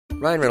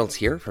Ryan Reynolds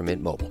here from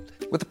Mint Mobile.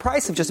 With the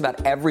price of just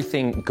about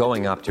everything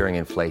going up during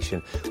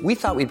inflation, we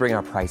thought we'd bring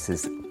our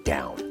prices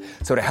down.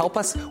 So to help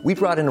us, we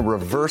brought in a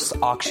reverse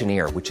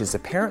auctioneer, which is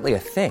apparently a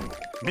thing.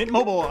 Mint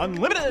Mobile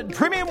Unlimited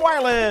Premium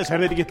Wireless. How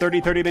to get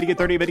 30, 30, bit to get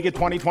 30, bit to get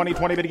 20, 20,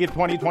 20, bit to get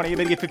 20, 20,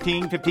 bit to get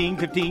 15, 15,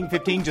 15,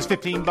 15, just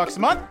 $15 a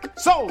month?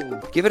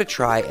 Sold! Give it a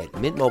try at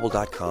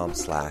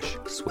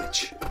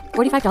mintmobile.com/switch.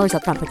 $45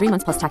 up front for 3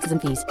 months plus taxes and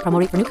fees. Promo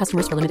rate for new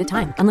customers for limited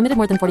time. Unlimited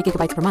more than 40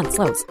 gigabytes per month.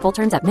 Slows full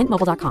terms at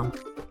mintmobile.com.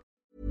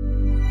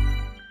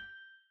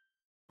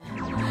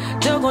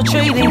 Don't go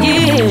trading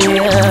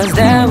years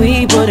that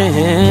we put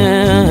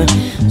in.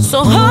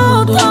 So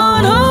hold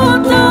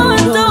on,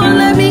 don't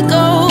let me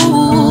go.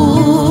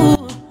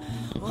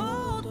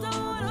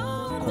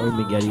 Corey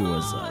Maggette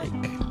was like,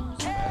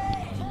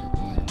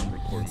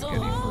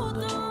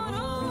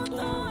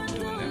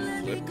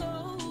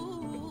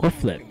 what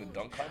flip?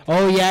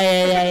 Oh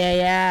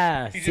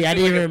yeah. See, I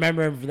didn't even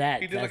remember him for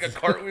that. He did like a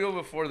cartwheel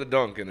before the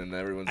dunk, and then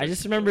everyone's. I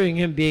just remembering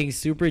him being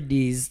super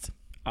deezed.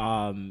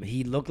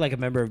 He looked like a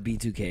member of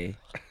B2K.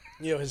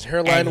 Yo, his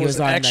hairline was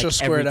on, extra like,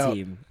 squared every out.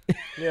 Team.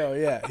 Yo,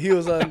 yeah, he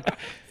was on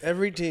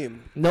every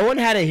team. No one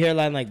had a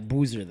hairline like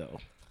Boozer though.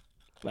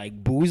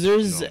 Like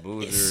Boozer's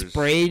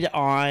sprayed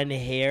on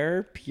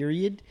hair.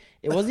 Period.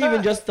 It wasn't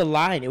even just the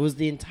line; it was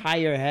the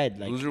entire head.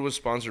 Like Boozer was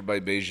sponsored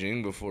by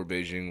Beijing before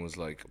Beijing was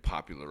like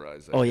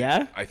popularized.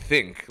 Yeah, I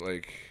think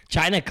like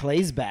China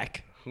Clay's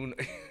back.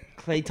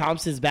 Klay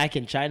Thompson's back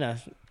in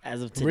China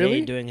as of today,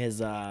 doing his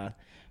for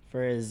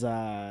his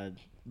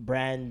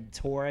brand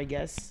tour, I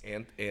guess.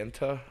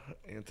 Anta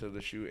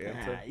the shoe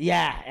Anta.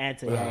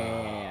 Anta.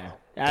 Yeah.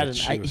 That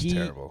shoe was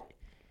terrible.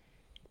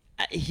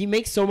 He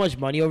makes so much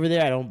money over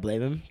there. I don't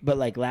blame him. But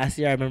like last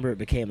year, I remember it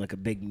became like a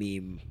big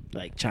meme,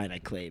 like China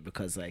Clay,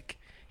 because like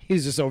he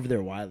was just over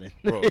there wilding.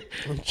 Bro,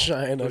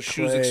 China those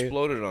Clay. shoes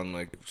exploded on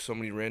like so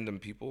many random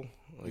people.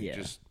 Like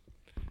just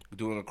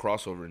doing a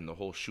crossover and the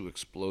whole shoe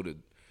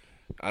exploded.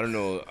 I don't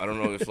know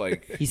if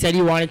like he said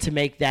he wanted to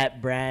make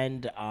that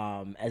brand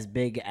as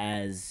big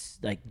as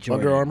like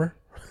Jordan. Under Armour.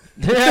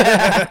 He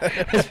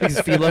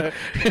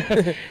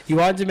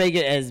wanted to make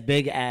it as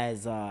big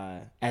as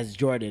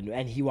Jordan,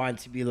 and he wanted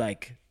to be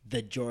like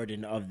the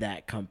Jordan of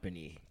that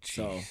company.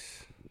 So,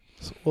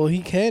 well,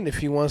 he can if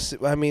he wants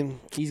to. I mean,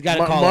 he's got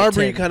to call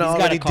Marbury up Tim. kind of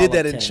already did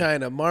that in Tim.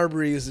 China.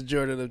 Marbury is the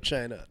Jordan of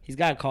China. He's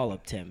got to call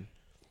up Tim.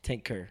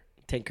 Tinker.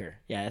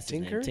 Yeah, that's his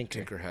name.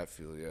 Tinker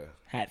Hatfield. Yeah.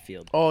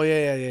 Hatfield. Oh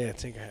yeah.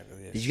 Tinker Hatfield.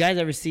 Yes. Did you guys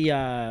ever see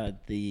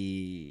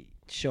the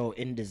show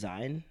In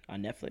Design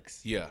on Netflix?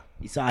 Yeah.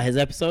 You saw his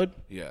episode?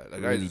 Yeah, that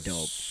really guy's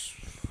dope.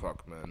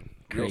 Fuck, man.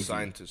 Crazy. Real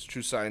scientist,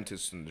 true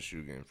scientist in the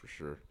shoe game for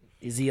sure.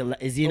 Is he an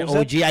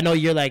OG? I know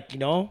you're like,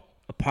 a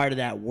part of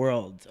that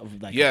world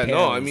of like. Yeah,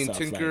 no, I apparel mean and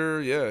stuff, Tinker.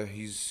 like, Yeah,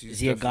 he's. Is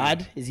he a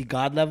god? Is he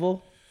god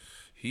level?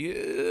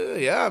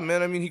 Yeah,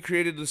 man. I mean, he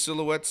created the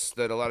silhouettes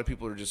that a lot of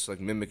people are just like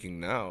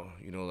mimicking now.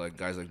 Like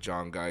guys like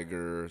John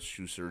Geiger,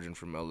 shoe surgeon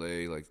from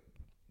LA. Like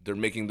they're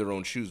making their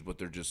own shoes, but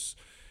they're just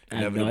inevitably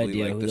I have no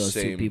idea like who the those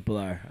same. two people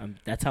are.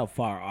 That's how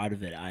far out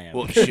of it I am.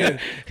 Well, shit.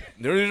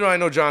 The only reason I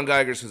know John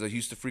Geiger is because I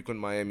used to frequent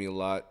Miami a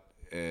lot,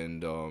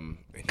 and he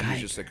was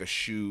just like a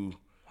shoe.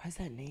 Why does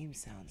that name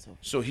sound so?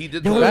 So he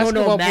did No, the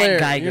Basketball Matt player.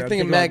 Geiger. You're I'm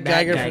thinking thinking Matt about Matt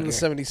Geiger from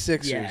Geiger. the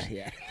 76ers.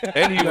 Yeah.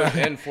 and he was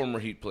and former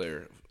Heat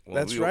player. Well,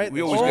 That's right.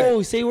 We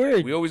always Say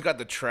word. We always got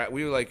the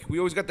we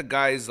always got the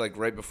guys like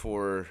right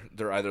before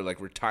they're either like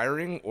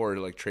retiring or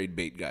like trade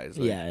bait guys.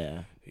 Like,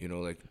 Yeah.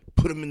 Like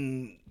put them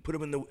in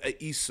the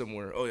East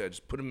somewhere. Oh yeah,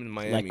 just put them in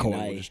Miami. Like and then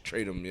Kawhi. we'll just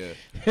trade them. Yeah.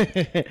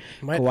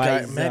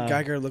 Matt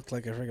Geiger looked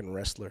like a freaking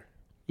wrestler.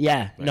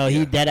 Yeah. No,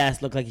 he dead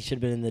ass looked like he should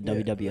have been in the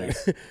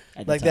WWF.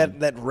 at the Like time.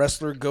 that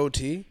wrestler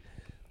goatee.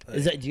 Do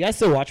you guys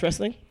still watch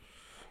wrestling?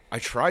 I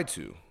tried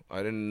to.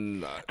 I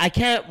didn't. I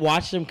can't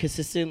watch them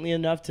consistently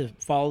enough to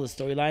follow the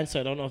storyline, so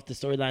I don't know if the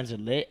storylines are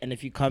lit. And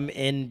if you come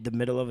in the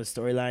middle of a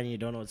storyline and you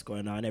don't know what's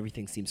going on,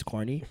 everything seems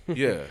corny.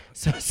 Yeah.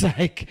 So it's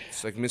like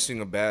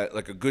missing a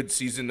good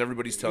season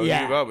everybody's telling you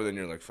about, but then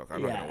you're like, fuck,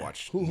 I'm not gonna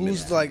watch.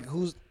 Who's the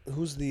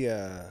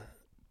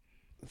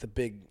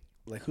big,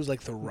 like, who's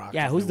like the Rock?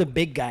 Yeah, who's the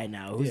big guy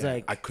now? Who's Yeah.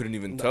 like I couldn't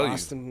even tell you.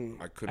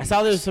 I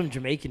saw there was some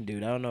Jamaican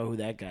dude. I don't know who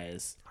that guy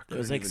is. There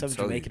was like even some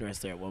tell you. Jamaican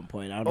wrestler at one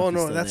point. I don't know. Oh if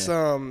he's no, still that's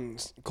there.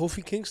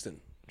 Kofi Kingston.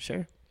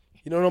 Sure.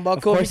 You don't know about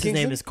Of Kofi course, Kingston?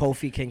 his name is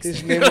Kofi Kingston.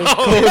 His name is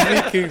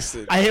Kofi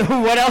Kingston.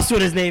 What else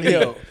would his name be?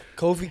 Yo,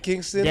 Kofi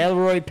Kingston.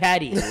 Delroy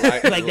Patty.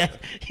 Like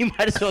that. You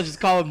might as well just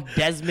call him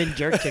Desmond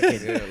Jerk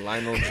Chicken. Yeah,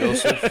 Lionel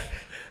Joseph.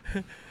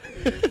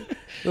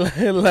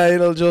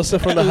 Lionel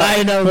Joseph from the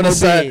Lionel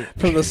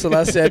from the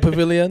Selassie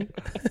Pavilion.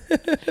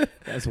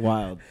 That's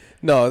wild.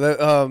 No,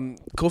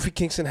 Kofi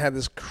Kingston had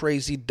this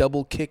crazy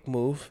double kick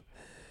move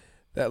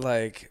that,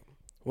 like,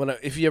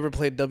 if you ever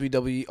played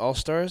WWE All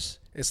Stars,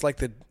 it's like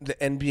the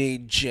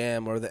NBA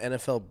Jam or the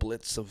NFL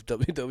Blitz of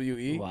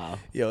WWE. Wow.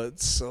 Yo,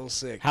 it's so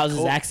sick. How's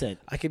his accent?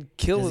 I could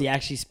kill Does him. he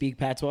actually speak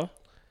patois?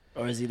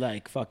 Or is he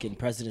like fucking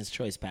President's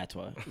Choice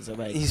patois? Is it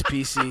like, He's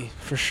PC,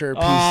 for sure, PC.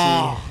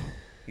 Oh,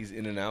 He's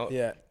in and out.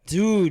 Yeah.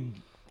 dude,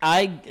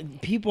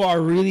 people are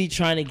really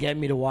trying to get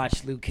me to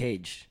watch Luke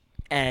Cage.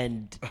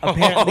 and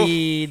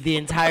apparently the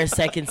entire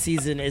second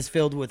season is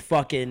filled with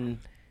fucking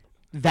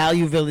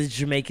Value Village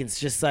Jamaicans,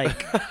 just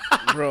like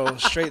Bro,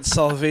 straight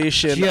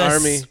Salvation just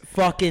Army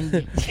fucking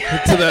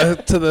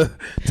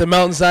to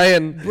Mount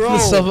Zion. Bro.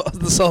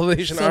 The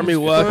Salvation Some Army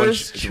walk.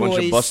 first- It's a bunch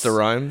of choice. Busta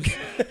Rhymes.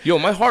 Yo,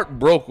 my heart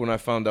broke when I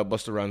found out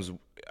Busta Rhymes.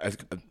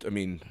 I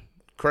mean,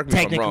 correct me if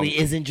I'm wrong. technically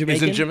isn't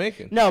Jamaican. Isn't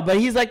Jamaican? No, but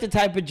he's like the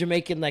type of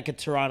Jamaican, like a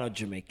Toronto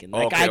Jamaican.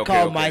 Like Okay, I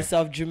call okay.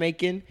 myself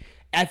Jamaican.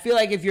 I feel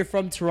like if you're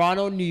from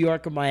Toronto, New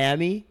York, or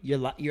Miami, you're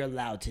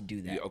allowed to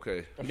do that. Yeah,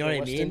 okay. You know what I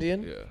West mean?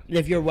 Indian? Yeah.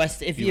 If you're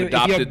if You've your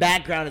adopted-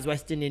 background is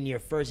West Indian, you're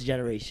first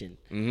generation,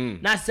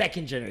 not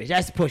second generation.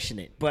 That's pushing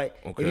it. But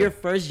Okay. if you're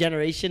first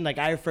generation, like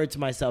I refer to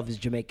myself as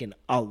Jamaican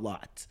a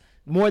lot,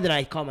 more than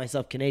I call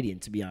myself Canadian,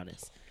 to be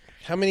honest.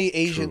 How many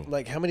Asian,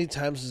 like, how many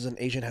times does an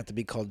Asian have to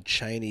be called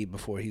Chinese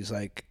before he's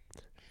like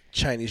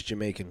Chinese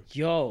Jamaican?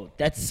 Yo,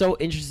 that's so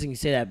interesting you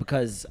say that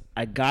because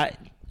I got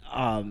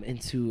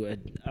into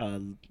a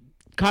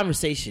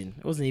conversation.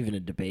 It wasn't even a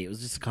debate. It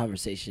was just a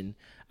conversation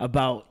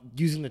about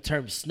using the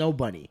term snow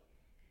bunny,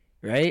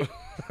 right?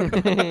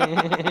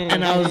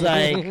 And I was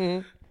like,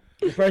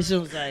 the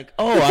person was like,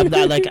 oh, I'm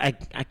not like,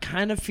 I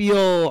kind of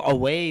feel a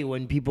way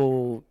when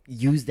people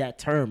use that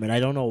term, and I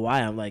don't know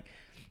why. I'm like,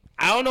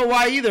 I don't know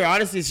why either.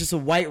 Honestly, it's just a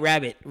white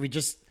rabbit. We're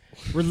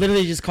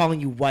literally just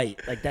calling you white.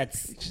 Like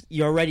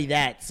you're already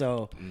that.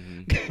 So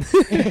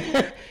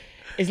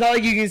it's not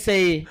like you can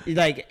say,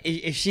 like,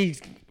 if she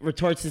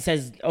retorts and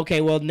says,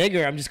 okay, well,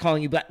 nigger, I'm just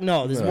calling you black.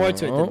 No, there's more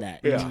to it than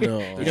that. No.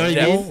 You know what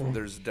I mean?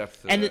 There's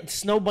depth to And that.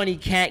 Snow Bunny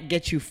can't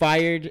get you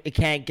fired. It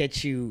can't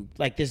get you,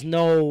 like, there's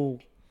no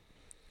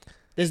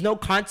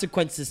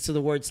consequences to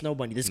the word Snow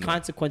Bunny. There's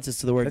consequences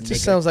to the word That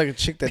just nigger. sounds like a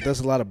chick that does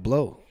a lot of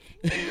blow.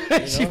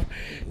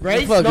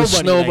 Right? Fucking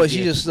Snow Bunny, but like, she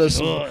yeah. just does.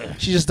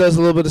 She just does a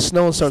little bit of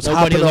snow and starts Snow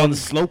Bunny hopping was on on. the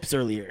slopes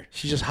earlier.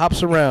 She just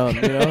hops around,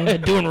 you know.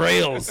 Doing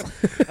rails.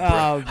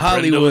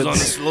 Brenda was on the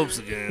slopes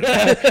again.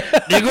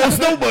 There goes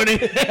Snow Bunny.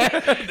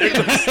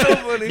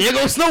 There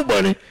goes Snow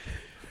Bunny.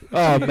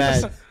 Oh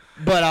man,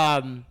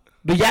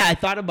 but yeah, I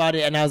thought about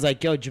it and I was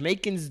like, yo,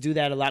 Jamaicans do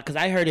that a lot because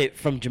I heard it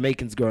from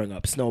Jamaicans growing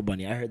up. Snow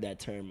Bunny, I heard that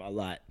term a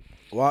lot.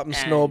 Whopping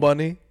Snow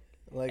Bunny.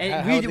 Like,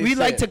 And how we they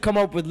like say to come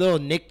up with little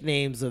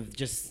nicknames of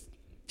just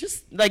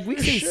like we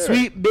say Sure.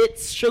 sweet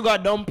bits, sugar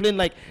dumpling.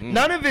 Like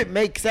none of it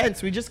makes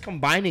sense. We just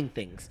combining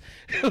things.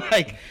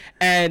 Like,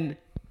 and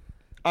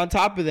on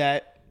top of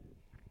that,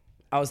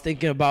 I was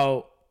thinking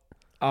about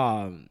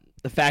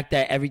the fact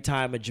that every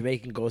time a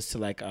Jamaican goes to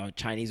like a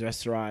Chinese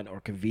restaurant or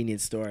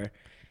convenience store,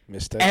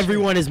 Mr.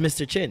 everyone is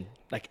Mr. Chin.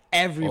 Like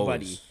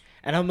everybody. Always.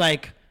 And I'm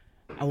like,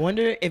 I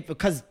wonder if,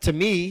 because to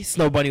me,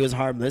 Snow Bunny was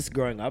harmless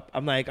growing up.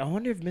 I'm like, I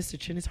wonder if Mr.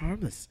 Chin is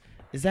harmless.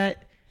 Is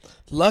that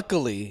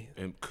Luckily,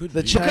 It could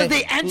the be. because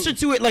they answer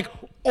to it like,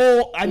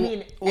 oh, I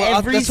mean,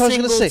 every that's what I was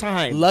single gonna say.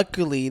 time.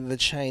 Luckily, the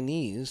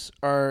Chinese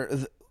are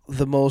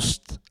the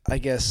most, I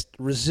guess,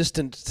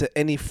 resistant to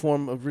any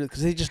form of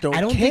because they just don't.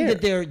 I don't care.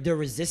 think that they're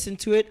resistant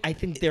to it. I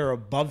think they're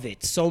above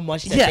it so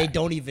much that Yeah. they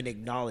don't even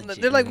acknowledge it.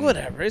 They're like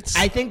whatever. It's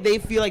I think they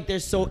feel like they're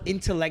so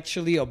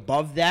intellectually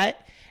above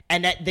that,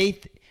 and that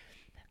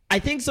I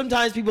think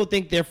sometimes people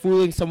think they're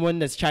fooling someone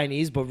that's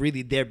Chinese, but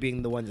really they're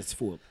being the one that's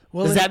fooled.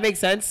 Well, Does it- that make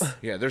sense?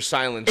 Yeah, their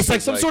silence. It's like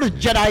is some sort of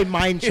Jedi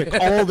mind trick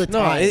all the no.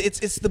 time.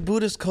 It's the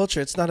Buddhist culture.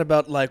 It's not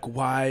about like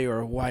why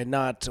or why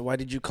not. Why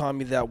did you call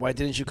me that? Why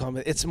didn't you call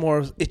me? It's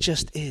more. It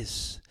just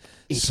is.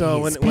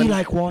 So It is. when Be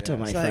like water,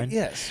 my it's friend. like,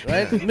 yes,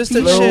 right,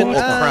 Mr. Flow Chin. or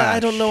I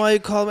don't know why you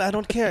call me. I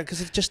don't care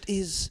because it just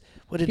is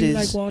what it Be is.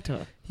 like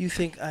water. You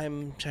think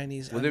I'm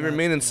Chinese? Well, I'm they not.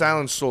 remain in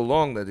silence so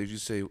long that they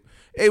just say,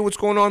 "Hey, what's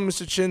going on,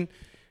 Mr. Chin?"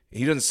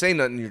 He doesn't say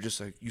nothing. You're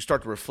just like, you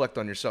start to reflect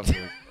on yourself.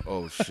 You're like,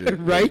 oh shit!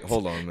 Right? Wait,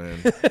 hold on, man.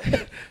 Maybe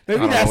don't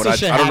know that's what what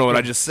should I don't know what I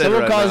happen. just said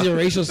Someone right calls now. you a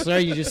racial slur,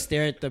 you just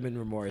stare at them in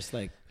remorse.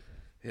 Like,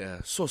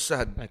 Yeah, so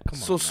sad. Like, come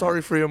so on, man.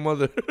 sorry for your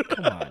mother.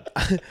 come on.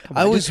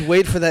 I always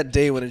wait for that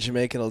day when a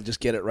Jamaican will just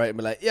get it right and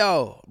be like,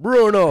 "Yo,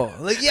 Bruno,"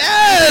 I'm like,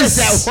 yes.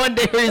 that one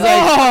day where he's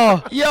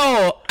Oh. like,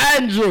 yo,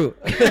 Andrew.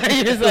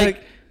 You're just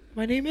like,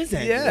 my name is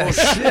Andrew. Yes,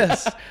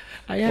 yes.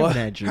 I am What?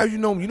 Andrew. How you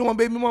know me? You know my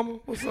baby mama?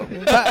 What's up, man?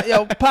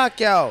 Yo,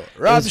 Pacquiao,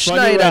 Rob It's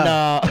funny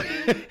Schneider.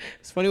 when,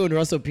 it's funny when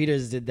Russell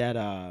Peters did that.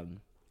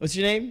 What's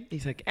your name?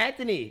 He's like,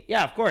 Anthony.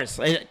 Yeah, of course.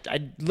 I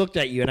looked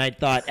at you and I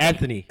thought,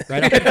 Anthony.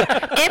 Right?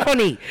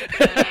 Anthony.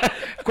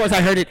 Of course,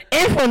 I heard it.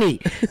 Anthony.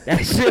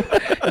 That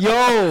shit.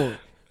 Yo,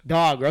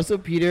 dog, Russell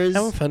Peters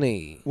I'm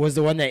funny. was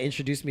the one that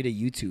introduced me to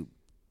YouTube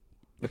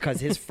because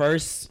his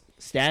first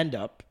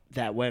stand-up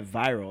that went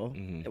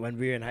viral when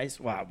we were in high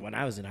school, well, when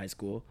I was in high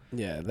school,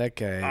 Yeah, that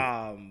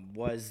guy.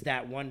 was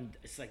that one.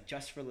 It's like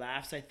Just for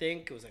Laughs, I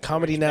think. It was a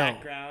Comedy orange Now.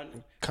 background.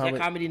 Is that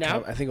Comedy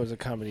Now? I think it was a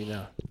Comedy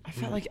Now. I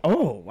felt like,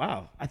 oh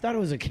wow, I thought it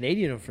was a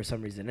Canadian one for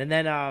some reason. And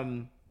then,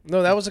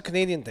 No, that was a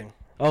Canadian thing.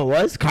 oh,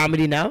 it was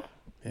Comedy Now?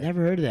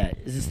 Never heard of that.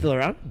 Is it still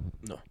around?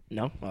 No.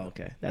 No. Oh,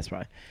 okay, that's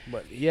why.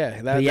 But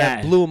yeah, But yeah.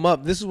 that blew him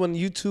up. This is when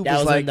YouTube That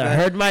was like when the that.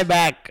 Heard My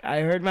Back.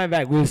 I heard my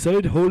back. We'll sell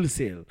it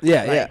wholesale.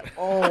 Yeah, Like, yeah.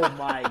 Oh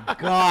my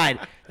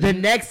god. The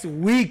next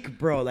week,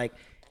 bro, like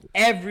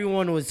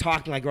everyone was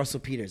talking like Russell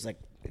Peters. Like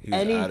He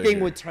was outta anything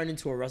here. would turn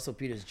into a Russell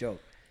Peters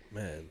joke.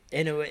 Man.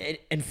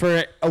 And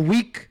for a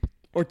week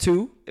or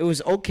two, it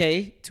was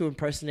okay to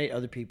impersonate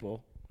other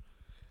people.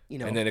 You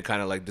know, And then it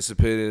kind of like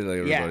dissipated. Like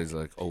everybody's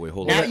like, "Oh wait,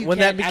 hold now on." you When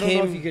can't, that I don't know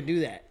if became- you could do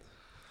that.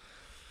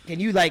 Can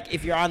you, like,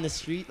 if you're on the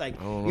street, like,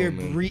 don't know, you're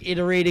man.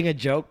 reiterating a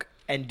joke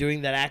and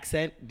doing that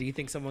accent, do you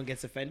think someone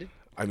gets offended?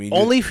 I mean,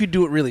 Only if you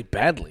do it really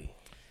badly.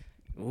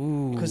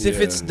 Because if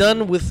it's Yeah.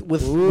 done with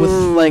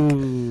like,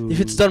 if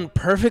it's done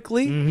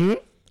perfectly, Mm-hmm.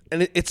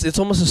 and it's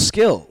almost a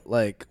skill.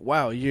 Like,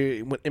 wow,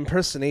 you're with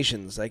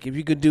impersonations. Like, if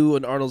you could do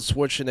an Arnold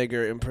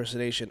Schwarzenegger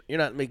impersonation, you're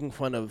not making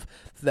fun of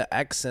the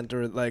accent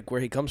or like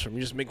where he comes from.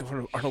 You're just making fun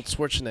of Arnold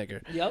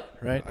Schwarzenegger. Yep.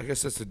 Right. I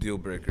guess that's the deal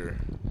breaker.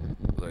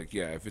 Like,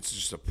 yeah, if it's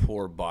just a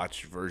poor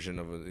botched version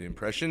of the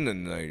impression,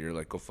 then you're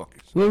like, go fuck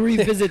yourself. We'll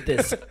revisit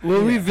this.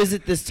 We'll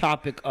revisit this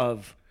topic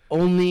of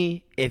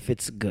only if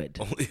it's good.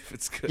 Only if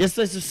it's good. Let's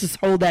just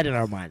hold that in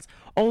our minds.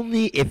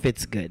 Only if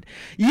it's good.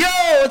 Yo,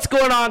 what's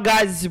going on,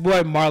 guys? It's your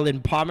boy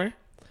Marlon Palmer.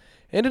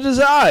 And it is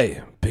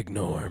I, Big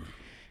Norm.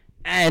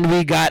 And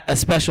we got a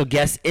special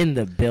guest in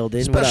the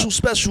building. What up?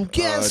 Special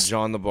guest.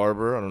 John the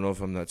Barber. I don't know if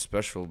I'm that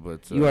special,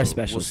 but You are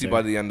special, We'll see sir.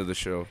 by the end of the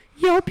show.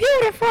 You're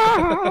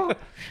beautiful.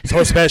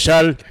 So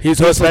special. He's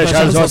so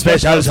special. So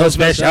special. So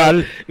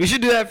special. We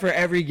should do that for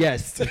every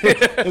guest.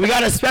 We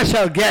got a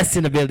special guest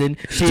in the building.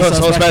 She's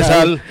So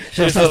special.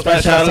 She's so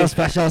special. So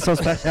special. So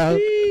special.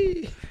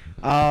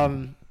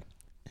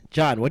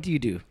 John, what do you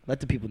do?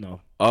 Let the people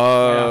know. Right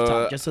off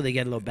top, just so they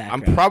get a little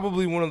background. I'm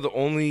probably one of the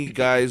only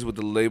guys with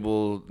the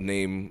label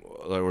name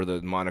or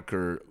the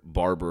moniker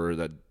Barber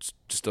that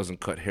just doesn't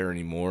cut hair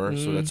anymore.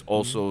 So that's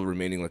also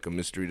remaining like a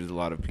mystery to a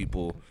lot of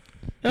people.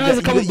 There's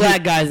a couple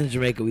black guys in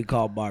Jamaica we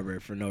call barber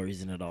for no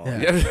reason at all.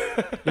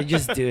 They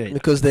just do it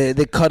Because they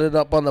cut it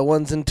up on the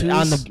ones and twos.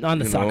 on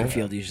the You soccer know?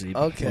 field usually.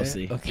 Okay.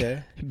 Mostly.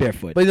 Okay.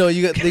 Barefoot. But no,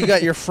 you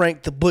got your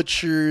Frank the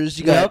Butchers.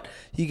 You got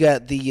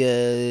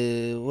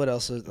the what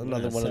else? Is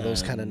another one of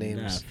those kind of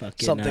names.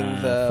 Something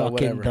the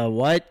whatever. the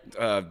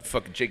what?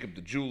 Fucking Jacob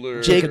the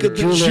Jeweler. Jacob the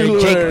Jeweler,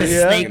 Jeweler. Jake the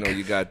yeah. Snake. You know,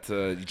 you got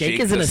Jake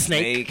isn't the a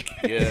snake.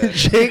 Yeah.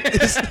 Jake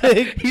the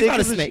Snake. He's not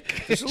a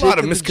snake. There's a lot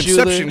of Jacob the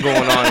misconception Jeweler.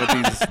 going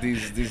on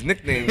with these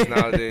nicknames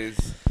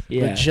nowadays.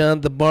 Yeah. But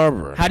John the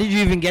Barber. How did you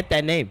even get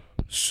that name?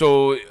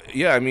 So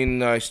yeah, I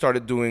mean, I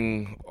started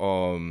doing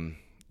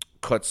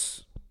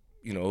cuts,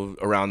 you know,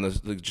 around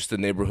just the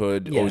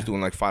neighborhood. Yeah. Always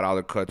doing like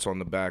 $5 cuts on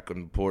the back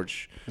on the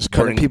porch. Just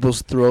cutting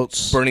people's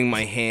throats. burning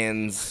my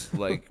hands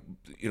like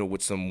you know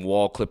with some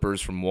wall clippers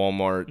from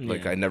Walmart.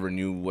 Like I never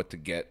knew what to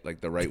get,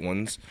 like the right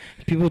ones.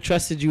 People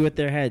trusted you with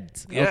their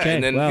heads. Yeah, okay,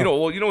 and then wow.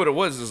 you know what it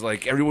was is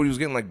like everybody was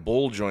getting like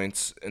bowl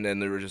joints, and then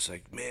they were just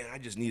like, man, I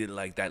just needed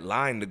like that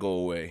line to go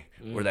away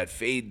or that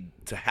fade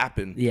to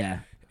happen. Yeah.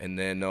 And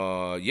then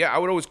I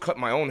would always cut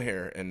my own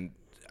hair, and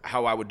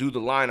how I would do the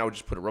line, I would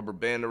just put a rubber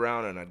band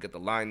around, and I'd get the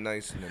line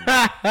nice, and then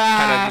kind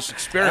of just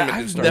experiment.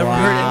 and I've start never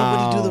heard Wow.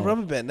 anybody do the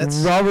rubber band. That's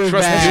Rubber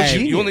Trust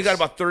band. me, you only got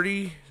about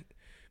 30,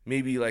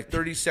 maybe like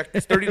 30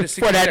 seconds, 30 to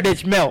 60 For that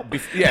seconds. bitch melt.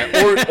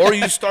 Yeah, or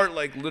you start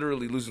like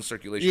literally losing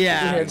circulation.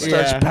 Yeah. it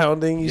starts Yeah.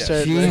 pounding. You start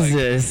like,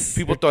 Jesus.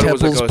 People thought it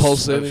was like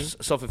temples a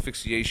pulsating. self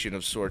asphyxiation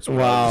of sorts. Wow.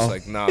 I was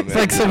just like, nah, man. It's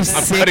like some I'm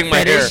sick cutting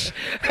my fetish.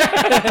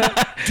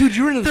 hair. Dude,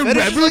 you're in a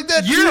fetish like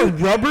that, You're a dude?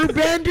 rubber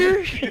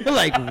bander? You're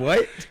like,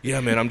 what?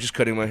 Yeah, man, I'm just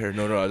cutting my hair.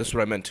 No, that's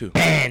what I meant too.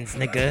 Bands,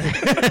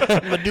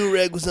 nigga. my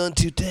do-rag was on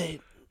too tight.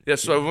 Yeah,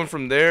 so I went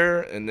from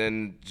there, and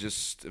then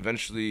just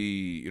eventually,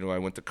 you know, I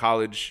went to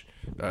college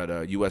at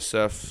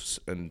USF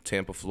in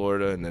Tampa,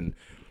 Florida, and then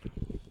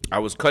I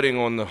was cutting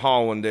on the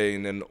hall one day,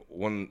 and then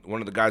one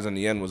of the guys on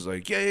the end was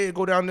like, yeah,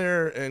 go down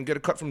there and get a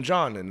cut from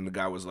John, and the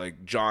guy was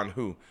like, John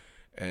who?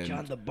 And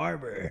John the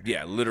Barber.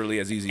 yeah, literally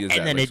as easy as And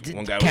that. then Like, it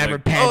one guy was camera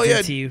like, pans oh yeah,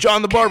 into you.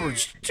 John the Barber.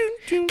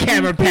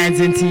 Camera pans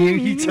into you.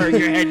 You turn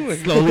your head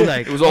slowly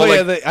like, It was all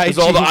yeah, like the it was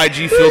all the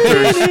IG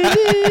filters,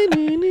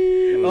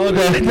 oh,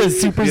 the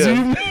super Yeah.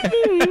 zoom.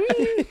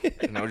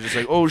 and I was just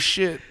like, oh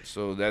shit.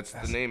 So that's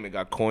the name. It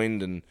got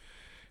coined, and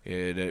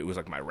it was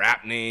like my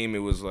rap name. It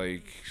was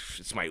like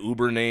it's my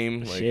Uber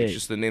name. Like Shit. it's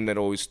just the name that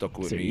always stuck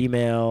with So me.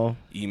 email.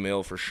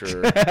 For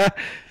sure.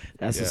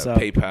 That's what's Yeah, up.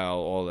 PayPal,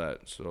 all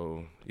that.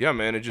 So yeah,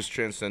 man, it just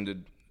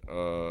transcended.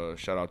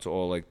 Shout out to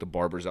all like the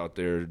barbers out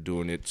there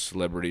doing it,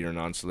 celebrity or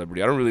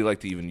non-celebrity. I don't really like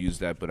to even use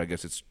that, but I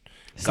guess it's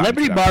gotten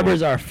Celebrity to that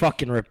barbers point. are a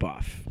fucking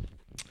ripoff.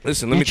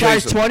 Listen, let You me tell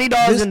you charge something.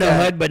 $20 in the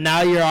guy- hood, but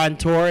now you're on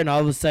tour, and all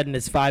of a sudden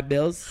it's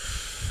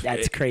 $5.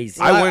 That's crazy.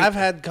 I've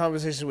had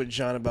conversations with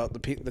John about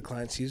the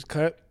clients he's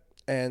cut,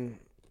 and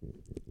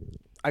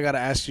I gotta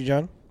ask you,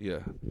 John, Yeah,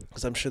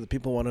 because I'm sure the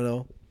people want to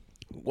know,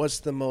 what's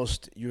the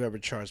most you ever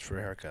charged for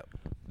a haircut?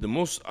 the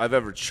most I've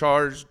ever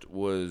charged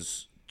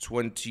was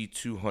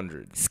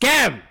 $2,200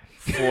 Scam.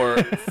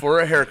 for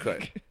a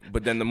haircut.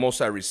 But then the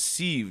most I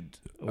received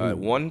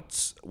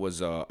once was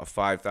a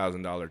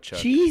 $5,000 check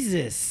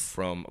Jesus.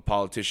 from a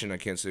politician. I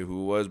can't say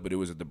who it was, but it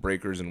was at the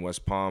Breakers in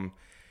West Palm.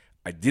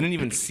 I didn't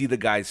even see the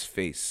guy's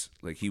face.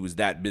 Like he was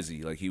that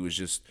busy. Like he was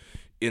just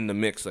in the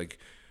mix. Like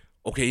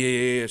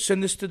okay, yeah.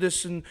 Send this to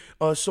this and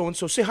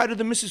so-and-so. Say hi to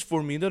the missus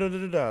for me.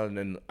 Da-da-da-da-da. And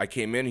then I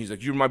came in. He's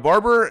like, you're my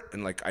barber?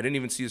 And, like, I didn't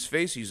even see his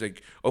face. He's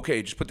like,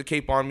 okay, just put the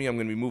cape on me. I'm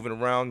going to be moving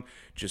around.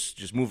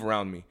 Just move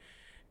around me.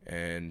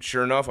 And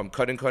sure enough, I'm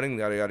cutting,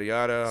 yada, yada,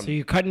 yada. So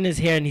you're cutting his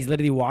hair, and he's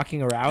literally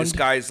walking around? This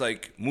guy's,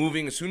 like,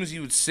 moving. As soon as he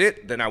would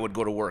sit, then I would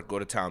go to work, go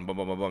to town, blah,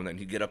 blah, blah, blah. And then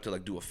he'd get up to,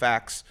 like, do a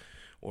fax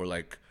or,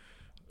 like,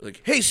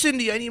 hey,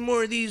 Cindy, I need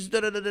more of these,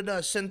 da-da-da-da-da,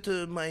 sent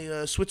to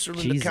my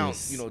Switzerland account,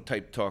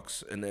 type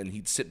talks. And then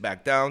he'd sit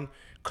back down,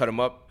 cut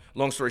him up.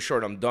 Long story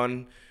short, I'm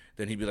done.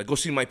 Then he'd be like, go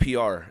see my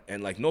PR.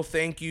 And, like, no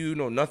thank you,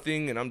 no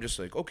nothing. And I'm just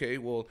like, okay,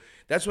 well,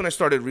 that's when I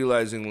started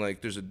realizing,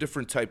 like, there's a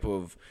different type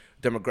of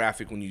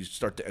demographic when you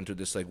start to enter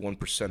this, like,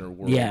 1%er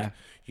world. Yeah.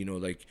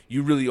 Like,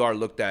 you really are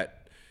looked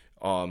at,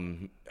 I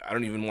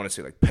don't even want to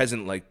say, like,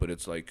 peasant-like, but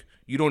it's like,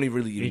 you don't even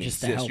really even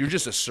exist. You're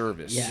just a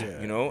service,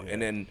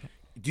 and then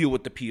deal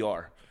with the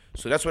PR.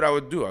 So that's what I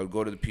would do. I would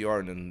go to the PR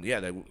and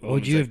then, what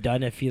would you have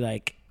done if he,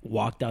 like,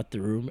 walked out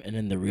the room and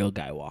then the real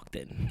guy walked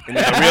in?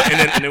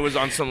 And it was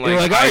on some, like... You're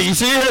like, all right, you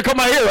see her come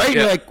out here, right?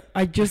 Yeah. You're like,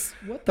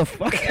 what the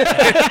fuck?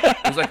 It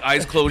was like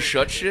eyes closed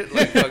shut shit.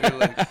 Like, fucking,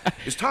 like,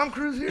 is Tom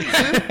Cruise here?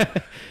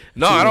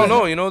 No, I don't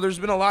know. There's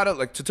been a lot of,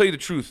 like, to tell you the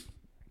truth.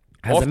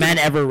 Has a man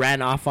ever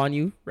ran off on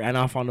you? Ran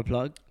off on the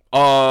plug?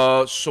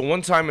 So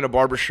one time in a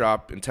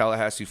barbershop in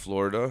Tallahassee,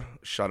 Florida,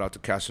 shout out to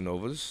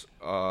Casanovas,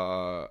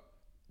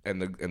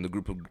 and the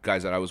group of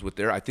guys that I was with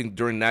there. I think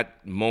during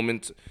that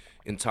moment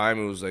in time,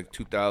 it was like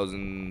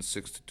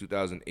 2006 to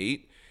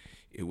 2008.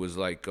 It was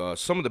like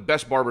some of the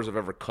best barbers I've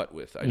ever cut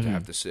with, I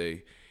have to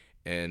say.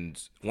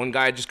 And one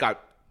guy just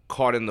got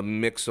caught in the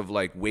mix of,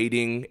 like,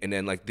 waiting, and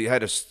then, like, they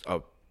had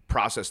a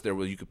process there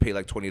where you could pay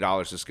like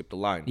 $20 to skip the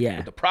line. Yeah.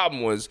 But the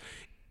problem was,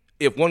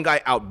 if one guy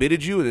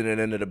outbidded you, then it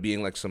ended up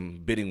being like some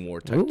bidding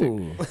war type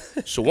thing.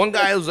 So one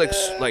guy was like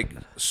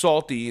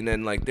salty, and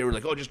then, like, they were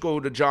like, "Oh, just go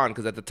to John,"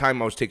 because at the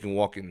time I was taking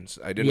walk-ins.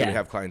 I didn't really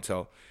have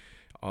clientele.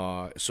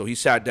 So he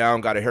sat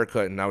down, got a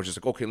haircut, and I was just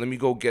like, "Okay, let me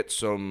go get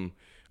some,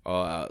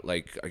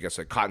 like, I guess,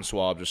 like, cotton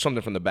swabs or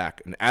something from the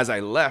back." And as I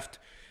left,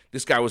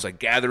 this guy was, like,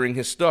 gathering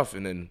his stuff,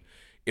 and then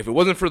if it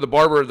wasn't for the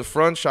barber at the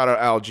front, shout out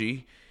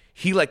Algie,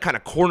 he, like, kind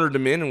of cornered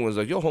him in and was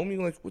like, "Yo, homie,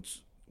 like,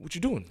 what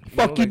you doing?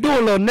 Fuck you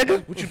doing, little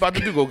nigga? What you about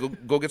to do?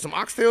 Go get some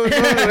oxtail? Like,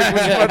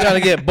 what you about trying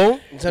to get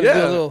boned?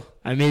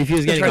 I mean, if he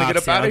was getting trying to get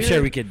oxtail, up outta I'm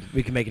sure here?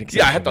 we could make an exception.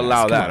 Yeah, I have to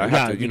allow that. I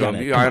have to, Come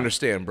on, I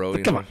understand,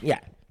 bro. Come on, yeah.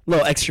 A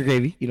little extra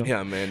gravy,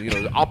 Yeah,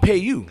 man. I'll pay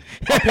you.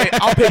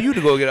 I'll pay you to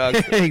go get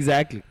oxtail.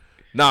 Exactly.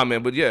 Nah,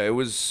 man, but yeah,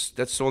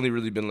 that's only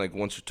really been like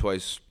once or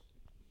twice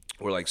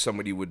where, like,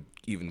 somebody would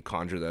even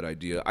conjure that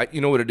idea. You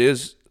know what it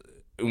is?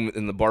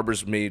 And the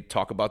barbers may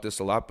talk about this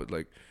a lot, but,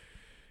 like,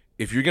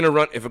 if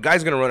a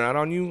guy's gonna run out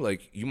on you,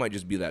 like, you might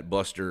just be that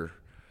buster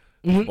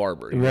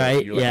barber,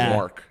 right? You're like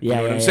Mark. You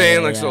know what I'm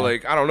saying? Like, so,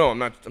 like, I don't know.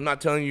 I'm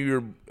not telling you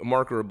you're a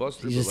Mark or a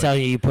buster. He's just like,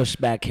 telling you push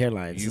back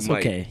hairlines. It's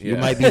okay. Yeah. You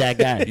might be that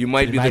guy. You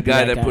might be the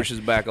guy that pushes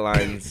back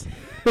lines.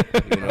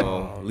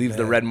 Leaves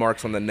the red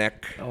marks on the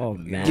neck. Oh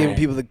man, giving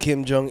people the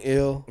Kim Jong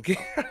Il.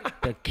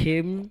 The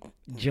Kim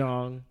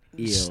Jong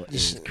Il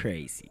is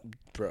crazy,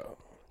 bro.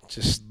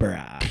 Just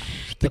bruh.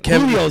 The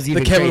Kevin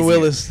crazier.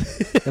 Willis.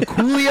 The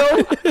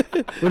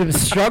Coolio with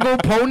his struggle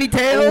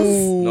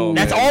ponytails. No,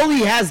 that's man. all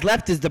he has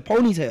left is the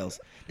ponytails.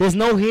 There's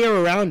no hair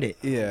around it.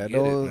 Yeah, I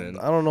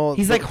don't know.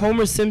 He's like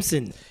Homer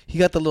Simpson. He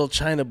got the little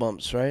China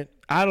bumps, right?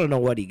 I don't know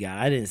what he got.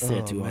 I didn't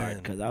stare too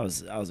hard because I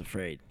was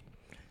afraid.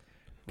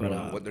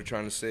 But what they're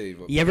trying to say.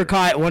 You ever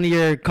caught one of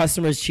your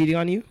customers cheating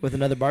on you with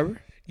another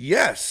barber?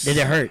 Yes. Did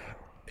it hurt?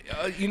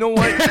 You know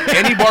what?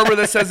 Any barber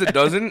that says it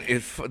doesn't, they're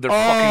fucking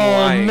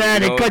lying. Oh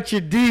man, it cut you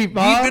deep,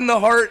 huh? Deep in the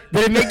heart.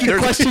 Did it make you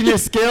question your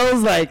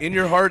skills? Like, in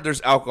your heart,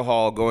 there's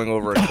alcohol going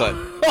over a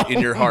cut in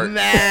your heart.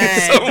 Man.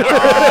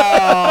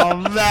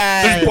 Oh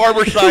man. There's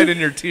barbershine in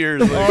your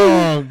tears. Like,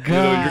 oh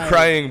god. You're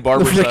crying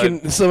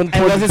barbershine. Someone and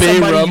poured was it Bay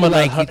somebody rum you, on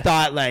like, you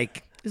thought,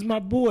 like, this is my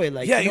boy.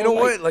 Like, yeah, you know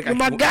what? Like, you're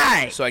my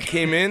guy. So I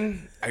came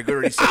in. I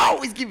already said. I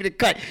always give you the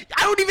cut.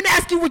 I don't even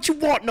ask you what you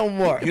want no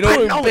more. You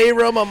know what? Bay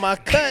rum on my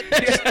cut.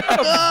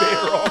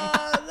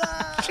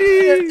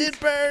 It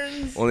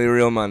burns. Only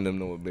real man them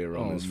know what Bay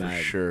rum is for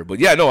sure. But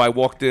yeah, no, I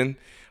walked in.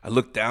 I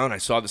looked down, I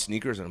saw the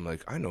sneakers, and I'm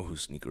like, I know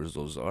whose sneakers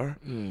those are.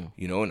 And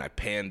I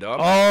panned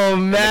up. Oh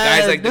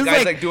man! And the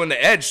guy's like doing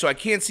the edge, so I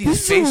can't see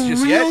his face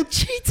just real yet.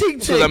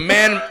 Cheating so the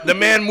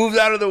man moved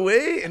out of the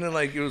way, and then,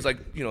 like, it was like,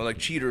 like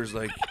cheaters,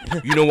 like,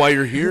 you know why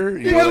you're here?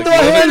 You know, what the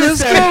hell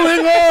is going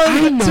on?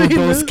 I know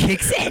those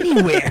kicks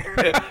anywhere.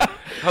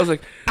 I was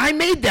like, I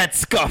made that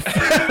scuff.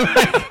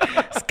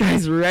 This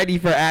guy's ready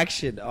for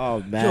action.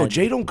 Oh man! Yo,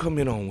 Jay don't come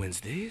in on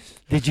Wednesdays.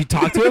 Did you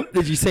talk to him?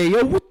 Did you say,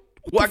 yo, what?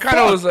 Well, I kind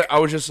of was like, I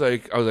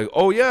was like,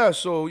 oh yeah,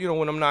 so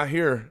when I'm not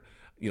here,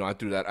 I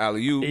threw that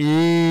alley-oop, my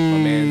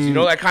man's,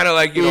 I kind of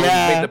like,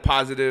 made the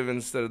positive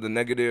instead of the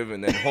negative,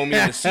 and then homie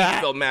in the seat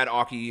felt mad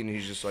awky, and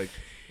he's just like,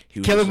 He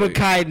was Kill just him with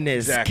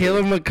kindness. Exactly. Kill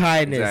him with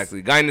kindness.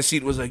 Exactly. Guy in the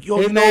seat was like, yo,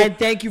 Hey you man, know,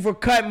 thank you for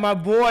cutting my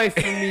boy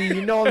for me.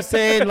 You know what I'm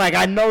saying? Like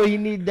I know he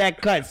need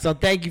that cut, so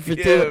thank you for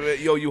yeah, doing. man,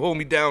 yo, you hold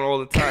me down all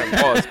the time.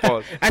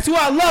 Pause. That's why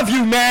I love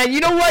you, man.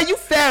 You know what? You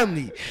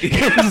family.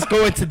 Just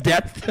go into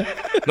depth.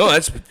 No,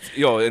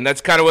 and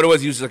that's kind of what it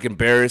was. He was like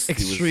embarrassed.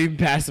 Extreme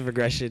passive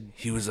aggression.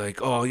 He was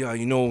like, oh yeah,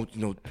 you know,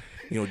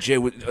 Jay,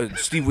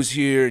 Steve was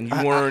here and you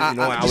weren't.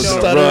 I was in a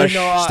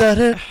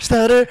stutter, rush.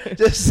 Stutter.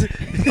 Just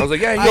I was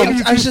like, yeah, Maybe yo,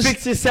 if I you was just-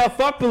 fix yourself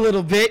up a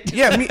little bit.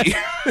 yeah, me.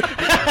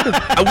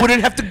 I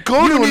wouldn't have to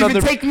go You to don't another.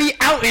 even take me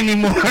out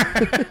anymore.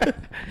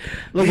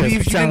 Look, Maybe at if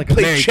you sound didn't like a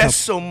play married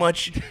chess couple. so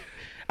much.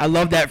 I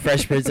love that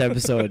Fresh Prince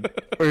episode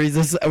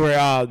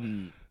where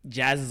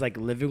Jazz is like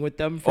living with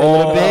them for a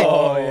little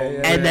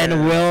bit, and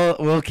then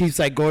Will keeps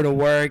like going to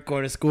work,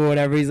 going to school,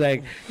 whatever. He's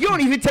like, you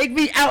don't even take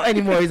me out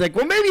anymore. He's like,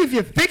 well, maybe if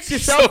you fix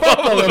yourself up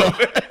a little.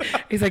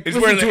 He's like, He's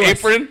listen wearing to the us.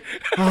 apron.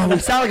 Oh, we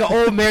sound like an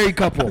old married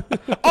couple.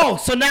 Oh,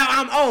 so now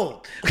I'm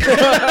old.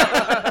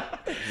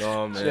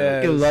 No man.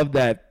 Yeah. I love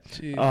that.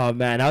 Jeez. Oh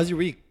man, how's your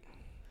week?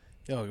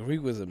 Yo, your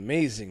week was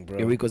amazing, bro.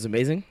 Your week was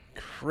amazing.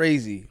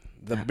 Crazy.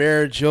 The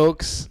bear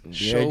jokes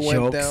show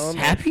went down. on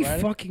Happy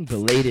Friday. fucking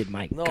belated,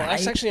 Mike. No,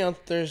 that's actually on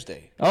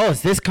Thursday. Oh,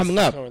 is this coming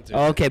up? coming Thursday.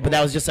 Oh, okay, but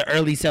that was just an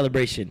early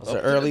celebration. It's an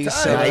early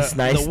Nice,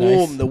 nice, the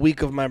womb, nice. the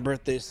week of my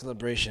birthday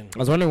celebration. I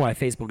was wondering why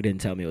Facebook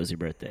didn't tell me it was your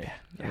birthday.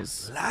 That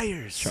was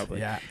Liars. trouble.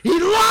 Yeah. He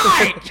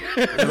lied.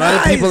 A lot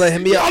of people that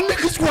hit me Y'all up.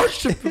 niggas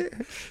worship.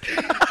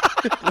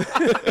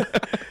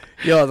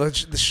 Yo,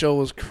 the show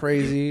was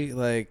crazy.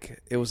 Like,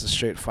 it was a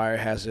straight fire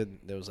hazard.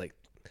 There was like,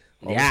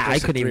 Yeah, I close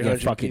to couldn't even get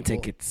 300 fucking people.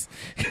 tickets.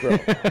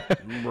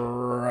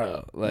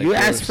 Bro, like, You it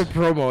asked for was-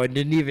 promo and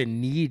didn't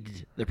even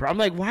need the promo. I'm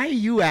like, why are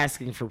you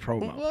asking for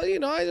promo? Well, you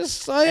know, I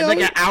And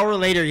like an hour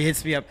later, he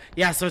hits me up.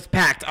 Yeah, so it's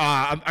packed.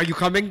 Are you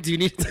coming? Do you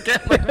need a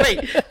ticket? I'm like,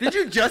 wait, did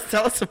you just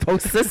tell us to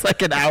post this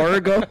like an hour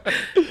ago?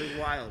 It was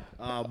wild.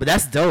 But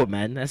that's dope,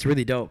 man. That's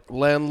really dope.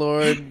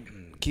 Landlord,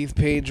 Keith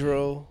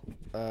Pedro,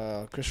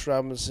 Chris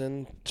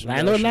Robinson.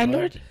 Landlord?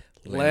 Landlord,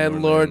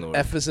 Landlord.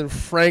 F as in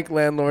Frank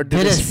Landlord did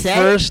Did a his set?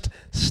 first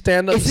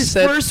stand-up It's his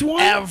set first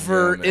one?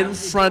 ever Yeah, man. in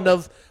front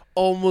of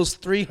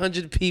almost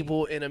 300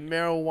 people in a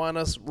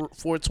marijuana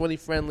 420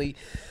 friendly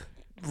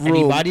room.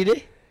 Anybody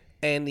did?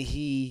 And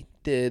he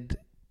did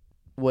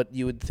what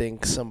you would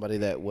think somebody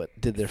that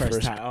did their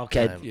first time.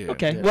 Okay. time. Yeah.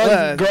 Okay. Yeah.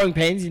 Well, growing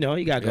pains, you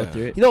gotta go Yeah.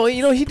 through it. You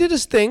know, he did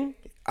his thing.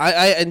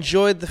 I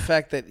enjoyed the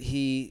fact that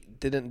he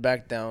didn't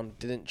back down,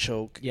 didn't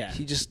choke. Yeah.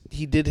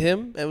 He did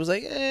him and was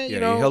like, Yeah, you he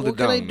know, held what it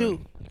can I down, do?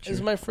 man. This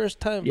is my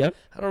first time. Yep.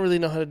 I don't really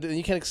know how to do it.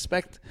 You can't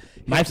expect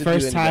him My to do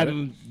first any better.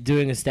 time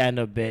doing a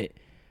stand-up bit,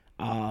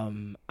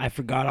 I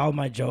forgot all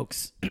my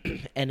jokes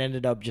and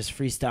ended up just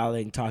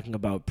freestyling, talking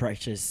about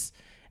Precious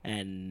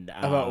and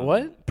About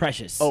what?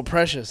 Precious. Oh,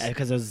 Precious.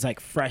 Because it was like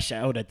fresh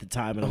out at the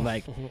time, and I'm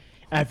like,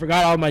 I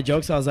forgot all my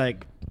jokes. I was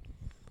like,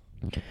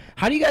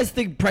 how do you guys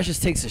think Precious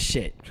takes a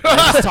shit?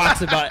 I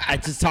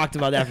just talked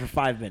about that for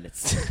 5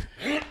 minutes,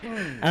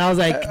 and I was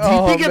like, do you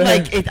Oh, think it man.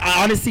 like it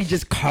honestly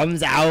just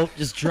comes out,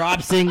 just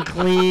drops in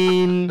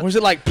clean? Or is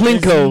it like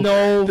There's Plinko?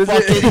 no Does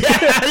fucking. it-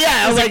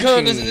 Yeah, I was Does it like,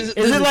 come-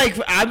 is it like?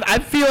 I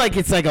feel like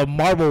it's like a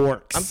Marble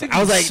Works. I'm thinking I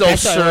was like, that's what I went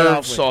self-serve off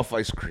with. soft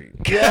ice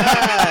cream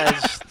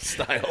Yes.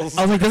 styles.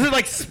 I was like, does it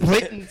like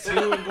split in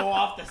two and go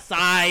off the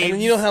side? And then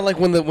you know how like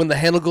when the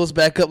handle goes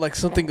back up, like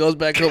something goes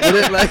back up with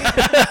it, like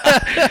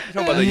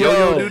Talking about the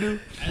yo-yo doo-doo.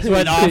 I just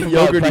went off about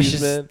Yogurties,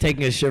 Precious man.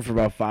 taking a shit for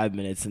about 5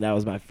 minutes, and that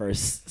was my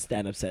first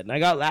stand-up set, and I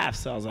got laughs.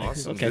 So I was like,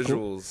 Awesome okay,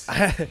 cool.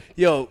 visuals.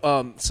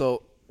 Yo,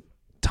 so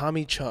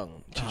Tommy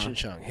Chung, Uh-huh. Cheech and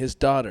Chung, his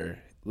daughter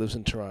lives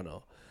in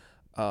Toronto.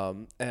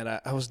 And I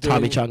was doing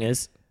Tommy Chung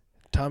is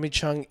Tommy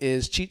Chung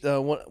is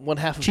one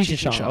half of Cheech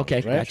and Chong.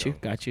 Okay,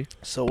 right? got you.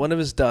 So one of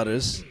his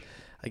daughters,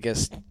 I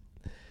guess.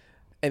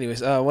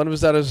 Anyways, one of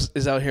his daughters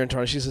is out here in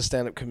Toronto. She's a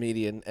stand-up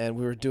comedian, and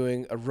we were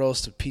doing a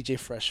roast of PJ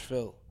Fresh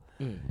Phil,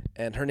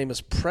 and her name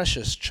is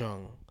Precious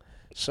Chung.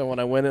 So when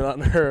I went in on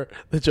her,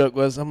 the joke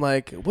was, I'm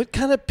like, what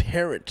kind of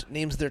parent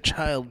names their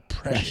child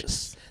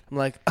Precious? I'm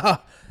like, now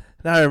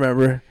I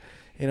remember.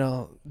 You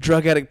know,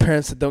 drug addict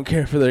parents that don't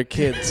care for their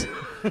kids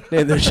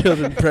name their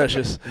children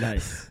Precious.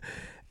 Nice.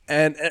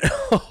 And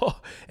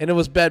and it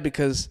was bad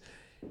because,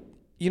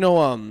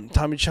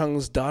 Tommy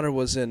Chung's daughter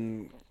was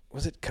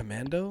it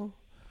Commando?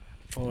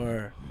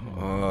 Or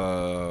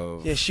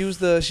yeah, she was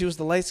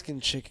the light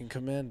skinned chick in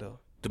Commando.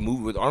 The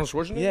movie with Arnold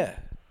Schwarzenegger? Yeah.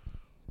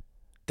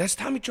 That's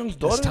Tommy Chung's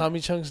daughter? That's Tommy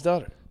Chung's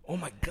daughter. Oh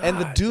my god. And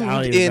the I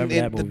don't dude even remember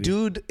in that the movie.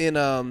 dude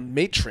in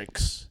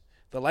Matrix,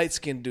 the light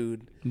skinned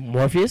dude.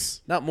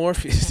 Morpheus? Not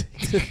Morpheus.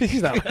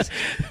 He's not light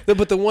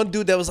but the one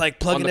dude that was like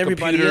plugging the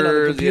everybody in on the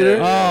computers, computer.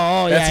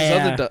 yeah. Oh, That's yeah, his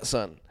yeah. other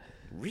son.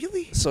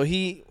 Really? So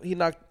he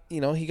knocked,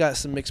 he got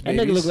some mixed That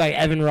babies. nigga looked like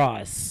Evan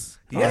Ross.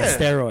 On Yeah.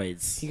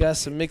 steroids. He got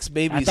some mixed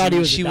babies. I thought he and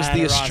was she the was the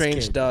Diana Ross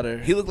estranged kid. daughter.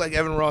 He looked like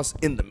Evan Ross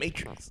in The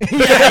Matrix.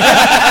 Dead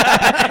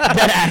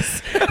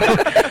ass.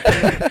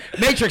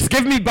 Matrix,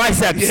 give me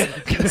biceps.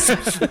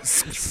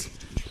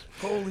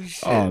 Holy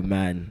shit. Oh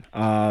man.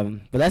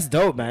 But that's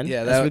dope, man.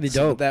 Yeah, that's really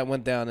so dope. that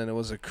went down, and it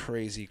was a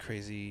crazy,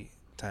 crazy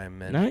time,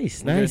 man.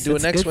 Nice, We're nice. gonna do a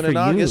That's next good one in for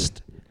you.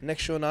 August.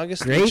 Next show in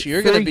August, Great which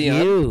you're for gonna be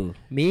on. you.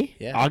 Me?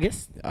 Yeah.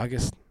 August?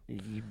 August.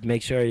 You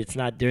make sure it's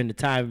not during the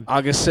time.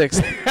 August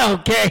 6th.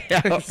 Okay.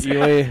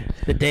 UA.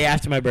 The day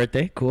after my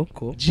birthday. Cool.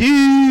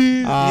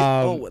 Jeez. And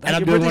your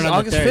I'm doing birthday's one on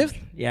August the 3rd. 5th?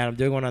 Yeah, I'm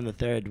doing one on the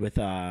 3rd with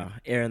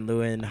Aaron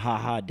Lewin,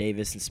 Haha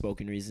Davis, and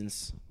Spoken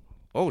Reasons.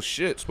 Oh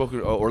shit!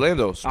 Spoken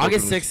Orlando.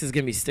 August 6th is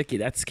gonna be sticky.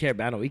 That's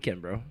Caravana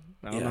weekend, bro.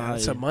 I don't know how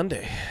It's you- a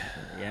Monday.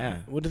 Yeah,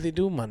 What do they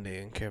do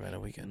Monday in Caravana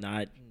weekend?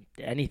 not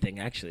anything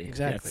actually.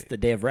 Exactly. That's the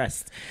day of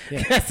rest.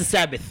 Yeah. That's the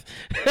Sabbath.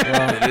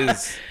 It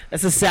is.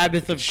 That's the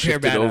Sabbath of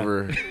Shifted Caravana.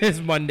 over. It's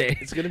Monday,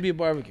 It's gonna be a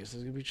barbecue, so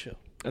it's gonna be chill.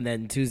 and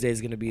then Tuesday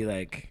is gonna be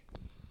like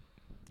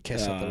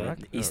Kiss up the rock.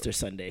 Easter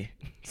Sunday.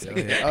 Oh,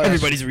 yeah.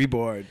 Everybody's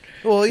reborn.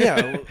 Well,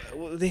 yeah.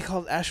 They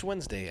call it Ash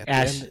Wednesday. At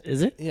Ash, the end,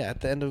 is it? yeah,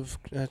 at the end of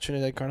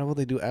Trinidad Carnival,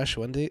 they do Ash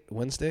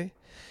Wednesday,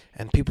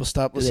 and people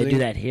stop Do listening. they do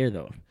that here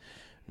though?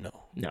 No.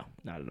 No,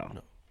 not at all.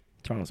 No.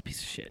 Toronto's a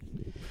piece of shit.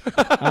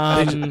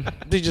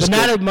 They just but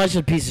not go- as much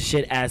a piece of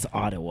shit as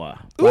Ottawa.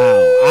 Wow,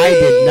 I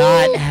did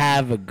not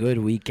have a good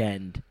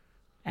weekend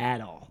at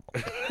all.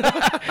 I'm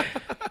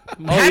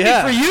happy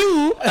yeah. for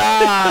you.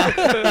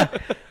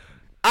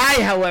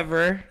 I,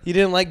 however, You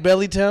didn't like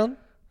Bellytown?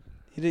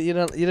 You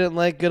didn't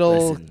like good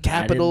old listen,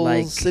 capital I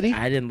didn't like, city?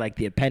 I didn't like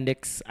the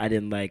appendix. I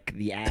didn't like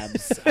the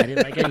abs. I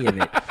didn't like any of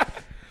it.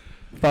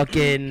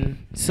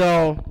 Fucking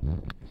so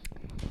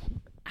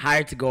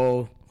hired to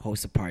go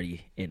host a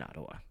party in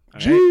Ottawa. All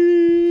right?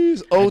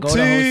 Jeez, I go to host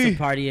a OT.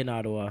 party in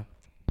Ottawa.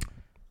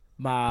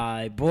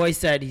 My boy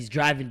said he's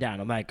driving down.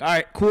 I'm like, all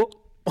right, cool.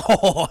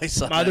 Oh, I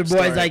saw My other that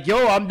boy's story. like,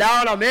 yo, I'm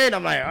down, I'm in.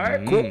 I'm like, all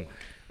right, cool.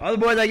 My other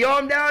boy's like, yo,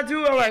 I'm down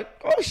too. I'm like,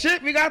 oh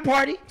shit, we got a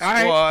party. All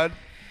right. Squad.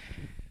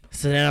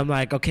 So then I'm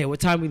like, okay, what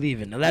time we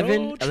leaving?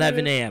 11? Road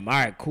 11 trip. a.m. All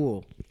right,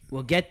 cool.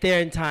 We'll get there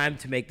in time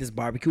to make this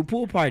barbecue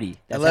pool party.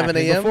 That's 11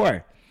 happening a.m.?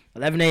 Before.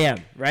 11 a.m.,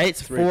 right?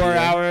 It's a 3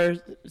 4-hour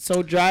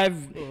so drive.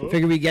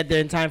 Figure we get there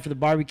in time for the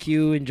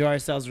barbecue, enjoy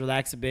ourselves,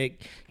 relax a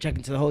bit, check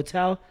into the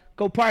hotel,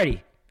 go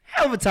party.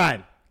 Hell of a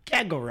time.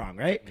 Can't go wrong,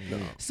 right? No.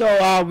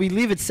 So we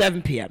leave at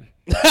 7 p.m.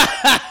 The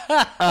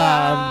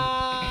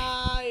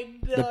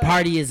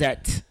party is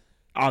at,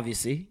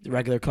 obviously, the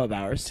regular club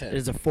hours. 10. It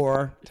is a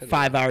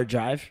 5-hour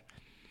drive.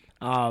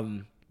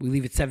 We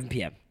leave at 7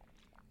 p.m.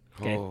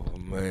 Okay. Oh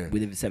man. We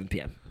leave at 7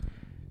 p.m.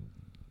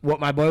 What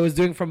my boy was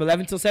doing from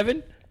 11 till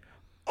 7,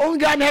 only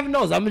God in heaven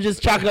knows. I'm going to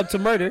just chalk it up to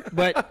murder.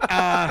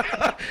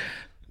 But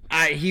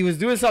he was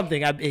doing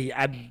something.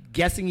 I'm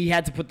guessing he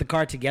had to put the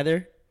car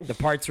together. The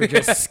parts were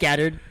just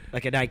scattered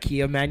like an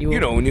IKEA manual. You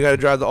know, when you gotta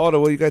drive the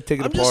Ottawa, you gotta take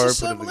it I'm apart,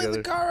 just put it assembling the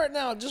together. car right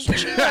now. Just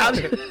chill.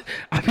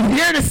 I'll be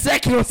here in a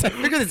second once I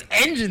figure this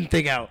engine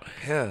thing out.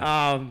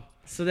 Yeah.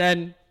 So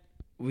then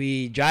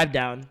we drive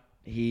down.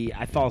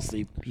 I fall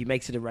asleep. He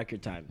makes it in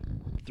record time,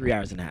 3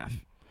 hours and a half.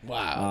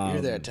 Wow,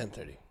 you're there at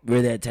 10:30.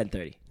 We're there at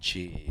 10:30.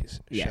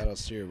 Jeez. Yeah. Shout out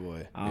to your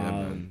boy.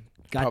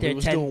 Got Probably there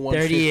was doing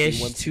 150, 10:30ish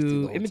 160 the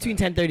to whole in between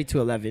time. 10:30 to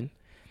 11.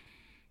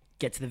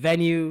 Get to the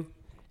venue.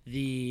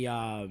 The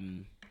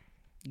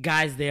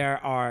guys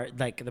there are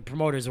like the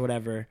promoters or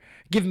whatever,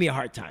 giving me a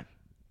hard time.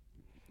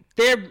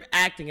 They're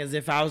acting as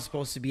if I was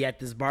supposed to be at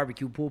this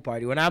barbecue pool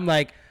party when I'm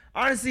like,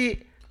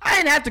 honestly, I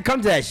didn't have to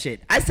come to that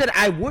shit. I said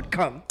I would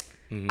come.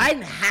 I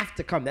didn't have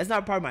to come. That's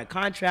not part of my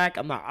contract.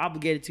 I'm not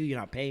obligated to. You're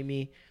not paying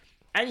me.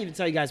 I didn't even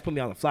tell you guys to put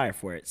me on the flyer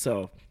for it.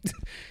 So,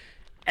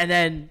 and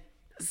then,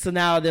 so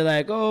now they're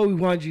like, oh, we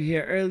wanted you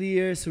here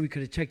earlier so we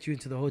could have checked you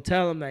into the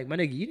hotel. I'm like, my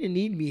nigga, you didn't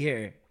need me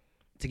here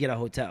to get a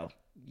hotel.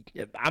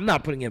 I'm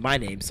not putting in my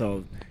name,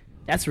 so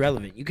that's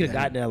relevant. You could have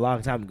gotten it a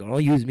long time ago.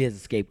 Don't use me as a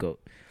scapegoat.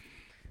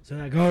 So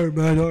they're like, all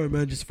right,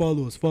 man, just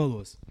follow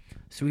us.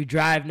 So we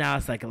drive now.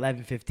 It's like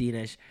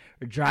 11:15ish.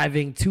 We're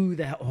driving to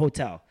the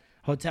hotel.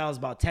 Hotel is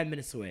about 10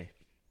 minutes away.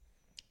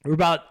 We're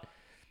about,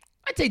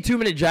 I'd say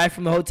 2-minute drive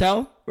from the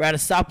hotel. We're at a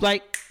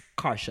stoplight.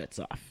 Car shuts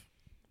off.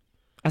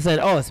 I said,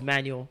 oh, it's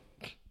manual.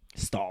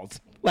 Stalled.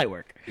 Light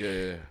work.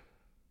 Yeah.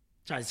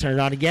 Tries to turn it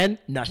on again.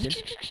 Nothing.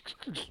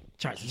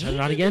 Tries to turn it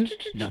on again.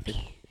 Nothing.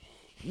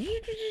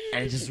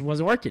 And it just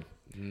wasn't working.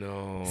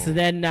 No. So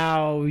then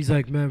now he's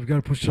like, man, we got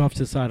to push it off to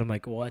the side. I'm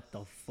like, what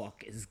the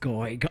fuck is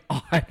going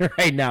on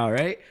right now,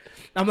 right?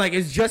 I'm like,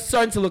 it's just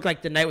starting to look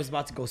like the night was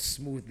about to go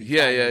smoothly.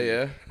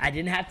 Yeah. I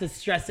didn't have to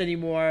stress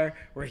anymore.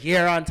 We're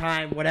here on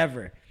time,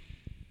 whatever.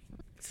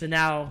 So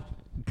now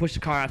push the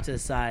car off to the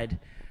side,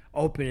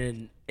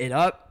 opening it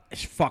up.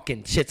 It's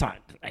fucking shit's on.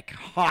 Like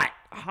hot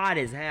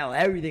as hell.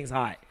 Everything's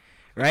hot.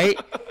 Right?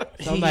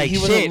 So I'm like, he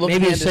wasn't shit, looking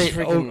maybe at it's his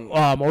straight,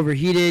 freaking-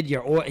 overheated.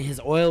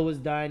 His oil was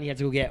done. He had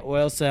to go get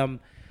oil some.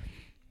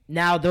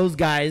 Now those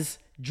guys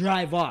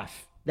drive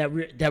off that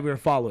we were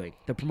following,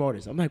 the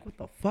promoters. I'm like, what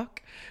the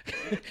fuck?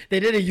 They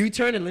did a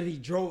U-turn and literally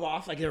drove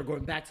off like they were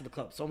going back to the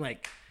club. So I'm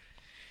like,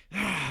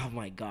 oh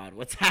my God,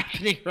 what's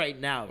happening right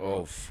now, bro?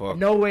 Oh, fuck.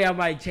 No way am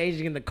I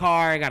changing in the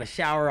car. I got to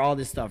shower, all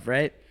this stuff,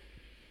 right?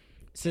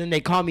 So then they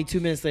call me 2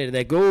 minutes later.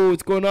 They go, oh,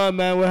 what's going on,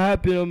 man? What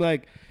happened? I'm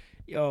like,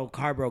 yo,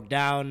 car broke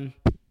down.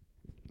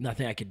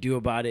 Nothing I could do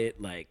about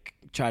it. Like,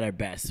 tried our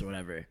best or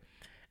whatever.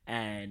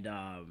 And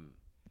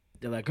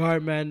they're like, all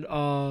right, man.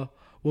 Well,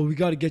 we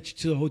got to get you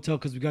to the hotel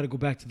because we got to go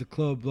back to the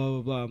club. Blah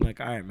blah blah. I'm like,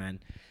 all right, man.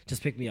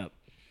 Just pick me up.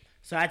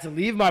 So I had to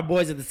leave my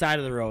boys at the side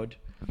of the road.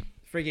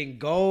 Friggin'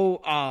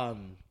 go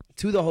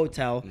to the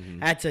hotel.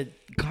 I had to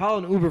call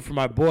an Uber for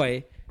my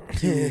boy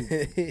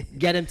to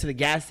get him to the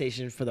gas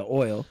station for the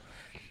oil.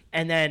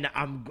 And then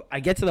I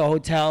get to the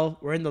hotel.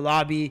 We're in the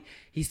lobby.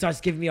 He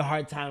starts giving me a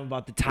hard time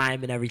about the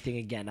time and everything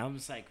again. I'm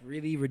just like,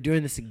 really? We're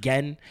doing this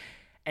again?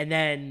 And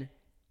then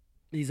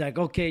he's like,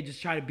 okay, just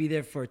try to be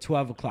there for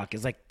 12 o'clock.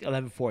 It's like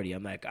 11:40.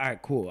 I'm like, all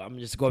right, cool. I'm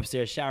just go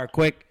upstairs, shower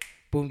quick.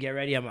 Boom, get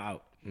ready. I'm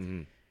out.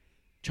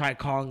 Try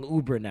calling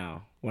Uber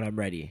now when I'm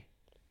ready.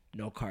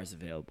 No cars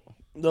available.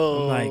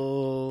 No,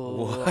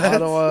 I'm like, I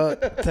don't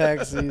want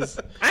taxis.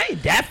 I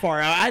ain't that far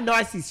out. I know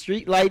I see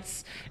street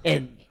lights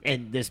and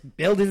there's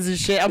buildings and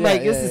shit. I'm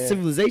like, this is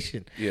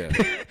civilization. Yeah.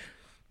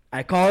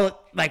 I call it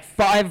like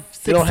 5, 6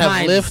 They don't have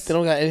times. Lyft. They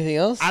don't got anything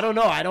else. I don't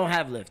know. I don't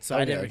have Lyft, so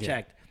I Okay, never okay.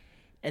 checked.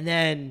 And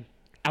then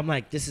I'm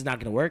like, this is not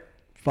gonna work.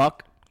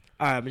 Fuck.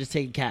 All right, I'm just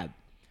taking a cab.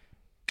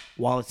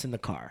 Wallet's in the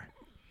car.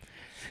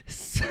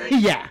 So,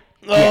 yeah.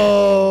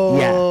 Oh,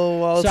 Yeah.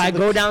 well, So I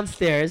go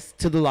downstairs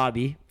to the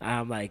lobby.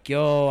 I'm like,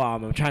 yo,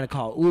 I'm trying to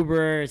call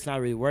Uber. It's not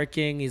really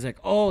working. He's like,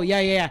 oh,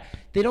 yeah.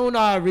 They don't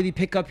really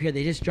pick up here.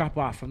 They just drop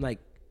off. I'm like,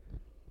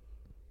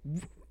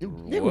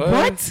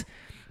 what?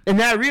 And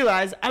then I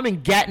realized I'm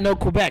in Gatineau,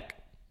 Quebec.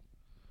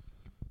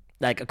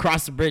 Like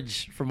across the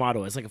bridge from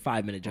Ottawa. It's like a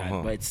 5-minute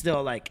drive, but it's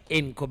still like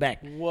in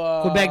Quebec.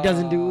 Whoa. Quebec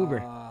doesn't do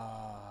Uber.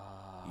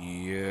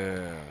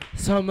 Yeah.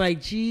 So I'm like,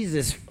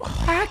 Jesus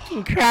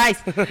fucking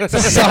Christ.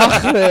 So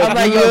I'm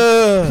like,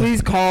 yo,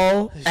 please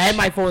call. And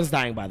my phone's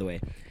dying, by the way.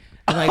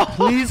 I'm like,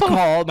 please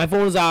call. My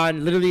phone's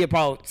on literally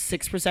about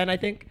 6%, I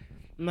think.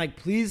 I'm like,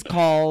 please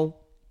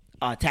call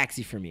a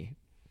taxi for me.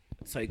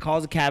 So he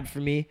calls a cab for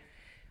me.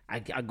 I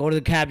go to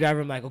the cab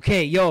driver. I'm like,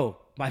 okay, yo,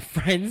 my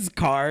friend's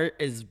car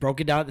is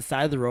broken down at the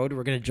side of the road.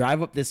 We're going to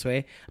drive up this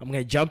way. I'm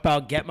going to jump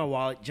out, get my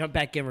wallet, jump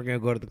back in. We're going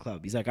to go to the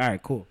club. He's like, all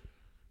right, cool.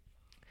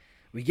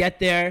 We get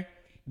there.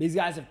 These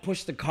guys have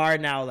pushed the car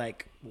now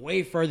like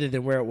way further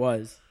than where it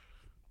was.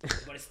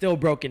 But it's still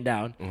broken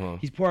down.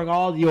 He's pouring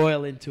all the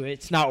oil into it.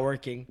 It's not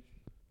working.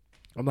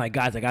 I'm like,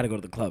 guys, I got to go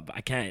to the club.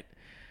 I can't.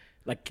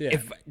 Like,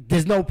 if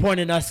there's no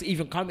point in us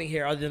even coming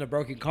here other than a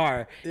broken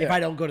car if I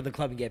don't go to the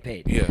club and get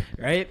paid. Yeah.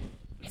 Right?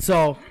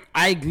 So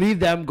I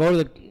leave them, go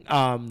to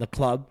the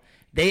club.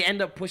 They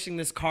end up pushing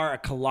this car a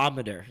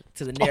kilometer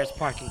to the nearest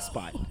parking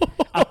spot.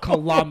 A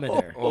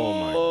kilometer.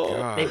 Oh my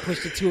god. They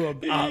pushed it to a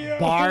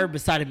bar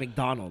beside a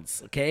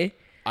McDonald's, okay?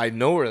 I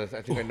know where that's.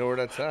 I think I know where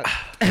that's at.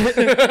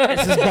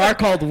 It's this bar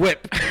called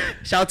Whip.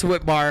 Shout out to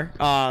Whip Bar.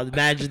 The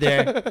manager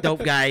there,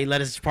 dope guy. He let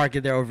us park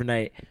it there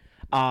overnight.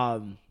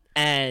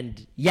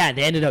 And yeah,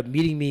 they ended up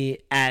meeting me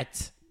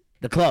at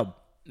the club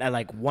at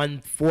like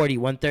 1:40,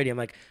 1:30. I'm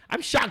like,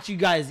 I'm shocked you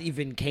guys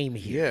even came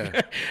here.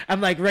 Yeah.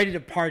 I'm like ready to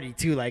party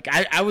too. Like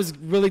I was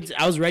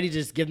ready to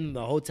just give them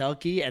the hotel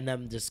key and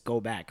then just go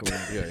back or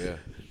whatever. Yeah.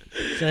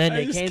 So then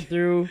they came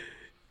through.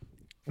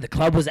 The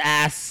club was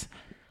ass.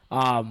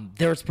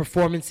 There was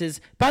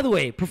performances. By the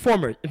way,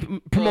 promoters.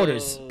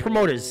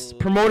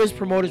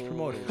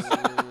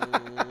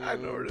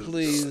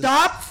 Please.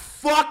 Stop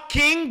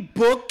fucking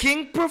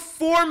booking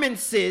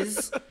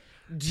performances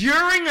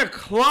during a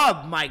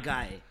club, my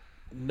guy.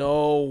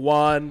 No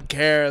one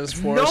cares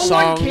for No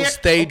songs one cares.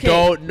 they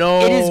don't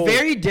know. It is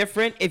very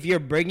different if you're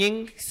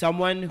bringing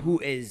someone who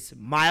is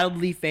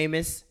mildly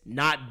famous,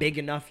 not big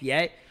enough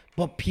yet,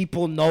 but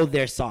people know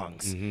their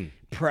songs.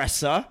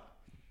 Pressa,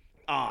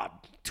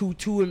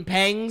 Tutu and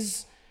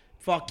Pangs,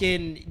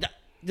 fucking.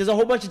 There's a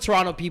whole bunch of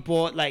Toronto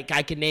people like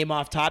I can name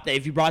off top that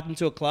if you brought them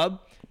to a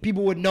club,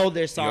 people would know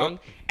their song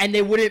and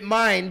they wouldn't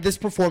mind this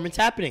performance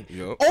happening.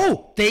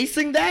 Oh, they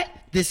sing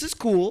that? This is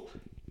cool.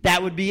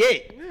 That would be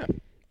it. Yeah.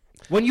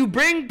 When you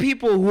bring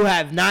people who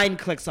have 9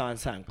 clicks on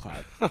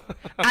SoundCloud,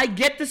 I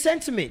get the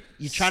sentiment.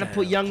 You're trying to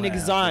put young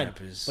niggas on,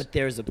 but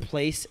there's a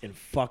place and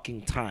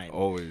fucking time.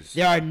 Always.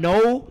 There are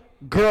no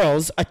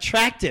girls,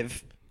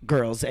 attractive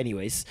girls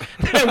anyways,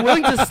 that are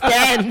willing to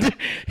stand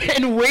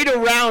and wait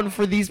around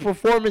for these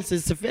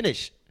performances to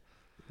finish.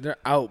 They're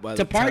out by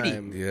To the party.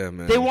 time. Yeah,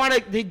 man. They want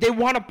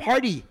to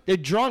party. They're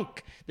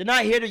drunk. They're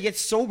not here to get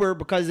sober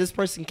because this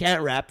person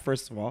can't rap,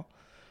 first of all.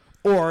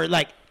 Or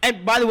like,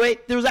 and by the way,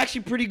 there was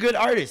actually pretty good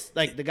artists.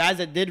 Like the guys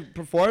that did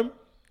perform,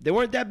 they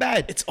weren't that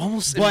bad. It's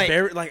almost But-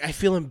 embarrassing. Like I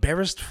feel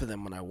embarrassed for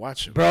them when I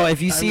watch them. Bro, if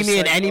you see was me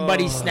in like,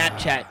 anybody's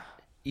Snapchat,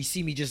 you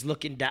see me just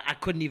looking down. I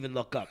couldn't even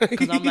look up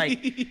because I'm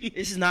like,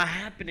 this is not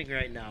happening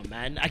right now,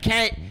 man. I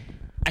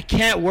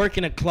can't work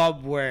in a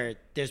club where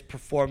there's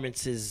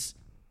performances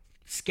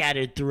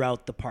scattered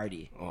throughout the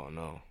party. Oh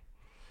no.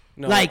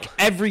 No. Like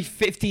every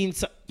 15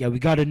 yeah, we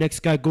got a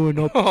next guy going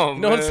up. Oh,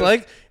 No, it's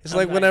like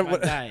I'm when like, my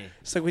guy.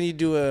 it's like when you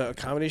do a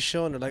comedy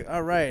show and they're like,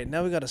 all right,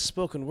 now we got a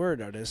spoken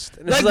word artist.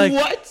 And Like,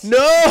 it's what?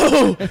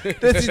 No,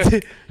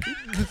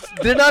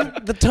 they're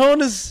not. The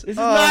tone is. This is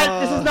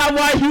not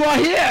why you are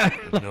here.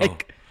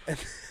 Like,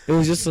 it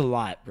was just a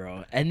lot,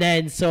 bro. And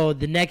then so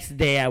the next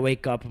day I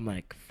wake up, I'm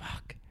like,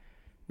 fuck.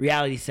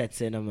 reality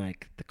sets in. I'm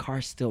like, the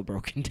car's still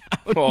broken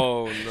down.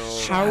 Oh no.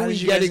 How are we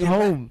did you guys getting get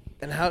home? back?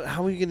 And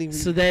how are you gonna?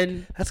 So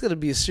then, that's gonna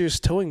be a serious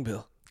towing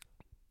bill.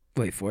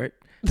 wait for it.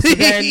 So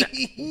then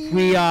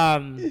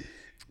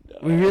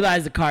we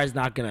realized the car is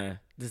not gonna.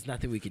 There's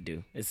nothing we can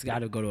do. It's got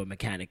to go to a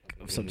mechanic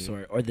of some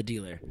sort or the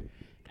dealer,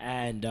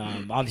 and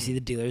obviously the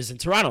dealer is in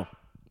Toronto.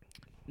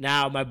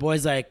 Now my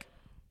boy's like,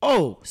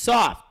 "Oh,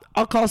 soft.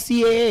 I'll call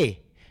CAA."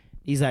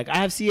 He's like, "I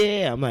have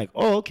CAA." I'm like,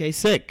 "Oh, okay,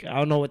 sick. I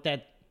don't know what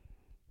that.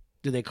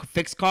 Do they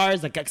fix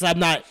cars? Like, cause I'm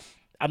not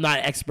an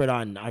expert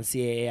on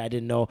CAA. I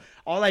didn't know.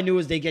 All I knew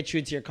was they get you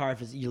into your car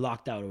if you're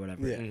locked out or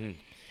whatever." Yeah. Mm-hmm.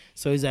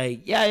 So he's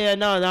like,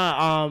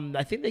 no.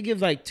 I think they give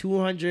like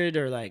 200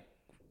 or like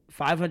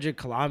 500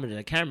 kilometers.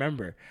 I can't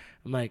remember.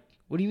 I'm like,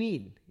 what do you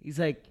mean? He's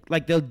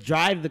like they'll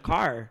drive the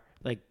car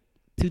like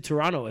to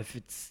Toronto if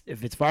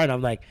it's far. And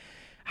I'm like,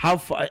 how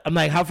far? I'm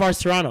like, how far is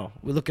Toronto?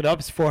 We look it up.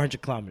 It's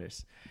 400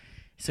 kilometers.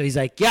 So he's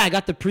like, yeah, I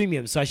got the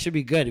premium, so I should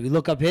be good. We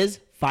look up his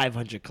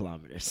 500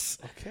 kilometers.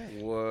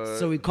 Okay. What?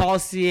 So we call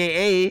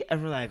CAA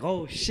and we're like,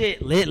 oh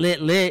shit,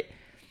 lit.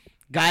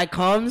 Guy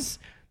comes.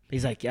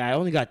 He's like, yeah, I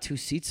only got 2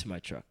 seats in my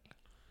truck.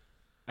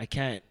 I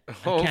can't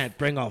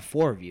bring all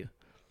 4 of you.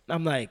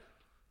 I'm like,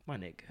 my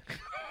nigga,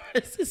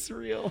 is this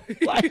real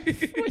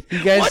life?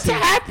 What's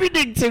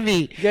happening to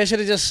me? You guys should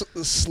have just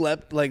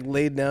slept, like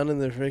laid down in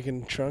the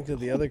freaking trunk of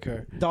the other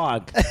car.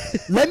 Dog.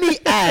 Let me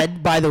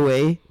add, by the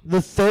way,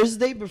 the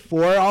Thursday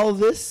before all of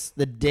this,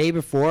 the day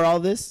before all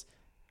this,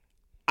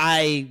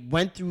 I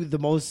went through the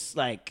most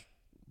like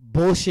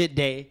bullshit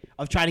day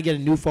of trying to get a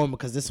new phone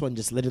because this one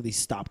just literally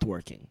stopped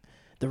working.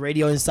 The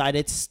radio inside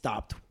it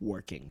stopped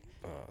working.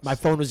 My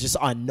phone was just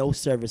on no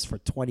service for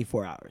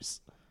 24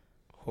 hours.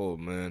 Oh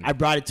man. I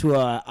brought it to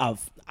a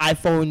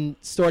iPhone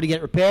store to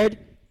get repaired.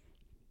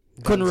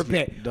 Couldn't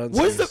repair.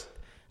 What's the?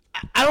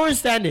 I don't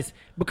understand this.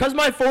 Because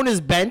my phone is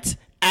bent,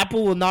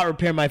 Apple will not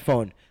repair my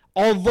phone,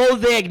 although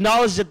they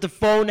acknowledge that the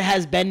phone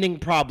has bending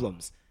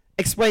problems.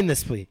 Explain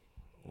this, please.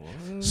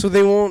 So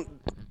they won't.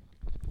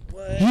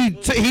 He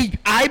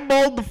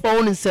eyeballed the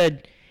phone and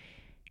said,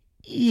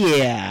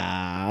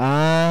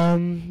 "Yeah,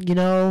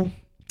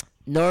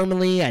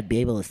 normally I'd be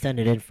able to send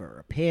it in for a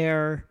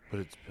repair,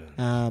 But it's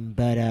been.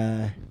 but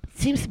it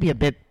seems to be a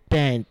bit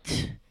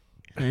bent.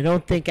 And I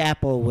don't think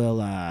Apple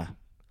will. I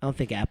don't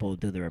think Apple will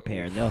do the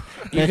repair. They'll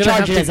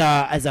charge it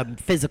as a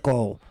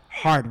physical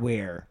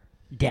hardware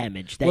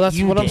damage. That Well, that's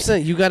you what I'm did.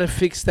 saying. You got to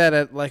fix that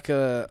at like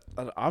an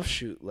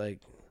offshoot, like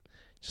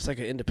just like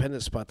an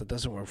independent spot that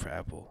doesn't work for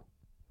Apple.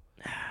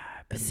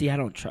 But see, I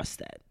don't trust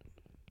that.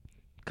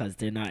 Because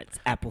they're not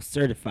Apple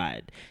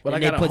certified. Well,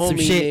 And I they got a put some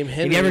homie shit. named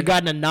Have you ever Henry.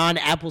 gotten a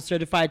non-Apple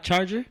certified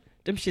charger?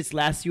 Them shits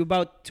last you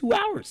about 2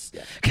 hours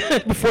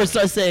before it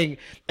starts saying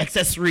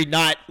accessory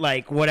not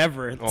like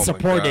whatever my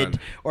supported God.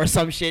 or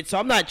some shit. So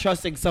I'm not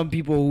trusting some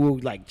people who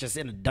like just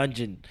in a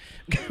dungeon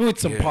with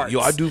some parts.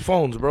 Yo, I do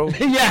phones, bro.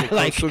 Yeah, Come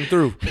like swing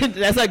through.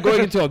 That's like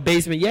going into a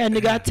basement. Yeah,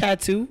 nigga, I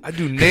tattoo. I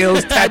do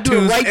nails, I do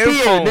it tattoos, right and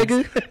there, phones.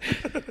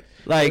 nigga.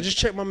 Like, Like, just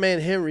check my man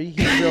Henry.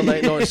 He's real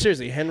nice. No,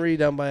 seriously, Henry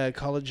down by a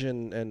college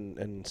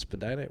and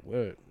Spadina.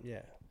 Where?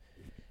 Yeah,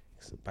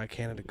 by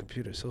Canada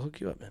Computers. He'll hook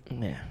you up, man.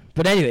 yeah.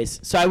 But anyways,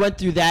 so I went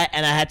through that,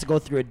 and I had to go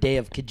through a day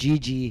of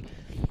Kijiji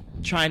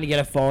trying to get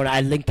a phone. I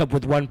linked up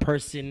with one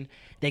person.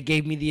 They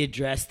gave me the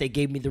address. They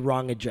gave me the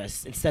wrong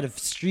address. Instead of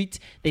street,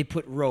 they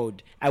put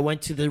road. I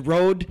went to the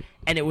road,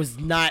 and it was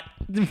not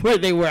where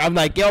they were. I'm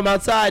like, yo, I'm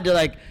outside. They're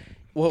like,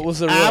 What was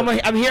the road?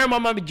 I'm here. I'm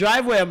on my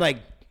driveway. I'm like,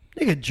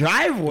 nigga,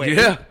 driveway?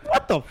 Yeah.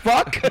 What the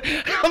fuck?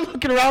 I'm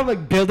looking around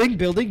like building.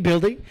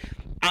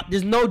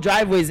 There's no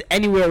driveways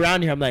anywhere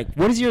around here. I'm like,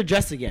 what is your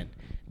address again?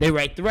 They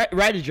write the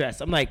right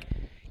address. I'm like,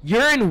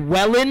 you're in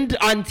Welland,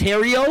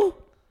 Ontario?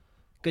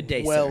 Good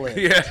day, Welland.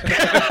 sir.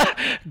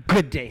 Yeah.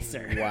 Good day,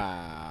 sir.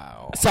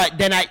 Wow. So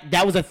then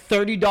that was a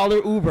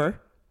 $30 Uber.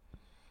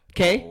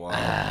 Okay?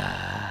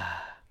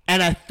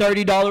 And a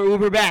 $30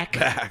 Uber back.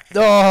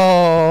 Oh,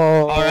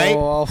 all right.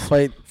 I'll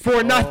fight.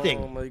 For nothing.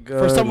 Oh, my For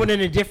God. someone in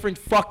a different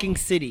fucking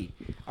city.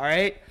 All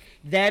right.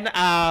 Then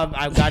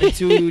I got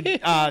into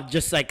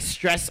just like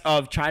stress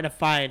of trying to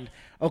find,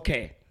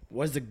 okay,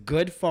 what's a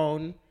good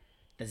phone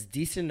that's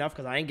decent enough,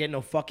 because I ain't getting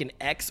no fucking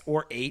X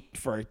or 8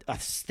 for a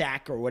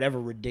stack or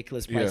whatever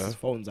ridiculous prices Yeah.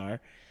 phones are.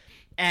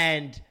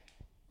 And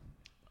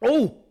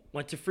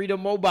went to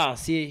Freedom Mobile.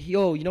 See,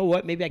 yo, you know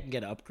what? Maybe I can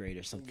get an upgrade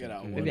or something.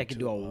 Maybe I can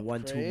do a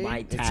 1-2 my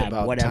It's tab,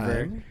 about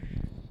whatever. time.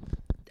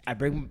 I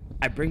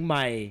bring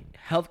my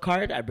health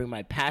card, I bring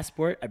my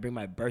passport, I bring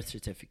my birth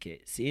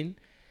certificate. Seen?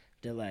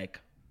 They're like,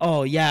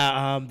 oh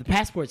yeah, the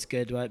passport's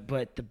good,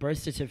 but the birth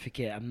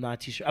certificate, I'm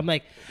not too sure. I'm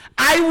like,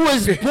 I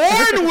was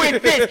born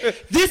with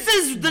this. This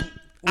is the.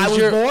 I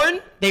was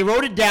born. They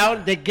wrote it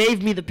down. They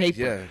gave me the paper.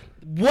 Yeah.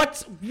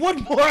 What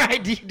more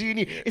ID do you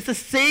need? It's the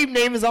same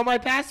name as on my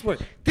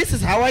passport. This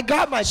is how I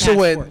got my So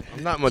passport. when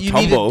I'm not you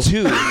needed Matumbo.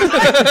 2.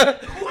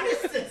 What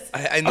is this?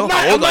 I know I'm not,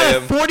 how old I I'm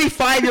am. not a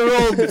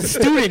 45-year-old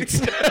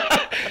student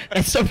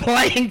that's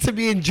applying to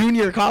be in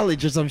junior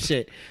college or some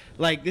shit.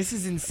 Like, this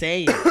is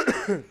insane.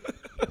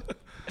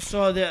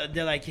 So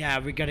they're like, yeah,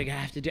 we're gonna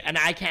have to do, and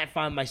I can't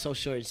find my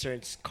social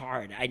insurance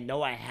card. I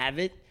know I have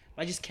it,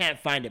 but I just can't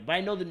find it. But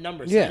I know the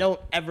number, so Yeah. I don't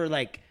ever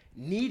like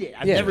need it.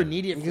 I've Yeah. never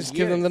needed it. You For just years.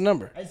 give them the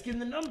number. I just give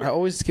them the number. I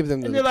always give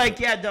them the and they're like,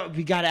 yeah, no,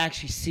 we gotta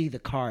actually see the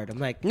card. I'm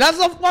like, That's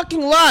a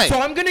fucking lie. so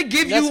I'm gonna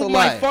give That's you a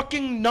my lie.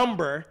 fucking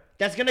number.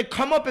 That's gonna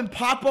come up and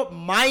pop up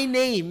my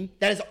name.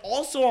 That is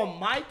also on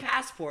my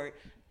passport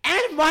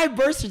and my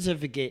birth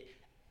certificate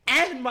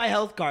and my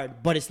health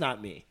card, but it's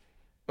not me,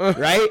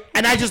 right?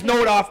 And I just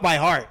know it off by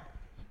heart.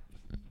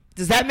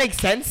 Does that make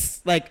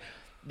sense? Like,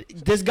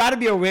 there's got to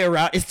be a way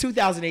around. It's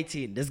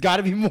 2018. There's got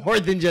to be more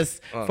than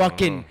just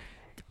fucking.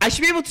 I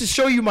should be able to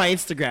show you my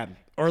Instagram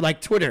or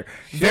like Twitter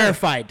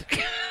verified.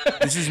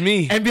 This is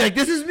me. And be like,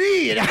 this is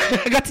me. And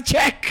I got to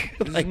check.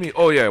 This Like, is me.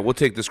 Oh yeah, we'll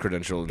take this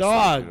credential. instead,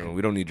 dog. you know,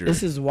 we don't need your.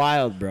 This is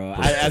wild, bro.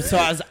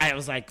 I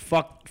was like,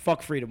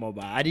 fuck Freedom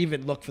Mobile. I didn't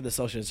even look for the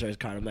social insurance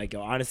card. I'm like,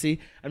 yo, honestly,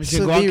 I'm just So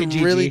gonna go they on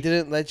Kijiji. really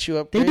didn't let you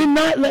upgrade? They did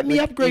not let me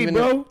upgrade, even,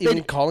 bro.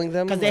 Even calling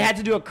them? Because they had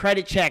to do a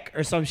credit check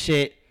or some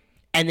shit,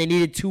 and they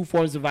needed 2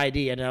 forms of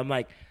ID. And I'm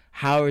like,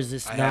 how is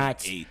this have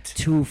not 8.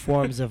 2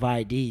 forms of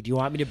ID? Do you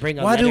want me to bring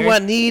a Why letter? do I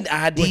need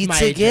ID with my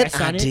to get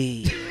address on it?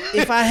 ID?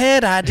 If I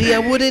had ID, I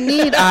wouldn't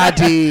need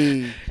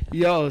ID.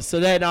 Yo, so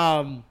then,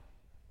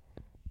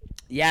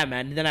 yeah,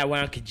 man. And then I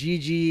went on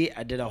Kijiji.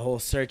 I did a whole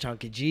search on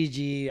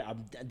Kijiji.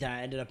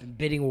 I ended up in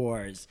bidding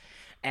wars.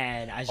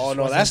 And I just Oh,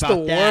 no, wasn't that's the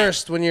about that.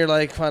 worst when you're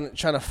like trying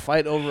to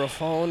fight over a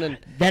phone. And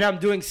Then I'm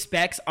doing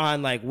specs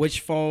on like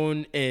which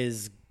phone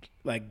is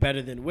like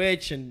better than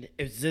which, and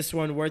is this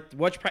one worth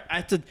which price? I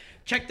have to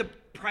check the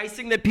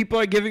pricing that people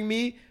are giving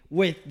me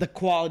with the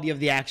quality of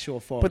the actual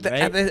phone. But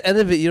right? at the end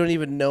of it, you don't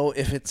even know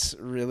if it's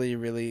really,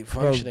 really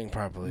functioning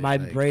properly. My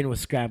Like, brain was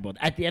scrambled.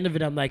 At the end of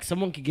it, I'm like,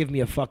 someone could give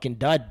me a fucking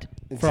dud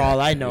for all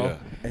I know. Yeah.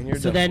 And you're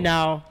So done then for.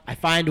 now I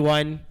find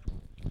one.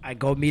 I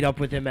go meet up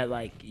with him at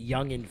like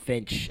Young and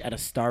Finch at a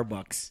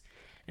Starbucks.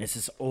 And it's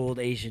this old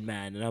Asian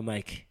man. And I'm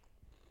like,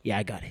 yeah,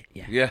 I got it.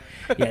 Yeah. Yeah.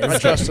 Yeah, this I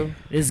is trust good. him.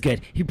 This is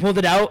good. He pulled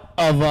it out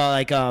of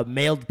like a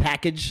mailed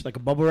package, like a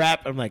bubble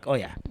wrap. I'm like, oh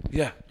yeah,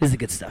 Yeah. this is the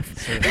good stuff.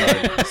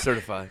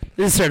 Certified.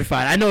 This is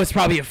certified. I know it's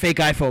probably a fake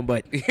iPhone,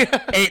 but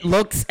it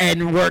looks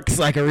and works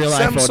like a real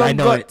iPhone. I Samsung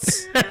know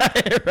guts.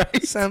 it. Right?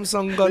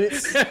 Samsung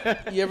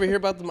guts. You ever hear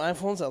about them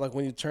iPhones that like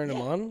when you turn them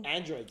on?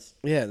 Androids.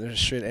 Yeah, they're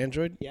straight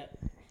Android. Yeah.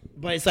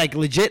 But it's like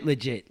legit.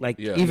 Like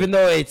Yeah. even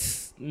though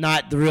it's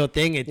not the real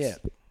thing, it's Yeah.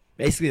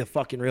 basically the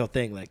fucking real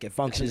thing. Like it It's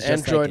functions an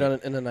just Android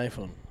like it. in an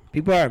iPhone.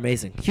 People are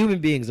amazing. Human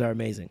beings are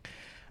amazing.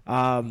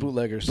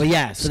 Bootleggers. But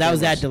yeah, so that was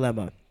that Scammers.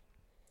 dilemma.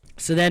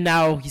 So then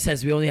now he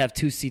says we only have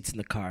 2 seats in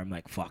the car. I'm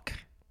like, fuck.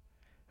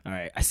 All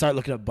right. I start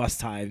looking up bus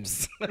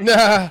times.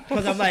 Nah.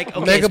 Because I'm like,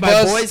 okay, it's my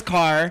Megabus- boy's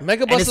car.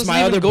 Megabus and it's doesn't my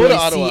even other go to boy's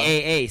Ottawa.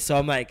 CAA. So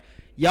I'm like,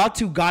 y'all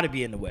two got to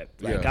be in the whip.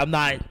 Like, Yeah. I'm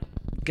not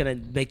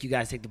going to make you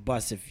guys take the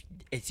bus if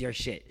it's your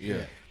shit.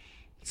 Yeah.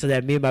 So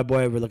then me and my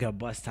boy were looking at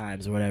bus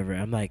times or whatever.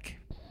 I'm like,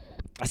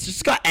 I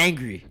just got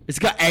angry.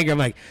 I'm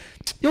like,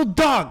 yo,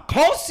 dog,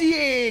 call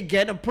CAA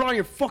again and put on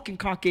your fucking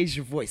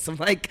Caucasian voice. I'm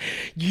like,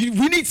 we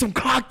need some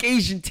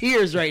Caucasian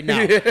tears right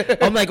now.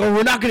 I'm like, oh,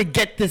 we're not going to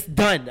get this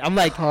done. I'm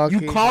like,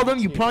 you call them,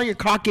 you put on your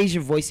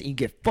Caucasian voice, and you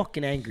get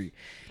fucking angry.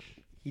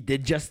 He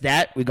did just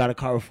that. We got a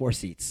car with 4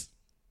 seats.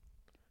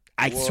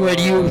 I swear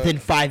to you, within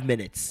 5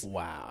 minutes.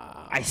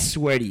 Wow. I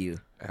swear to you.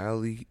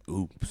 Alley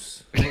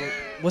oops.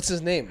 What's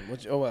his name?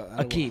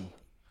 Akeem.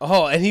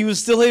 Oh, and he was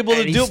still able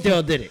And to he do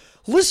still did it.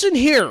 Listen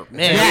here,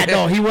 man. Yeah,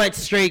 no, he went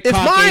straight If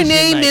my Caucasian,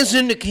 name like-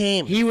 isn't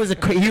Akeem. He was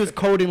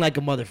coding like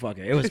a motherfucker.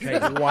 It was crazy.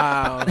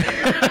 Wow.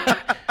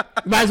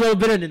 Might as well have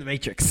been in the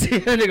Matrix.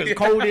 Nigga was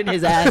coding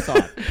his ass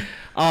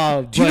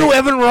off. Do you know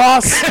Evan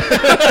Ross?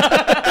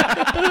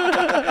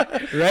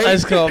 right?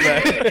 Nice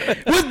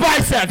callback. With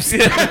biceps,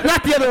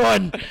 not the other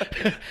one.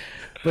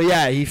 But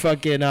yeah, he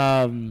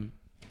fucking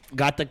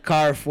got the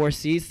car 4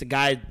 seats.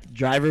 The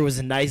driver was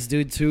a nice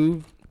dude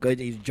too. Good.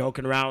 He's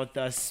joking around with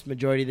us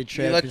majority of the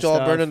trip. You let and y'all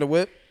stuff. burn in the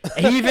whip?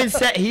 He even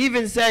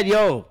said,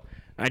 "Yo,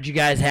 aren't you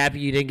guys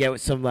happy you didn't get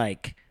with some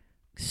like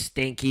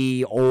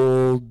stinky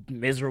old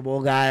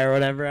miserable guy or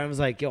whatever?" I was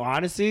like, "Yo,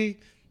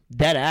 honestly,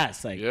 dead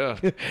ass. Like, Yeah.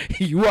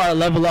 you are a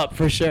level up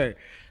for sure."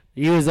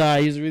 He was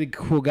a really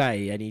cool guy,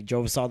 and he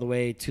drove us all the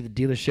way to the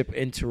dealership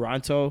in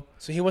Toronto.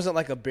 So he wasn't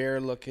like a bear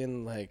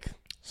looking like.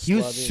 He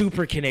was slutty.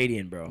 super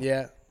Canadian, bro.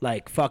 Yeah.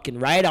 Like fucking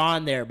right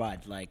on there,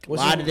 bud. Like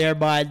What's a lot his- of their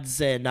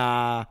buds, and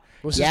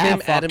What's his yeah,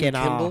 name? Adam fucking,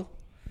 Kimball?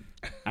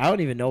 I don't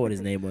even know what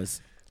his name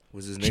was.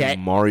 Was his Chet. name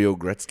Mario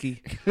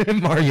Gretzky?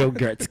 Mario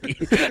Gretzky.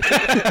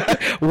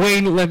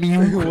 Wayne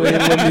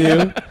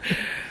Lemieux.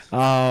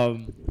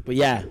 But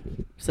yeah,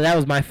 so that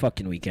was my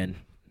fucking weekend.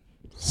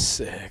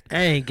 Sick.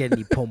 I ain't getting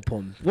any pom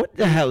pom. What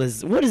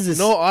is this?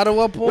 No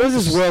Ottawa polls? What is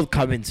this world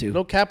coming to?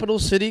 No capital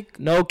city?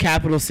 No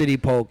capital city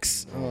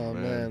pokes. Oh,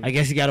 man. I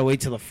guess you gotta wait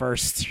till the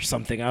 1st or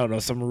something. I don't know,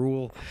 some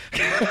rule.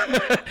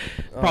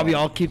 Probably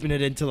all keeping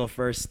it until the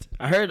 1st.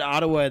 I heard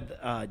Ottawa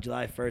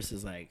July 1st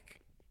is like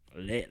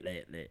lit.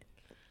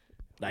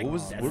 Like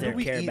What that's did their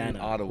we eat in Caravana.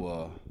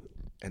 Ottawa?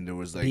 and there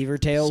was like Beaver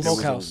Tails? There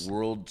was Smokehouse. a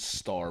world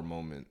star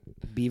moment.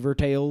 Beaver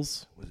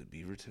Tails. Was it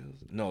Beaver Tails?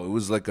 No, it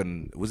was like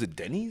was it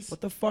Denny's?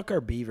 What the fuck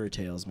are Beaver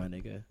Tails, my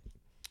nigga?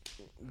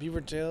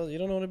 Beaver tail. You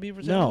don't know what a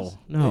beaver tail is?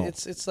 No.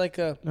 It's like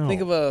No.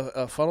 think of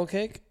a funnel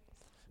cake,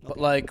 but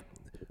like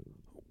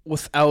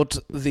without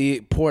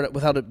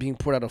it being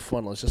poured out of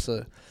funnel. It's just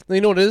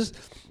you know what it is?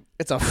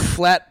 It's a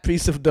flat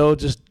piece of dough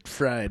just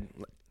fried.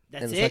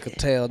 That's and it's it? like a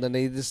tail. And then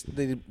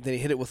they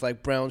hit it with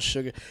like brown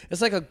sugar.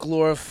 It's like a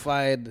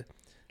glorified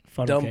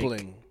Funnel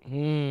dumpling.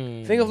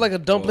 cake. Think of like a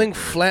dumpling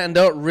flattened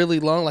out really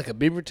long, like a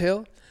beaver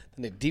tail.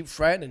 Then they deep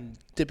fry it and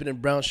dip it in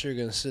brown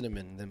sugar and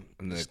cinnamon. Then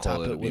And they just call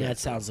top it a it with That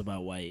sounds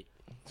about white.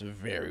 It's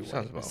very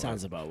Sounds about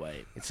Sounds about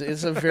white.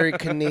 It's a very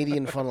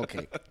Canadian funnel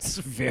cake. It's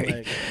very,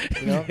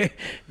 Like, you know?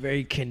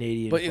 very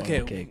Canadian But funnel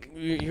okay, cake.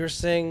 you're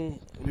saying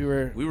we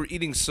were. We were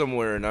eating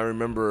somewhere, and I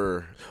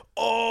remember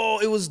Oh,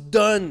 it was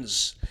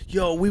Dunn's.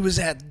 Yo, we was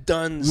at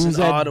Dunn's We was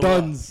in at Ottawa.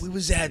 Dunn's. We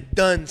was at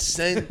Dunn's,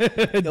 son.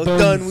 Yo, Dunn's,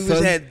 Dunn. We was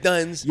son. at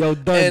Dunn's. Yo,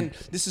 Dunn. And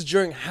this is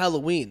during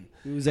Halloween.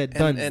 It was at And,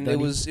 Dunn's, and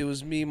Dunny. it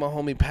was me, my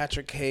homie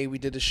Patrick Hay. We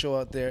did a show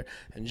out there,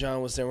 and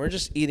John was there. We're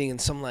just eating,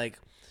 and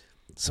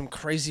some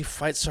crazy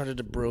fight started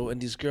to brew, and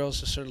these girls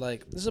just started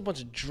like, this is a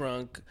bunch of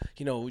drunk,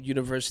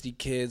 university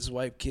kids,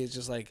 white kids,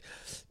 just like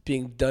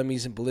being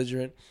dummies and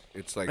belligerent.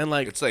 it's like And,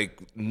 like- it's like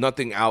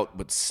nothing out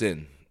but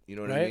sin. You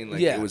know what I Right? mean?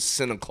 Like Yeah. it was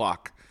sin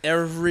o'clock.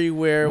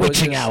 Everywhere was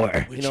Witching just,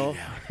 hour.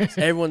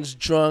 Everyone's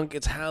drunk.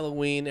 It's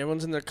Halloween.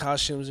 Everyone's in their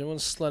costumes.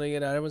 Everyone's slutting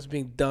it out. Everyone's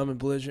being dumb and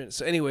belligerent.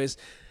 So, anyways,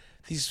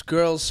 these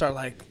girls start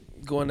like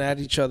going at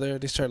each other.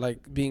 They start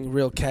like being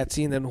real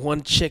catsy, and then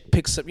one chick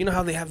picks up. You know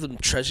how they have them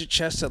treasure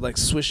chests at like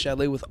Swiss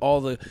Chalet with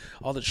all the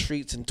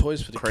treats and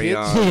toys for the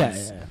Crayons.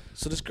 kids. yeah.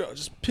 So this girl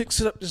just picks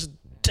it up, just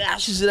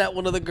dashes it at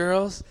one of the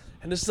girls,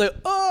 and it's like,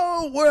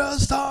 oh, world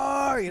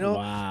star,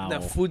 Wow. And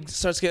that food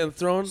starts getting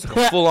thrown.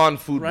 A full-on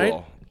food Right?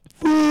 ball.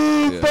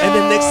 And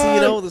then next thing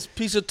you know, this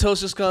piece of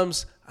toast just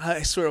comes.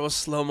 I swear it was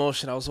slow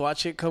motion. I was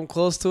watching it come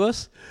close to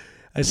us.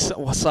 I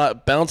saw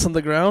it bounce on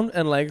the ground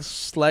and like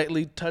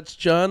slightly touch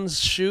John's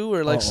shoe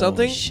or like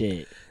something.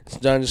 Shit.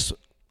 John just,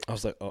 I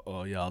was like,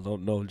 y'all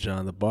don't know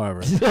John the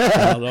barber.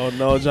 Y'all don't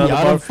know John the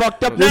Y'all done barber.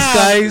 fucked up This now.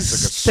 guy It's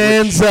like a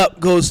stands up,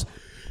 goes,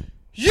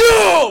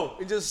 yo!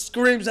 He just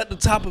screams at the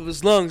top of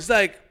his lungs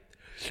like,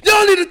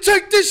 y'all need to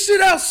take this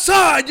shit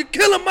outside. You're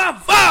killing my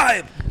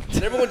vibe.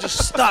 And everyone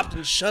just stopped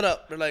and shut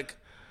up. They're like,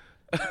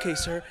 okay,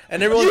 sir.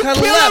 And everyone kind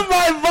of Killing laughed.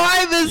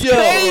 my vibe is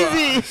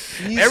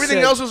crazy. He Everything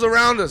said, else was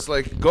around us,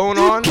 like going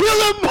on,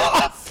 Killing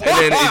my vibe.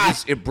 and then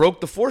it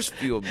broke the force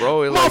field,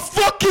 bro. It my like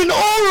fucking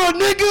aura,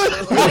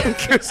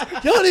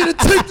 nigga. y'all need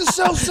to take this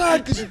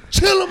outside because you're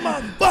killing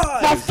my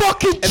vibe. my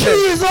fucking key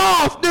is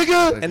off,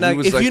 nigga. And he like,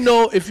 was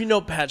if you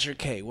know Patrick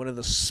K, one of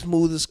the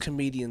smoothest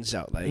comedians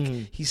out, like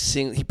he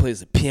plays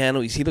the piano,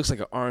 he looks like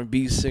an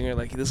R&B singer,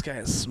 like this guy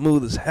is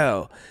smooth as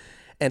hell.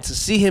 And to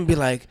see him be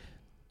like,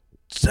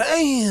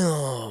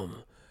 damn,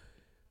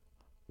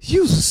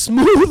 you a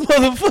smooth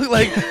motherfucker,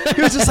 like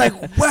he was just like,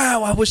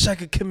 wow, I wish I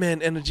could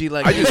command energy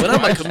like I you, just, but I'm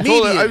a I just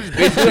told her- comedian. I was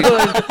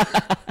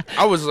basically,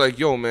 I was like,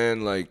 yo,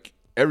 man, like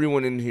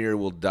everyone in here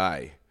will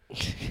die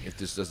if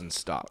this doesn't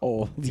stop.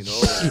 Holy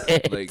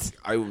Like, like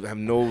I have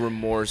no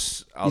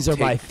remorse. These are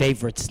my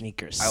favorite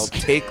sneakers. I'll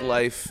take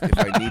life if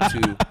I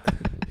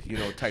need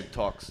to, type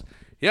talks.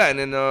 Yeah, and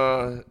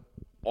then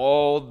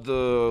all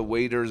the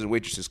waiters and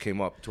waitresses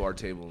came up to our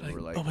table and were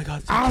like, Oh my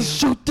god, I'll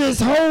shoot this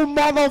whole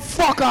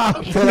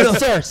motherfucker. They're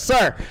like,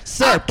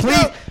 sir,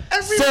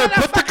 please, sir,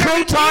 put the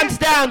croutons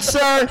down,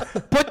 sir.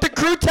 Put the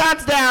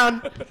croutons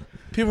down.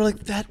 people are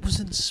like, that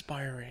was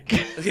inspiring.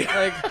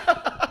 Like,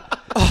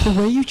 The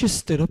way you just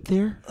stood up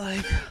there.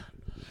 like.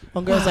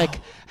 One girl's like,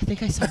 I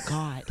think I saw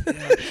God.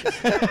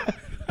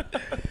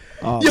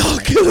 Y'all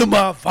killing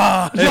my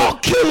vibe. Y'all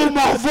killing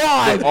my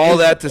vibe. all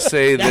that to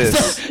say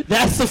this.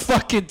 That's the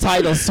fucking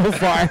title so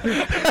far.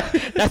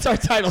 That's our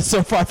title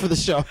so far for the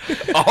show.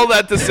 All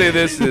that to say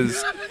this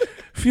is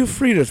feel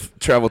free to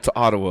travel to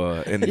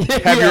Ottawa and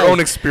have your Yes. own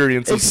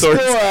experience of Explore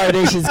sorts. our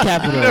nation's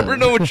capital. You never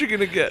know what you're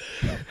going to get.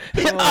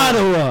 In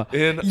Ottawa.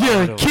 In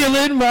You're Ottawa.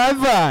 killing my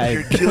vibe.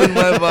 You're killing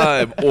my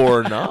vibe.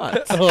 Or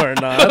not. Or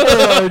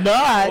not. Or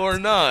not. Or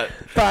not.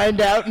 Find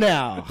out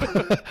now.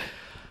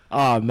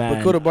 Oh, man.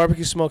 But go to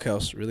Barbecue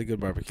Smokehouse. Really good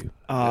barbecue.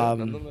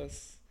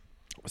 Nonetheless.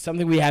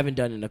 Something we haven't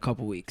done in a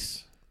couple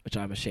weeks, which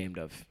I'm ashamed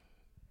of.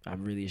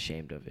 I'm really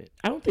ashamed of it.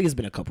 I don't think it's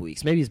been a couple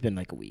weeks. Maybe it's been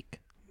like a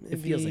week. It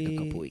feels like a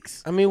couple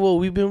weeks. I mean, well,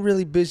 we've been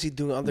really busy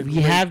doing other We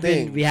great have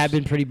things.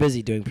 been pretty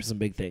busy doing some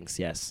big things.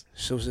 Yes.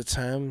 So is it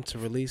time to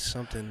release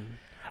something?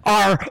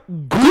 Our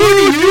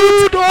good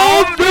youth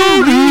of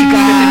the week.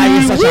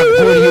 You're such a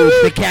good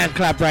youth. They can't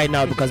clap right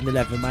now because me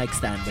left the mic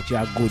stand, but you're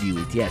a good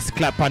youth. Yes.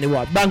 Clap on the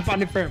wall. Bang on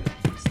the firm.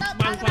 Stop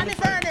banging on the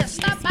furnace.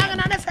 Stop banging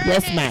on the furnace.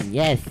 Yes, man.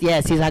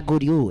 Yes. He's a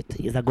good youth.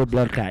 He's a good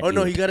blood clot. Oh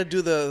no, youth. you got to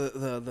do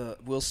the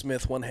Will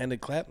Smith one-handed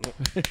clap.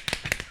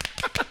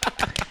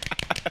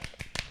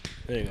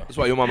 There you go. That's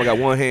why your mama got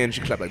one hand.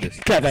 She clapped like this.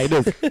 Clap like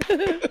this.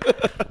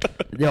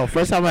 Yo,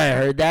 first time I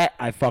heard that,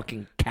 I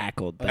fucking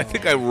cackled. I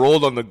think I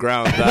rolled on the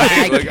ground.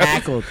 I Like,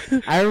 cackled.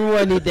 I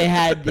remember when they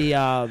had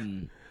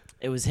the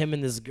it was him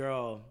and this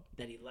girl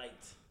that he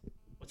liked.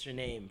 What's her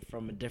name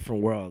from a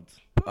different world?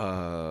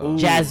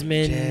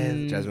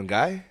 Jasmine. Jasmine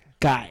Guy.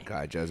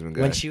 Jasmine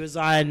Guy. When she was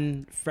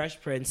on Fresh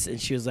Prince and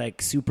she was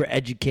like super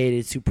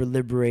educated, super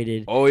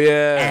liberated. Oh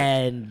yeah.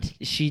 And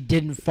she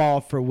didn't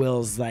fall for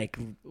Will's like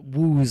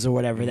woos or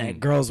whatever that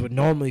girls would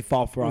normally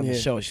fall for on the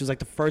show. She was like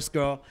the first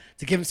girl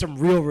to give him some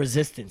real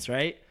resistance,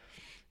 right?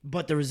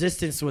 But the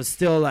resistance was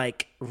still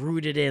like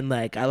rooted in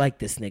like, I like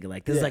this nigga.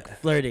 Like this is like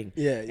flirting.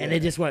 Yeah. And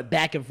it just went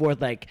back and forth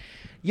like,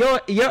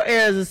 your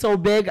ears are so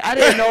big. I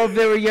didn't know if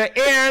they were your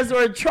ears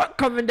or a truck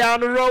coming down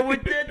the road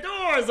with their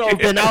doors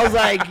open. I was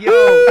like, yo.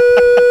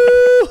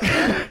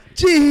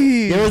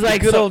 Jeez. It was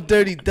like good some- old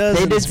Dirty Dozens,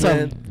 They did some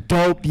man.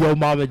 dope Yo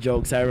Mama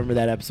jokes. I remember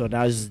that episode. And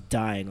I was just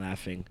dying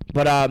laughing.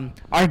 But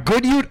our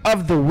good youth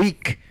of the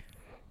week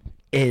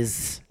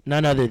is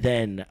none other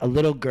than a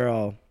little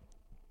girl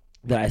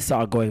that I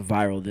saw going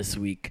viral this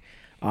week.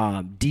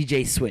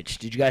 DJ Switch.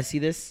 Did you guys see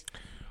this?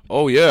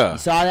 Oh yeah. You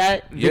saw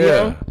that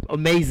video? Yeah.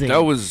 Amazing.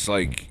 That was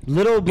like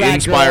little black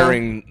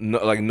inspiring.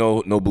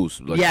 No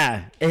boost. Like,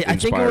 yeah, I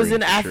think it was in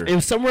inspiring, sure. It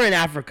was somewhere in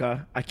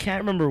Africa. I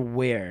can't remember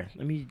where.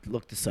 Let me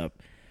look this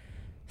up.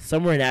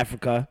 Somewhere in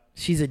Africa.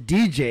 She's a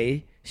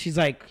DJ. She's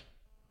like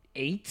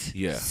 8,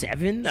 Yeah.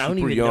 7. I don't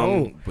Super even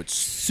young, know. but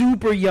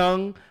Super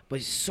young,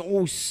 but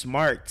so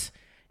smart.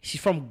 She's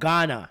from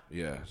Ghana.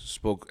 Yeah,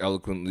 spoke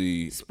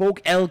eloquently.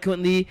 Spoke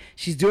eloquently.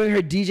 She's doing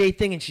her DJ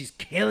thing and she's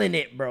killing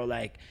it, bro.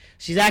 Like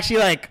she's actually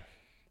like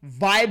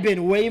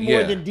vibing way more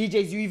Yeah. than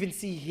DJs you even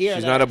see here.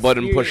 She's that not a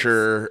button experience.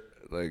 pusher.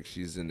 Like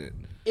she's in it.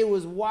 It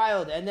was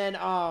wild. And then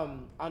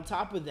on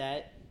top of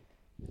that,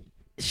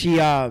 she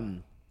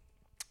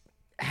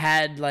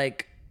had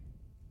like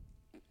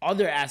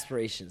other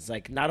aspirations.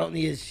 Like not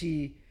only is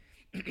she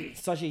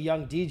such a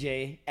young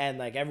DJ and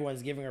like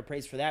everyone's giving her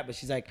praise for that, but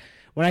she's like,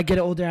 when I get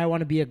older, I want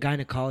to be a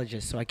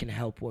gynecologist so I can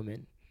help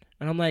women.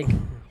 And I'm like,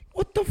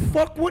 what the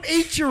fuck? What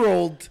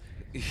 8-year-old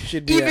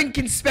Should be even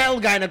can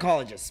spell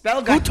gynecologist?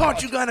 Spell gynecologist. Who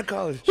taught you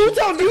gynecologist? Who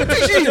taught you?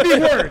 Think she these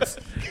words?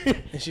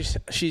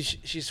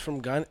 And she's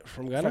from Ghana.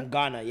 From Ghana. From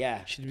Ghana,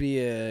 yeah. She'd be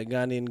a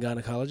Ghanaian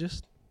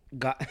gynecologist.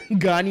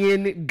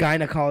 Ghanaian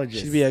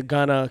gynecologist. She'd be a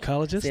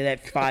gynecologist. Say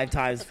that 5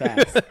 times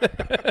fast.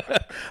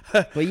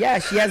 But yeah,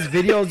 she has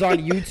videos on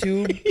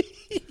YouTube.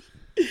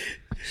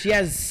 She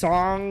has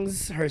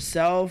songs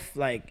herself,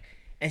 like,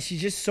 and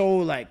she's just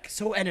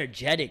so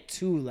energetic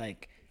too.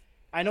 Like,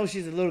 I know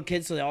she's a little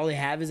kid, so all they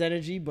have is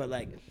energy. But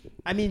like,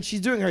 I mean, she's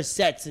doing her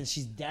sets and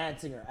she's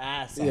dancing her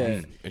ass off.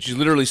 Yeah. And she's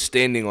literally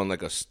standing on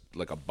like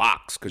a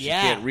box because she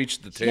can't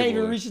reach the She table. can't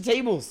even reach the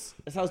tables.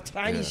 That's how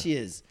tiny she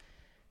is.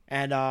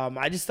 And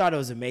I just thought it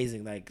was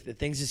amazing, like the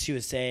things that she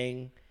was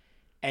saying,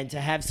 and to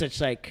have such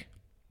like,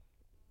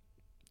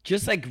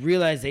 just like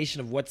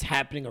realization of what's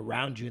happening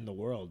around you in the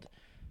world.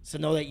 So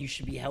know that you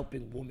should be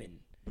helping women.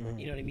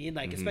 You know what I mean?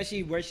 Like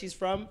especially where she's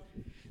from,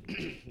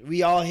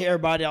 we all hear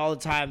about it all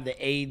the time. The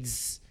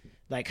AIDS,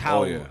 like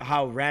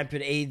how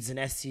rampant AIDS and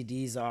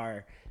STDs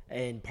are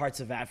in parts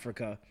of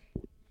Africa,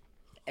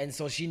 and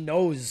so she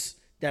knows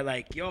that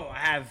like, yo, I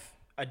have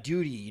a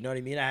duty. You know what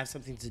I mean? I have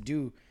something to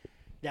do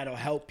that'll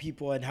help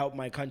people and help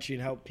my country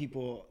and help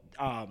people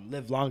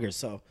live longer.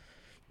 So,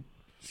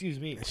 excuse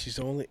me. And she's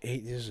only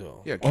 8 years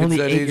old. Yeah, kids Only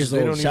that 8 age, years they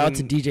old. don't Shout out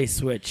to even- DJ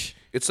Switch.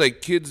 It's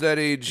like kids that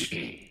age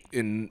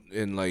in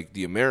like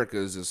the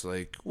Americas. It's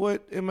like,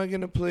 what am I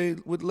gonna play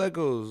with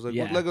Legos? Like,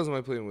 Yeah. what Legos am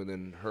I playing with?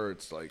 And her,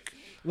 it's like,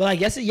 Well, I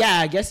guess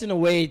in a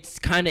way it's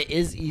kind of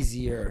is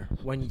easier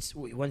when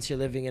once you're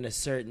living in a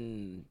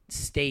certain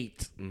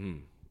state,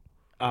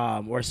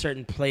 or a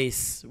certain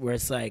place where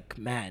it's like,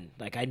 man,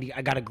 like I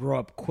gotta grow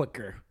up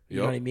quicker. You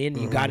know Yup. what I mean?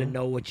 You gotta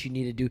know what you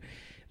need to do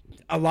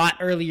a lot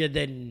earlier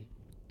than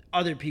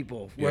other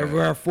people, where Yeah.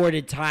 we're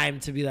afforded time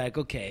to be like,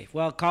 okay,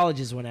 well, college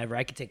is whenever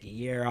I can take a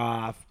year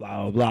off,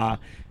 blah blah blah.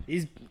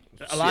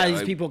 A lot of these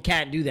like, people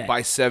can't do that.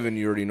 by 7,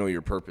 you already know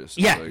your purpose.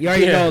 Yeah, Like, you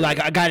already know, like,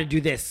 I got to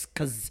do this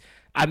because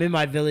I'm in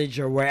my village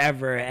or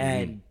wherever,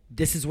 and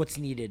this is what's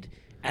needed,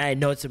 and I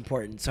know it's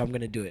important, so I'm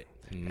going to do it.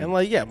 And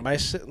like, yeah,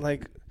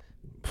 like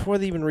before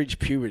they even reach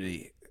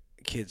puberty,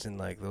 kids in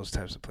like those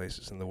types of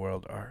places in the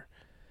world are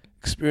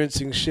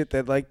experiencing shit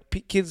that like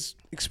kids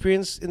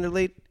experience in their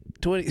late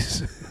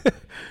 20s.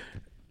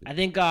 I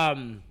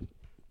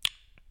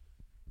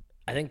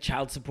think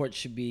child support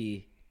should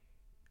be,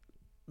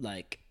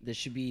 like, there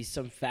should be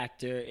some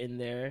factor in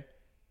there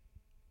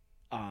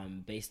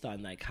based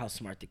on, like, how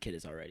smart the kid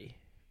is already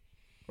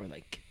or,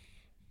 like,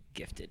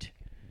 gifted.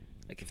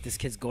 Like, if this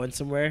kid's going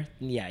somewhere,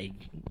 then yeah, you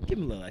give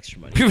him a little extra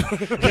money.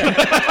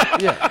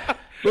 Yeah.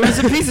 But he's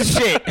a piece of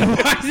shit.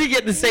 Why does he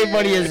get the same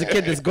money as a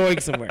kid that's going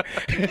somewhere?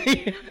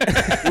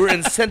 We're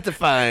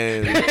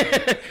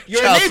incentivized.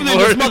 You're Child enabling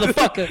this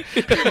support.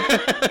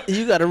 motherfucker.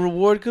 You got to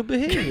reward good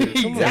behavior.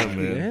 Come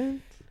Exactly,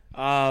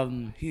 on,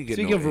 man. He get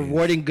Speaking no of A's.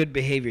 rewarding good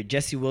behavior,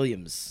 Jesse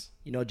Williams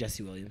You know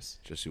Jesse Williams.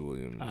 Jesse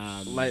Williams.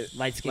 Light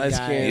skin light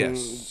guy. skin.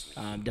 Yes.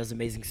 Does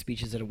amazing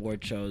speeches at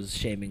award shows,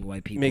 shaming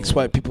white people. Makes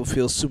white people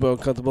feel super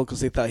uncomfortable because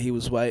they thought he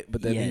was white,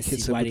 but then Yes, he hits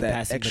he's them white with in that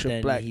passing, extra but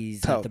then black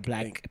he's talk got the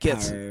black and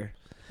gets it. power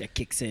that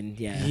kicks in.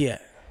 Yeah.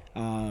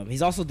 Yeah.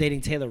 He's also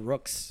dating Taylor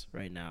Rooks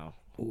right now,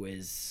 who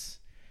is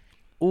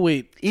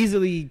Wait.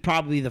 easily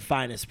probably the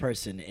finest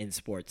person in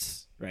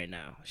sports right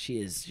now.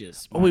 She is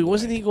just. Oh, wait,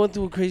 wasn't he going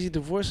through a crazy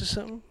divorce or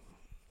something?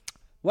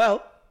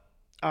 Well,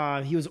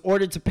 he was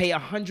ordered to pay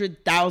 $100,000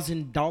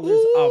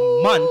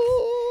 a month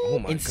Oh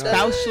my in God.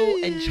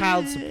 spousal and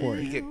child support.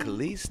 You get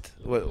Khalees?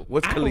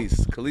 What's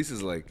Khalees? Khalees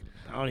is like,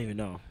 I don't even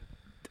know.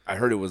 I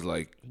heard it was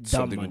like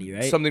something, money,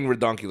 right? something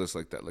redonkulous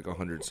like that, like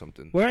 100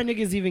 something. Where are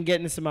niggas even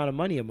getting this amount of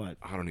money a month?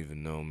 I don't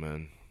even know,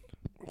 man.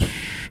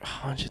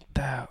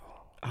 100,000.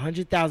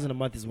 $100,000 a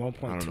month is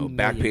 1.2 I don't know. million.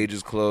 Backpage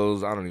is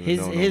closed. I don't even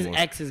know. His no more.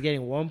 ex is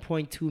getting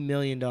 $1.2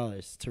 million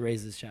to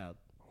raise his child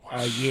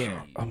a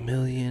year. $1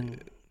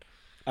 million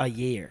A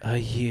year a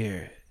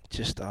year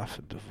just off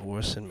of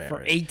divorce and for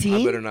marriage. 18.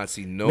 I better not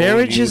see no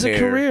Marriage new is a hair.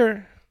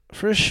 career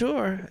for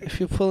sure. If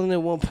you're pulling in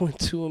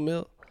 1.2 a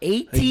mil,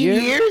 18 year?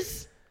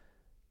 years.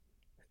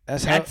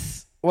 that's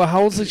That's Well,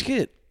 how old's this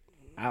kid?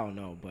 I don't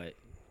know, but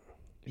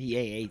he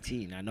ain't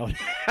 18. I know.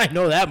 I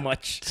know that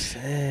much.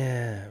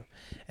 Damn.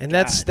 And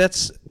that's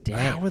damn.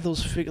 how are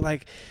those figure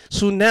like?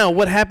 So now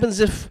what happens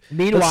if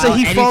Meanwhile, let's say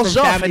he Eddie falls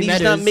from off Family and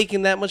he's not Matters-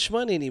 making that much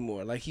money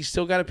anymore? Like he's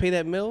still got to pay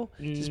that mil?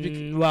 Just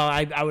because Well,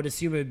 I would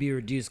assume it would be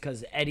reduced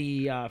because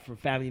Eddie from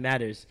Family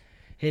Matters,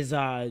 his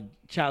child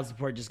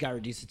support just got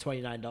reduced to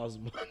 $29 a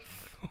month.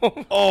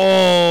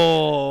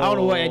 oh, I don't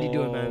know what Eddie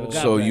doing, man. but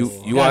God So bless.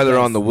 you God either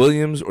bless. on the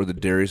Williams or the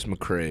Darius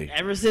McCray.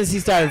 Ever since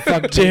he started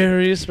fucking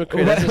Darius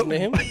McCray, that's his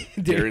name.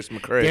 Darius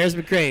McCray. Darius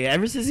McCray.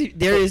 Ever since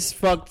Darius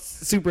fucked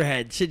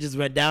Superhead, shit just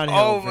went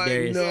downhill for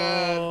Darius.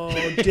 No,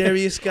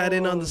 Darius got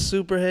in on the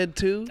superhead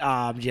too.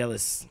 I'm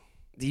jealous.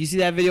 Do you see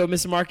that video of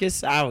Mr.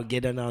 Marcus? I would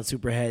get in on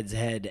Superhead's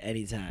head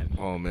anytime.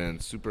 Oh man,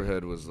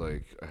 Superhead was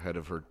like ahead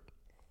of her time.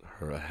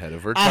 Ahead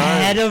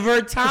of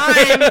her time.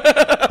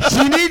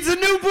 She needs a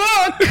new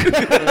book.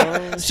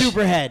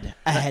 Superhead,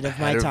 ahead of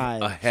my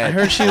time. Ahead I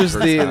heard she was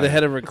of the her time.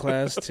 head of her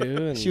class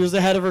too. And She was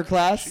the head of her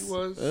class. She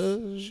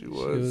was. She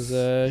was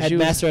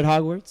Headmaster at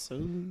Hogwarts.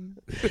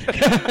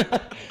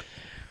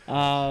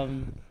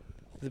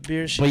 the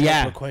beers she But drank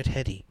yeah. were quite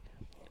heady.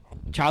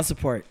 Child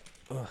support,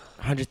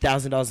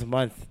 $100,000 a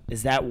month.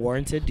 Is that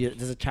warranted?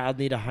 Does a child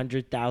need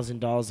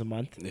 $100,000 a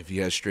month? If he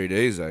has straight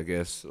A's, I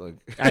guess. Like,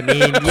 I mean,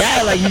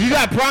 yeah, like if you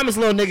got promised,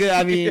 little nigga.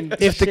 I mean,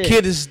 If the shit.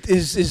 kid is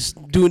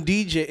doing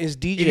DJing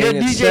If you're at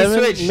DJ 7,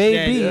 Switch, maybe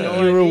then, you know what I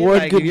you mean? reward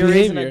Like, good if you're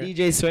raising a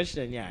behavior. DJ Switch,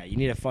 then yeah, you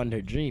need to fund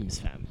her dreams,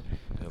 fam.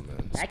 yeah,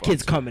 man, That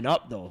kid's coming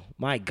up though.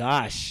 My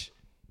gosh,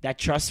 that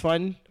trust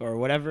fund or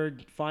whatever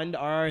fund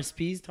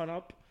RRSPs turn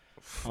up.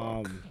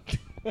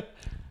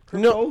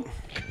 No,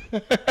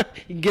 You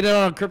can get it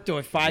on crypto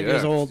at 5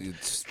 years old.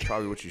 It's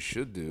probably what you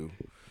should do.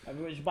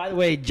 Which, by the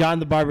way, John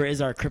the Barber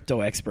is our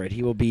crypto expert.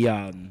 He will be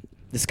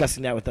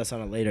discussing that with us on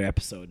a later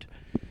episode.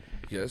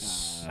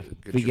 Yes.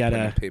 Get we your pen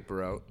gotta- and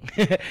paper out.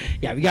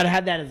 Yeah, we gotta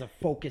have that as a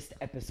focused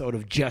episode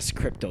of just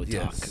crypto talk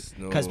Yes,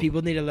 no. because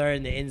people need to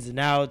learn the ins and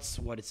outs,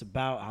 what it's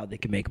about, how they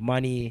can make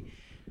money.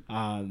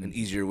 An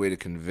easier way to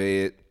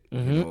convey it.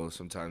 Mm-hmm. You know,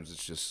 sometimes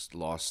it's just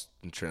lost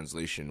in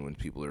translation when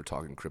people are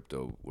talking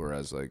crypto.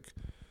 Whereas, like,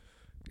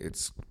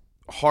 it's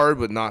hard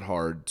but not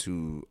hard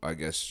to, I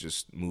guess,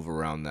 just move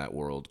around that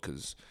world.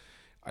 Because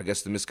I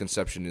guess the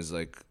misconception is,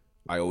 like,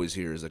 I always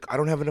hear is, like, I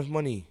don't have enough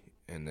money.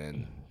 And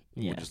then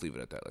Yeah. we'll just leave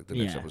it at that. Like, the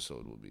next Yeah.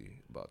 episode will be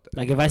about that.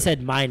 Like if I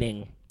said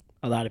mining,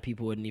 a lot of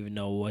people wouldn't even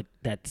know what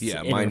that's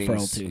Yeah, in mining.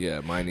 referral to.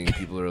 Yeah, mining.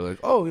 People are like,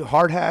 "Oh,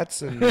 hard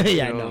hats and Yeah,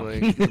 I you know, know.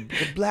 like the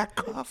black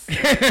coffee."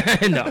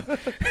 No,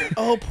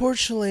 oh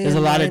porcelain. there's a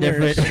lot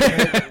miners. of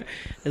different.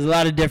 There's a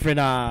lot of different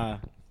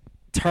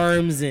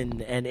terms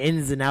and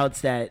ins and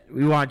outs that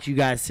we want you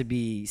guys to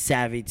be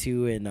savvy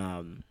to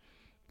and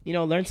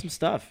learn some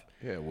stuff.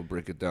 Yeah, we'll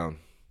break it down.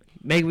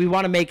 We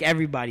want to make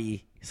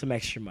everybody some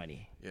extra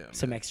money, Yeah,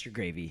 some extra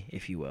gravy,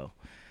 if you will.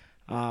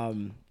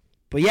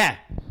 But yeah,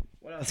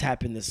 what else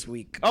happened this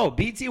week? Oh,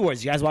 BET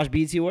Awards. You guys watch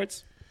BET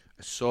Awards?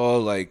 I saw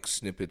like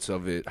snippets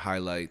of it,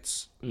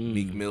 highlights.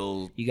 Meek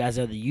Mill. You guys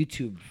are the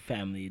YouTube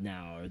family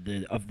now, or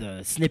of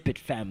the snippet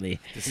family.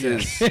 This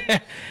is.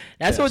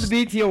 That's what the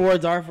BET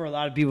Awards are for a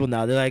lot of people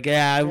now. They're like,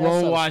 yeah, I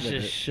won't watch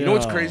this show. You know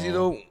what's crazy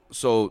though?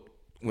 So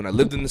when I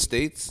lived in the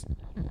States,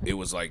 it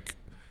was like.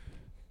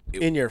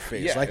 In your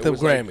face, Yeah, like it the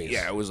was Grammys.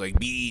 yeah, it was like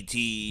BET,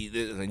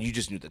 and then you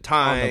just knew the On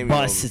time. the you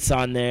bus, know. it's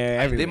on there.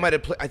 They Everywhere. might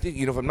have played. I think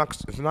if I'm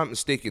not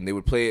mistaken, they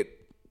would play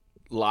it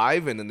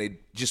live, and then they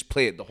just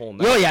play it the whole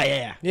night. Oh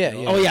yeah. Yeah.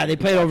 Oh yeah, they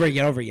play it over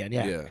again.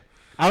 Yeah. Yeah.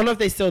 I don't know if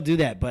they still do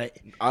that, but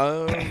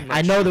I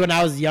I know that when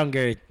I was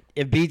younger,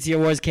 if BET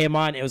Awards came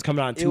on, it was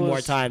coming on two more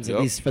was- times at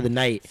Yep. least for the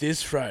night.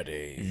 This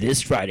Friday, This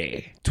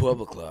Friday, 12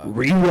 o'clock,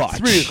 rewatch.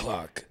 3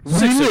 o'clock,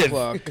 6 Relive.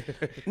 o'clock,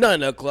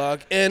 9 o'clock,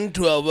 and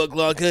 12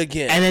 o'clock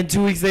again. And then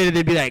 2 weeks later,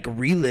 they'd be like,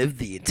 relive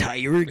the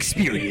entire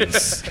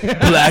experience.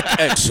 Black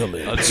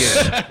excellence.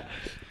 again.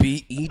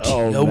 BET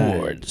Oh, man.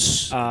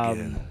 Awards.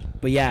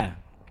 But yeah,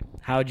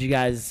 how'd you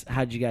guys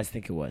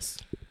think it was?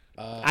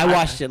 I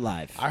watched it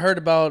live. I heard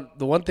about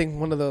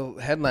one of the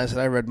headlines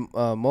that I read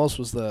most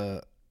was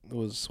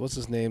what's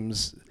his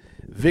name's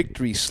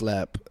victory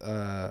slap.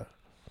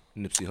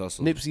 Nipsey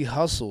Hussle. Nipsey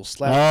Hussle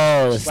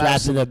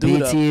slapping the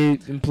dude up.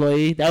 BT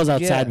employee. That was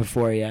outside Yeah.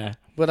 before, yeah.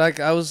 But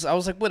I was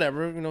like,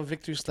 whatever,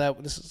 victory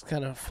slap. This is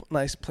kind of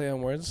nice play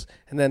on words.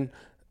 And then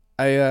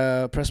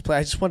I pressed play.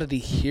 I just wanted to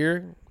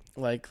hear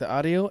like the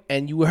audio,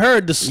 and you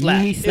heard the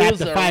slap. He slapped It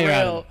the was a fire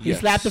out real- of him. He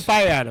slapped the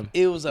fire out of him.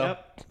 It was a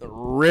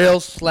real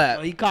slap.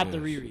 Oh, he caught the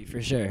Riri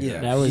for sure. Yeah.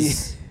 That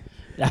was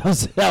that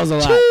was a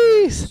lot.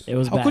 Jeez. It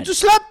was How bad. could you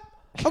slap?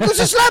 How could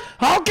you slap?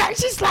 How can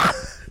she slap?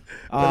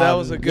 But that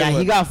was a good Yeah,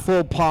 one. he got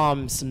full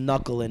palm, some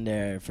knuckle in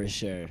there for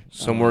sure.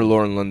 Somewhere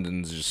Lauren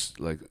London's just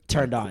like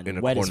Turned on, in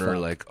a wet as corner,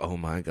 fuck. like, oh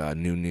my god,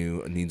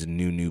 needs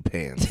new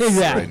pants.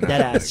 Yeah, right now.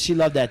 that ass. She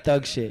loved that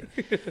thug shit.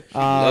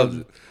 Loves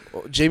it.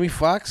 Jamie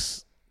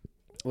Foxx.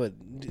 What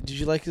did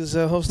you like his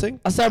hosting?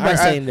 I'll start by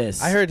saying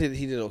this. I heard that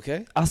he did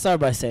okay. I'll start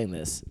by saying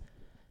this.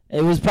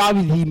 It was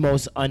probably the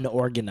most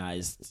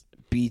unorganized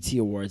BET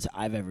Awards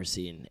I've ever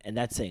seen, and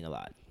that's saying a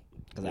lot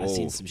because I've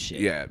seen some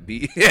shit. Yeah,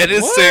 it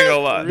is saying a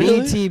lot.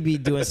 BET be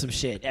doing some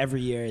shit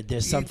every year.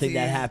 There's something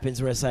that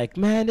happens where it's like,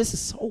 man, this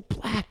is so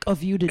black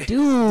of you to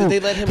do. Did they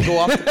let him go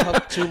off the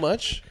cuff too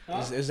much?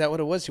 Is that what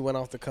it was? He went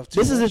off the cuff too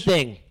much? This is the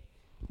thing.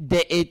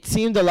 It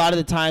seemed a lot of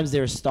the times they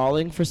were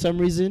stalling for some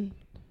reason,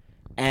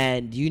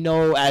 and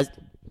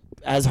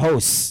as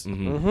hosts,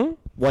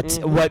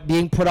 what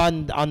being put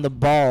on the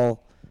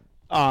ball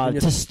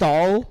to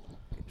stall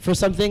for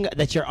something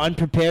that you're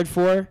unprepared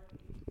for,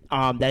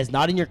 that is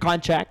not in your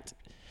contract,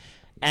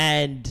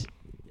 and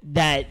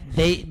that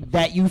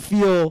you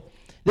feel.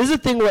 This is the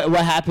thing.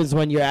 What happens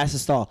when you're asked to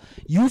stall?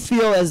 You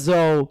feel as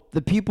though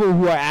the people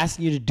who are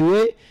asking you to do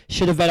it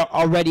should have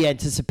already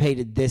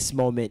anticipated this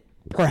moment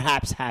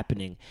perhaps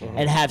happening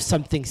and have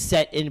something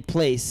set in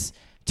place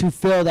to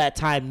fill that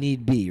time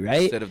need be,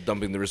 right? Instead of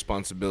dumping the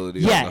responsibility.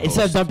 Yeah, on the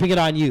instead of host. dumping it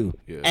on you.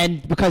 Yeah.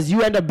 And because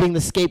you end up being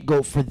the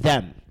scapegoat for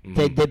them.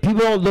 The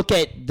people don't look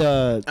at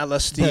the...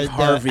 Unless Steve the-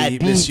 Harvey,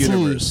 at Miss BET.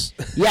 Universe.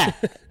 Yeah.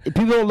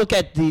 People don't look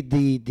at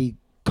the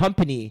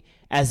company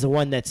as the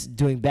one that's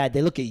doing bad.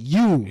 They look at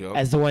you Yep.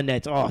 as the one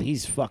that's,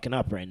 he's fucking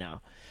up right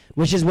now.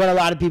 Which is what a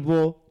lot of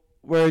people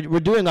were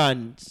doing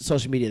on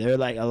social media. They're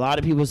like, a lot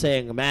of people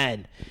saying,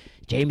 man,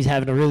 Jamie's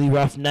having a really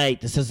rough night.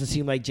 This doesn't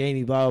seem like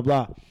Jamie, blah,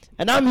 blah, blah.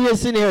 And I'm here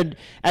sitting here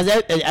as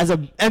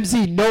a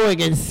MC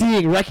knowing and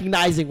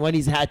recognizing when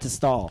he's had to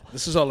stall.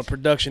 This is all a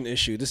production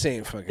issue. This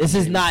ain't fucking. This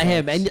is Jamie not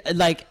him. Foxx. And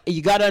like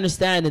you got to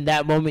understand in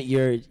that moment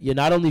you're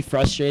not only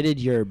frustrated,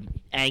 you're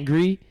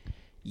angry.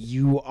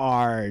 You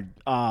are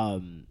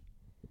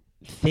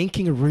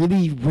thinking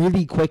really,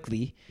 really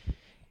quickly,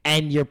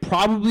 and you're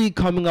probably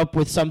coming up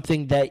with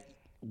something that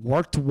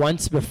worked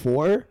once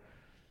before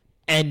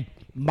and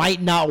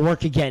might not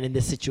work again in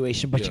this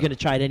situation, but you're going to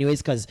try it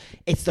anyways because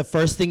it's the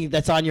first thing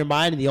that's on your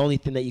mind and the only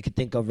thing that you could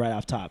think of right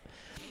off top.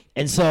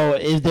 And so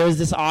there's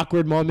this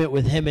awkward moment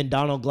with him and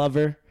Donald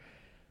Glover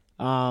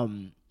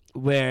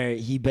where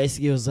he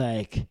basically was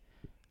like,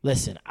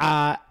 listen,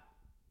 I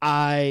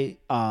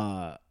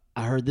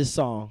heard this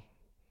song.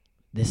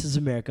 This is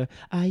America.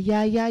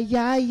 Yeah. And then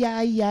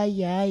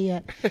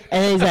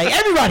he's like,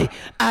 everybody.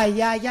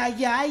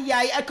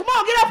 Yeah. Come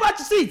on, get up out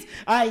your seats.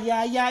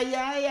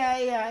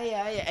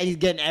 Yeah. And he's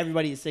getting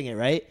everybody to sing it,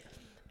 right?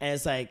 And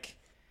it's like,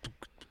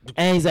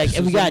 and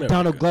we got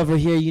Donald Glover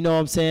here. You know what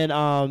I'm saying?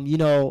 I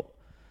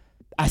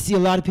see a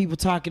lot of people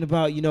talking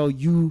about,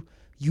 you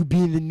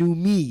being the new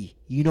me.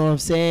 You know what I'm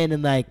saying?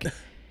 And like,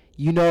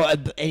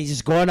 and he's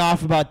just going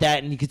off about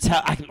that. And you could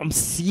tell, I'm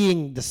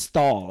seeing the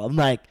stall. I'm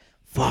like,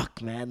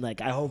 fuck, man.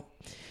 Like, I hope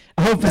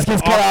this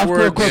gets cut off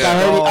real quick.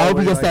 yeah. I hope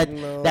he gets Like,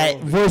 that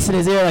voice in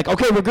his ear. Like,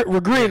 okay, we're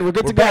green. We're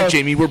good to back, go.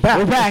 Jamie. We're back.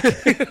 We're back.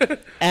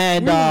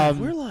 And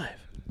We're live.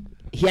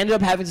 he ended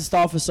up having to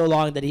stall for so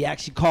long that he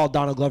actually called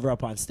Donald Glover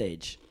up on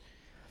stage.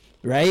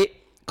 Right?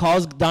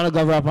 Calls Donald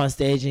Glover up on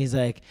stage, and he's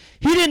like,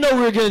 he didn't know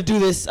we were going to do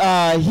this.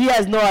 He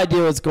has no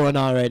idea what's going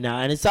on right now.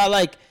 And it's not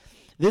like,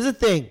 there's a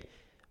thing.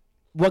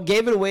 What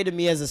gave it away to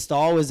me as a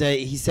stall was that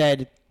he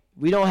said,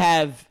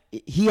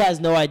 he has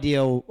no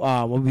idea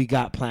what we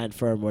got planned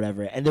for him,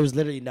 whatever. And there was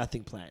literally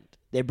nothing planned.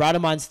 They brought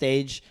him on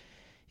stage.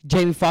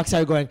 Jamie Foxx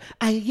started going,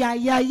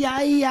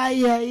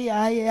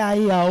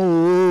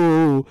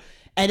 ooh,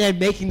 and then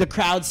making the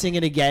crowd sing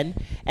it again.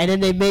 And then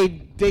they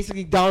made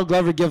basically Donald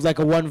Glover give like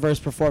a one-verse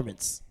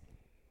performance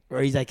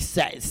where he's like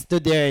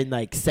stood there and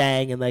like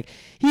sang and like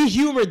he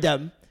humored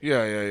them.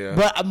 Yeah.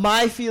 But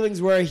my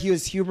feelings were he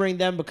was humoring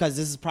them because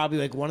this is probably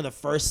like one of the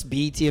first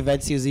BET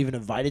events he was even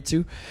invited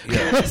to.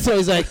 Yeah. So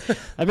he's like,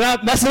 I'm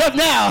not messing up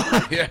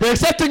now. Yeah. They're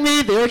accepting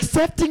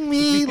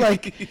me.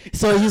 Like,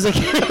 so he's like,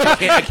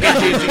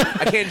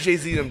 I can't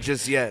Jay-Z them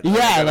just yet.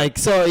 yeah, like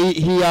so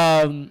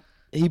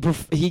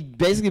he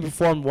basically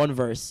performed one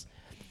verse,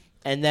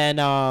 and then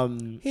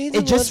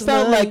it just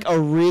felt like a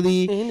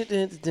really.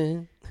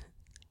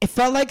 It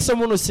felt like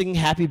someone was singing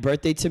 "Happy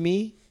Birthday" to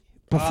me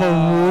before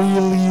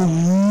really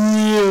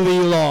really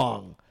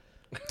long.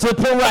 To the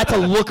point where I had to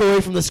look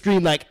away from the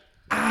screen like,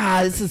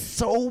 this is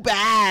so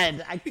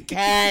bad. I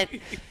can't,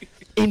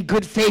 in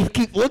good faith,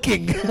 keep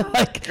looking.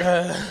 Like,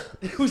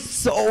 it was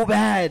so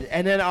bad.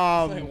 And then,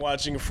 Like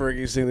watching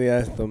Fergie sing the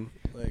anthem.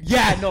 Like,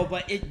 yeah, no,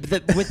 but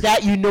with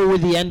that, you know where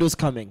the end was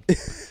coming.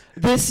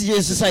 This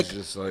is just like,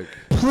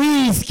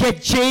 please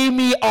get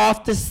Jamie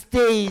off the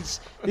stage.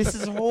 This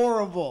is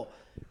horrible,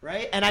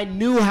 right? And I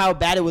knew how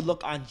bad it would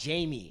look on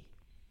Jamie,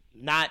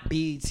 not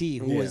BET,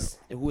 who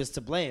was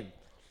to blame.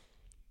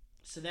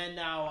 So then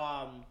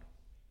now,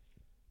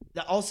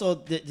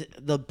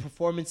 the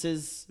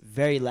performances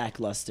very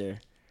lackluster,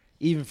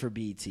 even for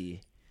BET.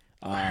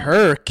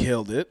 Her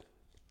killed it.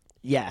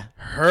 Yeah,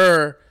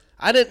 Her.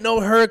 I didn't know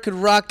her could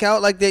rock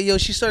out like that. Yo,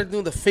 she started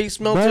doing the face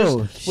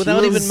melters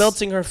without even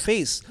melting her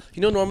face.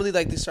 You know, normally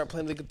like they start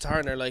playing the guitar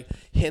and they're like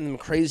hitting them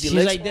crazy she's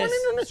licks. like this.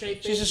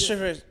 She's just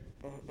straight,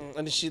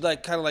 and then she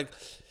like kind of like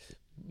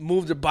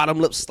moved her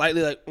bottom lip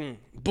slightly, like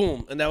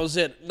boom, and that was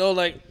it. No,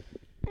 like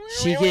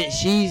She's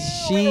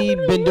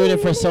been doing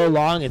it for so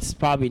long. It's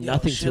probably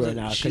nothing to her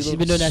now because she's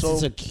been doing that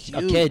since a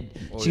kid.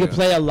 She could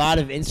play a lot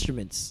of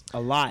instruments, a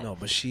lot. No,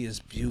 but she is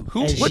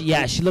beautiful.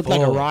 And she looked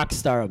like a rock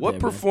star. What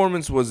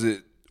performance was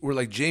it? Where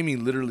like Jamie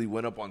literally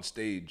went up on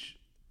stage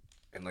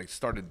and like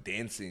started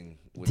dancing.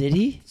 Did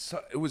he?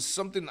 It was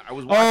something I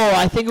was watching. Oh,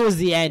 I think it was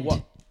the end.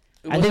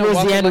 I think it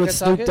was the end with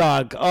Snoop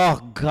Dogg.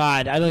 Oh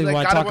God, I don't even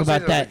want to talk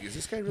about that.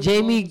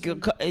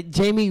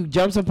 Jamie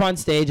jumps up on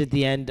stage at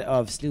the end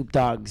of Snoop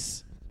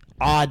Dogg's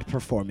odd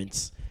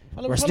performance,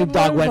 where Snoop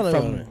Dogg went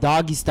from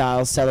Doggy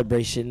Style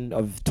celebration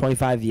of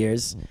 25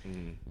 years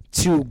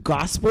to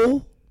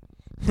gospel.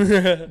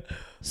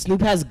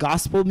 Snoop has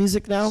gospel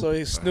music now. So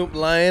he's Snoop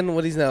Lion.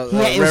 What he's now?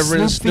 Yeah,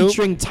 Reverend Snoop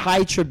featuring Ty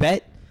Tribbett.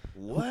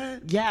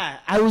 What? Yeah,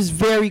 I was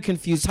very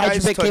confused. Ty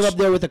Tribbett came up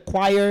there with a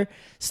choir.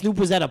 Snoop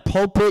was at a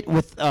pulpit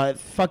with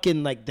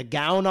fucking like the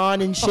gown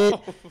on and shit.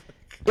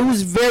 It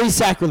was very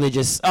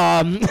sacrilegious.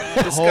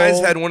 This guy's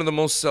had one of the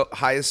most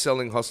highest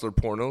selling Hustler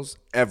pornos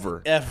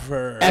ever.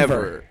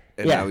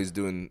 And now he's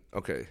doing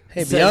okay.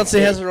 Hey, Beyonce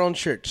has her own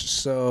church,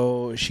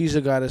 so she's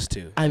a goddess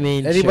too. I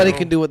mean, anybody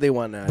can do what they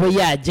want now. But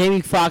yeah,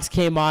 Jamie Foxx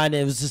came on.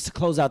 It was just to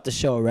close out the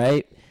show,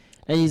 right?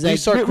 And he's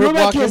like, bring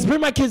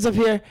my kids up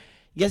here.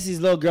 He gets these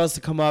little girls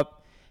to come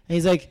up, and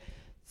he's like,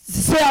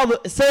 say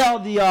all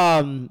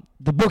the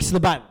books in the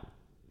Bible.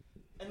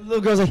 And the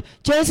little girl's like,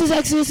 Genesis,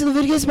 Exodus, and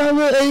Leviticus,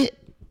 Bible.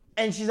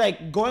 And she's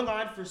like going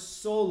on for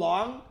so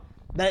long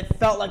that it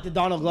felt like the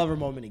Donald Glover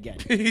moment again.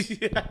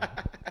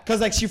 Because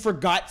like she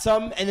forgot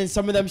some, and then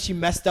some of them she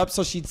messed up,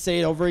 so she'd say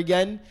it over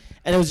again.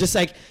 And it was just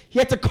like he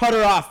had to cut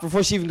her off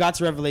before she even got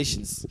to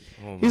Revelations.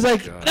 He's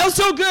like, that was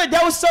so good.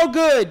 That was so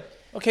good.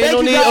 Okay,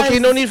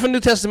 no need for New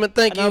Testament.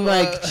 Thank you. I'm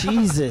like,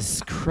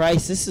 Jesus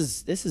Christ, this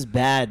is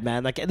bad,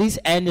 man. Like at least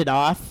end it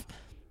off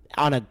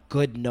on a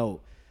good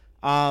note.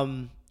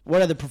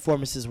 What other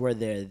performances were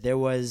there? There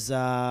was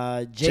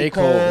J.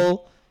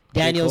 Cole.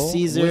 Daniel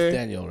Caesar. With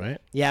Daniel,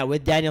 right? Yeah,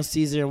 with Daniel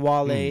Caesar and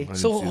Wale.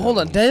 So, hold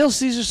on. Daniel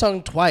Caesar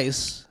sung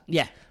twice.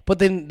 Yeah. But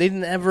they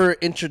never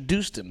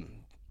introduced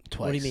him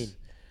twice. What do you mean?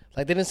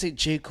 Like, they didn't say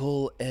J.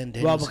 Cole and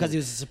Daniel Caesar. Because he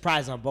was a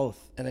surprise on both.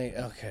 And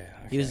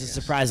he was a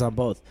surprise on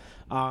both.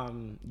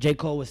 J.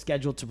 Cole was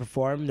scheduled to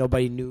perform.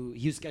 Nobody knew.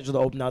 He was scheduled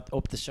to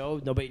open the show.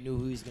 Nobody knew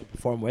who he was going to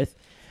perform with.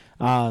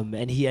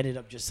 And he ended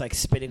up just like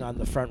spitting on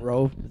the front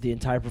row the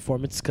entire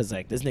performance because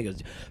like this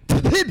nigga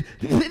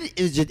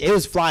it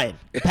was flying.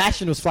 The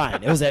passion was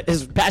flying. It was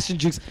his passion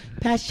jukes,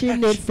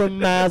 passionate from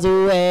miles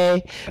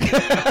away,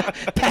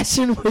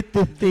 passion with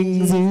the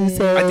things you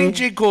say. I think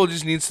J. Cole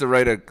just needs to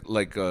write a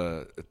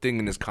thing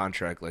in his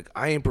contract like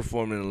I ain't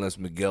performing unless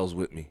Miguel's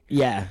with me.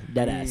 Yeah,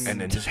 that ass.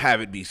 And then just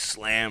have it be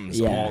slams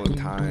all the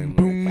time.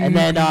 And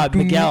then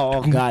Miguel,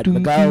 oh god,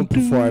 Miguel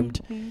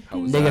performed. How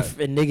was that?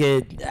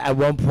 Nigga at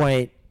one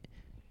point.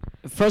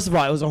 First of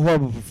all, it was a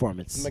horrible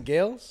performance.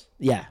 Miguel's?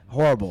 Yeah,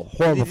 horrible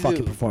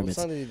fucking performance.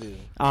 What song did he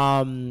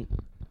do?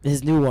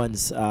 His new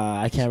ones,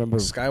 I can't remember.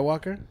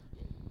 Skywalker,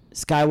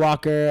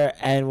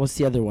 and what's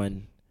the other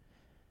one?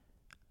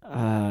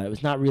 It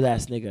was not Real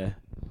Ass Nigga.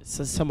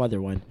 It's some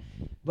other one.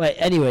 But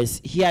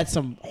anyways, he had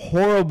some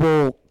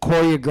horrible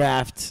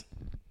choreographed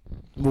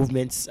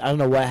movements. I don't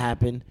know what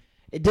happened.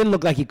 It didn't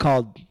look like he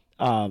called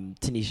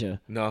Tanisha.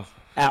 No.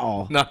 At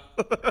all. No.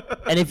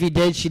 And if he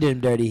did, she did him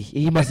dirty.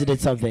 He must have did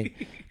something.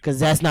 Because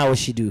that's not what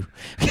she do.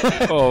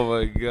 Oh,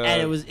 my God.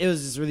 And it was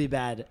just really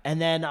bad. And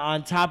then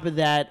on top of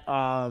that,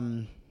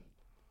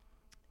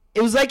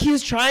 it was like he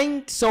was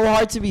trying so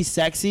hard to be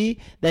sexy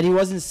that he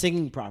wasn't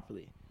singing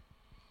properly.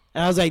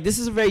 And I was like, this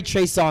is a very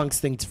Trey Songz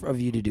thing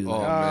of you to do.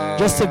 Oh, man.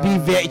 Just to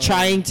be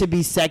trying to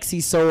be sexy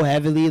so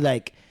heavily,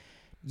 like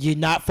you're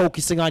not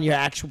focusing on your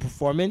actual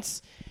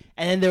performance.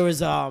 And then there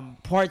was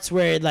parts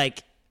where,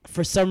 like,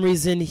 for some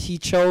reason, he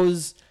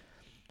chose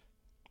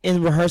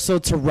in rehearsal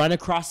to run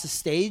across the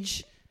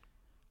stage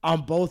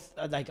on both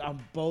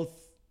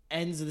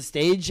ends of the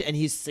stage and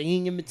he's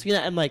singing in between it.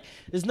 I'm like,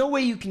 there's no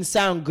way you can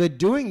sound good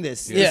doing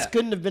this. Yeah. This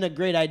couldn't have been a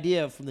great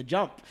idea from the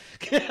jump.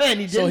 And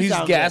he didn't So he's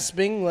sound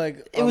gasping good.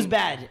 like It was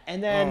bad.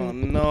 And then Oh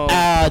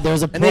no! there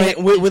was a And point.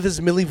 then with his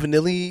Milli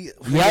Vanilli.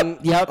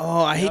 Yep.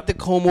 Oh, I hate the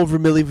comb over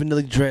Milli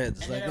Vanilli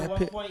dreads. And Like then at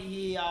that. one point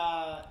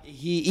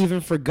he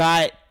even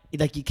forgot,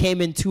 like he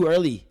came in too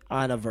early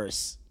on a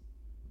verse.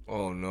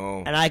 Oh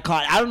no. And I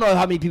don't know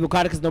how many people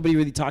caught it because nobody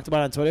really talked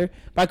about it on Twitter,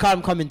 but I caught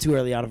him coming too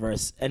early on a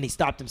verse, and he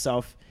stopped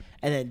himself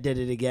and then did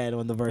it again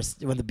when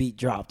the beat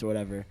dropped or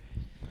whatever.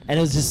 And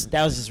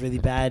that was just really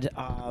bad.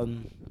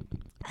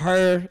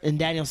 Her and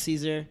Daniel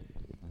Caesar.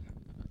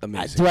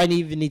 Amazing. Do I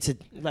even need to,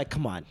 like,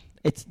 come on.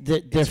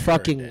 They're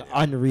fucking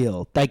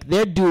unreal. Like,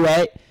 their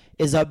duet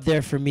is up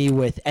there for me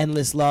with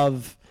Endless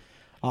Love,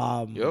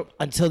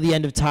 Until the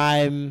End of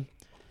Time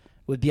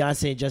with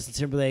Beyonce and Justin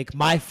Timberlake,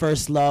 My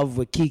First Love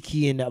with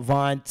Kiki and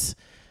Avant,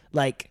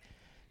 like,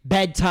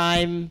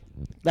 Bedtime.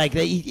 Like,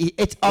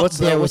 it's up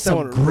there with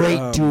some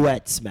great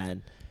duets,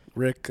 man.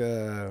 Rick.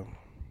 Oh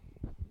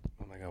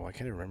my God, why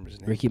can't I remember his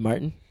name? Ricky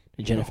Martin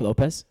and Jennifer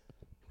Lopez.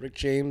 Rick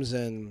James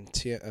and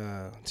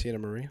Tiana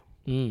Marie.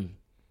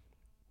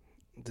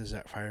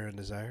 Fire and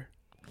Desire.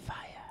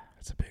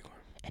 That's a big one.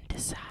 And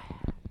Desire.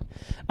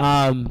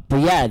 But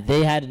yeah,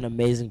 they had an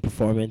amazing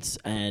performance,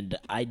 and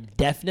I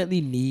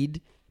definitely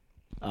need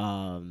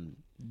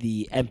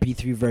the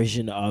MP3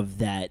 version of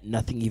that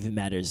Nothing Even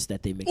Matters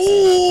that they mixed.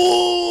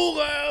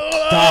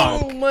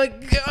 Oh my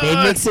God!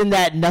 They mixed in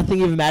that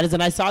Nothing Even Matters,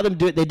 and I saw them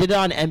do it. They did it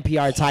on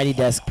NPR Tiny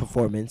Desk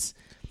performance.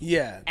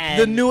 Yeah,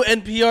 And- the new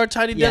NPR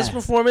Tiny Desk Yeah.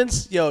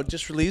 performance,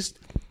 just released.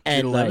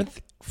 And, June 11th.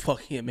 like,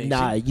 Fucking amazing.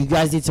 Nah, you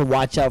guys need to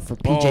watch out for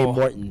PJ Oh.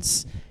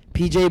 Morton's.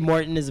 PJ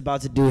Morton is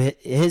about to do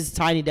his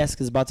Tiny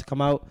Desk is about to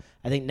come out,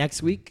 I think,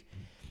 next week.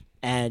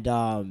 And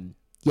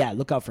yeah,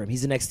 look out for him.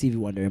 He's the next Stevie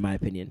Wonder, in my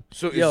opinion.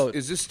 So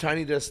is this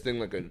Tiny Desk thing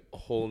like a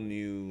whole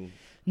new?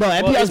 No,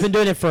 NPR's been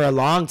doing it for a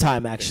long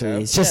time,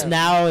 actually. It's just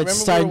now it's Remember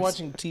starting. we were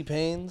watching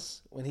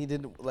T-Pain's when he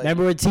did. Like,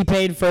 Remember when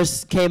T-Pain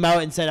first came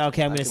out and said,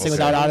 "Okay, I'm going to sing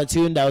without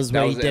auto-tune"? That was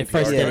when he did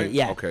first did it.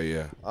 Yeah. Okay,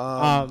 yeah.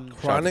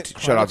 Chronic.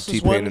 Shout out to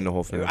T-Pain and the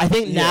whole family. I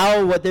think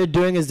now what they're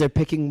doing is they're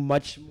picking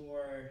much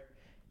more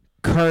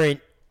current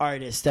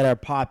artists that are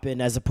popping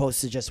as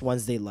opposed to just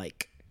ones they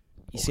like.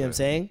 You see what I'm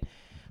saying?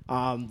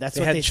 That's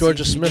They what had they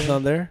Georgia seem to be Smith doing.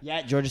 on there.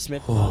 Yeah, Georgia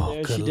Smith was on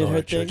there. good She did her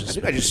Lord, thing. Georgia I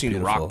think I just seen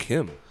Beautiful. Rock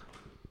Kim.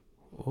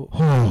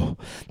 Oh,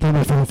 that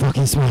motherfucker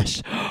fucking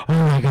smashed. Oh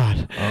my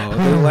God. Oh,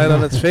 did it light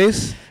on its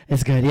face?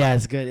 It's good. Yeah,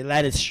 it's good. It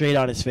landed straight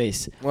on his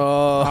face.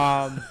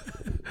 Oh,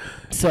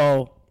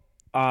 So,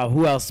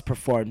 who else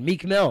performed?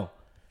 Meek Mill.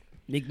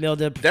 Meek Mill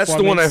did a performance. That's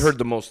the one I heard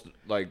the most.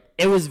 Like,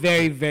 It was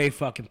very, very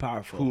fucking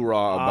powerful.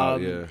 Hoorah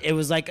about, yeah. It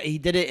was like, he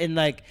did it in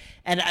like,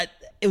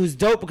 it was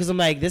dope because I'm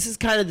like, this is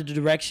kind of the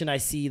direction I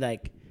see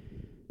like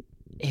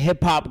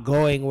hip hop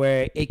going,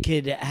 where it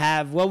could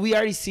have, well, we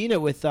already seen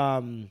it with,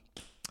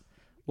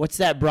 what's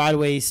that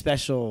Broadway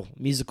special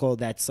musical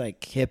that's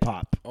like hip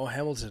hop?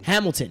 Hamilton.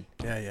 Hamilton.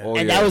 Yeah. Oh,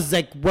 And yeah. that was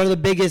like one of the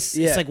biggest,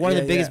 Yeah, it's like one of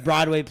the yeah, biggest yeah.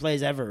 Broadway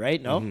plays ever, right?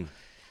 No?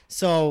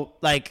 So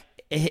like,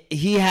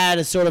 he had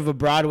a sort of a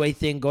Broadway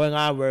thing going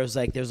on where it was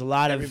like, there's a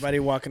lot of Everybody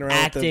walking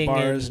around with the acting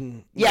bars and-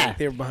 and yeah. like,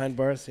 they were behind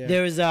bars. Yeah.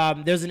 There was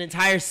an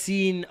entire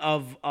scene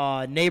of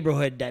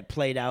neighborhood that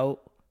played out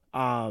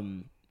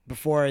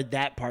before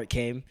that part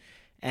came,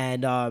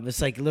 and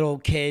it's like little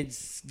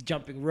kids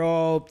jumping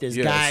rope. There's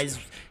Yes.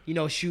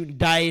 guys, shooting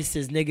dice.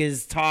 There's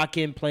niggas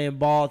talking, playing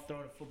ball,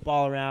 throwing a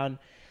football around,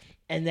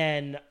 and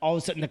then all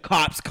of a sudden the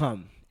cops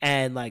come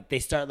and like they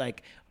start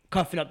like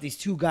cuffing up these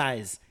two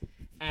guys,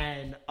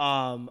 and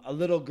a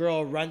little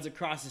girl runs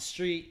across the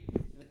street.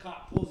 And the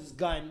cop pulls his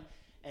gun.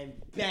 And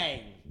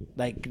bang,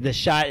 like the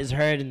shot is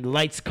heard and the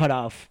lights cut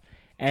off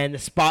and the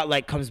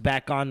spotlight comes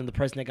back on and the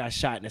person that got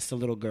shot and it's the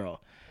little girl.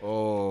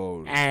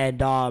 oh, And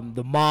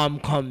the mom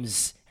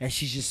comes and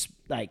she's just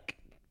like,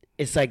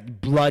 it's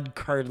like blood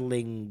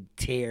curdling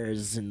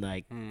tears and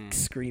like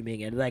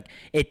screaming and like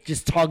it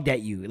just tugged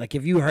at you. Like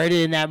if you heard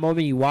it in that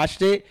moment, you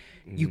watched it,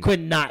 you could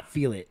not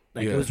feel it.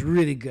 Like Yeah. it was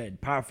really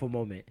good, powerful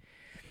moment.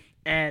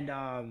 And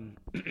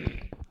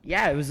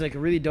yeah, it was like a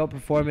really dope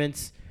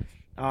performance.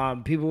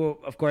 People,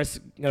 of course,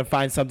 gonna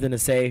find something to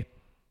say.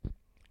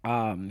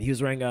 He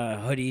was wearing a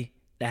hoodie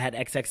that had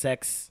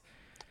XXX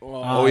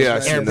Oh, yeah, I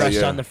seen that,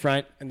 airbrushed yeah. on the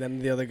front, and then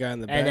the other guy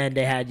in the back. and then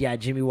they had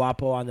Jimmy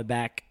Wapo on the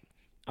back.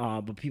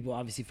 But people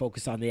obviously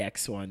focused on the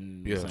X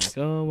one. It's Yeah. like,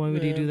 oh, why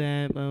would he do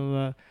that? Blah, blah,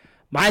 blah.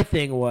 My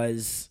thing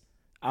was,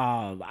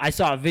 I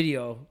saw a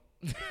video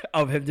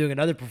of him doing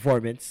another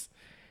performance,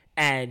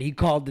 and he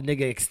called the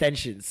nigga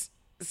extensions.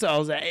 So I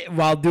was like,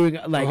 while doing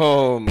like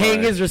Oh, my.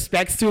 paying his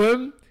respects to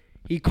him,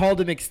 he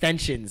called him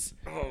extensions.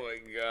 oh my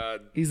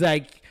God. He's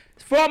like,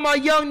 for all my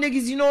young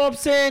niggas, you know what I'm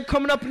saying,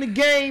 coming up in the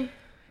game,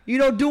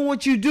 doing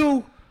what you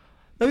do.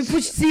 Let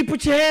me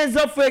put your hands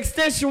up for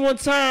extension one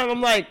time.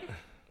 I'm like,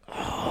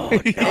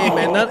 Hey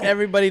man, not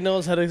everybody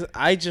knows how to.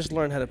 I just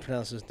learned how to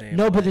pronounce his name.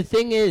 no, but the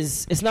thing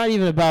is, it's not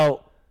even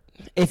about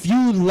if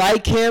you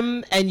like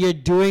him and you're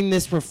doing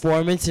this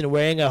performance and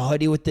wearing a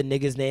hoodie with the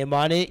nigga's name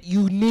on it,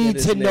 you need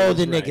his to know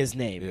the name right. nigga's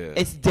name. Yeah.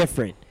 It's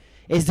different.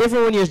 It's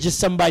different when you're just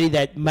somebody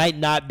that might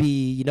not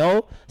be,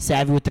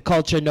 savvy with the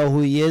culture, know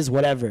who he is,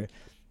 whatever.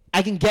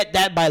 I can get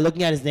that by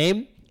looking at his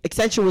name.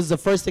 Accenture was the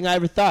first thing I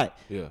ever thought.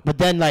 Yeah. But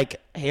then,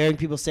 like, hearing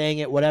people saying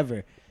it,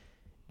 whatever.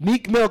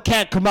 Meek Mill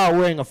can't come out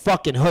wearing a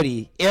fucking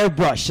hoodie,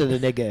 airbrush to the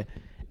nigga,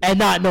 and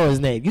not know his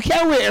name. You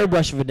can't wear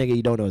airbrush of a nigga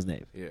you don't know his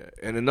name. Yeah,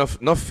 and enough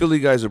Philly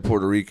guys are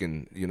Puerto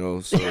Rican,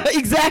 so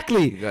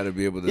Exactly. you got to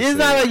be able to It's say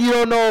not like you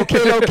don't know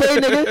K-Lo-K,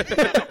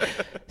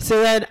 nigga.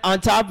 So then,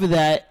 on top of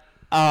that,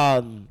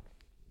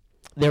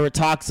 there were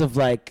talks of,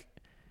 like,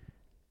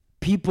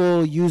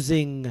 people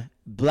using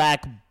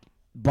black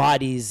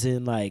bodies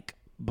in, like,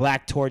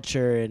 black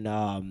torture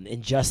and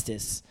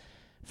injustice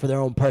for their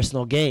own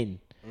personal gain.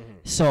 Mm-hmm.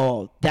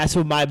 So that's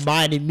what my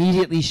mind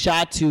immediately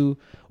shot to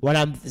when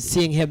I'm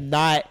seeing him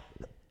not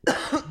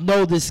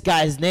know this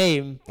guy's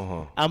name.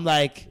 Uh-huh. I'm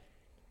like,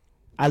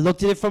 I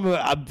looked at it from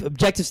an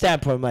objective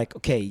standpoint. I'm like,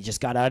 okay, he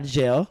just got out of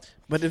jail.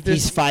 But if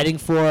he's fighting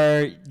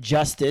for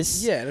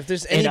justice. Yeah, and if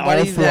there's in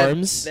anybody all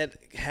forms, that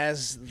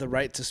has the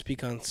right to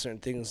speak on certain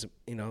things,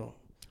 Well,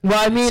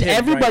 I mean, it's him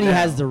everybody right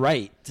has now. the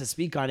right to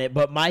speak on it,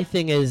 but my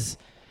thing is,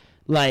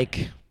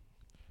 like,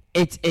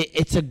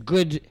 it's a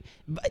good.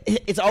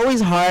 It's always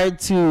hard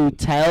to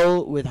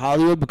tell with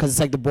Hollywood because it's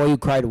like the boy who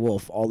cried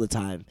wolf all the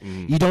time.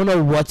 You don't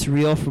know what's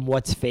real from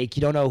what's fake.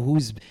 You don't know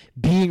who's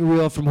being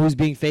real from who's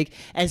being fake,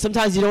 and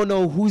sometimes you don't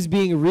know who's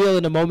being real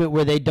in a moment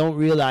where they don't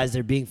realize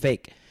they're being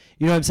fake.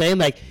 You know what I'm saying?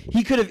 Like,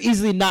 he could have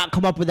easily not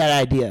come up with that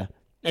idea,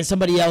 and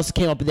somebody else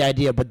came up with the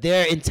idea, but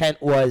their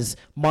intent was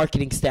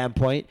marketing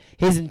standpoint.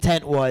 His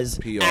intent was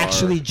PR.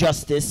 actually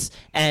justice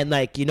and,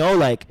 like,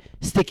 like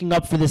sticking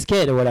up for this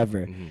kid or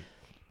whatever.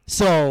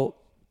 So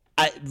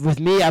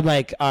with me, I'm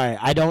like, all right,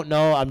 I don't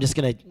know. I'm just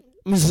gonna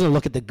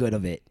look at the good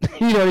of it.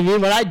 You know what I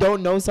mean? When I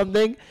don't know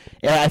something,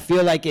 and I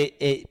feel like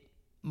it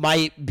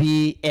might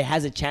be, it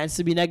has a chance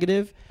to be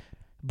negative,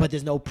 but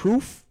there's no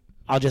proof.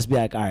 I'll just be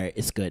like, all right,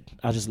 it's good.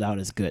 I'll just allow it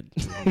as good,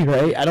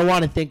 right? I don't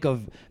want to think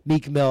of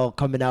Meek Mill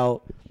coming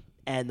out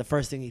and the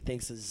first thing he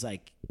thinks is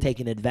like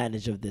taking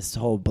advantage of this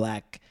whole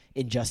black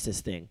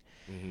injustice thing.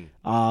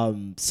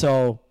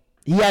 So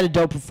he had a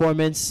dope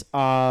performance.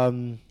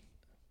 Nicki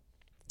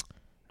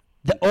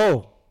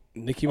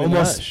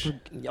Almost.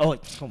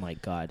 Minaj. Oh my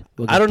God.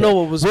 I don't know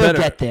what was we'll better.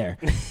 Get there.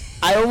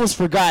 I almost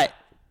forgot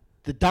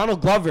the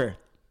Donald Glover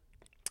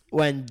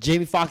when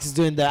Jamie Foxx is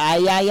doing the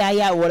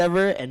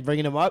whatever and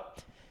bringing him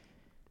up.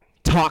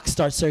 Talk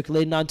starts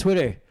circulating on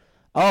Twitter.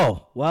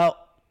 Oh well,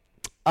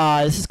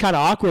 this is kind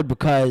of awkward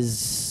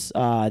because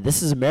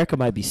This Is America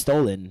might be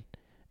stolen.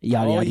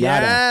 Yada yada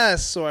yada.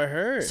 Yes, so I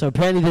heard. So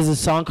apparently there's a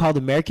song called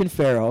American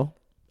Pharaoh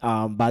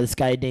by this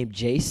guy named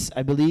Jace,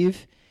 I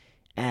believe.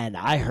 And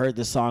I heard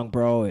the song,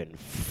 bro, and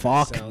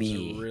fuck Sounds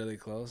me. really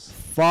close.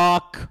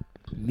 Fuck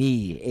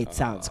me. It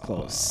sounds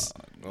close.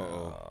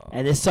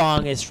 And this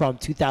song is from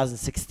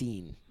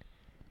 2016.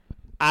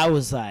 I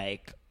was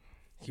like,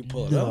 Can you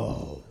pull it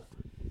up?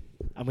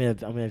 I'm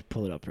gonna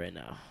pull it up right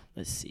now.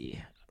 Let's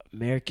see.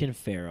 American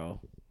Pharaoh.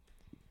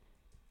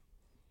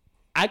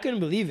 I couldn't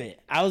believe it.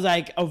 I was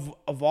like, of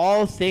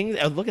all things,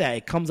 look at that.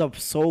 It comes up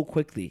so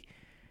quickly.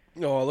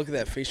 Oh, look at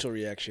that facial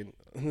reaction.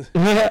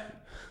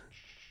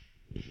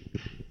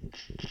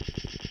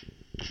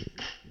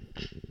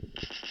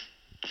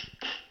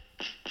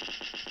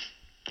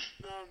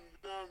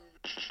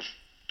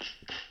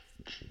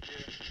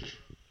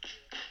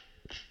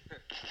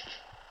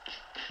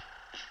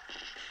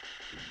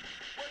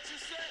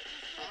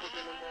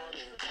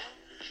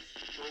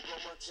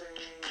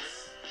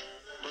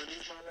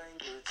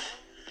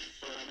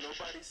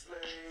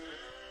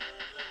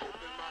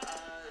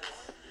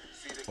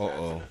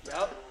 Uh-oh.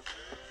 Yep.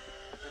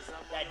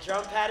 That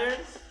drum pattern.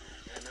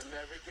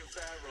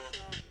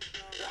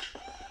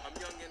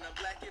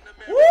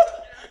 Woo!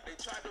 They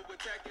try to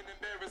attack and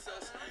embarrass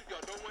us. Y'all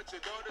don't want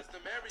your daughters to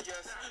marry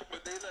us,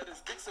 but they let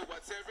us dick, so I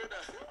tear it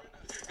up.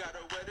 Got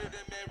her wetter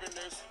than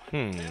mariners.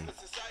 Never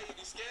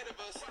society scared of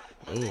us.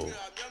 My nigga,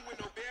 I'm young with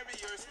no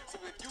barriers, so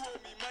if you owe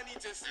me money,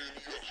 just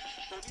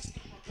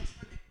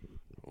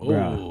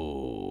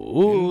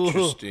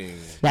Interesting.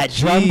 That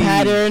drum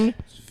pattern,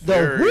 the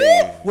Very-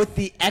 whoop with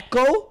the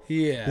echo.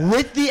 Yeah.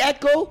 With the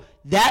echo,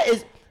 that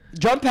is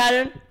drum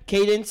pattern,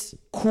 cadence,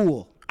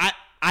 cool.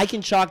 I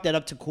can chalk that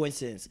up to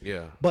coincidence.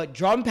 Yeah. But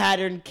drum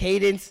pattern,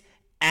 cadence,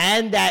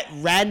 and that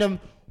random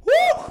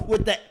whoop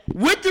with the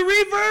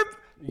reverb,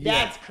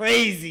 that's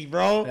crazy,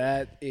 bro.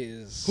 That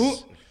is...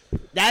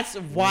 That's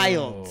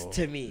wild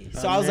to me.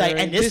 So I was like,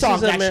 and this This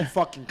song's is actually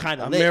fucking kind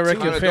of lit.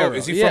 American Kinda Pharaoh. dope.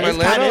 Is he Yeah, from it's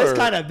Atlanta? It's or-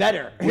 kind of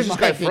better. Where's in this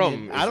my guy from?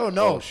 opinion. I don't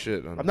know. Oh,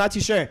 shit. I'm not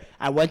too sure.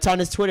 I went on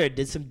his Twitter,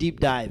 did some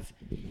deep dive.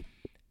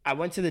 I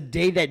went to the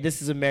day that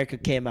This Is America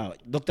came out,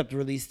 looked up the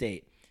release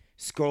date,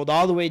 scrolled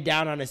all the way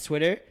down on his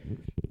Twitter,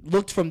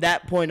 looked from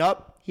that point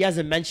up. He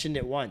hasn't mentioned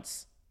it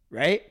once,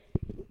 right?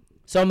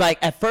 So I'm like,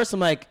 at first I'm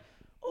like,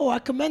 oh, I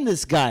commend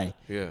this guy.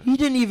 Yeah. He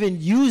didn't even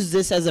use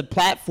this as a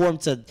platform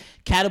to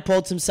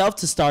catapult himself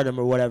to stardom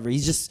or whatever.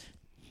 He's just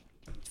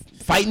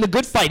fighting the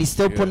good fight. He's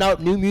still putting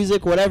out new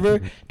music, whatever,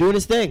 doing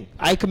his thing.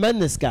 I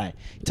commend this guy.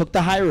 He took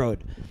the high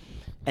road.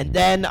 And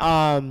then,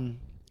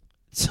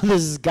 so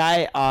there's this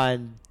guy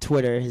on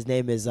Twitter. His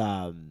name is,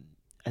 I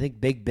think,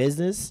 Big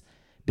Biz.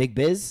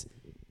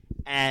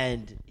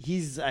 And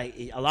he's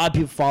like, a lot of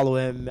people follow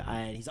him,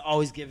 and he's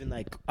always giving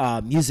like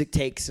music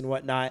takes and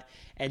whatnot.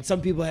 And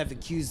some people have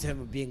accused him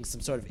of being some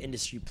sort of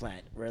industry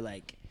plant, where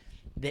like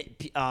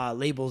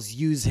labels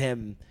use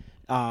him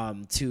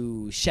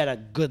to shed a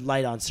good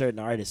light on certain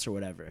artists or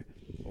whatever.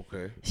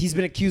 Okay. He's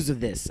been accused of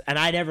this, and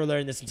I never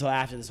learned this until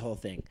after this whole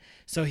thing.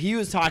 So he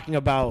was talking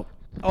about,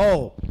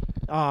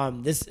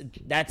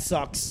 that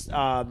sucks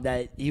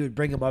that he would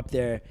bring him up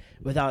there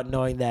without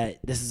knowing that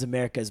This Is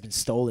America has been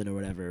stolen or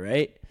whatever,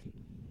 right?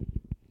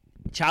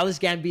 Childish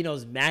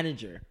Gambino's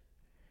manager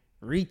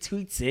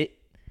retweets it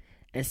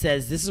and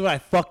says, this is what I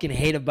fucking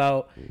hate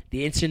about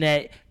the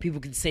internet. People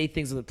can say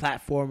things on the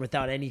platform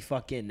without any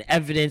fucking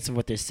evidence of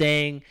what they're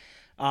saying.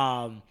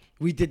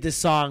 We did this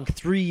song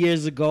 3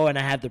 years ago, and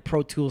I have the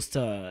Pro Tools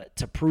to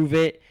prove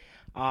it.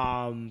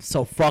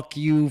 So fuck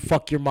you,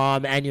 fuck your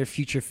mom, and your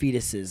future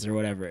fetuses or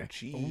whatever.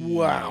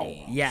 Wow.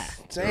 Yeah.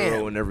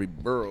 Burrow in every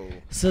borough.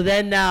 So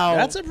then now...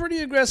 That's a pretty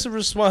aggressive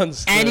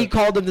response. And he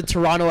called them the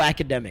Toronto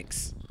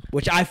Academics.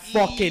 Which I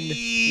fucking...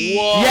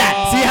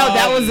 Yeah, see how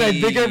that was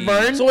a bigger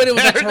burn? So wait, it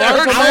was a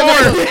Toronto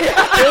man?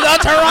 It was a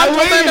Toronto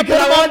man to put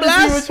him on to see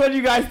blast? which one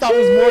you guys thought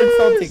was more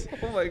insulting.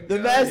 Oh my God. The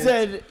man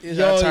said... Is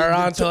that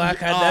Toronto the-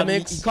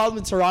 Academics? He called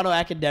them Toronto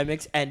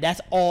Academics, and that's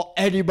all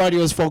anybody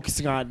was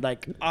focusing on.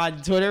 Like,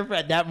 on Twitter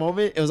at that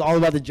moment, it was all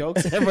about the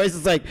jokes. Everybody's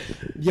just like,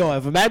 yo,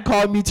 if a man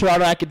called me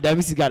Toronto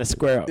Academics, he's got to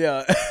square up.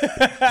 Yeah.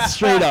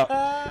 Straight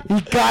up.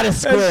 He got to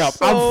square up.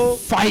 So I'm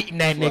fighting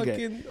that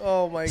nigga.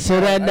 Oh my God. So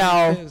then I'm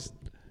now... pissed.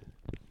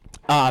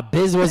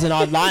 Biz wasn't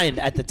online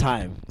at the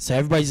time, so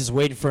everybody's just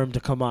waiting for him to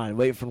come on.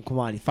 He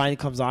finally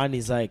comes on. And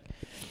he's like,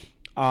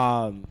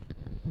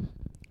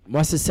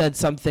 must have said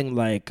something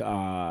like, he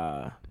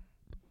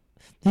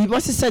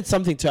must have said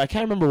something to, I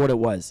can't remember what it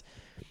was.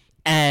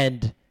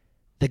 And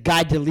the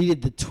guy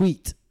deleted the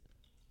tweet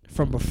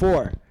from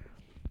before.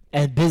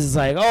 And Biz is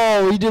like,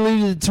 oh, he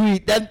deleted the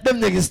tweet.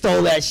 Them niggas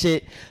stole that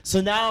shit. So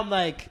now I'm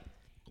like,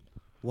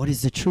 what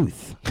is the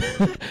truth?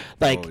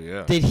 Like,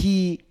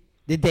 did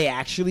they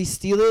actually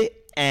steal it?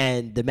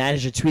 And the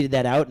manager tweeted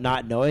that out,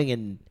 not knowing,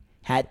 and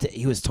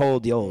he was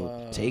told,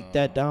 "Yo, take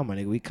that down, my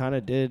nigga. We kind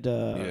of did, we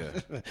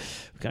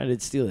kind of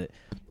did steal it."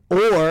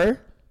 Or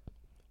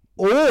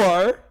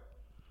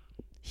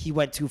he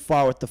went too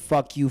far with the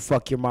 "fuck you,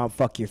 fuck your mom,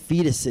 fuck your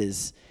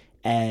fetuses,"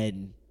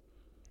 and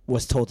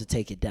was told to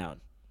take it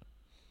down.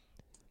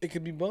 It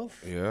could be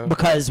both. Yeah.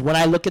 Because when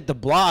I look at the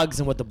blogs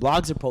and what the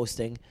blogs are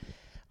posting,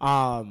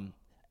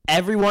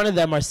 every one of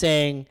them are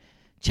saying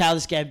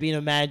Childish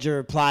Gambino manager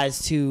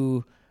replies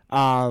to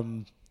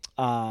rumors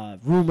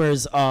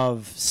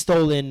of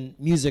stolen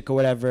music or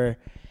whatever,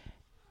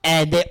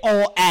 and they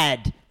all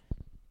add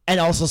and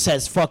also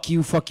says fuck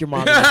you, fuck your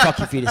mom, and fuck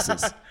your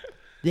fetuses.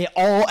 They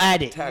all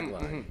add it.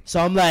 Tagline.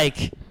 So I'm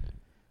like,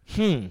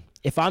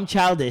 if I'm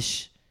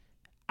Childish,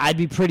 I'd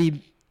be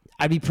pretty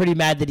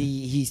mad that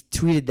he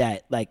tweeted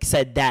that, like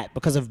said that,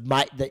 because of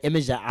the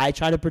image that I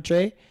try to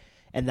portray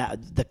and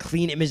the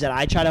clean image that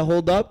I try to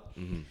hold up.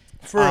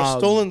 For a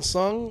stolen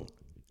song?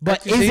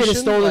 But is it a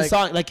stolen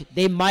song? Like,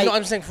 they might... No,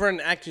 I'm saying for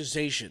an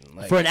accusation.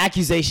 Like, for an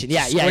accusation,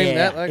 yeah.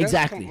 that, like,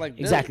 exactly. like,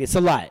 Exactly. It's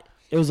a lot.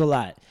 It was a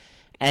lot.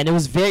 And it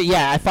was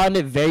I found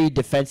it very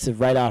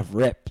defensive right off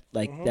rip.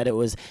 Like, that it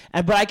was...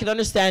 But I could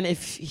understand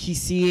if he's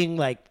seeing,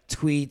 like,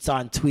 tweets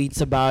on tweets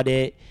about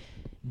it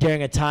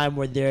during a time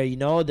where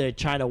they're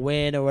trying to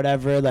win or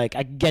whatever. Like,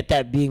 I get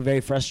that being very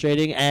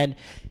frustrating. And,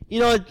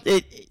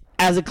 it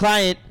as a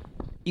client...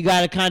 You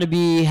got to kind of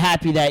be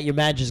happy that your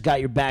manager's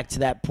got your back to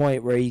that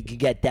point where you could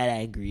get that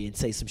angry and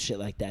say some shit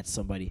like that to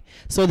somebody.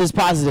 So there's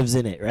positives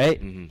in it, right?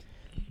 Mm-hmm.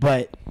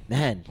 But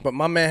man,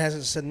 my man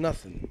hasn't said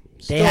nothing.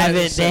 They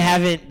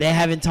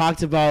haven't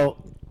talked about.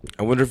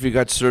 I wonder if he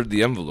got served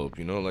the envelope,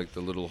 like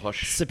the little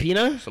hush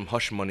subpoena, some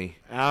hush money.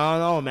 I don't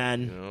know,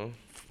 man.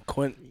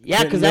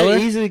 Yeah, because that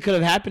easily could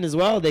have happened as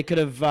well. They could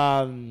have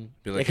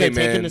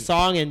taken the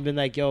song and been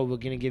like, "Yo, we're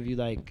gonna give you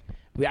like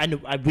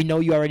we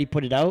know you already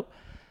put it out."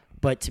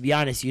 But to be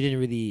honest, it didn't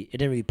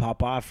really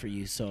pop off for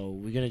you. So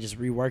we're gonna just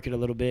rework it a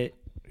little bit.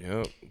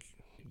 Yeah.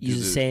 Use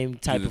the same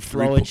type of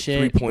flow and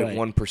shit.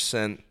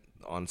 3.1%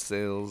 on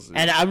sales.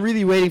 And I'm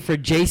really waiting for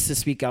Jace to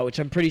speak out, which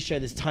I'm pretty sure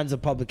there's tons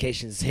of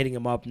publications hitting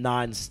him up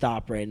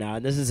nonstop right now.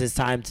 And this is his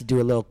time to do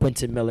a little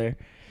Quentin Miller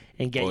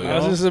and get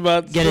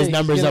his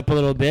numbers up a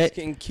little bit.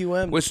 Getting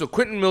QM. Wait, so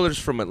Quentin Miller's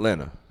from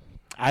Atlanta?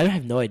 I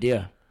have no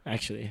idea,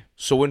 actually.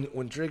 So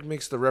when Drake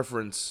makes the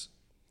reference,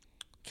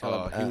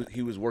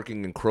 he was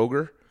working in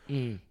Kroger.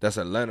 That's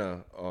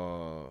Atlanta.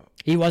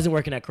 He wasn't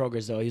working at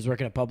Kroger's though. He was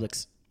working at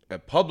Publix.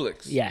 At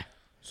Publix? Yeah.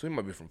 So he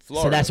might be from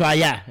Florida. So that's why,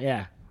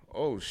 yeah.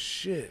 Oh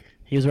shit.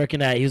 He was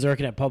working at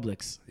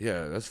Publix.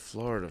 Yeah, that's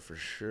Florida for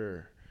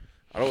sure.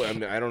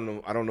 I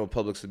don't know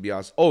Publix to be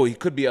honest. Oh, he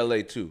could be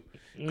LA too,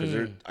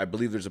 because I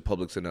believe there's a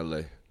Publix in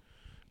LA.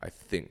 I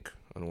think.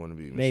 I don't want to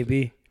be mistaken.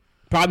 Maybe.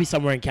 Probably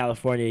somewhere in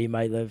California he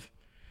might live.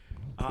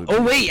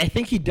 Wait, I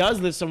think he does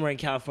live somewhere in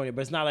California,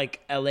 but it's not like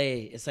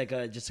L.A. It's like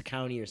just a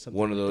county or something.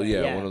 One of those,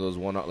 like that. one of those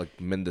one out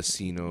like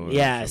Mendocino.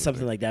 Or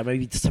something like that.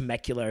 Maybe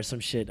Temecula or some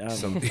shit.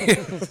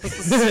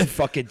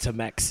 Fucking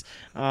Temex.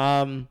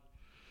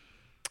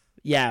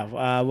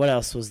 What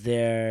else was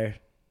there?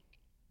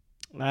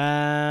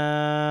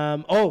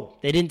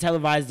 They didn't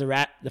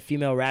televise the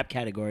female rap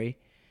category.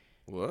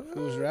 What?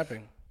 Who was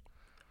rapping?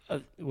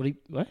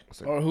 What?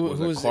 Or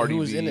who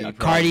was in it?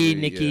 Cardi,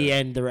 Nicki,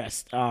 and the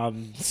rest.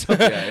 Cardi,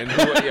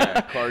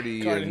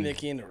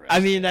 Nicki, and the rest. I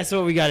mean, that's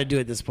what we got to do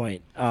at this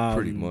point.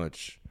 Pretty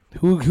much.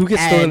 Who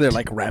gets thrown in there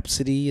like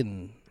Rhapsody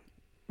and?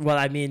 Well,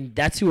 I mean,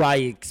 that's who I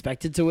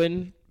expected to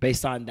win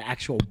based on the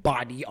actual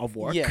body of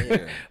work.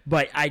 Yeah.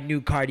 But I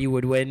knew Cardi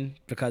would win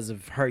because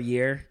of her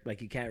year.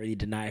 Like, you can't really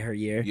deny her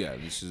year. Yeah,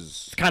 this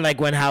is kind of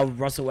like how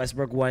Russell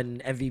Westbrook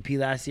won MVP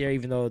last year,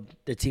 even though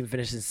the team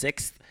finished in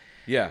 6th.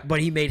 Yeah. But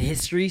he made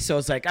history, so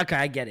it's like, okay,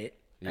 I get it.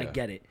 Yeah. I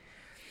get it.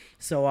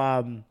 So,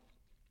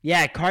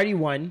 Cardi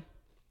won,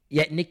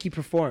 yet Nicki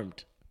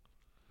performed.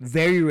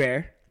 Very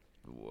rare.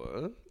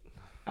 What?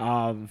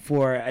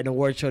 For an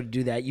award show to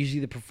do that.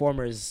 Usually the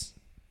performers,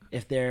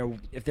 if they're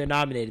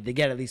nominated, they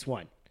get at least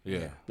one.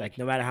 Yeah. Like,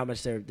 no matter how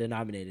much they're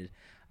nominated.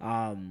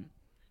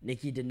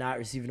 Nicki did not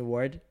receive an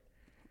award.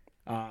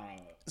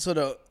 So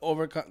to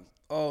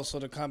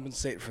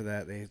compensate for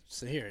that, they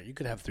said, "Here, you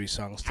could have 3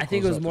 songs." I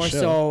think it was more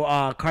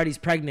so Cardi's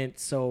pregnant,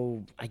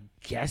 so I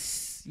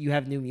guess you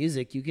have new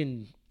music. You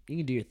can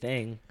do your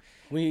thing.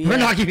 We're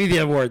not giving you the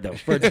award though.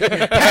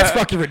 That's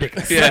fucking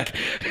ridiculous. Yeah.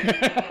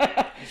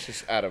 It's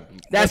just out of.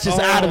 That's just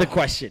out of the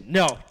question.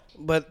 No,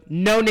 but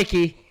no,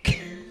 Nicki.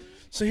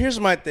 So here's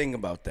my thing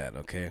about that.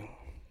 Okay,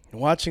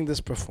 watching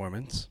this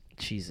performance,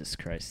 Jesus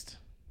Christ.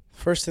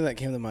 First thing that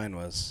came to mind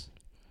was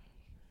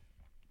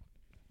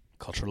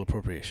cultural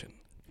appropriation.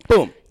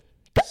 Boom.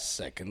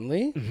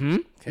 Secondly,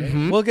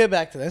 we'll get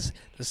back to this.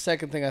 The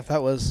second thing I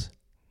thought was,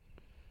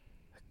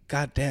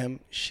 God damn,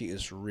 she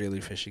is really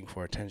fishing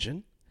for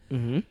attention.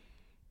 Mm-hmm.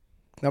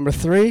 Number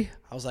 3,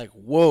 I was like,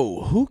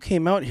 whoa, who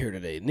came out here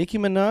today? Nicki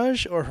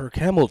Minaj or her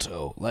camel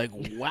toe? Like,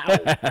 wow.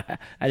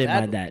 I didn't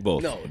mind that.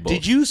 Both. No, both.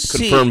 did you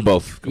see? Confirm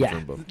both.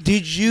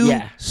 Did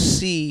you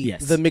see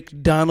the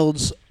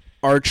McDonald's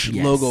arch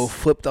logo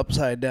flipped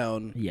upside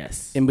down?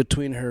 Yes. In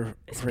between her.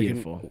 It's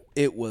beautiful.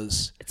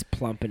 It's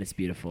plump and it's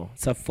beautiful.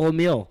 It's a full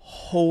meal.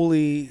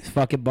 Holy. It's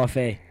fucking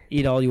buffet.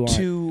 Eat all you want.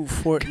 You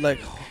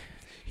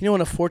know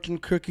when a fortune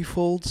cookie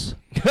folds?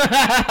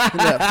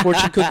 That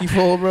fortune cookie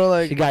fold, bro.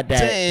 Like she got that.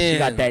 Damn. She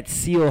got that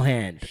seal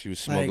hand. She was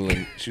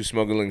smuggling. She was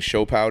smuggling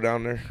Shopow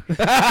down there.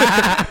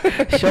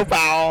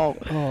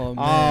 Shopow. Oh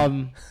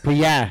man. But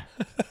yeah,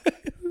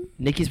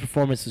 Nicki's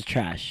performance was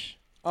trash.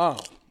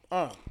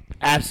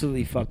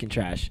 Absolutely fucking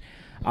trash.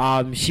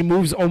 She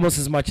moves almost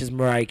as much as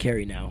Mariah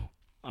Carey now.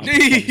 And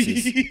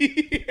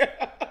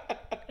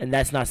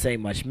that's not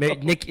saying much.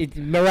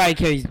 Mariah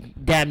Carey's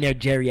damn near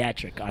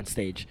geriatric on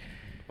stage.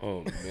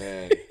 Oh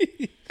man.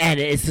 And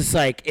it's just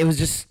like, it was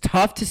just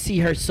tough to see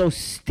her so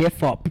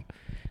stiff up.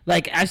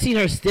 Like, I've seen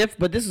her stiff,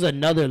 but this is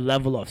another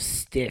level of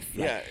stiff.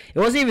 Like, it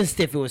wasn't even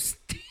stiff, it was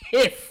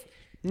stiff.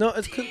 No,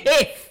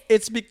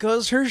 it's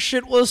because her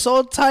shit was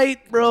so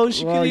tight, bro.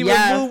 She couldn't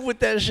even move with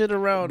that shit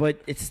around.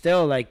 But it's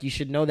still like, you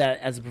should know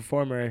that as a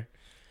performer.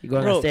 You go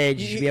on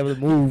stage, you should be able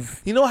to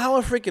move. You know how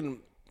a freaking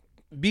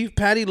beef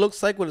patty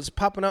looks like when it's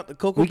popping out the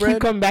cocoa bread? We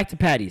keep coming back to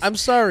patties. I'm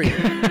sorry.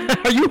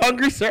 Are you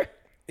hungry, sir?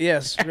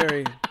 Yes,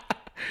 very.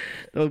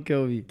 Don't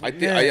kill me.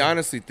 I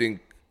honestly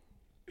think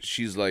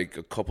she's like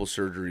a couple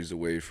surgeries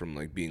away from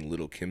like being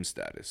Little Kim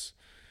status.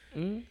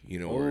 You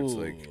know, where it's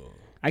like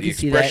the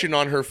expression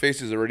on her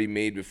face is already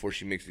made before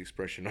she makes the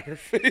expression on her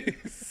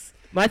face.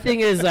 My thing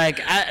is, like,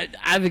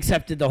 I've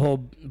accepted the whole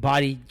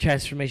body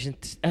transformation,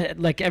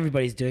 like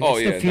everybody's doing.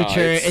 It's the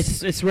future.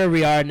 It's where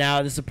we are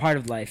now. This is a part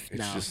of life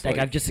now. Like,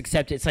 I've just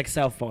accepted. It's like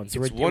cell phones.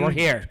 We're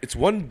here. It's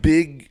one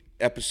big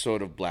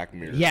episode of Black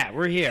Mirror. Yeah,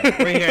 we're here.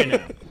 We're here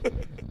now.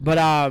 But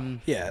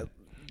yeah,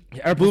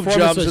 her boob performance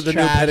jobs was with the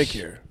new trash.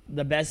 pedicure.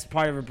 The best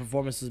part of her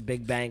performance was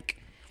Big Bank,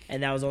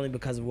 and that was only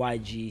because of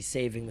YG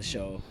saving the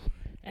show,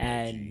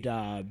 and 2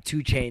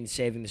 Chainz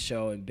saving the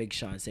show, and Big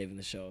Sean saving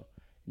the show.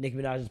 Nicki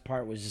Minaj's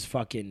part was just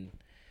fucking.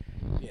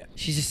 Yeah.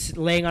 She's just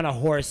laying on a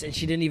horse, and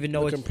she didn't even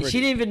know she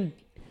didn't even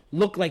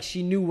look like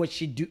she knew what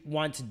she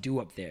wanted to do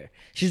up there.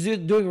 She was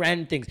doing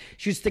random things.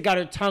 She would stick out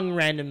her tongue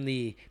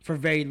randomly for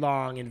very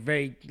long and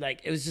very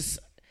like it was just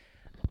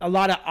a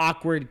lot of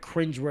awkward,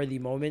 cringeworthy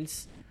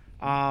moments.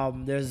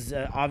 There's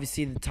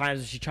obviously the times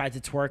when she tried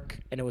to twerk,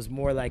 and it was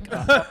more like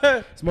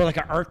it's more like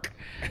an irk.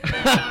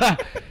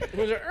 It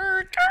was an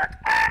irk.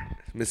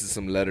 Missing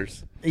some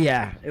letters.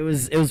 Yeah, it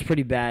was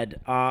pretty bad.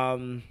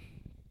 I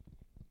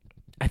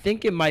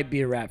think it might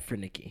be a wrap for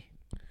Nicki.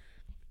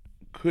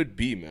 Could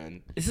be,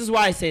 man. This is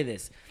why I say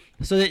this.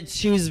 So that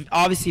she was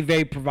obviously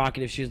very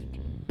provocative. She was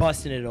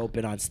busting it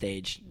open on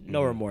stage,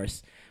 no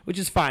remorse, which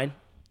is fine.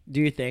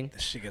 do your thing.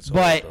 This shit gets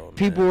But old, though,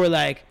 people man. were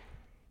like,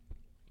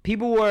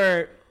 people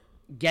were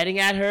getting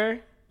at her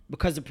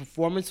because the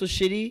performance was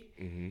shitty.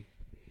 Mm-hmm.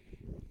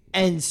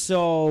 And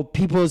so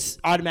people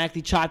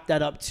automatically chalked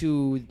that up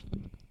to,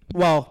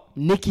 well,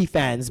 Nicki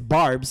fans,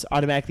 Barbs,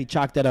 automatically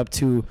chalked that up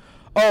to,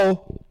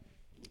 oh,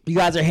 you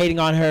guys are hating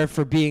on her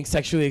for being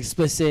sexually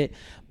explicit,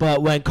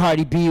 but when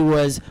Cardi B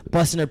was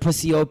busting her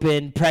pussy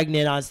open,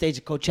 pregnant on stage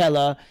at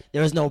Coachella,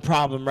 there was no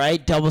problem,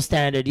 right? Double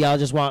standard. Y'all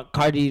just want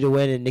Cardi to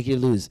win and Nicki to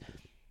lose.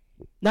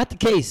 Not the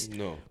case.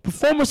 No.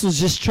 Performance was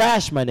just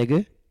trash, my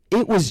nigga.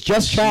 It was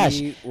just trash.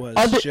 She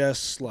was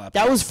just sloppy.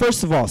 That was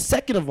first of all.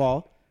 Second of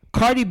all,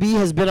 Cardi B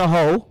has been a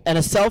hoe and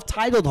a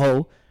self-titled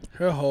hoe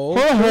her whole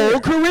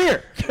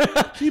career.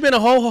 She's been a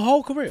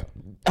whole career.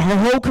 Her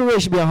whole career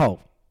should be a hoe.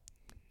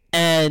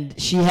 And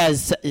she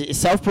has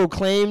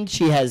self-proclaimed,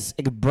 she has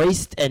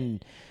embraced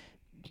and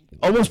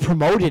almost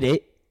promoted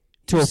it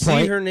to a See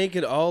point. her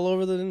naked all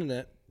over the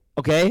internet.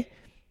 Okay?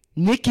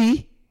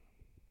 Nicki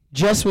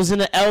just was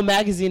in an Elle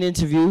magazine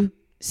interview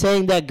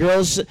saying that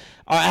girls are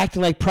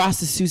acting like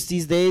prostitutes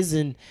these days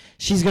and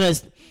she's going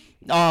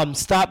to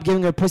stop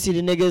giving her pussy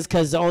to niggas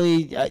because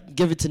only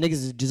give it to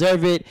niggas who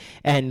deserve it,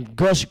 and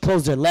girls should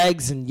close their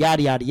legs and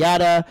yada, yada,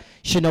 yada.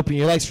 Shouldn't open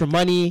your legs for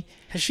money.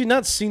 Has she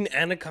not seen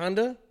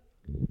Anaconda?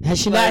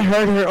 Has she not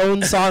heard her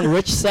own song,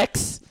 Rich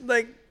Sex,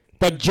 Like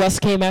that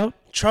just came out?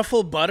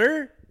 Truffle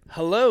Butter?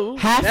 Hello?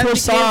 Half That her came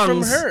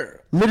songs, from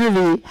her.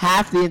 literally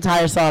half the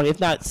entire song, if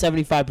not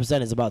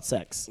 75%, is about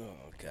sex. Oh,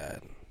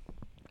 God.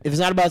 If it's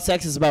not about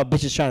sex, it's about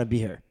bitches trying to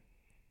be her.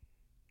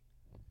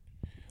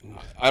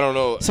 I don't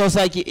know. So it's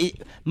like,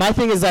 my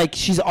thing is like,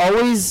 she's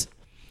always,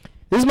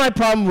 this is my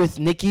problem with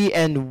Nicki,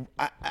 and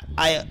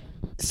I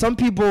some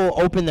people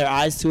open their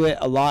eyes to it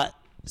a lot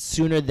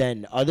sooner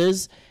than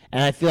others,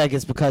 and I feel like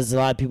it's because a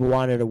lot of people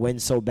wanted her to win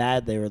so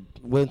bad, they were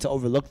willing to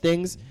overlook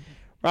things.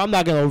 But I'm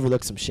not going to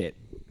overlook some shit.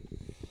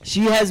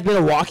 She has been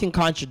a walking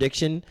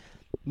contradiction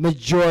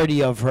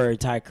majority of her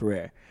entire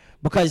career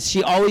because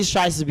she always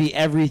tries to be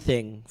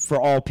everything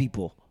for all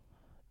people.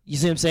 You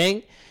see what I'm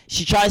saying?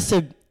 She tries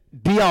to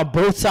be on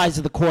both sides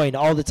of the coin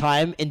all the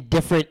time in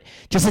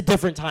just at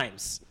different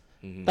times.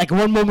 Like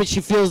one moment she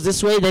feels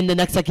this way, then the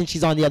next second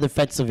she's on the other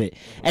fence of it.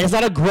 And it's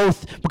not a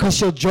growth because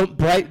she'll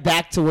jump right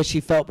back to what she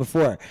felt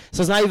before.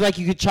 So it's not even like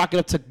you could chalk it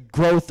up to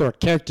growth or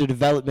character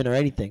development or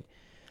anything.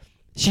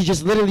 She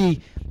just literally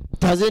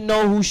doesn't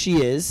know who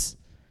she is,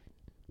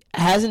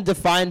 hasn't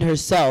defined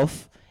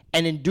herself,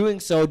 and in doing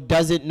so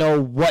doesn't know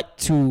what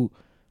to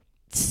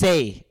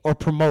say or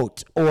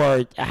promote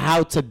or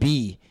how to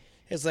be.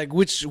 It's like,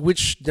 which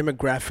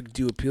demographic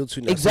do you appeal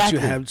to now? Exactly.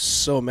 Since you have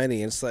so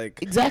many. It's like...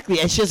 Exactly,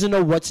 and she doesn't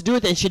know what to do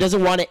with it, and she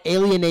doesn't want to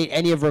alienate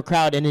any of her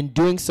crowd, and in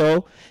doing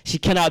so, she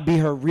cannot be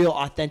her real,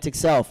 authentic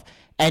self.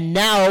 And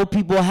now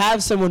people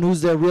have someone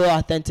who's their real,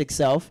 authentic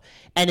self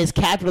and is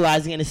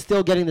capitalizing and is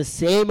still getting the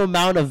same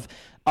amount of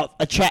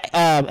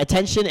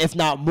attention, if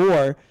not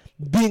more,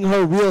 being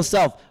her real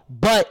self.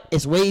 But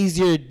it's way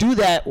easier to do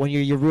that when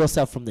you're your real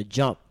self from the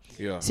jump.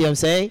 Yeah. See what I'm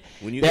saying?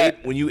 When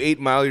you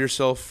 8 Mile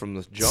yourself from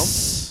the jump,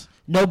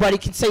 nobody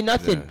can say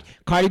nothing. Yeah.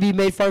 Cardi B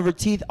made fun of her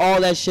teeth, all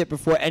that shit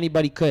before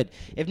anybody could.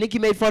 If Nicki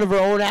made fun of her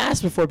own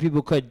ass before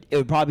people could, it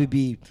would probably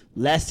be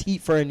less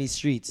heat for her in these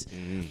streets.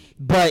 Mm-hmm.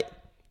 But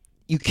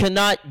you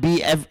cannot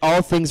be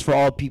all things for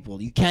all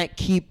people. You can't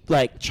keep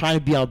like trying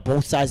to be on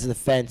both sides of the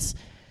fence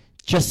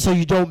just so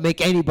you don't make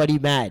anybody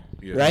mad,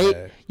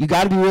 right? You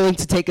got to be willing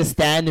to take a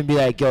stand and be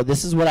like, yo,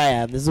 this is what I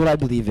am. This is what I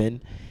believe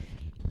in.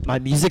 My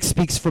music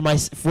speaks for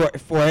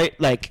it.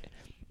 Like,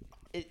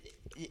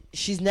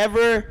 she's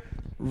never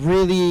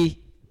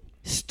really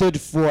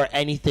stood for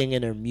anything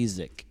in her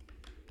music,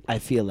 I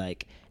feel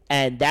like.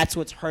 And that's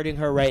what's hurting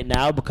her right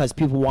now because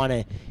people want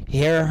to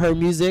hear her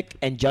music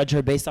and judge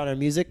her based on her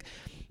music,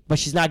 but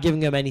she's not giving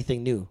them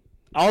anything new.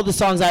 All the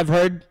songs I've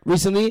heard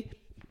recently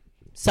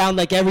sound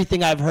like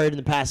everything I've heard in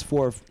the past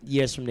 4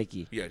 years from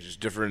Nicki. yeah, just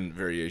different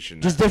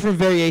variations. Just different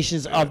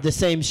variations of the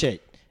same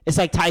shit. It's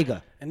like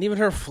Tyga. And even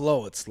her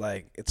flow, it's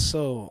like, I'm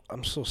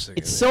so sick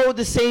It's of it. so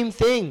the same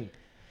thing.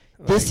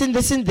 This and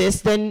this and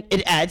this, then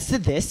it adds to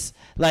this.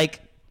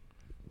 Like,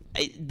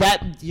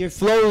 that your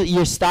flow,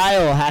 your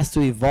style has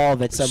to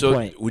evolve at some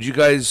point. Would you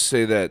guys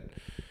say that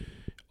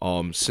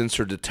since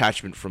her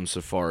detachment from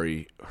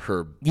Safari,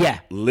 her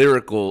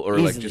lyrical or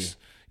Easily. like just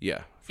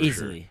for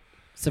Easily. sure.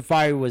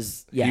 Safari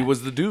was, He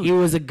was the dude. He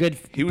was a good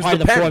He was part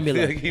the of the pen.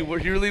 formula.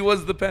 He really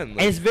was the pen.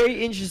 And it's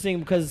very interesting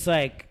because it's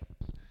like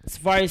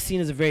Safari is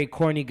seen as a very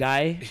corny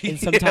guy in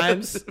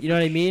sometimes. Yes, you know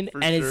what I mean?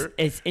 for And sure.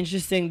 it's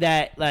interesting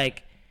that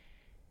like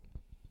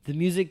the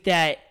music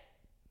that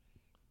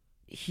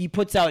he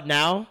puts out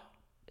now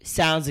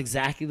sounds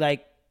exactly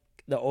like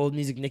the old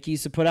music Nicki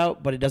used to put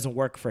out, but it doesn't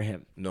work for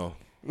him. No.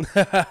 You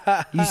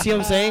see what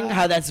I'm saying?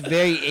 How that's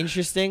very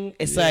interesting.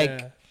 It's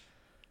like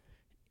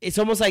it's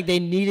almost like they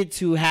needed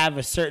to have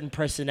a certain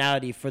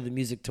personality for the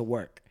music to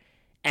work.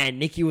 And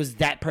Nicki was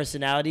that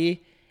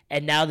personality,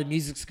 and now the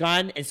music's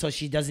gone, and so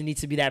she doesn't need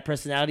to be that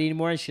personality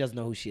anymore, and she doesn't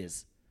know who she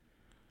is.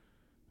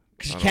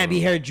 Because you can't be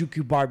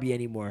Harajuku Barbie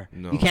anymore.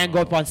 You can't go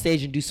up on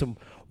stage and do some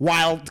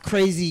wild,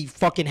 crazy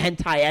fucking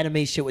hentai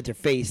anime shit with your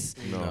face.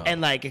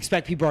 And like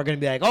expect people are going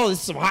to be like, oh, this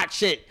is some hot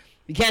shit.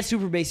 You can't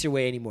super base your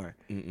way anymore.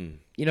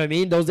 You know what I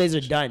mean? Those days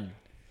are done.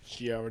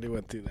 She already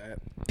went through that.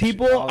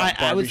 People,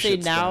 I would say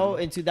now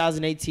in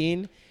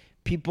 2018,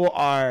 people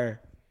are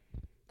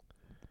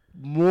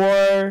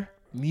more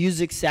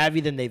music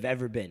savvy than they've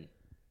ever been.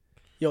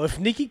 Yo, if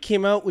Nicki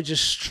came out with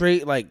just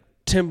straight like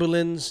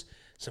Timberlands,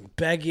 some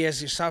baggy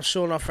ass, you stop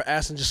showing off her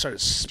ass and just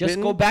started spitting.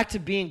 Just go back to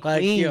being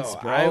queens,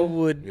 like, bro. I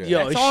would. Yeah. Yo,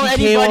 That's if all she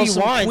came on anybody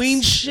some wants.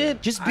 queen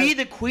shit. Just be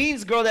the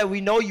queens girl that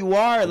we know you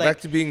are. Like,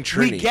 back to being we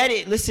Trini. get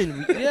it.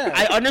 Listen,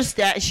 I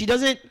understand. She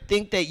doesn't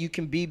think that you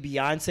can be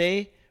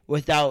Beyonce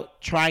without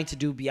trying to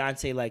do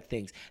Beyonce-like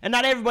things. And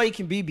not everybody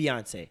can be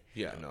Beyonce.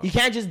 Yeah, no. You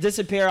can't just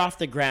disappear off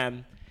the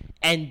gram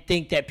and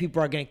think that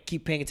people are gonna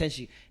keep paying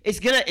attention. It's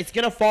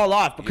gonna fall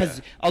off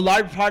because a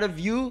large part of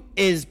you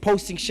is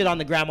posting shit on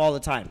the gram all the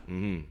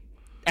time.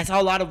 That's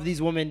how a lot of these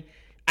women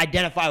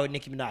identify with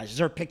Nicki Minaj. It's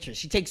her pictures.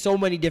 She takes so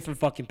many different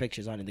fucking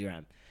pictures on the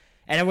gram,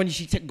 and then when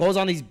she goes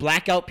on these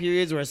blackout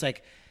periods where it's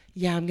like,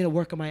 yeah, I'm gonna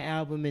work on my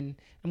album and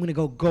I'm gonna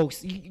go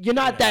ghost. You're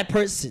not that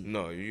person.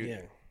 No,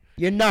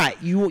 you're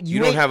not. You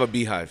don't have a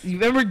beehive. You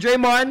remember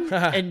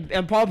Draymond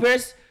and Paul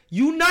Pierce?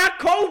 You not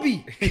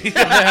Kobe.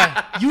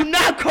 You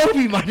not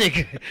Kobe, my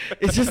nigga.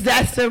 It's just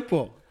that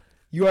simple.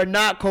 You are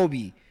not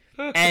Kobe.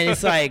 And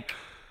it's like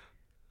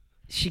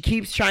she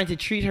keeps trying to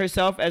treat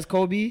herself as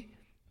Kobe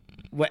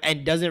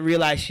and doesn't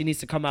realize she needs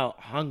to come out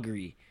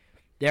hungry.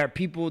 There are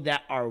people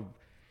that are...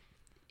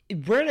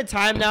 We're in a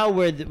time now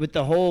where with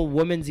the whole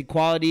women's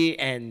equality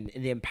and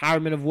the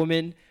empowerment of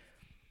women,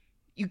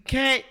 you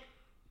can't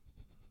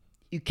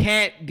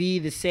be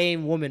the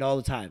same woman all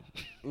the time.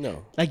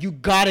 No. Like, you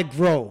gotta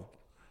grow.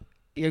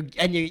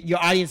 Your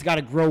audience got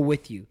to grow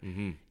with you.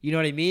 You know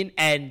what I mean?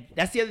 And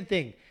that's the other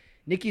thing.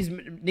 Nicki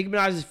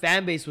Minaj's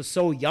fan base was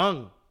so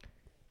young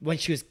when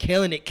she was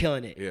killing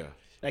it. Yeah.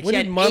 Like, When she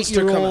did had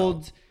Monster come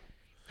 8-year-old.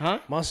 Huh?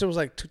 Monster was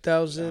like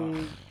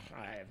 2012.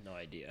 I have no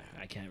idea.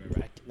 I can't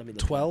remember. Let me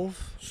look.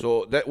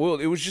 So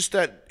it was just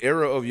that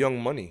era of Young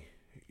Money.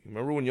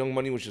 Remember when Young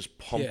Money was just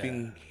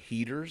pumping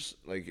heaters?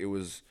 Like, it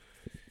was.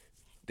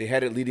 They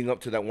had it leading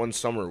up to that one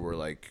summer where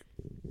like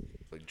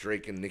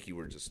Drake and Nicki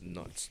were just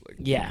nuts. Like,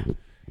 yeah.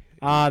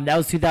 That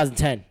was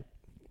 2010.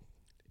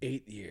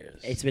 8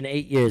 years. It's been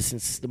 8 years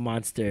since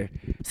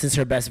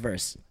her best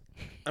verse.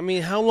 I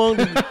mean, how long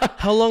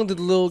did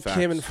Lil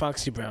Kim and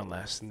Foxy Brown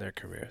last in their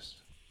careers?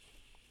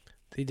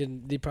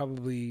 They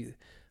probably,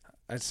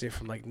 I'd say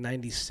from like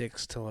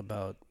 96 till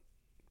about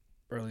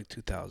early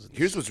 2000s.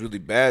 Here's what's really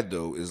bad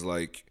though is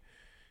like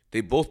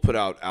they both put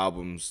out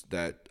albums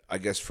that I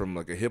guess from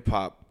like a hip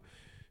hop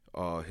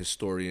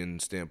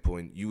historian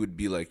standpoint, you would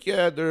be like,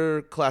 yeah,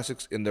 they're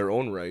classics in their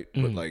own right,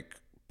 but like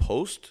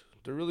post,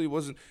 there really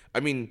wasn't.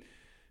 I mean,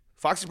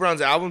 Foxy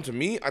Brown's album to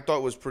me, I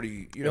thought was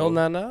pretty,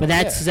 But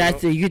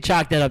that's you could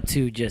chalk that up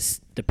to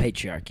just the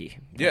patriarchy.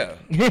 Yeah,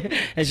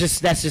 that's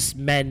just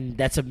men.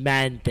 That's a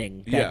man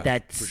thing.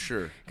 That's for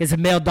sure. It's a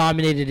male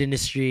dominated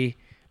industry.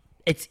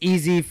 It's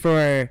easy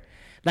for,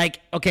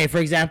 like, okay, for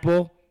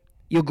example,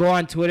 you'll go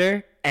on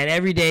Twitter. And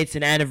every day it's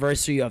an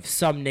anniversary of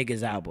some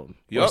nigga's album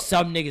or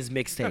some nigga's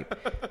mixtape.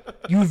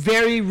 You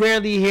very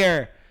rarely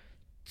hear,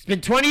 it's been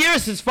 20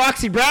 years since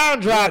Foxy Brown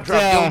dropped.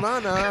 Yo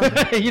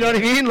Nana. You know what I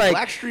mean? Like,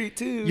 Blackstreet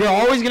too. You're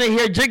always going to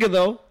hear Jigga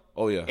though.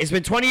 Oh yeah. It's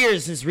been 20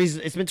 years since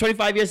it's been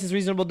 25 years since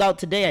Reasonable Doubt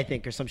today, I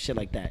think, or some shit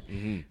like that.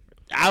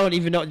 I don't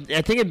even know.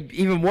 I think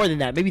even more than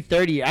that, maybe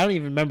 30. I don't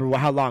even remember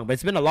how long, but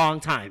it's been a long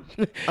time.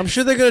 I'm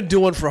sure they're going to do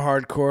one for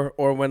hardcore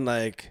or when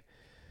like...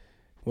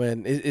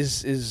 When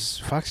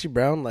is Foxy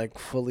Brown like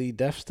fully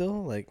deaf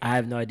still? Like, I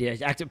have no idea.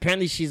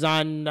 Apparently she's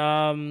on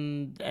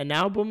an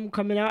album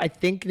coming out. I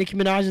think Nicki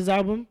Minaj's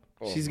album.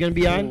 She's gonna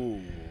be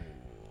on.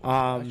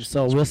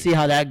 So we'll see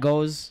how that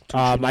goes.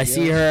 I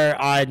saw her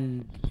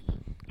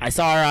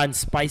on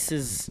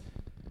Spice's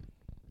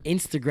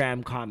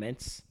Instagram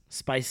comments.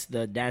 Spice,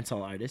 the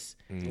dancehall artist.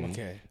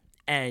 Okay.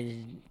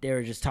 And they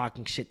were just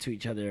talking shit to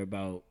each other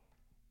about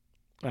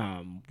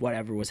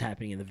whatever was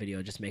happening in the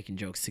video, just making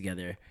jokes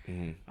together,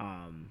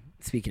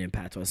 speaking in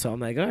patois. So I'm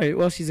like, all right,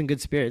 well, she's in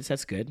good spirits.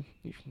 That's good.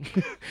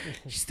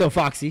 She's still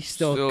Foxy. She's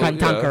still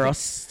cantankerous.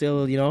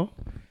 Still,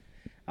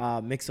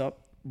 mix up.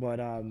 But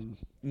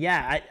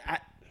yeah,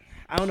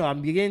 I don't know.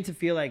 I'm beginning to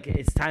feel like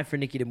it's time for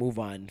Nicki to move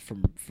on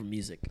from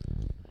music.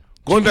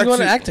 Going back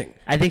to acting.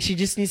 I think she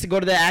just needs to go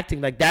to the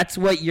acting. Like, that's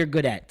what you're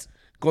good at.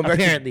 Going back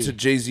to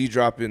Jay-Z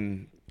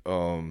dropping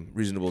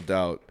Reasonable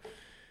Doubt.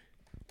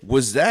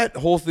 Was that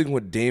whole thing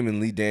with Dame and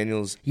Lee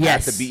Daniels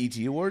at the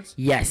BET Awards?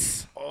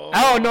 Yes.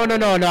 Oh, no.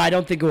 I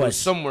don't think it was.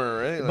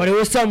 Somewhere, right? Like, but it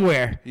was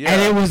somewhere. Yeah. And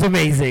it was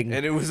amazing.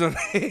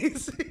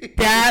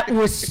 That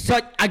was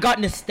such... I got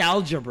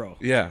nostalgia, bro.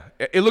 Yeah.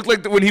 It looked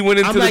like when he went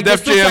into the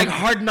Def Jam. This looks like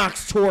Hard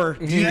Knocks Tour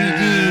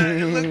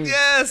DVD.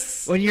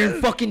 Yes. When you're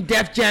in fucking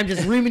Def Jam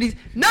just reaming these...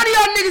 None of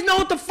y'all niggas know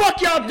what the fuck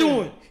y'all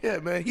doing. Yeah,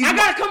 man. I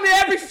gotta come here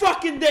every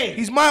fucking day.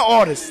 He's my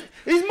artist.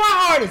 He's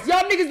my artist.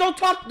 Y'all niggas don't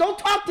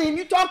talk to him.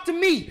 You talk to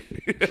me.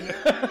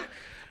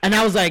 And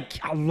I was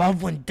like, I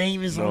love when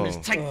Dame is on this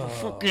type of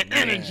fucking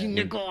energy,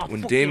 nigga.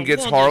 When Dame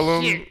gets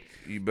Harlem,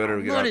 you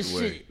better get out the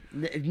way.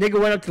 Nigga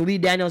went up to Lee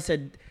Daniels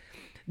and said,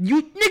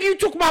 you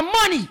took my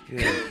money.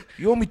 Yeah.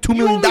 You owe me $2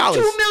 You owe million. me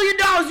 $2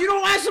 million. You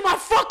don't answer my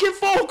fucking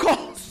phone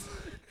calls.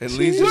 And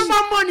Lee's Where just,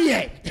 my money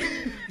at?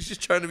 he's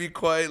just trying to be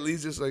quiet.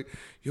 Lee's just like,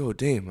 yo,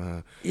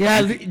 Dame.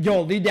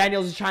 Lee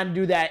Daniels is trying to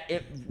do that.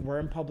 We're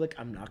in public.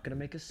 I'm not gonna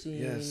make a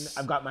scene. Yes.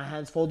 I've got my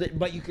hands folded,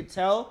 but you could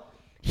tell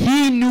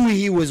he knew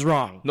he was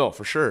wrong. No,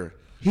 for sure.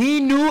 He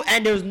knew,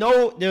 and there's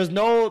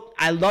no.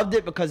 I loved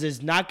it because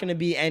there's not gonna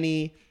be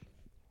any.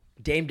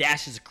 Dame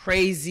Dash is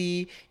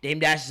crazy. Dame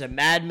Dash is a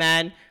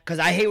madman. Because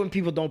I hate when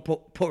people don't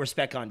put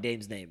respect on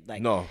Dame's name.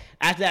 Like, no.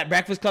 After that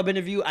Breakfast Club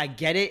interview, I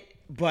get it,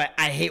 but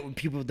I hate when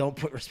people don't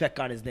put respect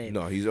on his name.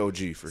 No, he's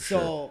OG for sure.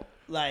 So,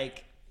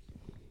 like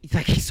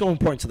he's so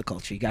important to the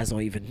culture. You guys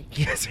don't even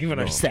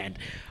understand.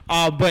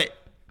 But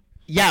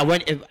yeah,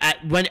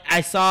 when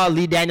I saw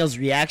Lee Daniels'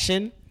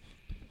 reaction,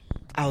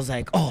 I was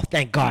like, oh,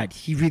 thank God,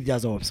 he really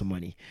does owe him some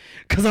money.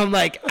 Because I'm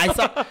like, I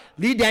saw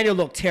Lee Daniels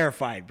look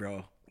terrified,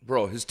 bro.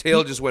 Bro, his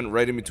tail just went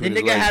right in between the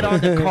his nigga legs. had on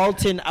the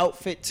Carlton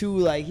outfit too.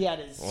 Like he had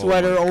his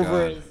sweater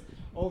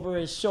over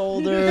his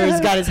shoulder.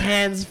 He's got his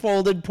hands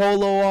folded,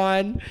 polo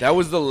on. That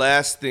was the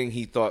last thing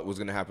he thought was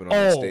gonna happen on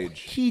the stage.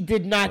 He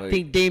did not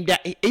think Dame Dash.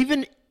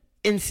 Even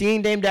in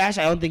seeing Dame Dash,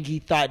 I don't think he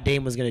thought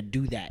Dame was gonna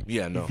do that.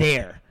 Yeah, no.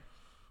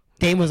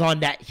 Dame was on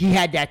that. He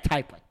had that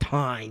type of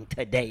time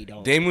today,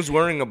 though. Dame was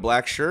wearing a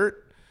black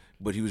shirt,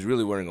 but he was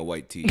really wearing a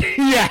white tee.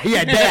 yeah,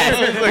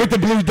 with the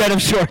blue denim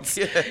shorts.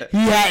 Yeah. He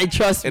had,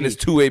 trust me. And his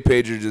two-way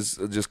pager just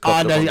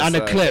on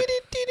the clip.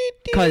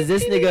 Because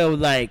this nigga,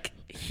 like,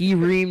 he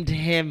reamed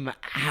him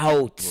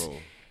out. Bro.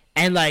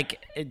 And,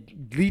 like,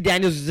 Lee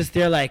Daniels was just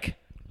there like,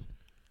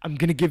 I'm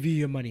going to give you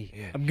your money.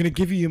 Yeah. I'm going to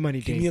give you your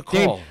money, Dame. Give me a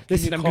call. Dame,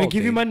 listen, I'm going to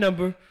give you my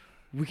number.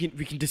 We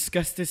can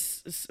discuss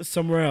this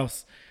somewhere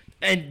else.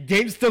 And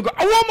Dame's still going,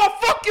 I want my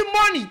fucking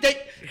money.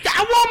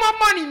 I want my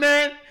money,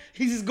 man.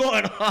 He's just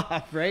going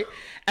off, right?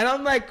 And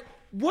I'm like,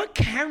 what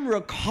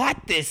camera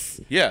caught this?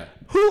 Yeah.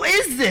 Who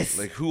is this?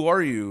 Like, who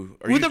are you?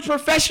 With a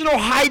professional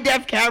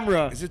high-def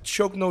camera. Is it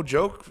Choke No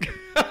Joke?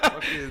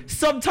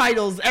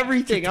 Subtitles,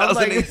 everything. I was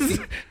like,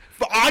 the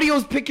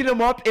audio's picking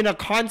him up in a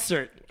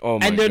concert. Oh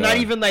my And they're God. not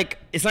even like,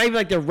 it's not even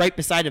like they're right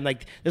beside him.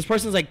 Like, this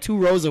person's like 2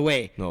 rows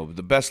away. No,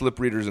 the best lip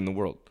readers in the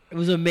world. It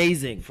was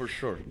amazing. For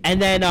sure.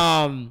 And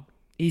then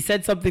he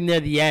said something near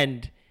the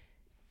end,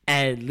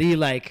 and Lee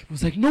like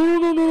was like,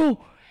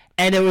 no.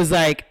 And it was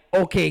like,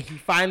 okay, he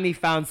finally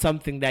found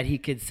something that he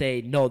could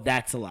say, no,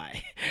 that's a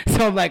lie.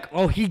 So I'm like,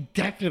 oh, he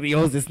definitely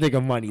owes this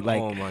nigga money.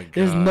 Like, oh my God.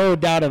 There's no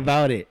doubt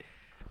about it.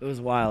 It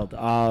was wild.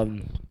 But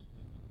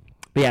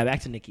yeah, back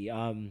to Nikki.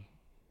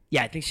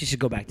 Yeah, I think she should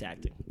go back to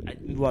acting.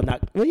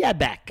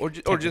 Back. Or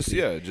just.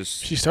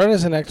 She started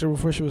as an actor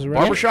before she was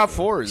around. Barbershop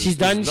 4. She's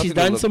done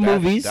some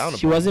movies.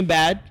 She wasn't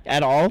bad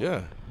at all.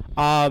 Yeah.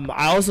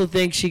 I also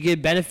think she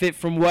could benefit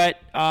from what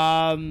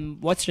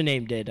what's her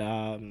name did.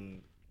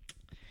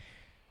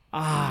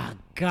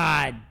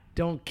 God,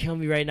 don't kill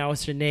me right now.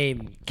 What's her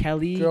name?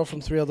 Kelly. Girl from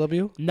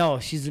 3LW? No,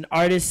 she's an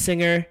artist,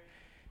 singer.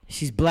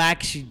 She's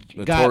black. She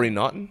got Tori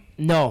Naughton?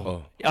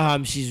 No.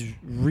 She's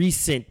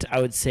recent,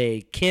 I would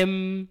say.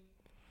 Kim.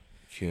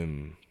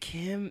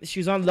 She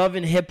was on Love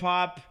and Hip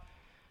Hop.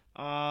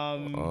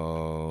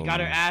 Got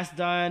her ass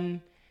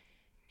done.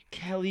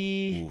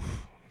 Kelly.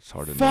 Oof, it's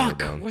hard to narrow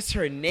down. What's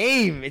her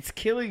name? It's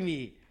killing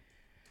me.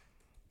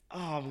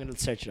 Oh, I'm gonna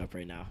search it up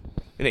right now.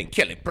 It ain't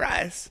Kelly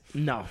Price.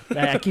 No,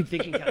 I keep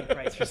thinking Kelly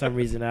Price for some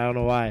reason. I don't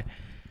know why.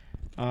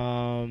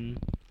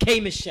 K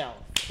Michelle.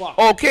 Fuck.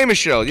 Oh, K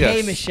Michelle. Yes.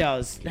 K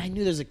Michelle's. I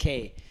knew there's a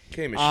K.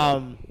 K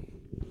Michelle.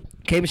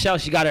 K Michelle.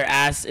 She got her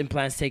ass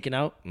implants taken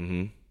out.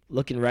 Mm-hmm.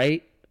 Looking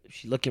right.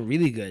 She's looking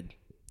really good.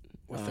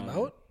 With them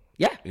out?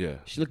 Yeah. Yeah.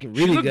 She's looking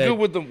really She looked good. good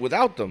with them,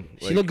 without them.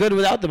 She looked good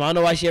without them. I don't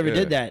know why she ever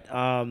did that.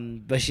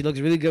 But she looks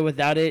really good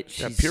without it.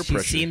 She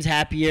seems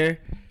happier.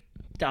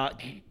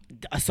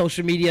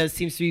 Social media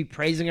seems to be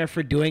praising her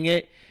for doing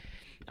it.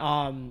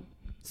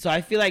 So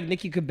I feel like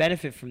Nikki could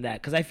benefit from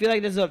that because I feel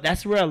like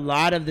that's where a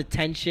lot of the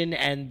tension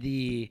and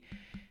the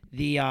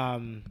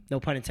no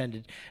pun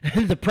intended,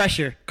 the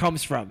pressure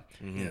comes from.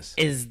 Mm-hmm. Yes.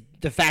 Is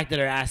the fact that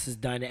her ass is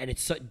done and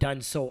it's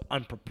done so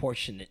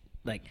unproportionate,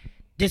 like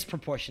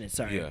disproportionate.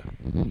 Sorry. Yeah.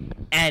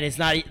 And it's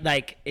not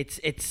like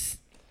it's.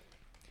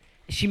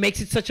 She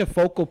makes it such a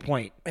focal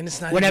point, and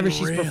it's not whenever even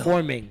she's real.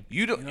 performing.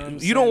 You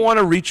don't want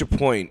to reach a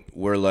point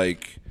where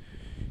like,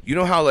 you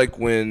know how like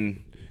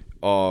when,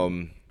 so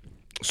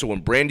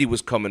when Brandy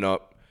was coming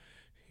up,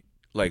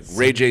 like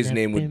Ray J's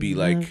name would be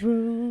like,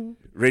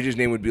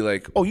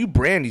 oh, you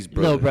Brandy's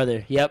brother. Little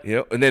brother. Yep. You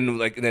know, and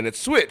then it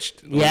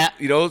switched. Yeah.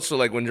 You know, so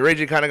like when Ray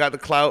J kind of got the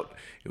clout,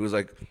 it was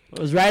like, it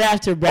was right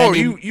after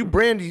Brandy. oh, you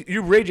Brandy,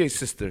 you Ray J's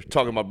sister,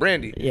 talking about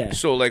Brandy. Yeah.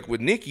 So like with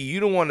Nikki, you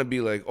don't want to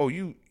be like, oh,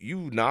 you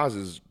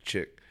Nas's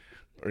chick,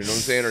 or you know what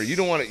I'm saying, or you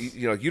don't want to,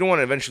 you don't want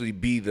to eventually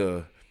be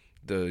the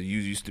you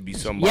used to be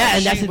somebody. Yeah,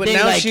 and that's the But thing.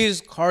 now like,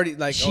 she's Cardi.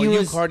 Like, she you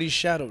was- Cardi's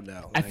shadow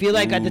now. I feel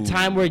like at the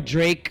time where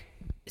Drake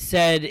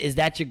said, "Is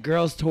that your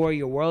girls' tour,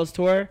 your world's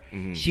tour?"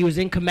 She was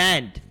in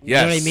command. You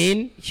know what I Yes.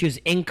 mean? She was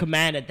in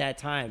command at that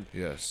time.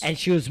 Yes. And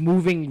she was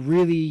moving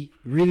really,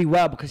 really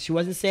well because she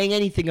wasn't saying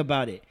anything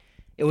about it.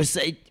 It was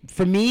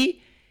for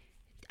me.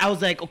 I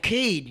was like,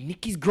 okay,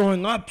 Nicki's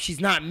growing up. She's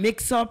not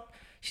mix up.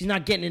 She's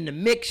not getting in the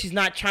mix. She's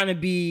not trying to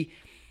be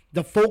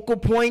the focal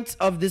point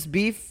of this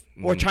beef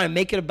or trying to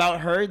make it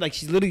about her. Like,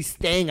 she's literally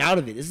staying out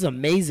of it. This is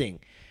amazing,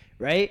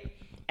 right?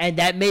 And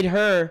that made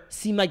her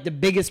seem like the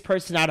biggest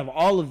person out of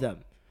all of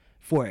them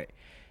for it.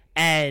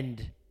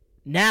 And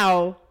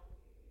now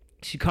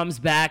she comes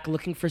back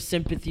looking for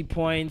sympathy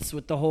points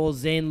with the whole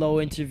Zane Lowe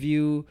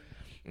interview,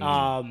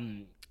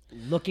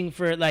 looking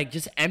for like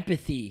just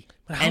empathy.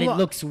 And it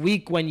looks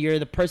weak when you're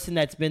the person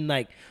that's been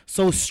like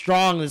so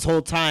strong this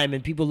whole time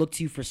and people look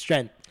to you for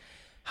strength.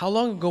 How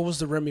long ago was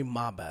the Remy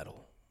Ma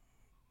battle?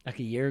 Like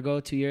a year ago,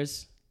 2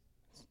 years?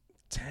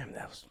 Damn,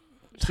 that was.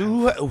 So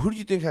who do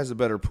you think has the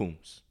better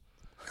pooms?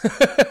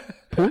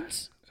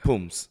 Pooms?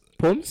 Pooms.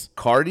 Pooms?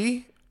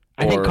 Cardi?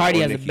 I think or- Cardi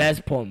or has Nicki? the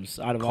best pooms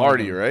out of all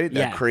Cardi, of them. right? That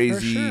Yeah.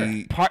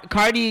 crazy.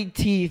 Cardi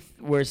teeth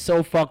were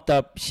so fucked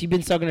up. She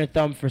been sucking her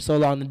thumb for so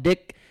long. The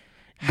dick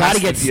got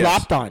to get to- yes.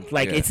 slopped on.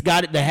 Like Yeah. it's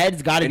got the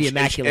head's got to be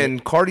immaculate.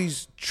 And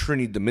Cardi's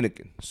Trini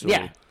Dominican. So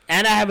Yeah.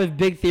 And I have a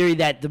big theory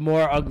that the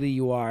more ugly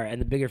you are and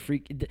the bigger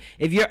freak,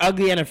 if you're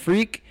ugly and a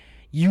freak,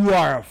 you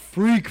are a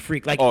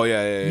freak. Like, Oh,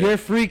 yeah. your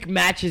freak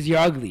matches your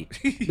ugly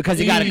because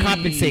you got to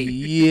compensate.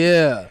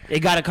 Yeah. It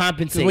got to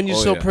compensate. When you're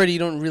Oh, so yeah. pretty, you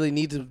don't really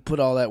need to put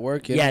all that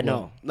work in. Yeah,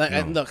 Well, no.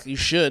 Like, look, you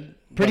should.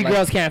 Pretty but, like,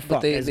 girls can't but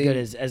fuck they- as they- good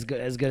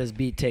as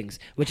beat things,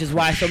 which is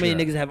why so many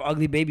niggas have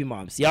ugly baby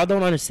moms. Y'all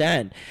don't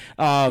understand.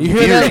 You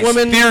hear that,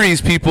 women?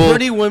 Theories, people.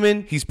 Pretty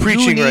women. He's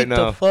preaching you right need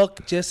now. to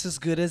fuck just as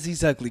good as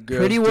these ugly girls.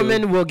 Pretty do.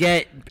 women will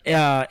get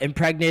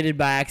impregnated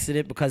by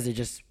accident because they're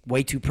just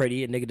way too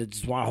pretty. And nigga that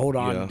just want to hold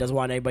on, Yeah. doesn't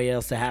want anybody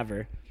else to have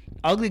her.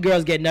 Ugly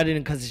girls get nutted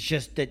because it's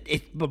just that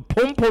the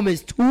pum pum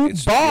is too bomb.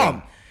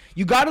 yeah.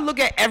 You got to look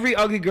at every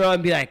ugly girl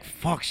and be like,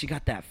 fuck, she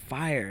got that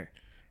fire.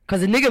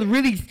 Because the nigga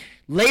really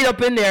laid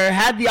up in there,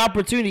 had the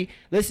opportunity.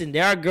 Listen,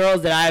 there are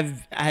girls that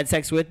I've had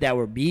sex with that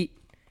were beat.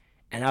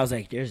 And I was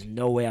like, there's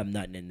no way I'm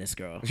nutting in this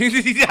girl.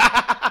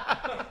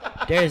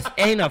 There's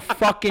ain't a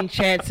fucking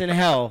chance in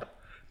hell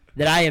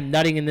that I am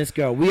nutting in this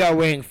girl. We are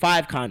wearing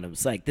 5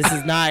 condoms. Like, this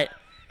is not...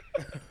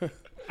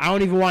 I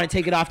don't even want to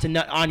take it off to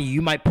nut on you.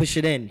 You might push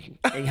it in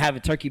and have a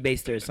turkey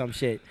baster or some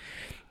shit.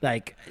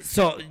 Like,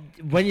 so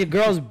when your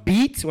girl's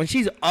beat, when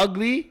she's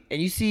ugly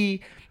and you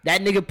see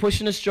that nigga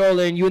pushing a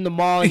stroller and you in the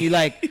mall and you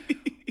like,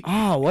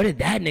 oh, what did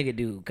that nigga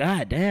do?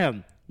 God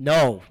damn.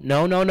 No.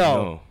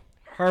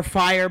 Her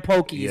fire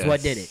pokey is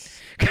what did it.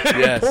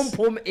 Yes. Pum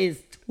Pum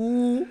is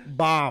too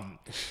bomb.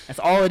 That's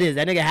all it is.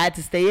 That nigga had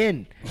to stay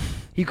in.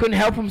 He couldn't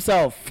help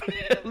himself.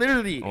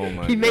 Literally. Oh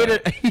my he made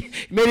God.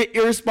 it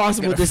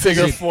irresponsible Got a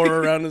decision figure 4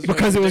 around his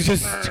because it was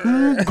just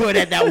too good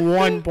at that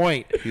one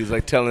point. He was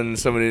like telling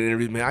somebody in the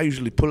interview, man, I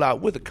usually pull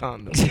out with a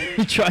condom.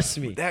 Trust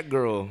me. That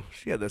girl,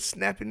 she had the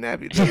snappy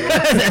nappy.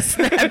 That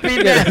snappy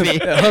nappy.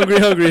 That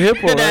hungry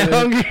hippo. That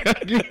right?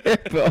 hungry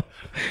hippo.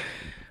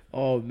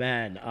 Oh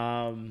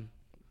man.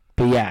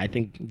 But yeah, I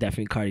think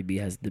definitely Cardi B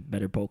has the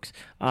better pokes.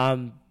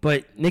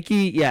 But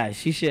Nicki, yeah,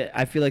 she should.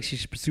 I feel like she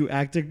should pursue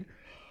acting.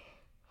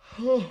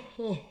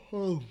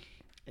 And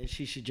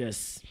she should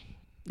just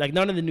like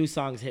none of the new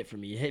songs hit for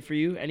me. Hit for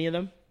you? Any of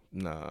them?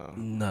 Nah.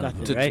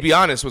 Nothing. To right? be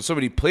honest, when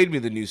somebody played me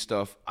the new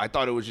stuff, I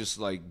thought it was just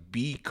like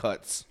B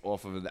cuts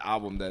off of the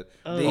album that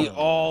They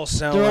all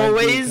sound Throwaways?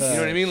 like you know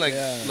what I mean,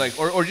 like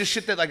or just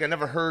shit that like I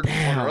never heard on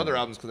Damn. her other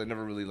albums because I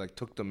never really like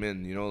took them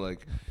in, you know,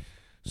 like.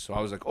 So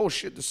I was like, oh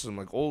shit, this is some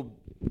like old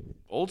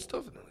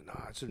stuff, and they're like,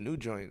 nah, it's a new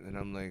joint, and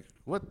I'm like,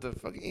 what the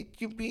fuck ain't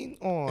you being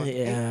on?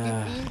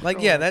 Yeah. Like,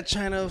 yeah, that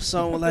China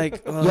song,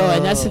 like, Yo,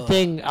 and that's the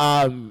thing.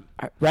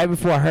 Right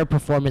before her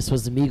performance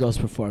was the Migos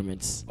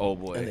performance. Oh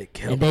boy,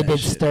 And they did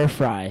stir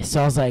fry.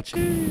 So I was like,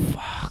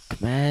 fuck,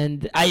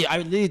 man. I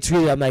really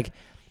truly, I'm like,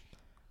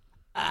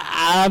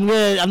 I'm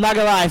not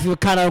gonna lie, I feel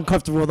kind of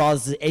uncomfortable with all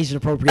this Asian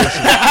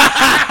appropriation.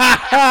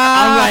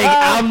 I'm like,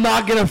 I'm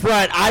not gonna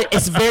front.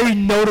 It's very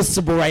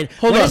noticeable, right?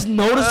 When it's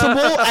noticeable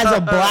as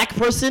a black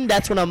person,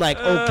 that's when I'm like,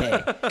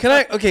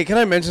 okay. Can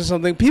I mention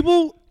something?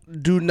 People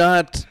do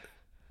not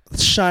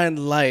shine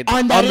light On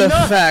on, that the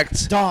enough.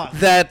 fact Dog.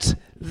 that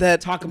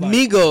Talk about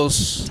it.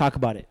 Migos Talk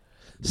about it.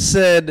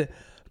 said,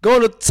 go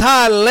to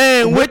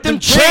Thailand with them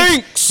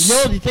chinks. You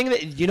know the thing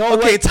that you know.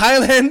 Okay, what?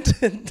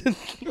 Thailand.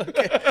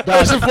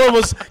 First and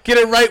foremost, get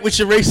it right with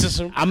your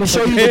racism. I'm gonna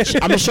show you.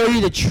 I'm gonna show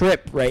you the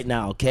trip right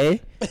now.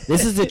 Okay,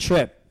 this is the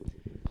trip.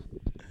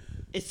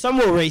 It's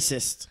somewhat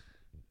racist,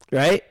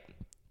 right?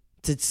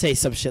 To say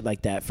some shit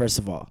like that. First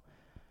of all,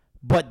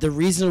 but the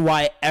reason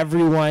why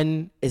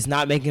everyone is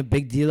not making a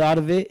big deal out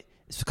of it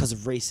is because of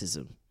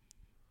racism.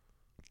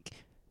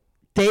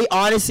 They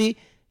honestly,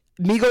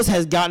 Migos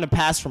has gotten a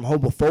pass from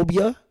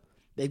homophobia.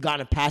 They've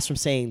gotten a pass from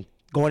saying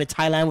going to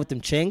Thailand with them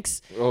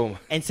chinks Oh.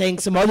 and saying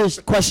some other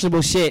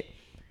questionable shit.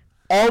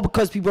 all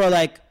because people are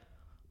like,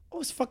 oh,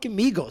 it's fucking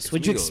Migos.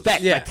 What'd you Migos.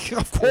 expect? Yeah. Like,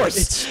 of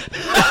course.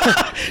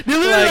 They're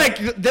literally like,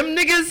 them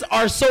niggas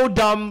are so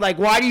dumb. Like,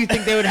 why do you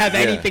think they would have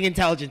anything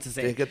intelligent to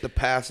They say? get the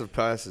passive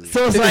passes.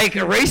 So it's like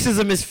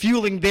racism is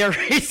fueling their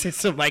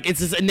racism. Like, it's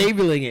just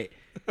enabling it.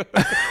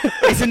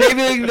 It's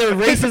enabling their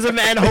racism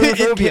and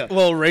homophobia.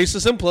 Well,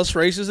 racism plus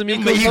racism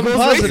equals something Equals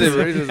positive.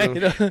 racism.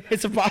 You know?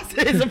 It's a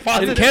positive. It's a It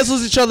positive.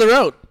 cancels each other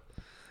out.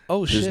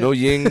 Oh shit! There's no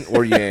yin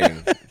or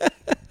yang.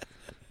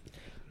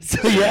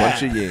 So, yeah.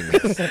 Bunch of yings.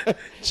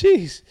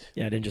 Jeez.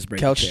 Yeah, I didn't just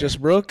break Couch the chair.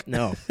 just broke.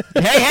 No.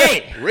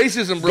 Hey.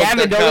 Racism broke Gavin,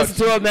 that don't couch.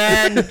 listen to it,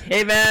 man.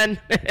 Hey, man.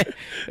 It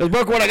was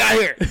broke what I got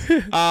here.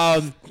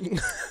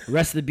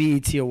 Rest of the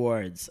BET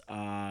Awards.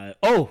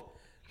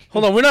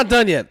 Hold on, we're not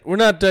done yet. We're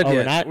not done Oh, we're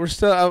yet. not? We're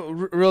still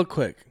real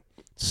quick.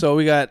 So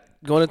we got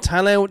going to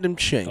Thailand with them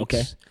chinks.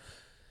 Okay.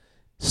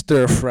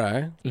 Stir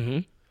fry. Mm-hmm.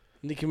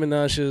 Nicki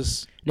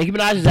Minaj's Nicki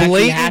Minaj is actually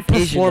blatant half Asian,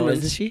 though, performance.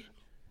 isn't she?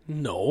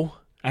 no.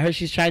 I heard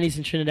she's Chinese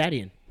and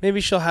Trinidadian. Maybe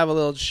she'll have a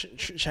little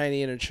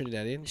Chinese or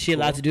Trinidadian. Is she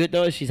allowed to do it,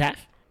 though, if she's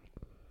half?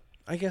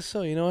 I guess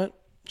so. You know what?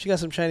 She got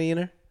some Chinese in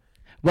her.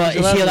 Well, She's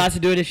is she allowed allowed to. to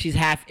do it if she's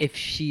half, if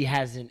she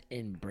hasn't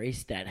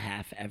embraced that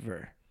half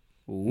ever?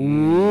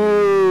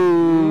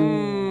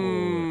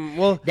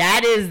 Well,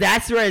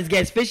 That's where it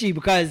gets fishy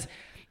because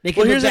they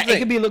can here's the it thing.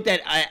 can be looked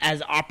at as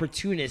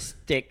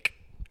opportunistic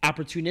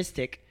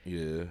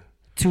Yeah.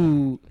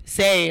 to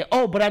say,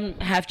 oh, but I'm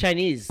half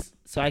Chinese,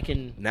 so I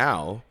can,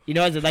 Now. you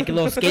know, as like a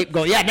little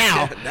scapegoat. Yeah,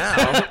 now.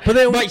 Now.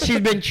 But she's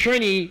been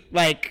Trini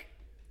like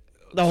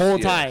the whole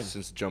Yeah, time.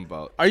 since jump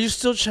out. are you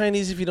still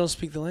Chinese if you don't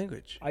speak the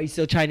language? Are you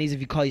still Chinese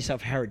if you call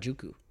yourself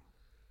Harajuku?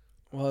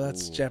 Well,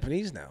 that's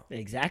Japanese now.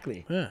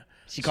 Exactly. Yeah.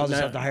 She calls So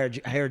herself now-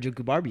 the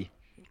Harajuku Barbie.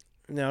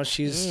 Now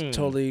she's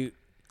totally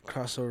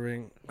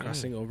crossing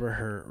over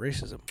her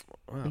racism.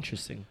 Wow.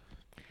 Interesting.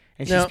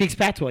 And Now- she speaks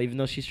patois, even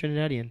though she's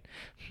Trinidadian.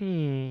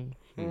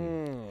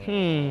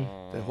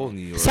 That whole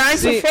New York.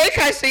 Signs of See- fake,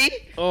 I see.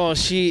 Oh,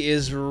 she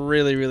is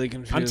really, really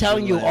confused. I'm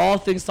telling with you, life. all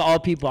things to all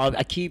people.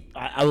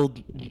 I will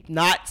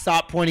not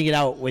stop pointing it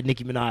out with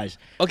Nicki Minaj.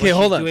 Okay, when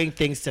hold she's on. Doing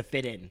things to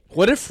fit in.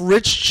 What if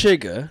Rich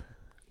Chiga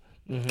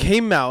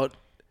came out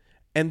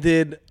and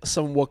did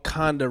some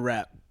Wakanda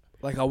rap,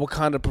 like a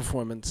Wakanda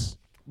performance?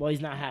 Well,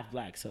 he's not half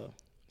black, so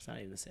it's not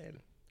even the same.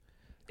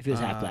 If he was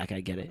half black,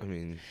 I get it. I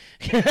mean,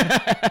 Nicki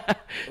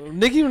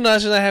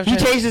Minaj and I have He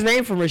changed his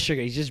name from Rich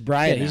Sugar. He's just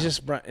Brian. Yeah, he's now.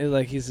 just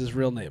like he's his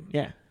real name.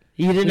 Yeah.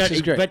 He didn't Which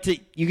is great. but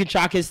you can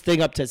chalk his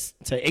thing up to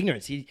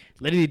ignorance. He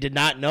literally did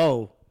not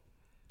know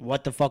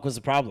what the fuck was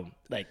the problem.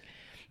 Like,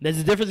 there's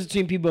a difference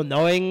between people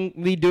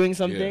knowingly doing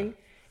something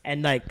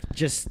and like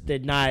just they're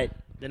not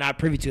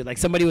privy to it. Like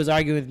somebody was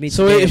arguing with me.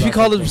 So today if he about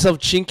called something. himself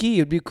Chinky,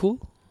 it'd be cool.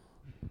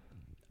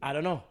 I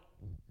don't know.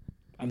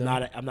 I'm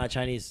not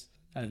Chinese.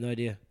 I have no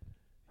idea.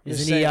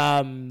 Just Isn't he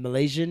saying.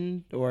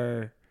 Malaysian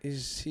or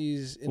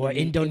He's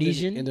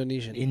Indonesian?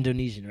 Indonesian.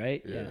 Indonesian,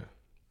 right? yeah.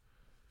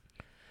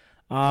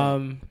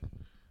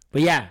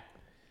 But yeah.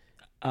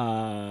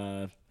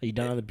 Are you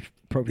done on the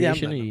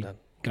appropriation? done, Or I'm you done.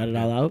 got it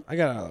all out? I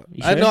got it all.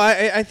 You I sure? know.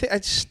 I think I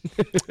just.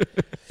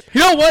 You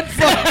know what?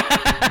 Fuck.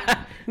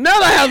 Now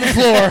that I have the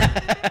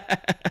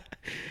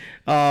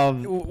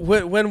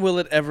floor. When will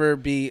it ever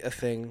be a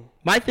thing?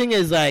 My thing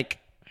is like,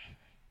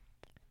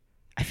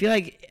 I feel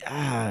like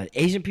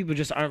Asian people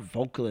just aren't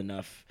vocal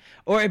enough,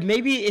 or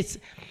maybe it's.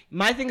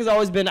 My thing has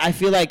always been I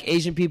feel like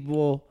Asian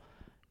people,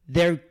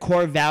 their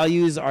core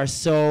values are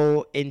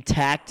so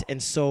intact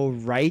and so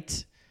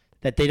right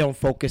that they don't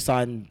focus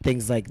on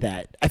things like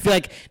that. I feel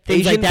like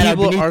things Asian like that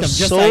people are beneath are them,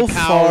 just so like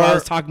how I far-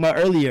 was talking about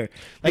earlier.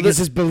 Like it's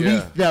just beneath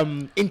Yeah.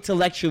 them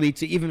intellectually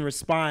to even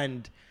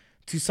respond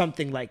to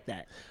something like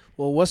that.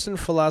 Well, Western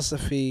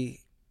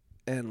philosophy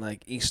and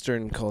like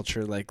Eastern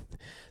culture, like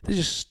they're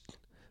just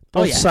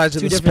both yeah. sides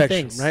of Two the different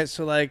spectrum, things. right?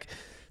 So like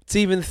to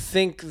even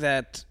think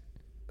that,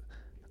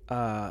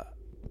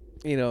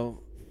 you know,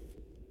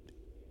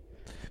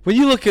 when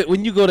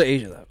you go to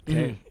Asia, though,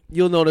 okay,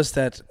 you'll notice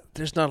that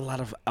there's not a lot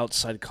of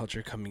outside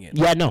culture coming in.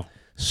 Yeah, no.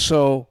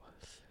 So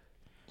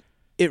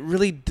they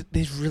really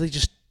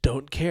just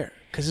don't care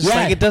because it's Yeah.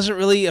 like it doesn't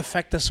really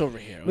affect us over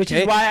here. Which is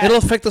okay? why it'll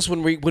affect us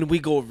when we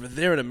go over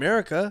there in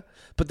America,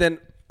 but then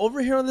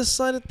over here on this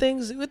side of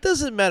things, it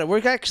doesn't matter.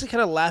 We're actually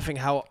kind of laughing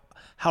how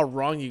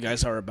wrong you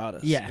guys are about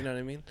us. Yeah. You know what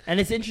I mean? And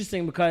it's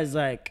interesting because,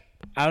 like,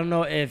 I don't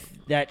know if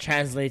that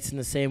translates in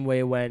the same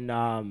way when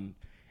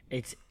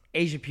it's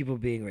Asian people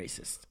being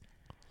racist.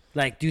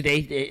 Like,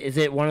 is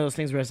it one of those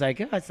things where it's like,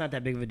 oh, it's not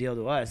that big of a deal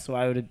to us, so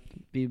why would it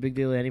be a big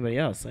deal to anybody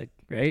else? Like,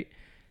 right?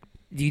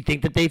 Do you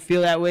think that they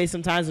feel that way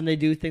sometimes when they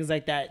do things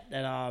like that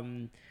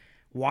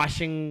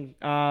washing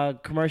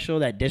commercial,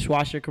 that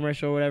dishwasher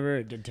commercial or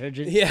whatever,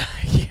 detergent? Yeah.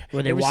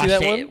 Where they Ever see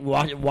that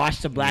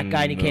washed the black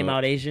guy and he came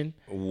out Asian?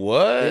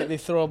 What? They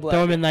throw a black.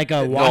 Throw him in like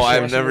a No, washer.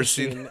 I've washing never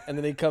machine, seen. and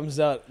then he comes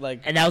out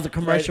like. And that was a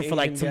commercial Fried for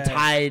like Asian some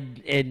guy. Tide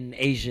in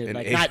Asian. In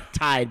like Asian. not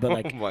Tide, but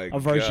like Oh my a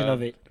version God.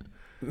 of it.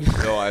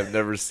 No, I've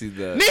never seen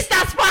that.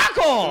 Mr.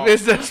 Sparkle.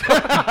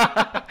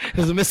 It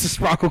was a Mr.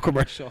 Sparkle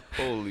commercial.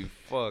 Holy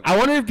fuck. I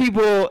wonder if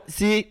people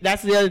see.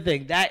 That's the other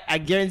thing. That I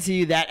guarantee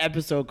you that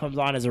episode comes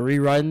on as a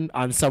rerun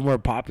on somewhere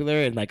popular,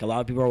 and like a lot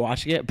of people are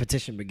watching it. A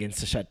petition begins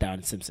to shut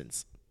down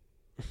Simpsons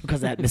because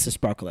of that Mr.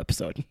 Sparkle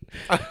episode.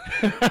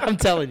 I'm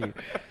telling you,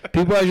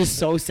 people are just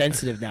so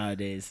sensitive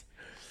nowadays.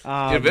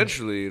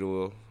 Eventually, it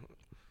will.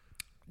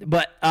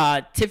 But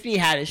Tiffany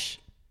Haddish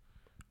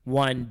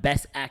won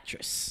Best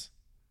Actress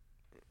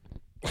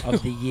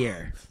of the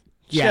year.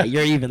 Yeah,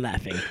 you're even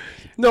laughing.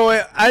 No,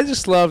 I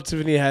just love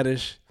Tiffany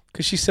Haddish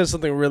because she said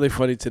something really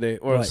funny today,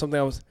 or What? something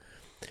else.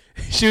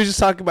 She was just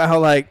talking about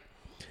how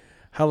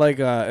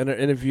in her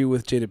interview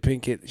with Jada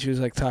Pinkett, she was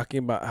like talking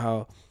about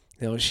how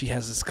she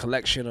has this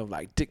collection of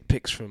like dick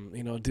pics from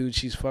dudes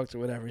she's fucked or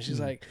whatever. And she's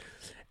like,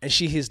 and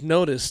she has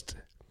noticed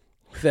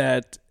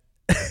that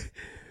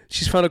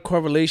she's found a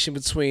correlation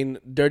between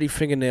dirty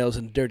fingernails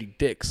and dirty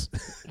dicks.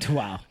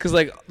 Wow. Because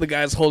like the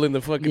guy's holding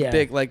the fucking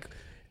dick, like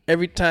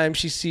every time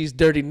she sees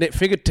dirty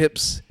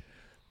fingertips,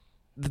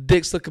 the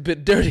dicks look a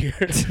bit dirtier.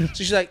 So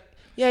she's like,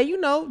 yeah,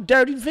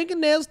 dirty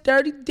fingernails,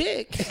 dirty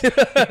dick.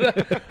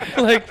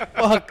 Like,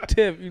 fuck,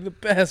 Tiff, you're the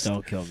best.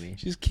 Don't kill me.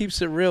 She just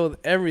keeps it real with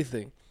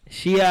everything.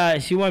 She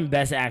won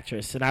Best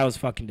Actress, and I was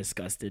fucking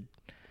disgusted.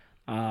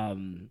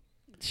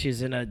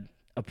 She's in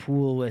a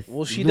pool with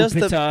she does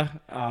Lupita,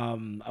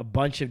 a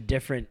bunch of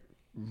different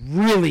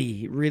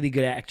really, really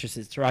good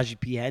actresses. Taraji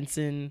P.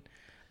 Henson,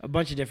 a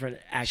bunch of different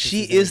actresses.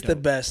 She is the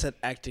best at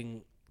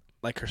acting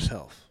like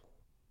herself.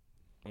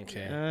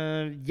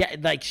 Okay. Yeah,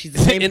 like she's the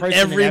same in person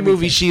every in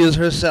movie. She is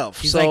herself.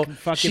 She's so like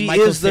fucking she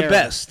Michael is the Cera.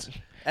 best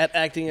at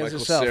acting as Michael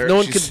herself. Cera. No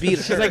one could beat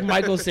her. She's like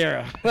Michael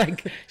Cera.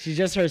 Like she's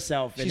just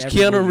herself. She's in every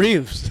Keanu movie.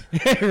 Reeves.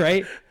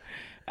 Right?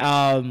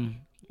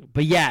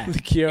 But yeah,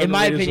 Keanu in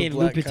my Reeves of opinion,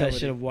 black Lupita comedy.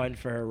 should have won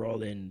for her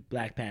role in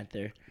Black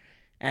Panther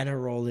and her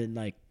role in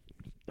like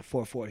the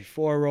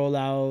 444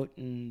 rollout,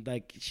 and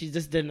like she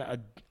just did a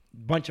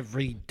bunch of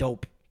really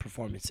dope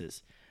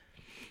performances.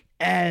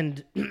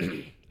 And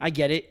I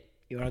get it.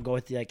 You want to go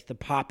with the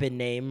pop-in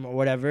name or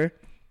whatever.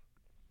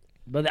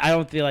 But I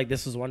don't feel like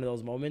this was one of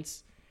those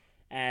moments.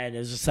 And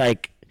it's just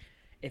like,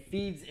 it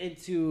feeds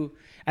into,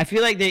 I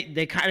feel like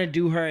they kind of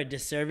do her a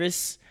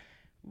disservice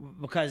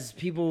because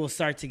people will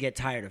start to get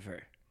tired of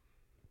her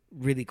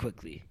really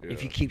quickly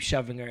if you keep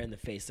shoving her in the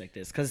face like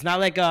this. Because it's not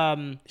like,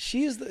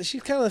 she's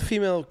kind of the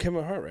female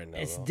Kevin Hart right now.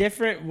 it's though.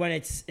 different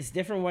when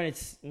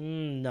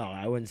no,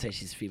 I wouldn't say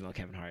she's female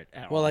Kevin Hart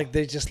at all. Well, like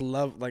they just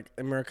love, like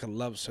America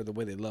loves her the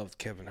way they loved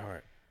Kevin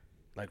Hart.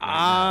 Like right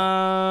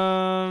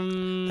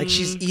now. Like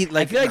she's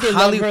I feel like they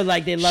love her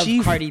like they love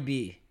Cardi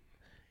B,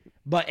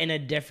 but in a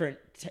different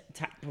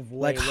type of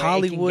way. Like where it can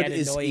Hollywood get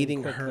is annoying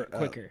eating her up.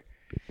 quicker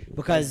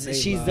because Like, they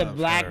she's the love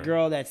black her.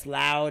 girl that's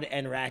loud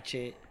and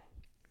ratchet,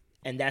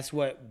 and that's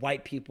what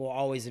white people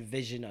always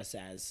envision us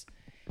as.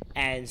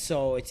 And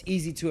so it's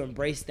easy to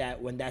embrace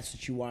that when that's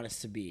what you want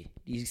us to be.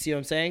 You see what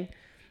I'm saying?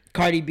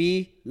 Cardi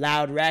B,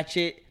 loud,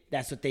 ratchet.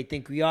 That's what they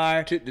think we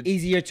are.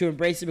 Easier to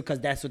embrace it because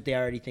that's what they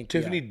already think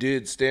Tiffany we are.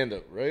 did stand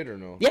up, right or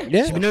no? Yeah,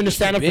 she's been doing the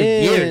stand up for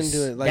years.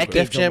 Doing, like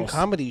decades Def Jam almost.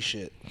 comedy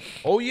shit.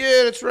 Oh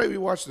yeah, that's right. We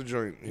watched the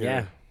joint.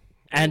 Yeah.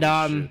 And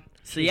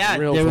so yeah,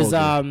 Real there was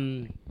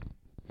vulgar.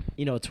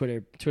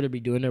 Twitter be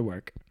doing their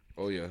work.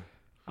 Oh yeah.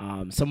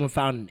 Someone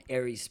found an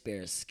Aries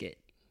Spears skit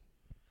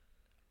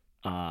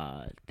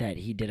that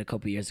he did a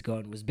couple years ago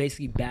and was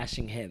basically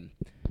bashing him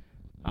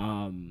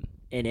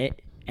in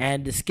it.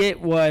 And the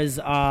skit was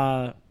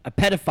a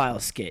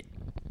pedophile skit.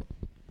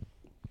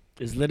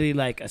 It was literally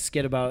like a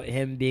skit about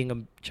him being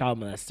a child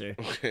molester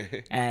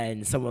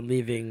and someone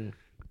leaving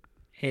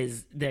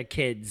their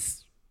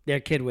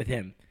kid with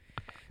him.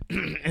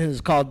 And it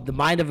was called The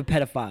Mind of a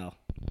Pedophile.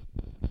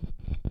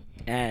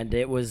 And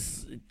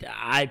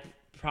I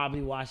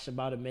probably watched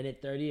about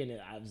 1:30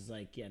 and I was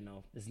like, yeah,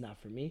 no, it's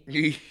not for me.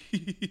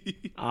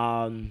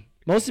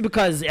 Mostly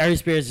because Aries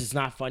Spears is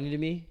not funny to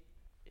me.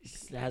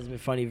 It hasn't been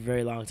funny for a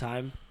very long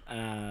time.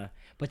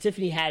 But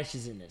Tiffany Haddish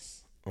is in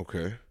this.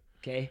 Okay.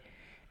 Okay.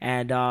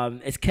 And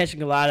it's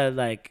catching a lot of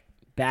like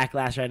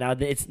backlash right now.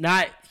 It's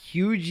not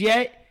huge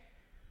yet,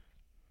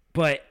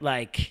 but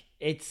like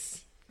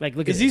it's like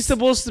look at Is he this.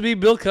 supposed to be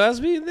Bill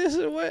Cosby in this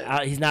or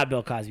what? He's not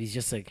Bill Cosby. He's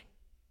just like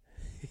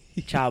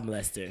child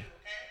molester.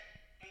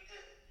 Thank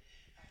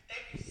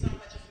you so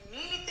much. If you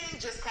need anything,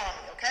 just call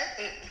me, okay?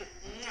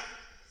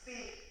 See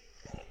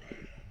you.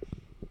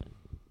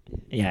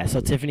 Yeah. So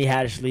Tiffany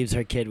Haddish leaves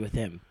her kid with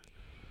him.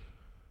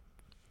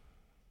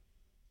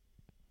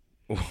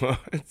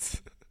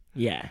 What?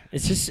 Yeah.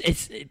 It's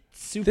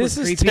super This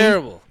creepy. is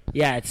terrible.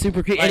 Yeah, it's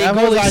super creepy. Like, And it I've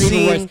goes only on even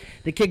seen- worse.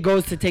 The kid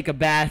goes to take a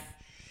bath,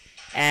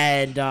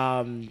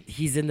 and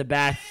he's in the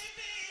bath.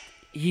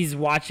 He's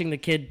watching the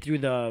kid through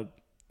the.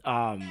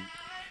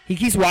 He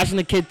keeps watching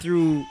the kid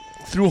through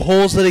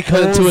holes that he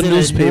cut into holes a in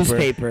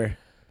newspaper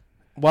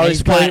while And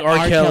he's got playing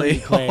R. Kelly.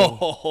 playing.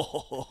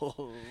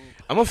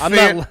 I'm a I'm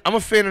fan. not- I'm a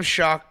fan of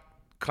shock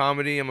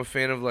comedy. I'm a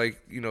fan of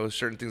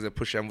certain things that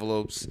push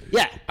envelopes.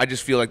 Yeah. I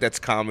just feel like that's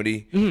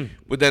comedy.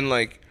 But then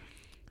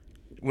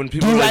when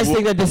people Do you are guys like,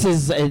 think that this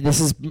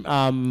is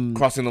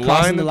crossing the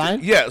line?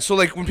 Yeah. So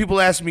like when people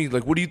ask me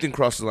like, what do you think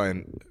crosses the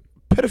line?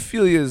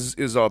 Pedophilia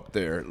is up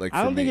there. Like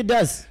I don't for think me. it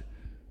does.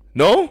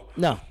 No.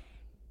 No.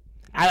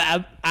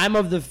 I'm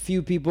of the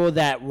few people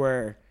that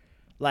were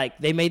like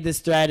they made this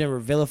thread and were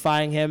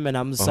vilifying him, and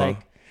I'm just like,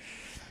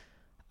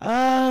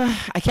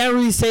 I can't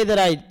really say that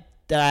I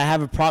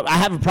have a problem. I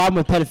have a problem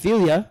with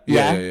pedophilia.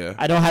 Yeah.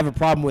 I don't have a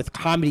problem with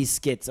comedy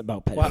skits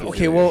about pedophilia. Well,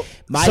 okay, well,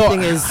 my so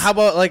thing is, how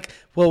about like,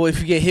 well, if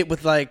you get hit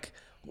with like,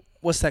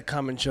 what's that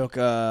common joke?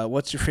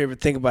 What's your favorite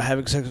thing about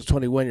having sex with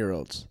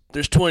 21-year-olds?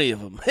 There's 20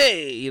 of them.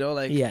 Hey, you know,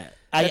 like, yeah.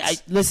 I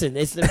listen.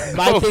 It's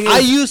my thing. I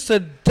Is, used to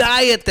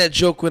die at that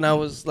joke when I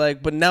was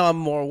like, but now I'm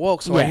more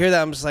woke. So I Yeah. hear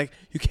that I'm just like,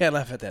 you can't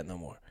laugh at that no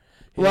more.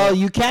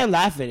 you can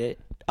laugh at it.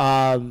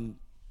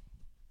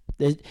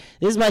 This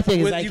is my thing.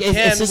 It's Well, like you it's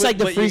can, just like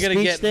the but free you're gonna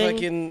speech get thing.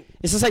 fucking-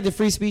 It's just like the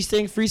free speech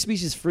thing. Free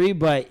speech is free,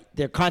 but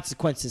there are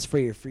consequences for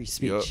your free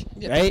speech,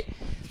 right?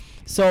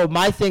 So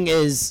my thing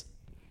is,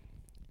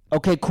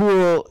 okay,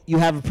 cool. You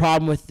have a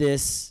problem with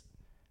this.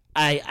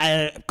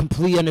 I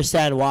completely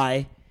understand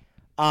why.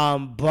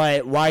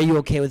 But why are you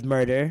okay with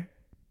murder?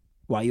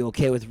 Why are you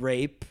okay with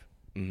rape?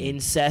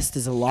 Incest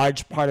is a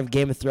large part of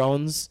Game of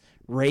Thrones.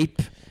 Rape,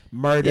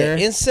 murder, Yeah,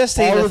 incest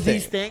ain't all a of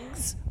these thing.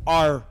 things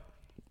are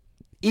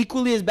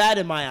equally as bad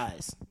in my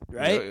eyes,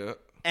 right? Yeah.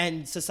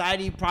 And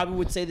society probably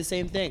would say the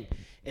same thing.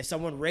 If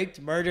someone raped,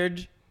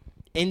 murdered,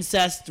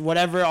 incest,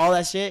 whatever, all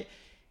that shit,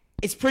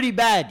 it's pretty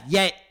bad.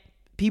 Yet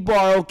people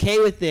are okay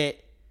with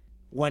it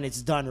when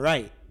it's done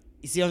right.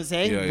 You see what I'm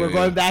saying? Yeah, We're yeah,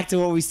 going yeah. back to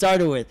what we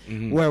started with,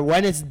 where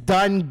when it's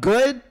done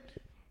good,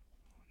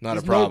 Not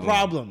there's a problem. no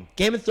problem.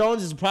 Game of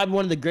Thrones is probably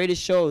one of the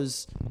greatest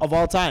shows of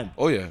all time.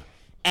 Oh yeah.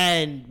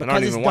 And I don't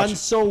because it's even watch done it.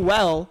 so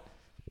well,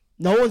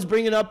 no one's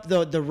bringing up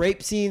the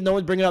rape scene. No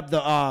one's bringing up the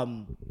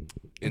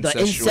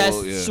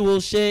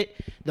incestual shit,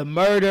 the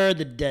murder,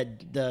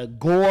 the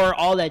gore,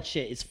 all that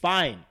shit. It's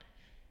fine,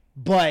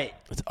 but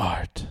It's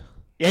art.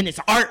 and it's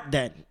art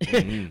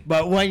then.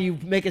 But when you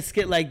make a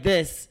skit like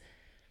this,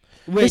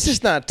 which It's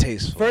just not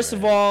tasteful. first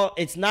of all,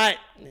 it's not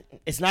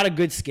a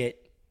good skit.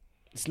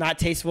 It's not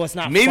tasteful. It's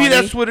not. Maybe funny.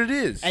 that's what it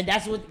is. And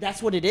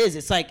that's what it is.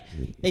 It's like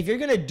if you're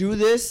gonna do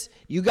this,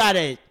 you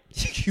gotta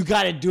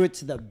do it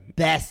to the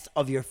best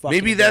of your fucking.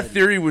 Maybe that ability.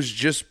 theory was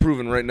just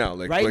proven right now.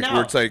 Like Right like now.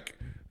 where it's like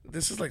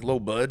this is like low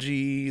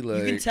budget. Like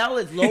You can tell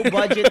it's low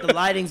budget. The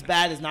lighting's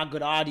bad. It's not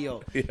good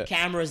audio.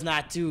 Camera's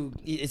not too.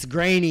 It's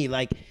grainy.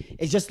 Like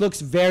it just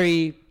looks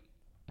very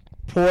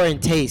poor in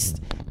taste.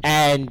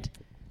 And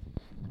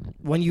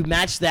when you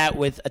match that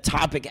with a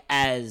topic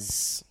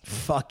as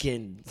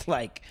fucking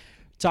like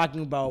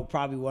talking about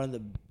probably one of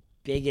the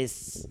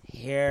biggest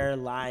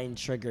hairline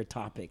trigger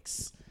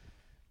topics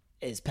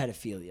is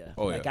pedophilia.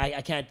 Oh, like yeah.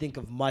 I can't think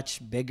of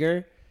much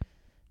bigger.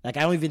 Like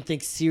I don't even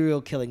think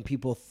serial killing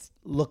people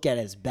look at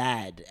as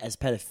bad as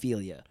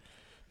pedophilia.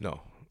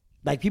 No.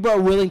 Like people are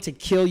willing to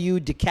kill you,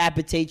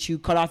 decapitate you,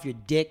 cut off your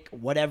dick,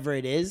 whatever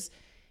it is.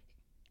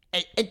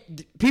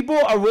 And people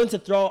are willing to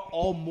throw out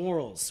all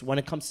morals when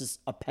it comes to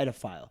a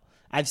pedophile.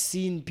 I've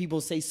seen people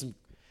say some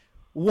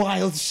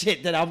wild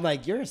shit that I'm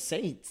like, you're a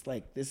saint.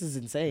 Like this is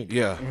insane.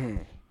 Yeah.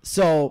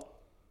 So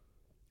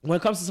when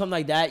it comes to something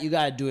like that, you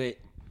gotta do it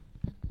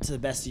to the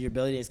best of your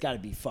ability. It's gotta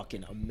be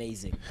fucking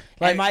amazing.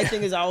 And my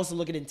thing is, I also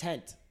look at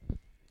intent.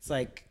 It's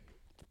like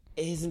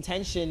his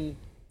intention,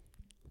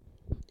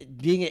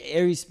 being an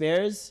Aries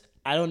Spears.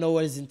 I don't know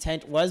what his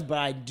intent was, but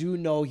I do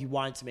know he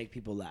wanted to make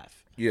people laugh.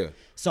 Yeah.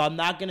 So I'm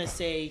not gonna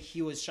say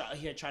he was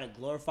here trying to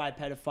glorify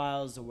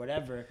pedophiles or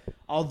whatever.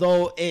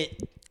 Although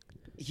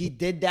he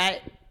did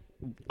that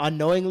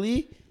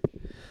unknowingly.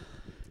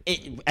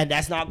 And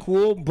that's not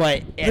cool,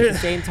 but at the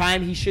same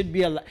time, he should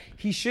be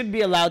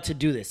allowed to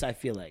do this. I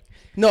feel like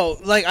No,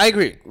 like I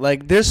agree.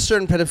 Like there's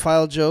certain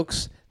pedophile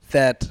jokes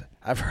that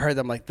I've heard.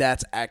 I'm like,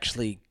 that's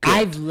actually good.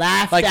 I've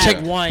laughed like, at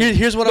check, one.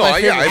 Here's one No, of my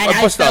yeah, favorites.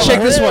 I bust out Check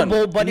one. this one.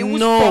 Horrible, but it was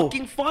No.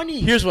 fucking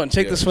funny. Here's one.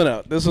 Check this one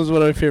out. This was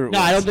one of my favorite No,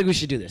 ones. I don't think we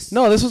should do this.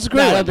 No, this was a great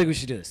No, I one. don't think we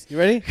should do this. You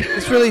ready?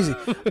 It's real easy.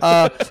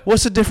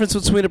 What's the difference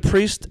between a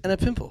priest and a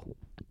pimple?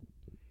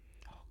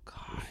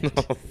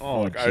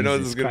 Oh, I know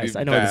this is gonna Christ, be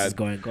I know where this bad. is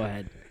going. Go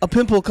ahead. A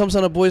pimple comes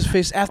on a boy's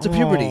face after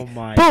puberty. Oh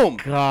my Boom.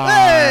 God.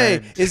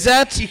 Hey, is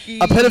that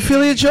a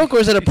pedophilia joke or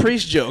is that a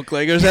priest joke?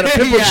 Like, or is that a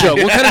pimple Yeah. joke?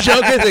 What kind of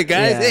joke is it,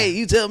 guys? Yeah. Hey,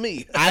 you tell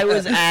me. I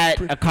was at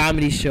a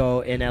comedy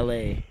show in LA,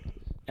 and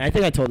I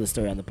think I told this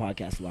story on the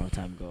podcast a long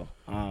time ago.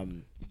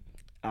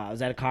 I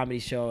was at a comedy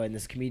show, and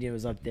this comedian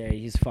was up there.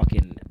 He's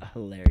fucking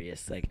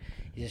hilarious. Like,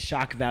 he's a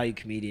shock value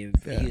comedian.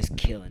 He was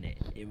killing it,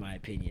 in my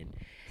opinion.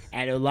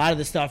 And a lot of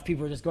the stuff,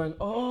 people were just going,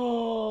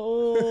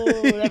 oh,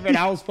 whatever. And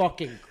I was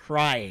fucking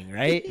crying,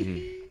 right?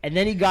 And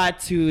then he got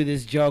to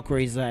this joke where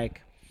he's like,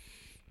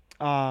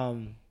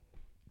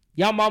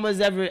 y'all mamas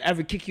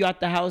ever kick you out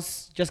the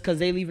house just because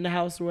they leaving the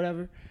house or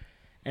whatever?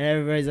 And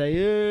everybody's like,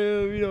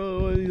 yeah, you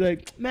know. He's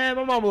like, man,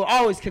 my mom will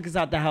always kick us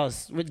out the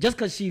house just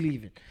because she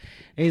leaving.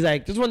 And he's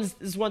like,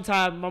 this one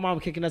time, my mom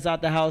kicking us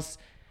out the house,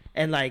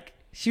 and like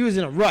she was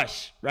in a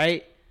rush,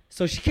 right?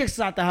 So she kicks us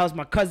out the house.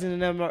 My cousin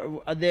and them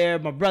are there,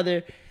 my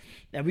brother,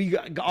 And we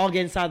all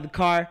get inside the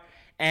car,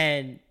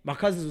 and my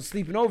cousins were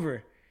sleeping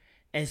over.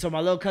 And so my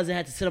little cousin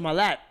had to sit on my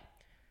lap.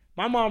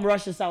 My mom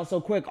rushed us out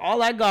so quick.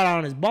 All I got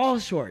on is ball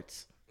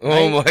shorts.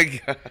 Oh my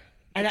God.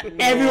 And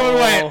everyone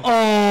went,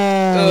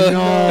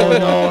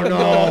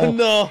 oh,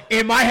 no.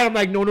 In my head, I'm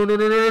like, no,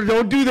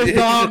 don't do this,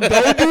 dog.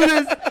 Don't do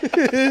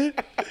this.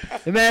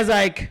 The man's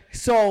like,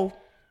 so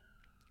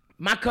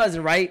my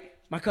cousin, right?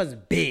 My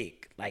cousin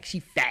big. Like,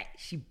 she fat.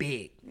 She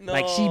big. No.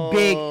 Like, she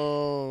big.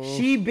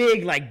 She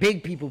big like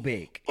big people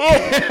big.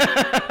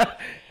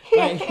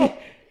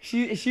 Like,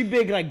 she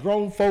big like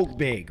grown folk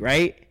big,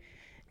 right?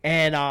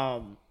 And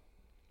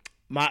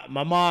my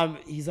mom,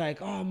 he's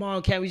like, oh,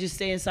 Mom, can't we just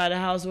stay inside the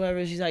house or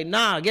whatever? She's like,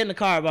 nah, get in the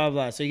car, blah,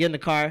 blah, blah. So you get in the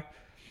car.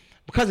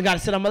 My cousin got to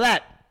sit on my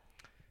lap.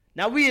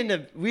 Now we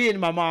in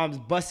my mom's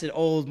busted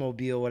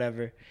Oldsmobile,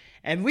 whatever.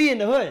 And we in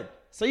the hood.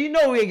 So you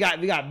know we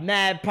got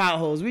mad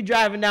potholes. We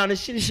driving down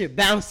this shit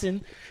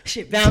bouncing.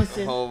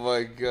 Oh,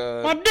 my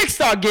God. My dick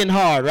start getting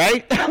hard,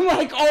 right? I'm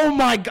like, oh,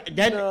 my God.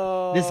 Then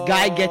this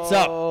guy gets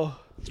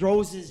up,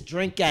 throws his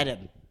drink at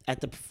him,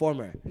 at the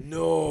performer.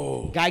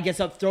 No. Guy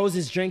gets up, throws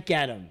his drink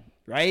at him.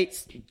 Right?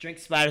 Drink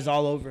splatters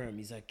all over him.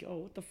 He's like, yo,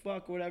 what the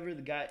fuck, whatever.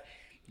 The guy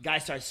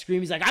starts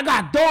screaming. He's like, I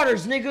got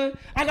daughters, nigga.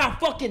 I got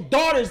fucking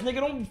daughters,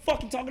 nigga. Don't be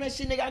fucking talking that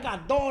shit, nigga. I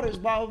got daughters,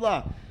 blah,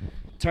 blah, blah.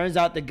 Turns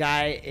out the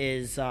guy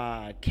is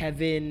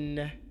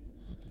Kevin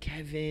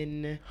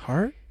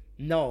Hart?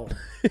 No.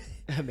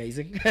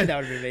 Amazing. That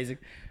would have been amazing.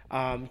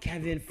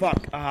 Kevin,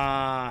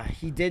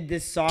 he did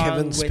this song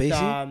Kevin with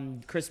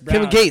Spacey? Chris Brown.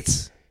 Kevin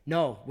Gates.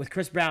 No, with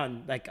Chris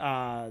Brown. Like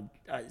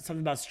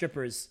something about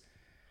strippers.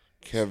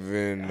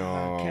 Kevin,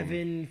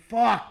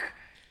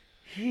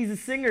 he's a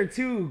singer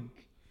too.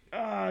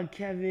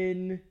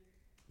 Kevin,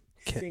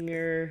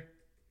 singer,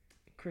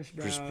 Chris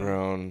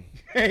Brown.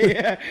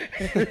 Yeah,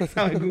 that's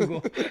how I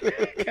Google.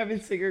 Kevin,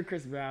 singer,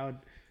 Chris Brown.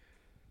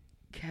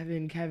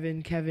 Kevin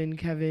McCall.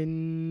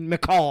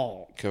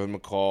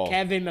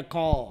 Kevin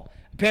McCall.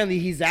 Apparently,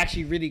 he's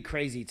actually really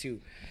crazy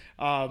too.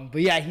 But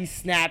yeah, he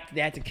snapped.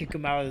 They had to kick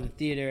him out of the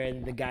theater,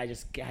 and the guy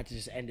had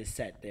to end his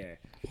set there.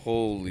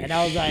 Holy shit. And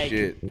I was like,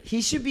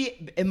 he should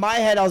be, in my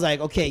head, I was like,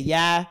 okay,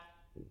 yeah,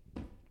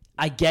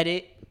 I get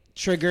it,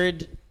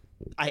 triggered,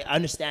 I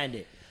understand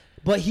it.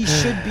 But he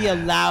should be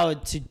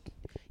allowed to,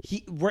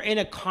 we're in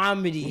a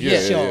comedy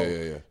show.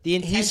 Yeah. The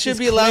intent He should is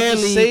be allowed to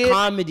clearly say it,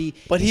 comedy,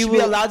 but he should be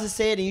allowed to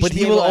say it, and you but should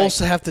he be will able to,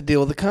 also have to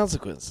deal with the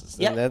consequences.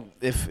 Yep. And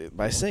that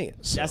by saying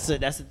it. So.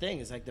 That's the thing.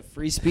 It's like the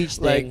free speech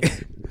thing.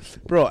 Like,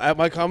 bro, at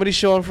my comedy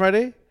show on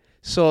Friday,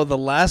 so the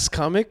last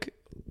comic,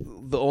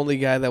 the only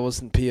guy that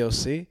was in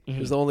POC, he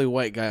was the only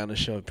white guy on the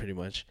show pretty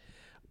much.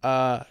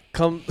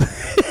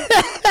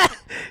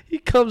 He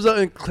comes out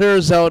and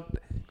clears out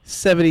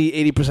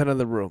 70-80% of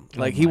the room.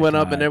 Like he went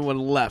up and everyone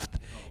left.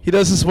 He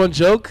does this one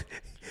joke.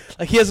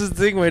 Like he has this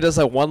thing where he does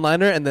like one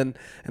liner and then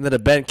a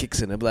band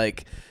kicks in. I'm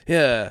like,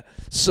 yeah,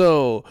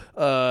 so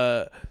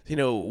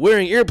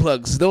wearing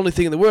earplugs is the only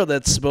thing in the world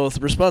that's both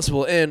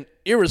responsible and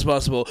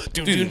irresponsible.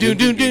 Hey,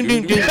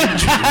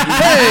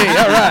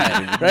 all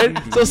right.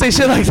 So say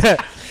shit like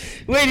that.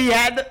 Wait, he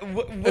had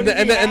and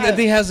then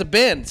he has a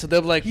band, so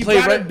they'll like play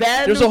right.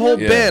 There's a whole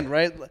band,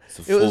 right?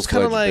 It was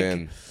kind of like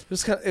band.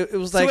 It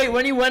was like. So wait,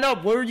 when he went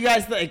up, what were you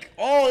guys like?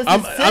 Oh,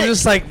 this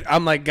is sick.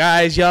 I'm like,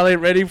 guys, y'all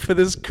ain't ready for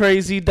this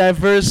crazy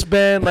diverse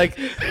band. Like,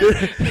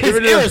 it's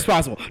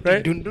irresponsible,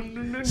 right?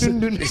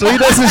 So he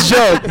does his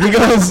joke. He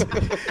goes,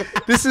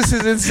 "This is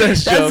his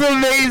incest joke." That's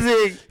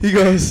amazing. He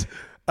goes,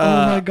 "Oh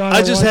my god,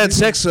 I just had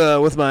sex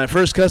with my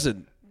first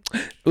cousin.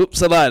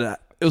 Oops, I lied.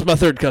 It was my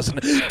third cousin."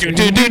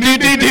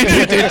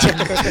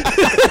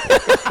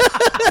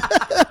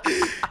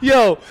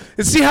 Yo,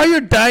 and see how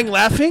you're dying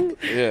laughing?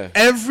 Yeah.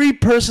 Every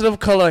person of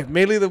color, like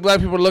mainly the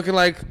black people, are looking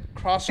like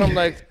cross-armed,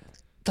 like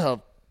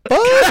the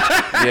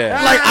fuck?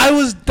 Yeah. Like I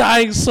was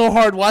dying so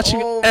hard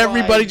watching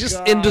everybody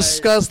just in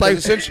disgust. Like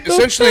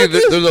essentially,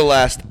 they're the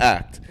last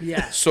act.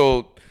 Yeah.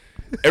 So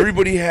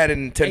everybody had an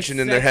intention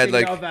in their head,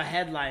 like of a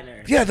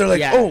headliner. Yeah, they're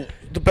like, oh,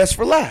 the best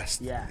for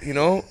last. Yeah. You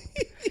know.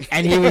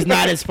 And he was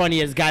not as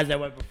funny as guys that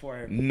went before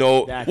him.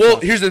 No. Well,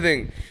 here's the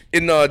thing.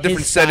 In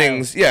different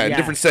settings, in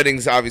different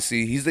settings,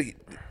 obviously,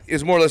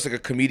 it's more or less like a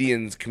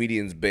comedian's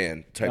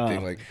band type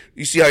thing. Like,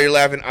 you see how you're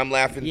laughing, I'm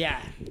laughing. Yeah.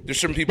 There's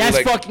certain people that's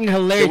like fucking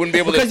hilarious. They wouldn't be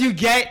able because to, you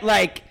get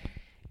like,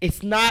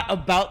 it's not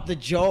about the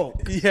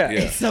joke. Yeah.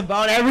 It's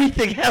about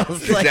everything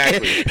else.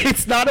 Exactly. Like,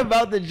 it's not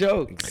about the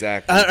joke.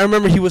 Exactly. I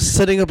remember he was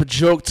setting up a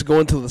joke to go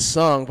into the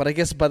song, but I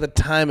guess by the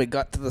time it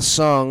got to the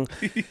song,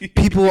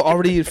 people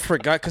already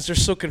forgot because they're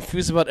so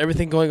confused about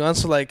everything going on.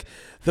 So like,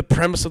 the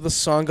premise of the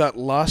song got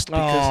lost.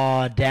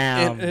 Because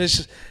damn. And it's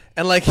just.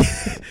 And like,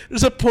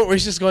 there's a point where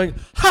he's just going,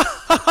 ha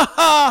ha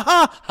ha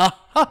ha ha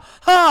ha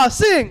ha,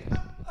 sing.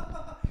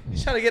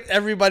 He's trying to get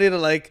everybody to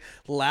like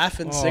laugh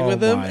and sing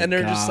with him, and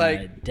they're just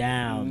like,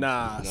 down.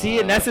 Nah. See,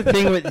 and that's the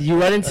thing with you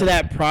run into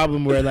that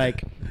problem where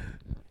like,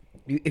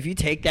 if you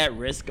take that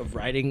risk of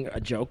writing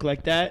a joke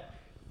like that,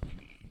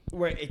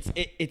 where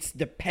it's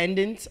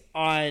dependent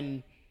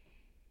on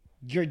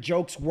your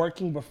jokes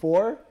working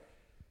before.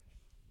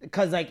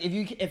 Because like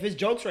if his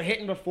jokes were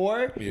hitting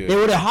before, Yeah. they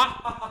would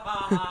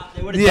have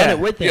they would have done it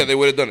with him. Yeah, they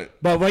would have done it.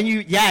 But when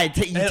you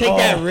take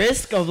that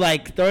risk of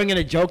like throwing in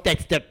a joke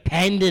that's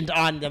dependent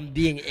on them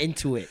being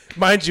into it.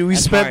 Mind you, we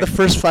That's spent hard. the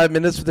first 5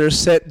 minutes of their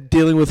set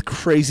dealing with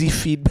crazy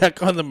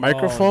feedback on the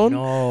microphone.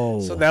 Oh,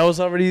 no. So that was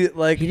already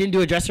like He didn't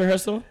do a dress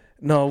rehearsal?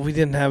 no, we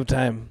didn't have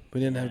time. We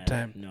didn't have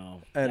time.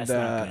 No, And, that's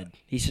not good.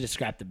 He should have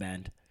scrapped the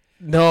band.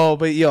 No,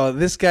 but yo,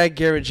 this guy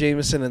Garrett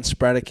Jameson and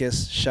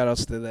Spartacus, shout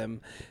outs to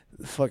them.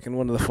 Fucking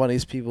one of the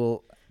funniest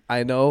people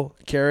I know.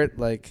 Garrett,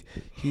 like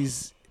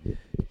he's.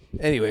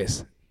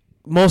 Anyways,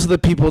 most of the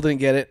people didn't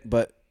get it,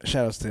 but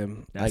shout outs to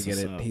him. That's I get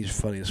what's it. up. He's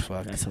funny as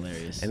fuck. That's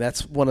hilarious. And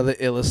that's one of the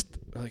illest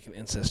like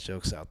incest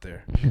jokes out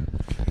there.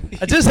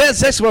 I just had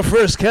sex with my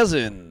first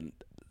cousin.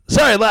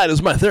 Sorry, I lied. It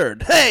was my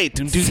third. Hey.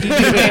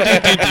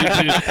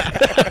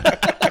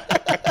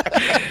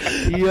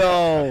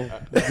 Yo,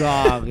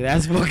 dog,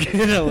 that's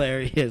fucking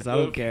hilarious. I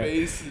don't The care.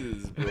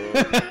 faces, bro,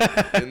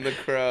 in the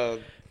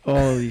crowd.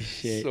 Holy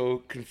shit.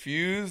 So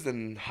confused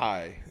and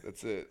high.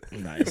 That's it.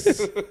 Nice.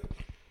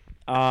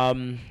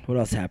 What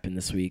else happened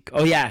this week?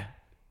 Oh yeah,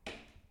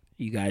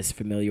 you guys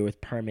familiar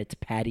with Permit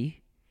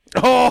Patty?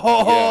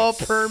 Oh,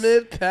 Yes.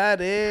 Permit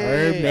Patty.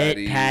 Permit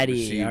Patty Patty,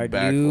 received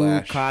our new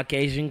backlash.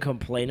 Caucasian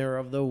complainer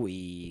of the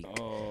week.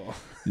 Oh.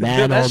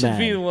 Man, that oh should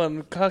be man.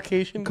 one.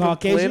 Caucasian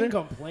Caucasian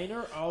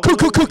complainer. complainer of the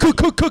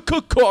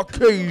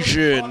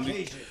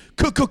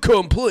Caucasian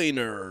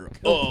complainer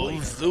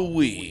of the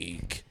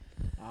week.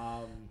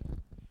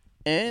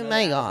 Oh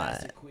my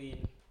god.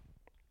 Queen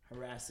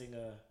harassing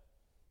a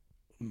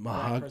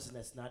black Mahog. person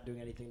that's not doing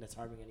anything that's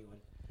harming anyone.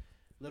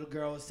 Little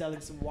girl was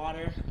selling some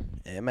water,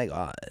 Oh my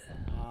god.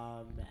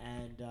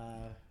 and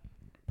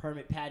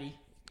Permit Patty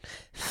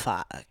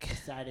Fuck.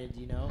 decided,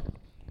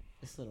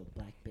 this little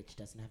black bitch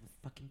doesn't have a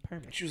fucking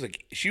permit. She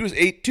was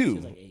 8 too.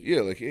 was like 8.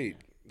 Yeah, like 8.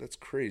 That's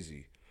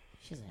crazy.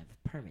 She doesn't have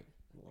a permit.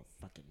 Little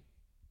fucking.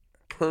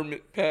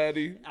 Permit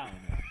Patty. I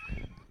don't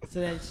know. So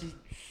then she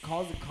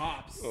calls the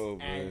cops, Oh,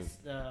 and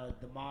man.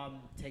 the mom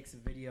takes a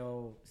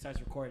video, starts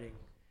recording,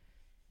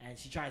 and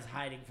she tries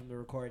hiding from the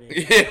recording.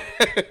 Yeah.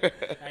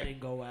 That didn't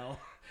go well.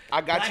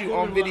 I got Black you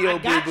woman on will- video, I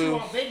got you boo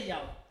on video.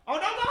 Oh, no,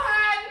 go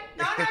ahead.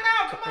 No,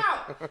 come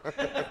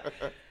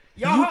out.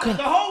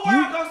 The whole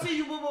world gonna see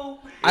you, boo-boo.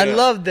 I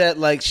love that,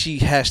 like, she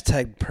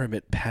hashtag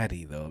Permit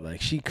Patty, though.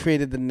 Like, she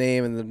created the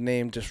name, and the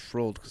name just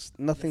rolled. Cause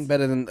nothing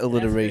better than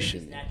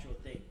alliteration. That's natural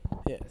thing.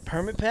 Yeah.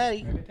 Permit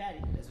Patty. Permit Patty.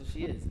 That's what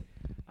she is.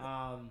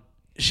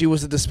 She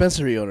was a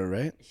dispensary owner,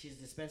 right? She's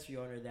a dispensary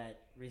owner that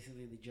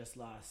recently just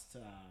lost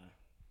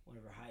one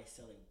of her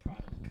highest-selling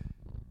product.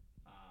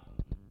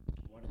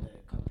 One of the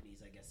companies,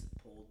 I guess,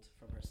 pulled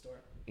from her store,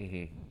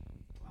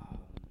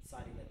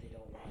 deciding that they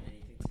don't want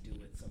anything to do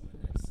with someone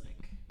that's like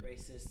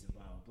racist and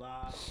blah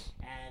blah blah,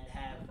 and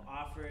have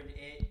offered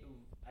it,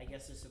 I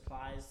guess, the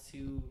supplies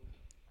to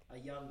a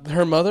young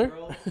Her mother?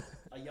 girl,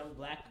 a young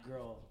black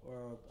girl,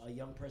 or a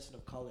young person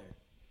of color.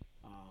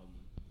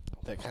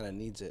 That kind of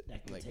needs it.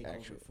 That can Like, take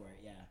actually. over for it,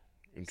 yeah.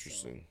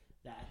 Interesting.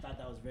 I thought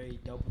that was very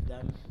dope of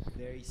them.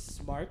 Very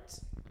smart,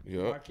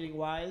 Yeah. marketing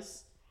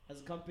wise, as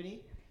a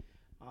company.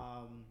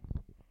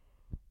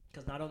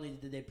 Because not only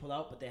did they pull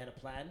out, but they had a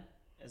plan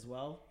as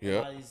well. Yeah.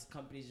 A lot of these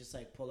companies just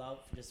like pull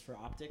out just for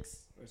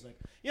optics, or it's like,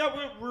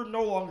 yeah, we're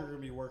no longer gonna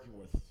be working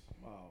with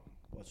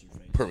what's your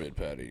face Permit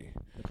Patty.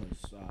 because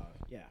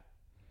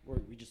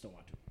we just don't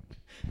want to.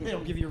 They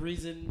don't give you a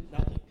reason,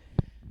 nothing.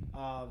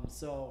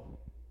 So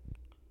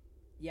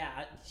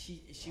yeah,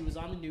 she was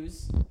on the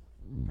news,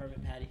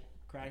 Permit Patty,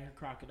 crying her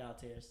crocodile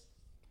tears.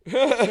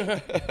 I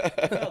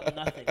felt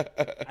nothing.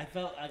 I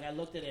felt like I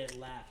looked at it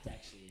and laughed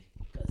actually,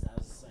 because I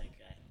was just like,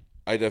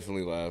 I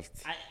definitely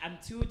laughed. I'm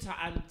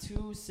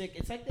too sick.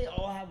 It's like they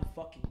all have a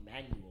fucking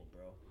manual,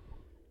 bro.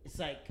 It's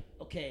like,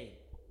 okay,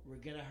 we're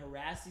gonna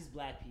harass these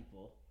black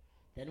people.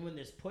 Then when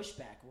there's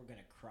pushback, we're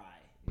gonna cry.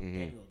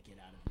 Then we'll get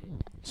out of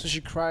it. So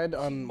she cried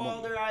on.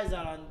 Bawled her eyes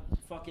out on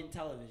fucking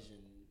television,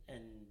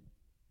 and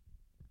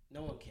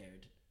no one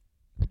cared.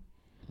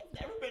 I've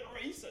never been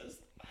racist.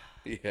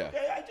 Yeah.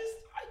 Okay, I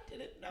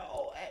didn't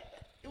know.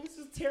 It was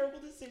a terrible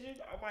decision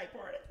on my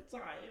part at the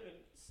time, and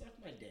suck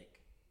my dick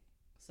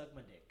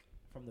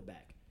from the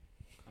back.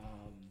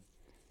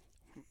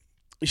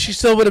 She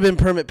still would have been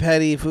Permit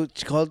Patty if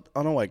she called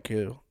on a white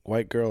girl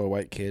or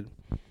white kid.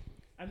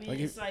 I mean, Like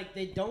it's like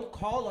they don't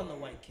call on the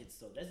white kids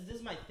though. This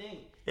is my thing.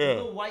 Yeah.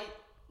 The white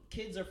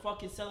kids are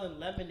fucking selling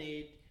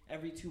lemonade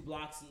every 2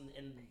 blocks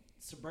in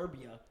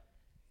suburbia,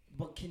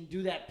 but can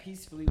do that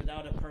peacefully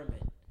without a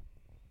permit.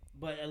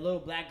 But a little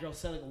black girl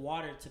selling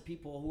water to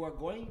people who are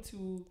going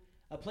to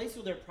a place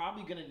where they're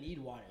probably gonna need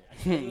water. I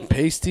think it was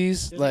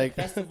Pasties, there's like.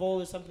 a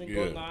festival or something Yeah.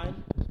 going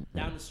on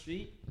down the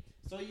street.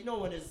 So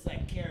when it's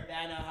like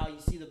Caravana, how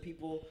you see the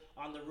people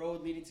on the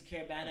road leading to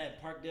Caravana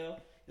at Parkdale,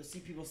 you'll see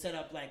people set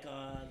up like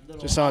a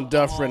little Just on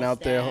alcohol Dufferin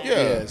out there. stand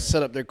Yeah. Yeah.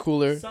 Set up their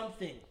cooler.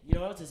 something,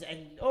 just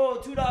and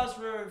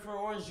 $2 for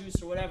orange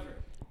juice or whatever.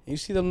 You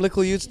see them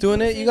little youths doing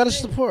it, you gotta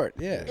support.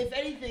 Yeah. If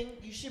anything,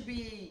 you should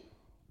be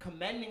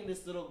commending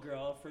this little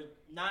girl for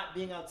not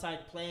being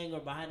outside playing or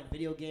behind a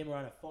video game or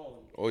on a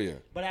phone. Oh yeah.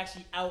 But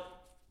actually out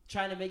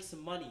trying to make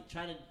some money,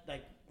 trying to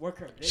like work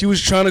her business. She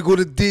was trying to go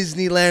to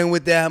Disneyland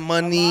with that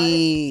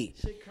money.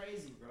 Shit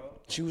crazy, bro.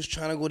 She was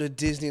trying to go to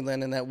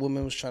Disneyland, and that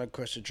woman was trying to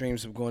crush her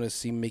dreams of going to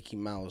see Mickey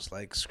Mouse.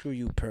 Like, screw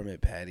you,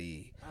 Permit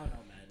Patty. I don't know,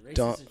 man.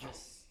 Racists are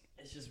just,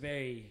 it's just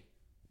very,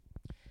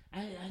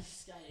 I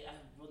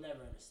will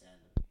never understand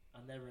them.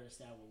 I'll never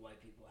understand what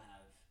white people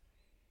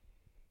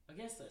have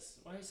against us.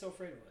 Why are you so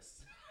afraid of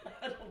us?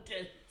 I don't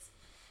get it.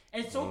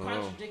 And it's so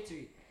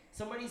contradictory.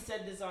 Somebody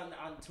said this on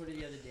Twitter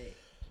the other day.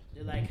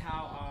 They're like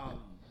how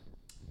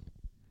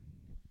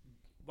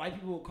white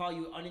people will call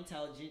you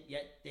unintelligent,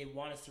 yet they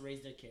want us to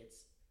raise their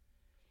kids.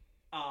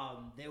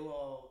 They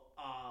will.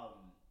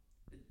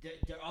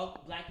 They're all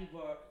black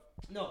people are.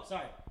 No,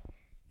 sorry.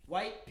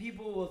 White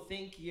people will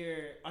think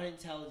you're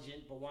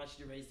unintelligent, but want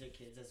you to raise their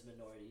kids as a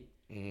minority.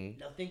 Mm-hmm.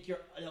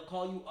 They'll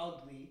call you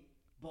ugly,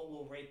 but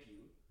will rape you.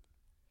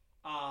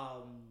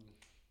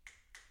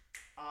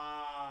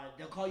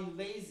 They'll call you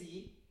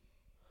lazy,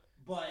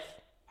 but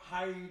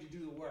hire you to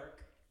do the work.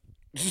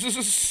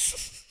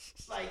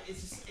 Like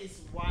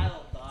it's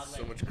wild, dog. So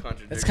like, much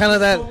contradiction. It's kind of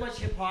that. So much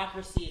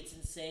hypocrisy. It's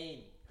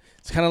insane.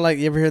 It's kind of like,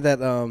 you ever hear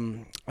that?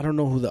 I don't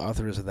know who the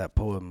author is of that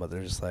poem, but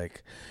they're just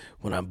like,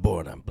 when I'm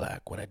born, I'm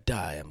black. When I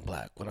die, I'm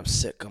black. When I'm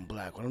sick, I'm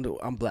black.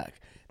 I'm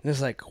black. And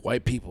it's like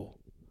white people.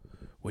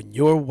 When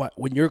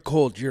you're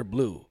cold, you're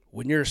blue.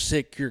 When you're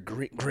sick, you're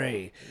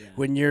gray. Yeah.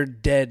 When you're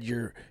dead,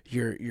 you're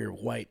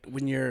white.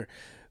 When you're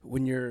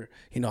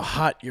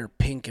hot, you're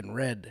pink and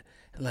red.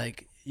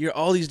 Like, you're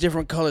all these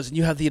different colors, and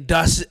you have the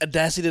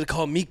audacity to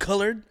call me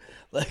colored.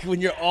 Like,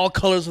 when you're all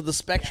colors of the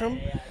spectrum.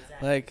 Yeah,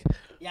 exactly. Like.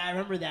 Yeah, I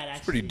remember that, actually.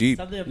 It's pretty deep.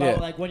 Something about,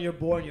 like, when you're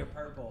born, you're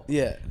purple.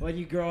 Yeah. When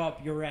you grow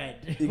up, you're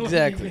red.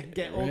 Exactly. When you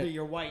get older,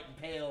 you're white and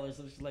pale or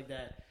something like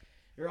that.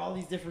 You're all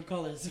these different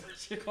colors.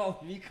 You're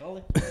calling me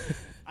colored.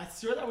 I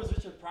swear that was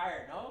Richard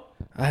Pryor, no?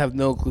 I have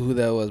no clue who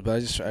that was, but I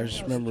just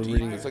remember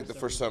reading It's it. like the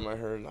first time I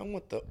heard, I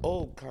want the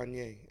old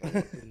Kanye. I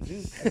want the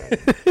new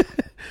Kanye.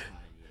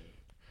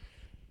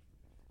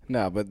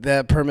 Nah, but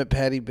that Permit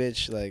Patty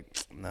bitch, like,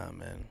 nah,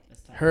 man.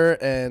 Her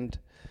and,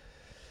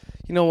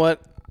 you know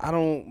what? I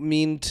don't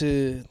mean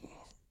to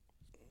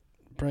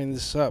bring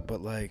this up,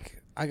 but,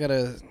 like, I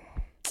gotta,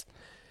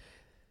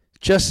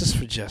 justice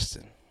for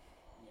Justin.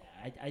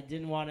 Yeah, I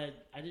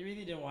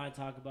really didn't want to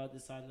talk about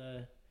this on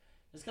the,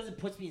 just because it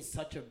puts me in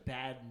such a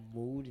bad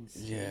mood and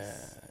space.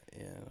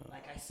 Yeah.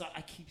 Like,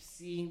 I keep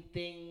seeing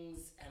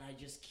things, and I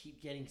just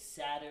keep getting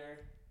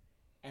sadder,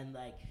 and,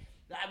 like,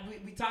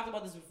 we talked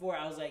about this before.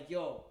 I was like,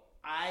 yo,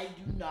 I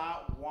do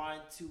not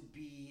want to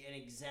be an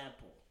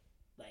example.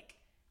 Like,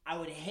 I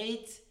would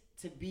hate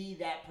to be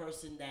that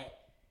person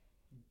that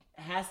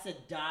has to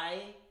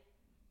die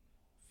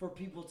for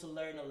people to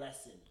learn a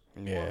lesson.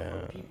 Yeah.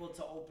 Or for people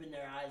to open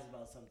their eyes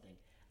about something.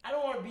 I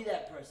don't want to be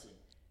that person.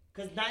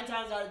 Because 9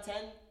 times out of 10,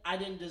 I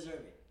didn't deserve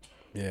it.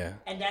 Yeah.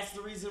 And that's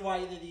the reason why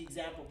you're the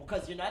example.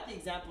 Because you're not the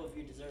example if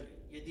you deserve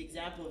it. You're the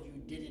example if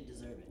you didn't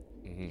deserve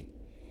it.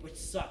 Mm-hmm. Which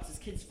sucks. This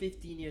kid's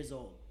 15 years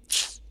old.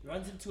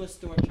 Runs into a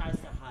store, tries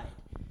to hide.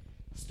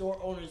 Store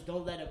owners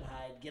don't let him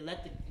hide.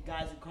 Let the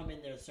guys who come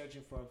in there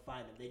searching for him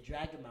find him. They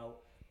drag him out,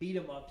 beat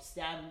him up,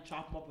 stab him,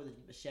 chop him up with a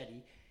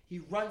machete. He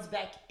runs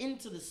back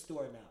into the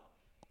store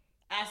now,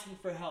 asking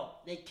for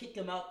help. They kick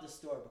him out the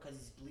store because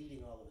he's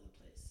bleeding all over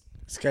the place.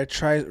 This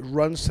guy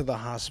runs to the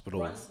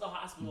hospital.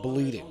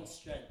 Bleeding. On his own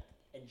strength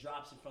and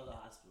drops in front of the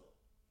hospital.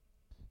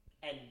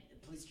 And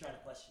the police try to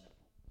question him.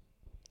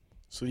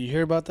 So you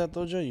hear about that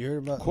though, Joe? You heard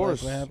about Of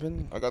course. what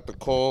happened? I got the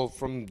call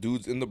from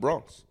dudes in the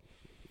Bronx.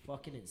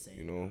 Fucking insane.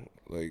 You know,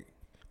 like,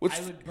 I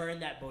would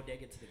burn that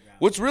bodega to the ground.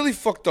 What's really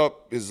fucked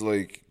up is,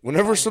 like,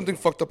 whenever something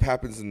fucked up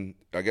happens in,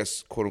 I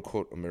guess, quote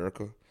unquote,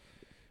 America,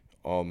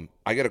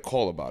 I get a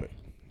call about it.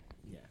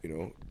 Yeah. You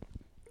know,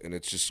 and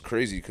it's just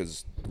crazy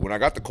because when I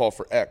got the call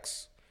for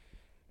X,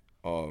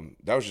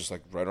 that was just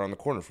like right around the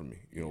corner from me,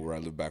 you know, where I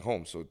live back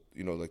home. So,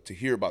 you know, like, to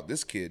hear about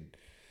this kid,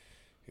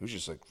 it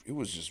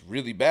was just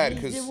really bad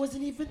because it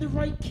wasn't even the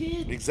right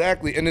kid.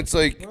 Exactly, and it's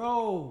like,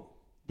 bro,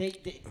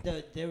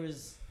 there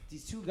was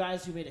these 2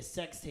 guys who made a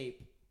sex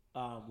tape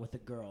with a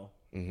girl,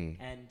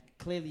 and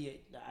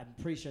clearly, I'm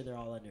pretty sure they're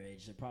all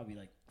underage. They're probably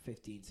like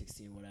 15,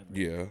 16, whatever.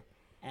 Yeah.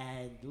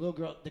 And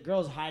the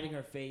girl's hiding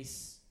her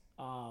face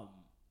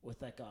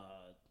with like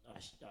a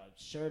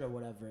shirt or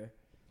whatever,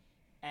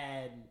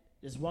 and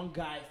there's one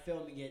guy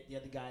filming it. The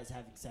other guy's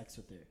having sex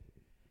with her,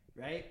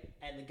 right?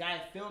 And the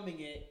guy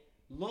filming it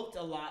looked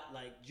a lot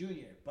like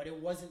Junior, but it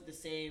wasn't the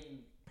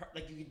same.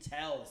 Like, you can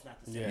tell it's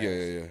not the same.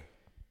 Yeah.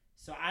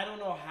 So I don't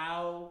know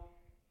how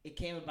it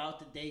came about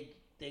that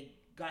they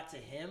got to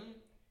him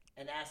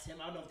and asked him.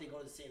 I don't know if they go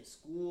to the same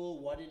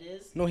school, what it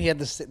is. No,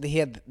 they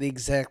had the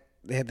exact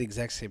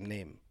same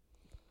name.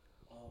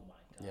 Oh my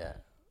god. Yeah.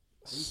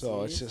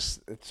 So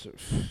serious? it's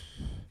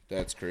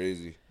that's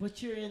crazy.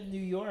 But you're in New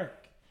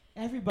York.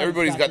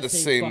 Everybody's got the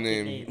same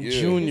name. Yeah.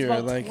 Junior, There's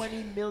about like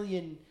 20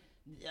 million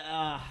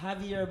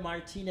Javier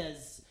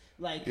Martinez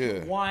Like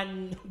Yeah.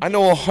 Juan. I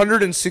know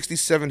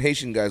 167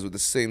 Haitian guys with the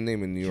same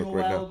name in New York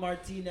right Joel now,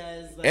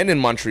 Martinez. Like, and in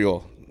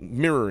Montreal,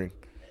 mirroring.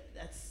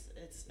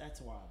 That's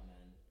wild, man.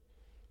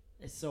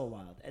 It's so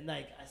wild. And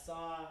like I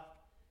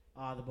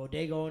saw the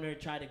bodega owner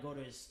try to go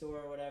to his store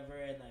or whatever,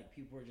 and like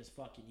people were just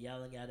fucking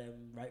yelling at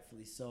him,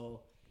 rightfully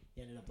so.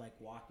 He ended up like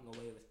walking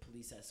away with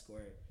police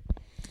escort.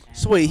 And,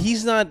 So wait,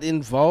 he's not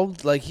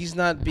involved? Like he's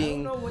not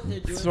being know what they're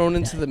doing thrown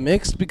with into that. the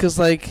mix because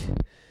like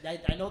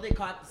I know they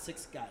caught the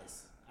 6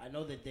 guys. I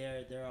know that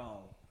they're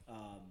all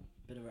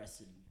been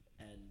arrested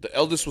and The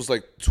eldest was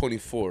like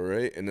 24,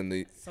 right? And then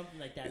they. something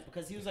like that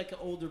because he was like an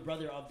older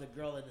brother of the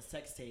girl in the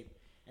sex tape,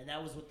 and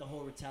that was what the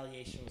whole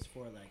retaliation was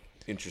for. Like,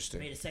 Interesting.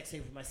 made a sex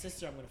tape with my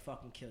sister, I'm gonna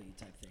fucking kill you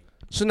type thing.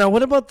 So now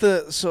what about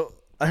so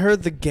I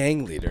heard the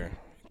gang leader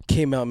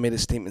came out and made a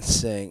statement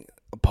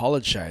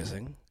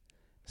apologizing,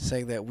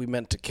 saying that we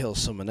meant to kill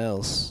someone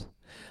else.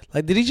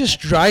 Like did he just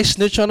dry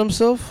snitch on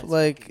himself?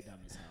 Like Dumb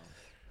as hell.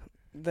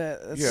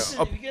 that's Yeah.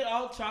 Listen, if you could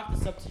all chalk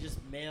this up to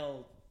just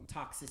male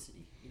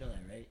toxicity, you know that,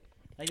 right?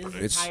 Like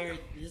this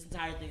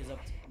entire thing is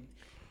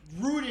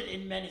rooted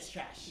in men is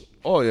trash.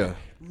 Oh yeah.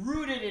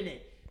 Rooted in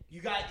it.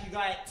 You got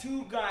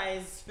 2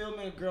 guys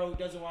filming a girl who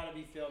doesn't want to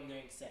be filmed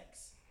during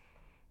sex.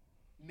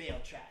 Male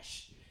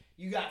trash.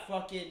 You got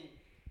fucking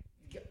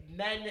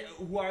men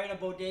who are in a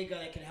bodega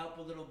that can help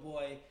a little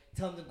boy,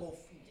 tell him to go,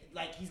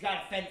 like he's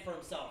got to fend for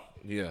himself.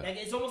 Yeah. Like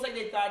it's almost like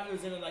they thought he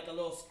was in like a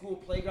little school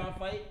playground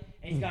fight,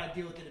 and he's got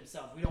to deal with it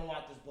himself. We don't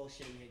want this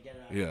bullshit in here. Get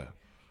it out. Yeah.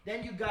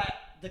 Then you got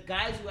the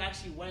guys who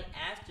actually went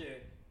after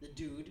the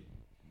dude,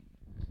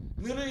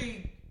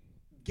 literally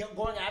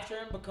going after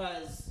him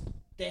because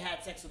they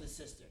had sex with his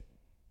sister.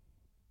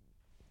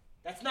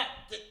 That's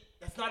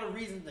not a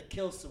reason to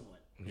kill someone.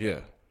 Yeah.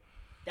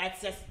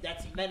 That's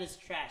menace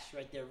trash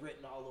right there,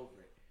 written all over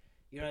it.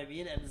 You know what I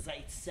mean? And it's like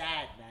it's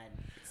sad,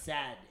 man. It's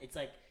sad. It's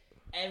like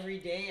every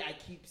day I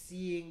keep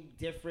seeing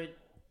different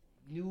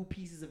new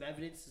pieces of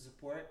evidence to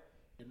support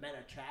that men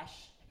are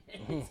trash.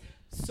 And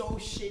it's so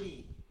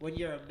shitty when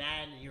you're a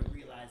man and you're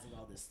realizing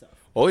all this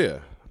stuff. Oh yeah.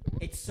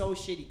 It's so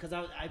shitty because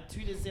I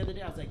tweeted this the other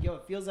day. I was like, yo,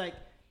 it feels like.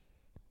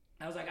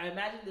 I was like, I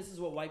imagine this is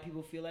what white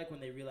people feel like when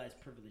they realize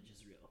privilege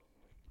is real.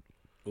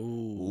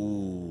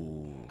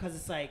 Ooh. Because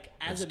it's like,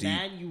 as That's a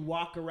man, you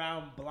walk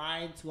around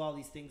blind to all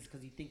these things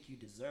because you think you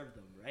deserve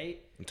them,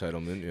 right?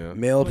 Entitlement, yeah.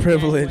 male But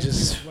privilege then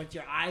is once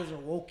your eyes are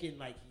woken,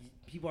 like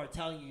people are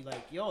telling you,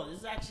 like, yo, this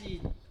is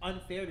actually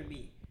unfair to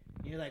me.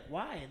 And you're like,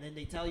 why? And then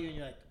they tell you, and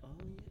you're like, oh,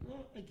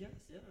 well, I guess,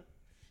 yeah.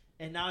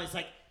 And now it's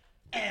like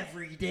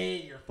every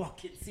day you're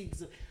fucking seeing,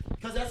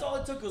 because that's all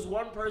it took was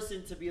one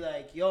person to be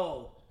like,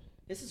 yo,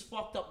 this is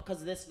fucked up because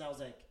of this, and I was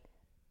like,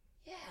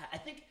 yeah,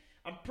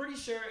 I'm pretty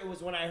sure it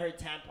was when I heard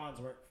tampons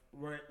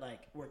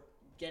were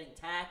getting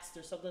taxed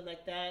or something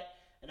like that,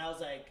 and I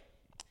was like,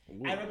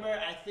 I remember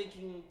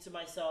thinking to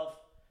myself,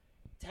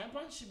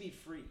 tampons should be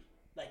free.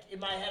 Like in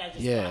my head, I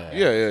just thought that.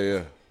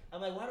 Yeah.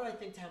 I'm like, why do I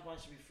think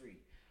tampons should be free?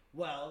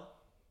 Well,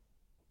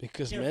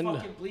 because they're men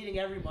fucking bleeding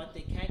every month.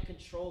 They can't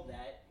control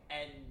that,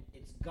 and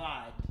it's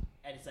God,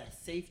 and it's a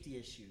safety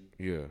issue.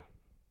 Yeah.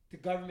 The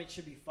government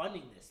should be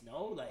funding this.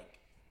 No, like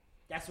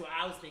that's what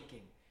I was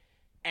thinking,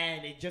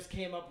 and it just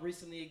came up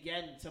recently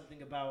again.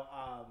 Something about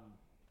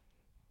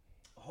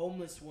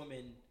homeless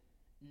women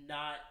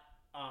not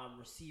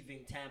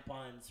receiving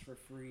tampons for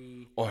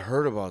free. Oh, I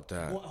heard about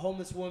that.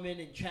 Homeless women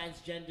and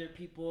transgender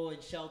people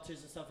in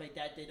shelters and stuff like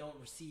that, they don't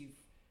receive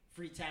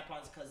free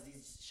tampons because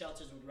these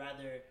shelters would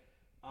rather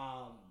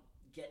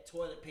get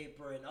toilet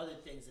paper and other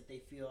things that they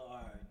feel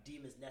are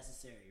deemed as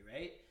necessary,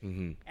 right?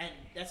 Mm-hmm. And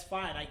that's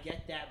fine, I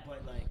get that,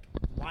 but like,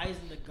 why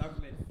isn't the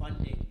government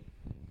funding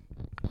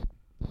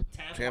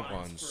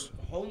tampons.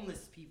 For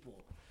homeless people?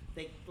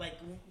 They like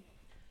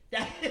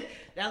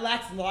that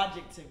lacks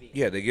logic to me.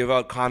 Yeah, they give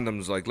out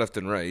condoms like left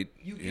and right.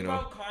 You give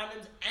out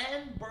condoms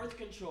and birth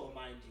control,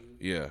 mind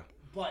you. Yeah.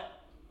 But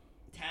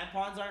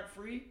tampons aren't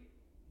free.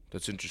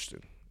 That's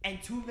interesting. And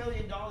 $2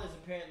 million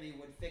apparently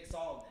would fix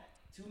all of that.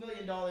 $2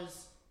 million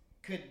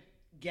could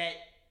get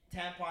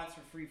tampons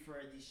for free for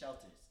these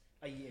shelters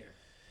a year,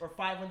 or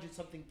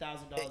 $500-something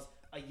thousand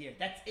a year.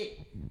 That's it.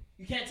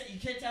 You can't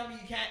tell me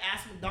you can't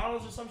ask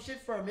McDonald's or some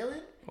shit for $1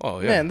 million. Oh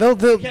yeah. man, they'll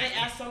You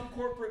can't ask some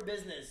corporate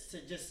business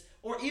to just,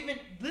 or even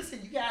listen.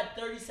 You can add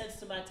 30 cents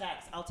to my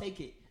tax. I'll take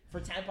it for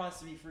tampons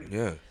to be free.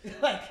 Yeah.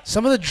 Like,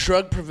 some of the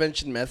drug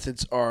prevention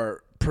methods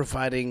are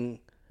providing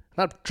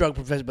not drug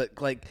prevention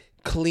but like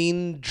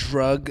clean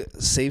drug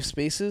safe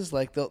spaces.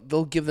 Like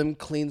they'll give them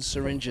clean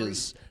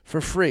syringes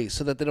for free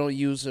so that they don't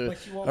use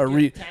but you won't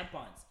get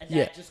tampons, and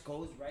that just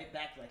goes right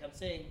back, like I'm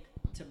saying,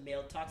 to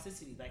male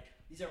toxicity. Like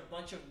these are a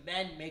bunch of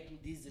men making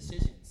these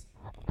decisions,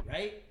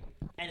 right?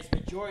 And it's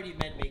majority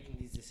men making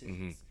these decisions.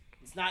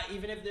 Mm-hmm. It's not,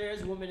 even if there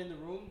is women in the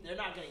room, they're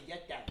not gonna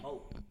get that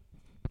vote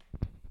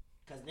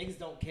because niggas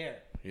don't care.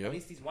 Yeah. At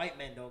least these white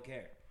men don't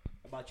care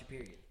about your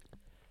period.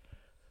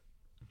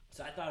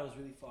 So I thought it was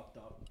really fucked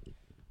up.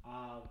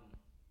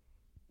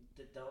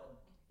 The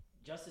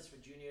Justice for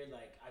Junior,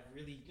 like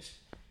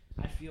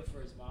I feel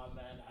for his mom,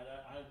 man.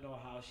 I don't know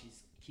how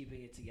she's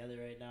keeping it together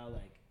right now.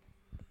 Like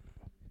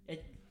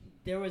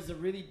There was a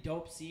really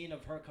dope scene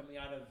of her coming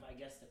out of, I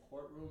guess, the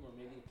courtroom or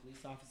maybe the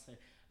police officer.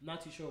 I'm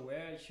not too sure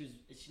where. She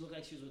looked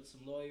like she was with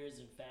some lawyers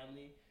and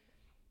family,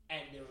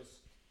 and there was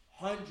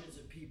hundreds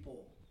of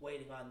people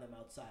waiting on them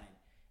outside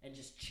and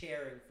just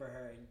cheering for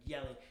her and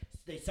yelling.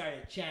 They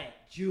started to chant,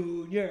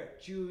 "Junior,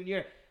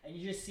 Junior," and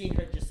you're just seeing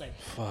her just like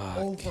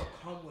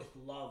overcome with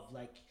love.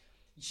 Like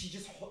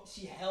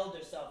she held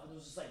herself and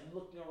was just like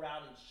looking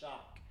around in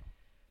shock.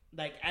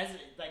 Like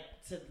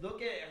to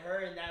look at her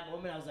in that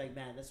moment, I was like,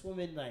 man, this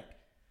woman, like,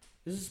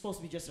 this is supposed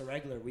to be just a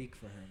regular week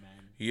for her,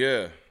 man.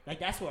 Yeah. Like,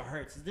 that's what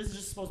hurts. This is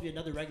just supposed to be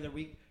another regular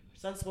week. Her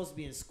son's supposed to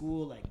be in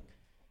school. Like,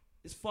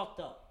 it's fucked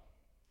up.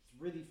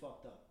 It's really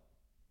fucked up.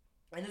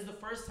 And this is the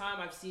first time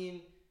I've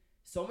seen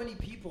so many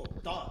people,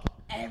 dog,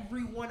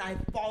 everyone I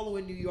follow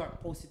in New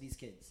York posted these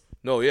kids.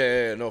 No,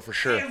 yeah, no, for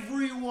sure.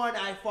 Everyone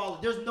I follow.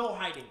 There's no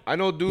hiding. I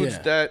know dudes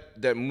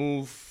that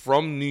move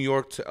from New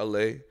York to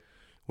LA.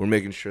 We're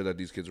making sure that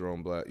these kids are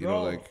on black. You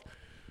know, like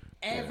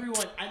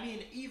everyone. I mean,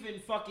 even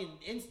fucking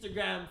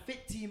Instagram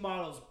fit team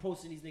models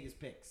posting these niggas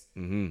pics.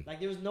 Mm-hmm. Like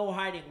there was no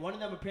hiding. One of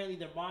them apparently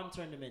their mom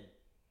turned them in.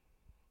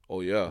 Oh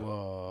yeah.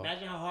 Whoa.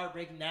 Imagine how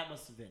heartbreaking that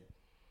must have been.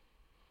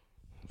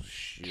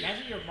 Shit.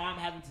 Imagine your mom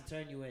having to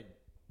turn you in.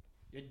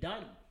 You're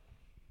done.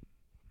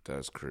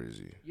 That's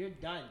crazy. You're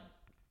done.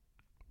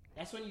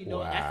 That's when you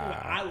know. That's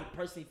when I would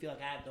personally feel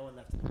like I have no one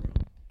left in the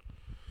world.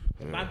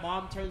 If my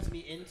mom turns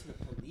me into the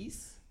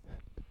police,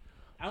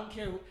 I don't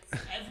care.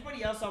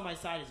 Everybody else on my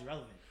side is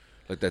irrelevant.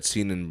 Like that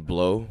scene in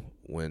Blow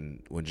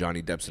when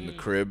Johnny Depp's in the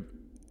crib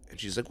and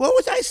she's like, "What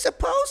was I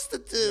supposed to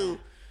do?"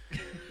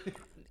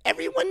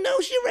 Everyone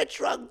knows you're a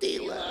drug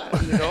dealer.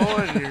 You know,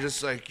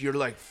 and you're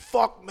like,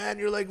 fuck, man.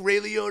 You're like Ray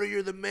Liotta.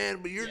 You're the man,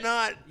 but you're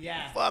not.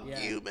 Fuck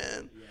you,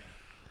 man. Yeah.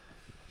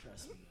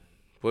 Trust me.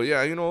 But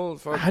yeah, you know.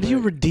 How do you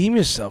redeem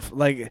yourself?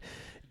 Like,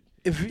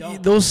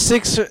 if those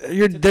 6 are,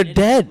 they're end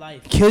dead. of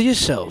life. Kill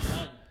yourself.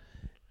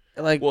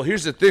 Like, well,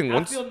 here's the thing.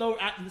 I feel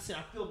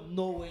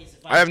no ways.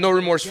 If I have no do it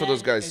remorse for again,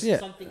 those guys. If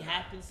something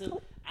happens to them,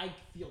 I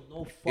feel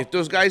no fucking. If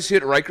those guys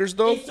hit Rikers,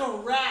 though, it's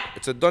a wrap.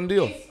 It's a done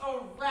deal. It's a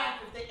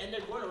wrap. And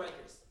they're going to Rikers.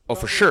 Oh,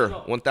 for sure.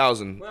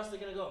 1,000. Where else are they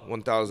going to go?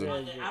 1,000.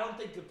 I don't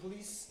think the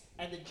police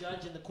and the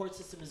judge and the court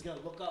system is going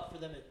to look up for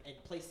them and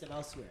place them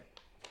elsewhere.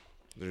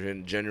 They're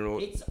hitting general.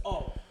 It's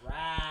a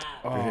wrap.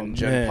 They're hitting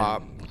Gen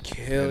Pop.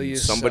 Kill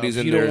yourself. Somebody's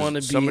in you there. Don't want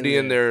to be somebody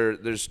in there.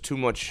 There's too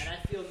much. And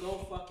I feel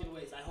no fucking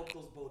ways. I hope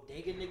those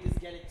bodega niggas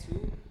get it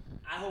too.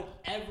 I hope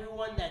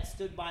everyone that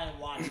stood by and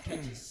watched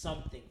catches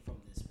something from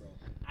this, bro.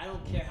 I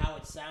don't care how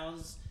it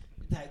sounds.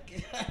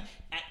 Like,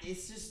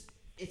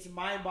 it's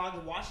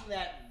mind-boggling. Watching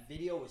that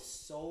video was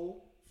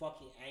so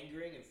fucking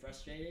angering and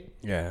frustrating.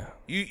 Yeah.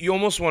 You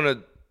almost want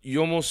to. You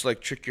almost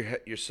like trick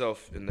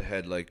yourself in the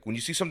head. Like when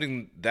you see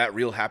something that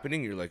real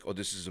happening, you're like, oh,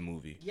 this is a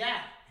movie. Yeah.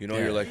 You know,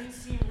 you're like, it didn't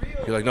seem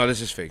real. you're like, no, this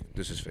is fake.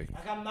 This is fake.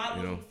 Like I'm not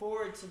looking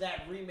forward to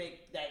that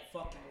remake, that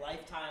fucking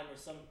Lifetime or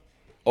some.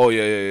 Oh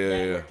yeah.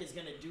 Network is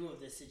gonna do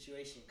of this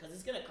situation because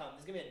it's gonna come.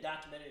 There's gonna be a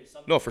documentary or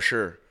something. No, for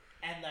sure.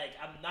 And like,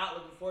 I'm not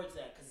looking forward to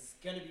that because it's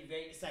gonna be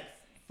very. It's like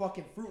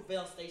fucking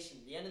Fruitvale Station.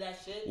 The end of that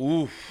shit.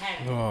 Oof.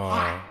 Had me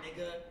hot,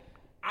 nigga.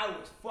 I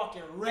was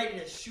fucking ready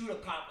to shoot a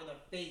cop in the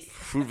face.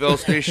 Fruitvale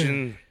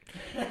Station.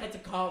 I had to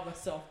calm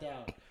myself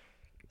down.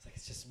 It's like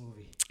it's just a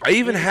movie. I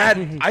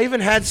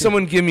even had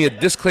someone give me a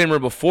disclaimer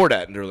before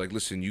that, and they're like,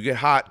 "Listen, you get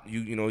hot,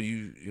 you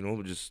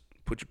know, just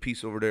put your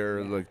piece over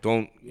there, like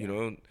don't, you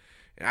know." And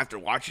after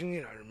watching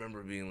it, I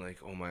remember being like,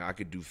 "Oh my, I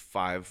could do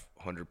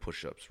 500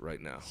 push-ups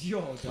right now, Yo,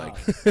 dog.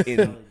 like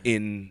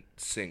in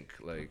sync,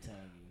 like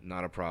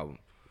not a problem."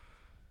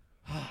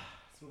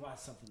 Let's move on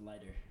to something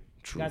lighter.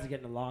 True. You guys are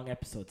getting a long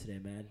episode today,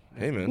 man.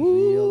 Hey, man.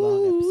 Real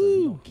long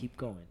episode. We're gonna keep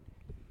going.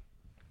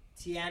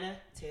 Tiana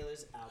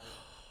Taylor's album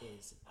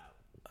is out.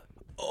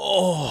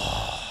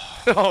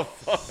 Oh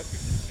fuck!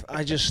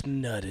 I just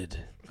nutted.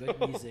 Good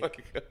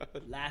music.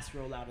 Last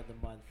rollout of the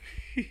month.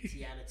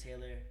 Tiana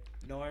Taylor.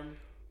 Norm,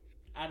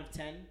 out of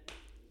 10.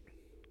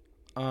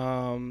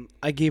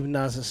 I gave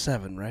Nas a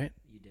 7, right?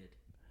 You did.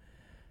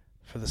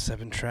 For the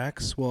 7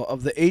 tracks. Well,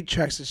 of the 8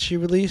 tracks that she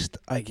released,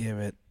 I give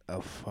it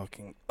a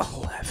fucking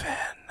 11.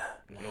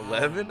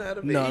 11 out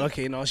of 8? No,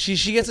 okay, no. She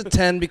gets a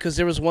 10 because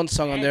there was one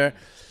song on there.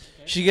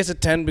 She gets a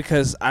 10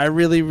 because I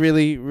really,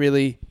 really,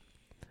 really,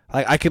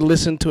 like, I could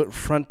listen to it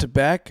front to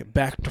back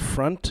to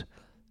front,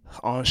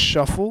 on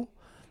shuffle,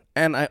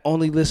 and I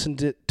only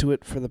listened to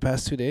it for the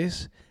past 2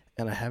 days,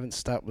 and I haven't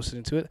stopped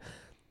listening to it.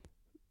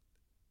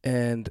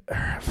 And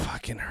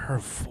her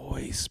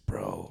voice,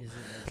 bro.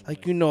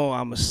 Like, you know,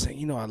 I'm a singer.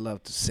 You know, I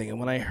love to sing. And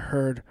when I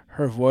heard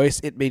her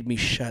voice, it made me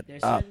shut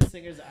There's up. certain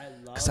singers I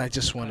love because I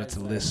just wanted to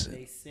listen.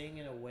 They sing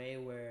in a way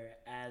where,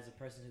 as a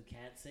person who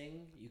can't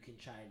sing, you can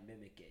try and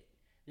mimic it.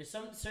 There's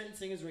some certain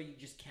singers where you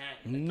just can't.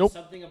 Like, Nope.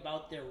 There's something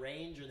about their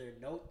range or their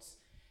notes.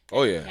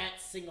 Oh, You yeah. can't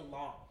sing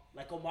along.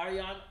 Like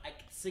Omarion, I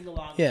can sing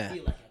along. Yeah. And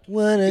feel like I can.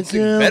 What a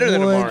sing girl better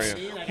than wants,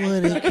 Omarion. Like, what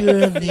I a can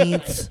girl sing,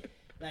 needs.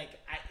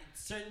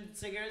 certain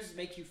singers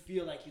make you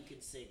feel like you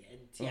can sing. And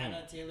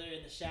Tiana Taylor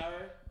in the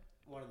shower,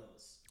 one of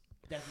those.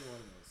 Definitely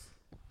one of those.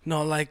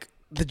 No, like,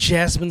 the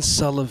Jasmine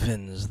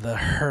Sullivans, the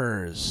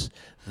Hers,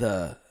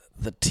 the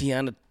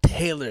Tiana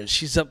Taylors.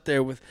 She's up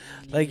there with,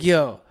 like,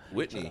 yo.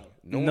 Whitney.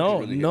 No, one can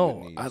really hit no.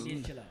 Whitney. You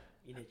need to chill out.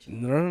 You need to chill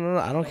out. No.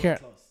 I don't care.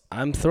 close.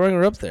 I'm throwing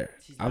her up there.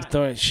 I'm not.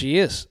 throwing. She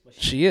is.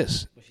 She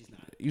is. But she's not.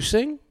 You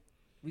sing?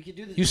 We can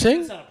do this. You we sing?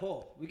 Can do this on a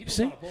poll. We can do this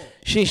on Sing? a poll.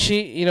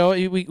 She. You know,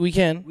 we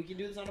can. We can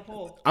do this on a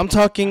poll. I'm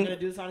talking. I'm gonna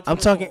do this on a I'm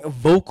Twitter talking poll.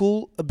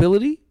 vocal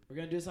ability. We're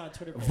gonna do this on a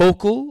Twitter poll.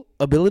 Vocal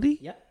ability.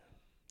 Yep.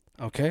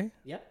 Okay.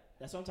 Yep.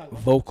 That's what I'm talking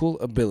about. Vocal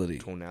ability.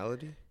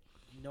 Tonality?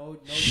 No.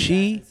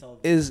 She Jasmine Sullivan.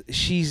 is.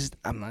 She's.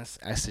 I'm not.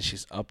 I said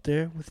she's up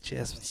there with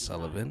Jasmine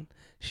Sullivan.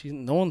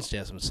 No one's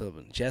Jasmine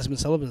Sullivan. Jasmine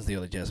Sullivan's the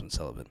other Jasmine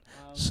Sullivan.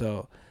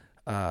 So.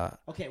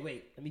 Okay,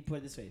 wait. Let me put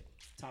it this way: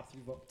 top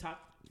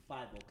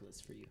 5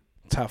 vocalists for you,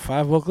 Top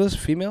 5 vocalists,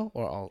 female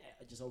or all?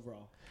 just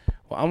overall.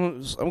 Well,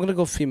 I'm gonna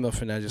go female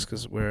for now, just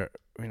because we're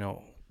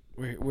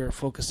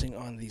focusing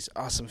on these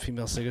awesome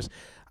female singers.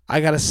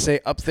 I gotta say,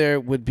 up there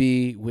would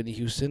be Whitney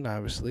Houston,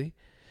 obviously.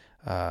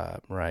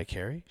 Mariah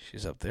Carey,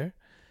 she's up there.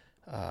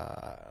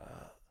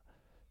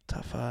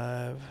 Top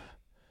 5.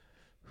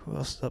 Who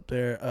else is up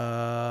there?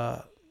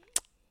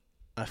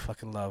 I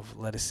fucking love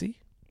Ledisi.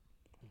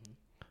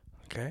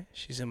 Okay,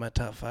 she's in my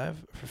top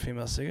 5 for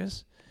female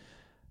singers.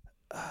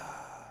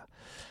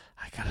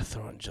 I gotta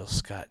throw in Jill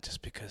Scott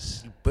just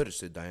because. You better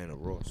say Diana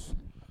Ross.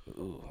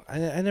 Ooh, I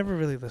never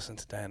really listened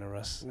to Diana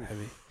Ross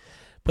heavy,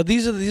 but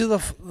these are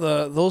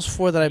those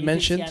 4 that I You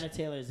mentioned. think Tiana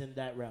Taylor is in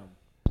that realm.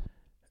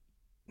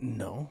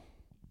 No,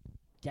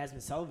 Jasmine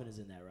Sullivan is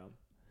in that realm.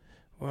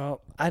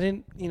 well, I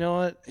didn't. You know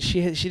what?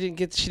 She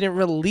didn't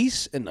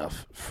release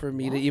enough for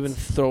me to even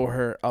throw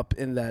her up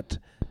in that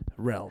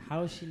realm.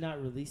 How is she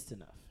not released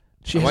enough?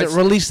 She I might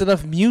hasn't released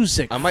enough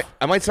music. I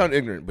might sound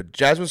ignorant, but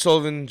Jasmine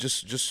Sullivan,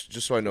 just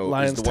so I know,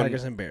 Lions, is the one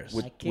Tigers, and Bears.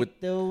 with, I kicked with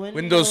the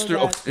windows through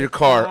out your the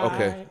car. side.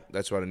 Okay,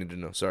 that's what I need to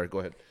know. Sorry, go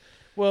ahead.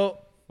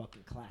 Well,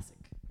 Fucking classic.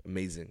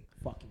 Amazing.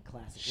 Fucking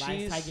classic.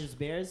 Lions, Tigers,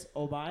 Bears.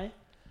 Oh, bye.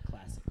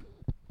 Classic.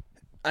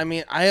 I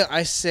mean,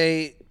 I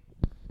say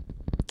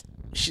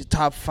she's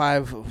top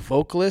 5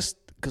 vocalist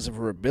because of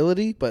her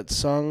ability, but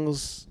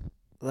songs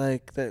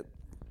like that,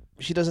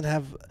 she doesn't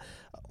have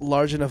a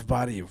large enough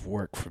body of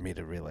work for me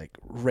to really like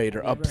rate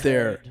her Have you up ever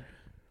there. heard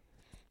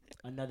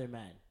Another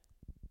Man.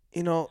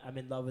 You know, I'm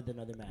in love with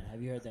another man.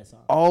 Have you heard that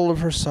song? all of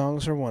her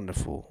songs are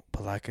wonderful,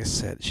 but like I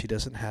said, she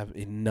doesn't have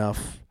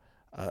enough,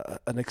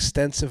 an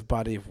extensive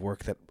body of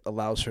work that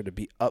allows her to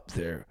be up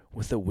there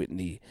with a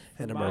Whitney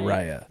and a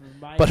Mariah.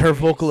 But her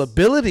vocal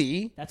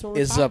ability That's what we're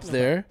is talking up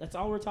there. About. That's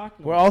all we're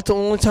talking We're about.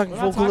 only talking We're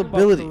not vocal talking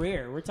ability. about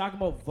career. We're talking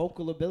about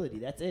vocal ability.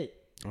 That's it.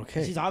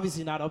 Okay. She's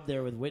obviously not up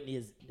there with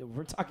Whitney.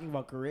 We're talking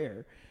about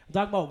career. I'm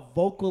talking about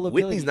vocal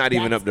ability. Whitney's not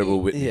even That's up there it.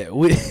 with Whitney. Yeah,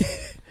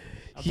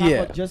 I'm talking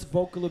yeah. about just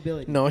vocal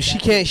ability. No, she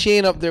That's can't. it. She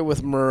ain't up there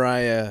with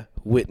Mariah,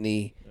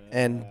 Whitney,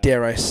 and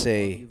dare I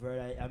say, You've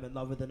heard I'm in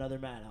love with another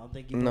man. I don't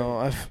think you've no.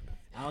 heard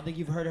I don't think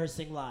you've heard her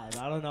sing live.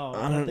 I don't know.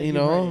 I don't. think You you've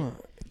heard know,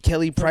 it.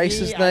 Kelly For Price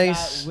me, is I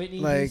nice. got Whitney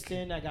Like,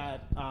 Houston. I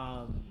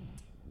got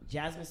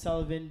Jasmine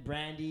Sullivan,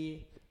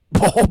 Brandy.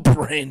 oh,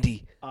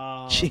 Brandy.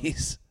 Um,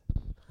 Jeez.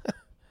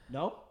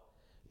 No,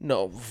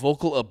 No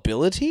vocal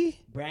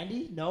ability.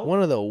 Brandy. No,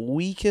 One of the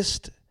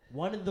weakest.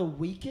 One of the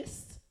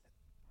weakest.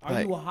 Are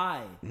Like- you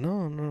high?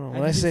 No. Have When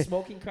you I been say,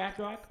 smoking crack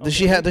rock? does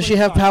she have? Does she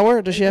have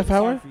power? Does she have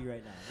power? For you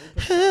right now. Let me put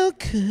the song- How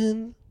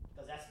can?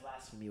 Because that's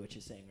blasphemy what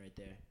you're saying right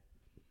there.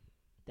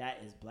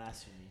 That is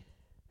blasphemy.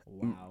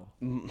 Wow.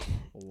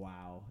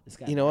 Wow. This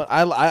guy You know what?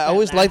 laughed- I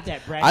always laughed liked.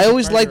 at Brandy I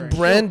always the liked murderer. She'll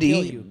Brandy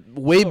kill you.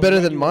 way She'll better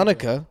run than you over.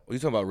 Monica. What are you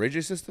talking about, Ray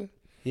J's sister?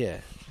 Yeah.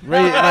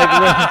 Like,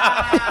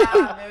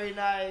 Very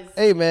nice.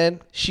 hey man,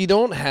 she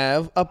don't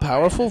have a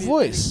powerful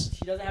voice.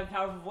 She doesn't have a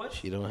powerful voice?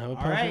 She don't have a All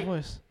powerful right.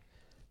 voice.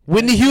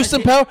 Whitney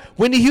Houston power.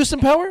 Whitney Houston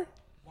power.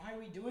 Why are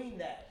we doing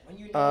that? When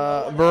you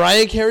know no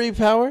Mariah Carey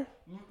power.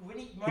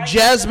 Mariah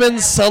Jasmine doesn't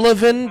have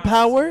Sullivan power.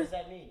 power? What does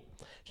that mean?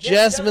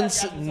 Jasmine.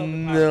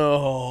 Sullivan power. No.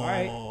 All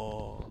right.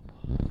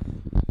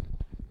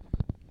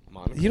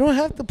 Monica. You don't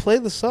have to play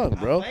the song,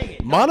 bro. playing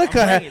it. No,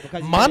 Monica. I'm playing it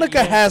because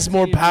Monica you has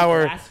more continue to be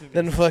power blasphemous.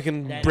 than fucking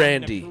Then I'm gonna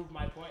Brandy. prove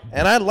my point.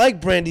 And I like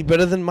Brandy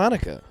better than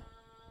Monica.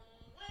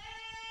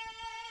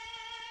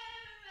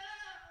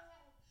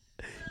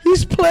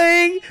 He's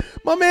playing.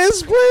 My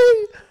man's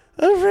playing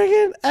a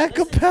friggin'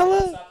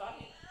 acapella.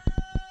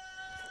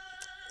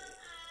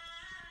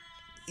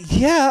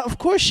 Yeah, of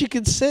course she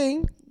could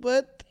sing,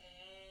 but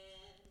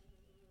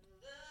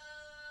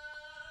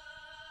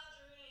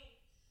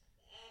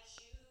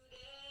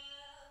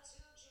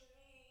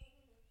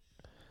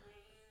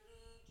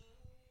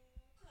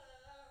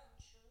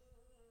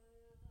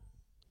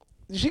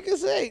she can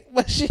sing,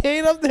 but she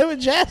ain't up there with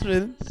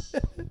Jasmine.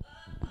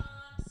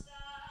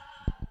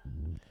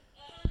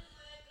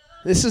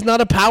 This is not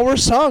a power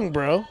song,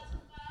 bro.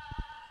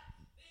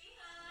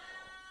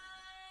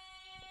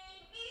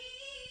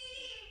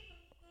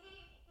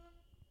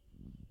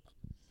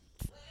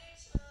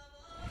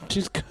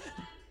 She's good.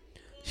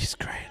 She's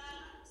great.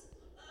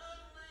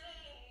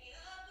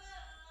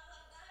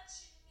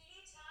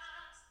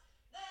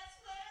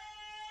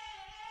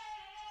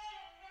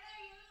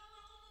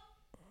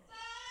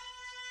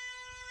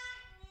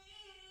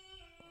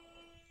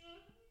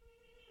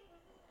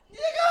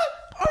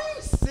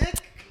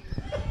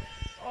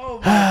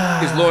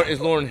 Is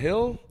Lauryn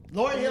Hill?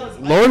 Lauryn Hill is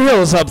Lauren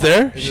Hill is up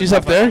there. Is She's it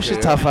up top there. five? She's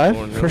Yeah. top 5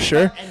 Lauryn for Hill.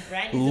 sure. And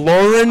Brandy's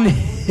Lauryn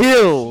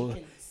Hill She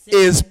can sing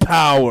is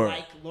power.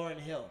 like Lauryn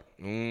Hill.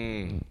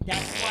 Mm.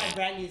 That's why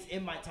Brandy is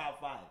in my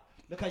top 5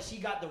 because she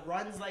got the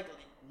runs like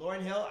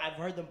Lauryn Hill. I've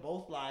heard them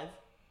both live,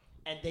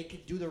 and they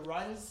could do the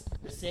runs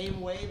the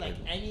same way, like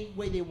any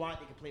way they want.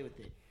 They can play with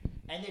it,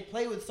 and they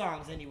play with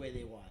songs any way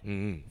they want.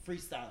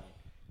 Freestyling,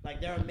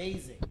 like they're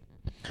amazing.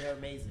 They're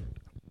amazing.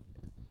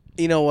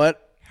 You know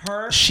what?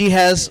 Her. She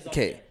has is up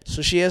okay, there.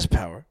 so she has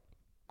power.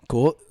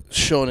 Cool,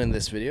 shown in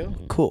this video.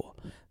 Cool.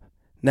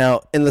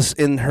 Now,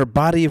 in her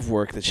body of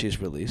work that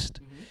she's released,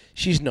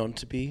 she's known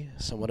to be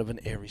somewhat of an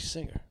airy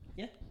singer,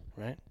 Yeah.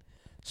 right?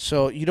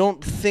 So you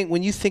don't think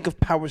when you think of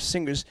power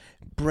singers,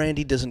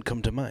 Brandy doesn't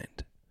come to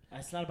mind.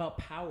 It's not about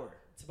power.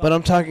 It's about But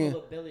I'm talking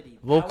vocal ability.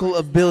 vocal Power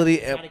ability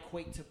does and- not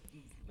equate to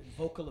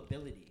vocal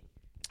ability.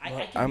 I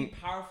Well, can be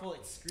powerful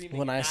at screaming.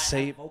 when and I not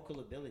say- have vocal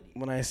ability.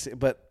 When I say,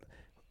 but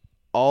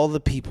all the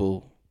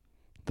people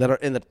that are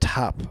in the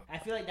top I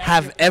feel like that's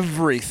have your preference.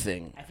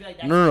 everything. I feel like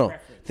that's no, your no,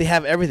 preference. they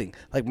have everything.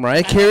 Like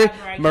Mariah don't Carey,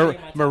 have Mariah Carey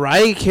in my top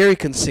Mariah Carey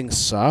can sing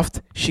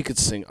soft. She could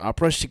sing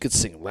opera. She could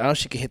sing loud.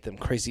 She could hit them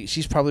crazy.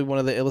 She's probably one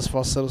of the illest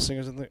falsetto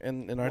singers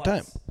in our Was.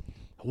 time.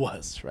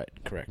 Was right,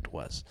 correct.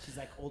 Was. She's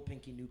like old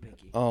Pinky, new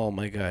Pinky. Oh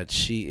my God,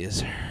 she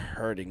is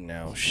hurting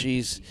now.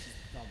 She's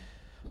Dumb.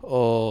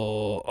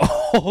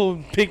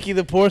 oh Pinky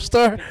the porn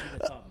star. Pinky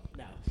the thumb.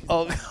 No.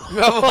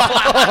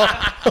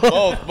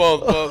 Oh,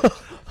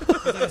 Both.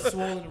 She's like a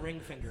swollen ring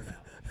finger now.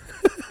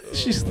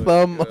 she's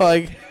thumb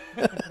like.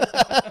 She's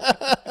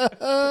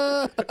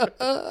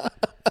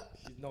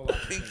no longer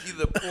Pinky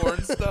the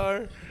porn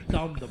star.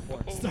 Thumb the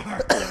porn star.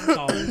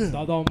 Thumb,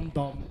 dum,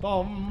 dum,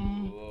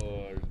 dum.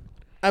 Lord.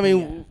 I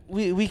mean,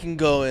 we can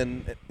go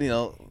and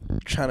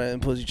trying to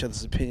impose each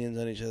other's opinions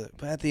on each other,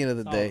 but at the end of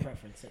the It's all day,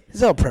 preference.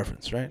 it's all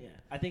preference, right? Yeah.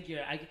 I think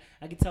you're. I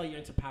can tell you're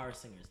into power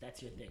singers.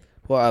 That's your thing.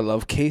 Well, I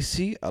love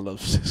Casey. I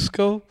love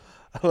Cisco.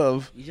 I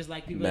love You just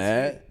like people.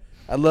 Matt.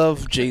 I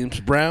love James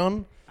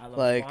Brown. I love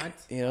like Avant.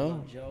 you I know,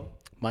 love Joe.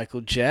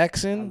 Michael I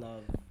Jackson.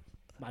 love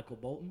Michael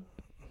Bolton.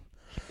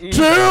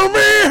 Tell me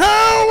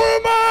how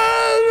am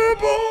I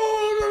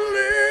supposed to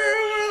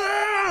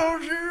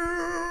live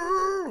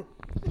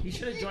without you? He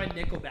should have joined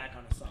Nickelback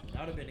on a song. That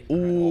would have been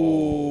incredible.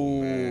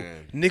 Ooh,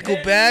 man.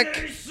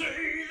 Nickelback.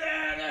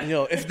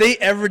 If they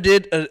ever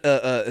did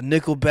a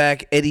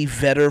Nickelback Eddie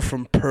Vedder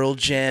from Pearl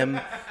Jam,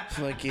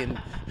 fucking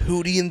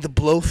Hootie and the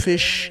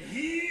Blowfish,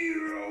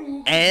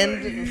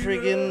 and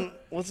freaking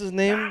what's his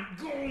name?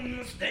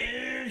 Gonna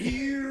stand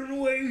here and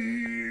wait.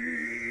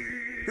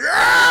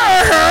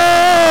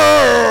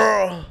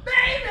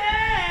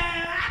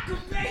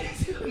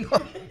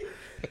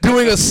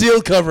 Doing a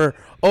Seal cover.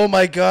 Oh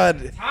my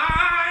God.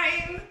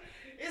 Time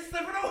is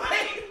slipping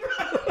away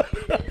from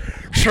me.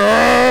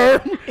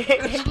 Charm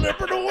is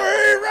slipping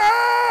away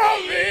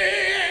from me.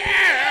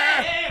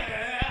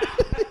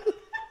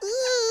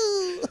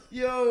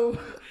 Yo,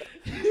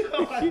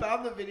 I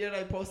found the video and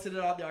I posted it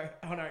on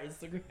our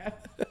Instagram.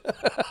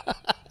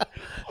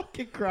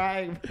 Fucking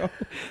crying, bro.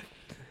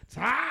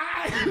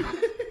 Time.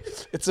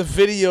 It's a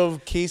video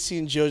of Casey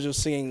and JoJo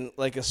singing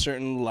like a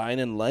certain line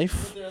in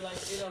life. They're like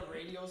in a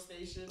radio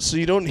station. So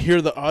you don't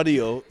hear the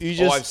audio. You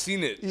just I've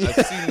seen it.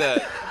 I've seen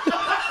that.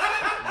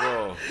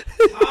 Bro.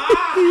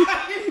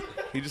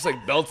 He just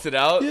like belts it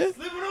out. Yeah.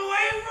 Slipping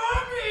away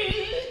from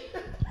me.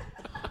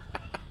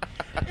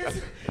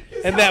 It's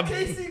And how that-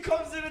 Casey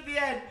comes in at the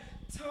end.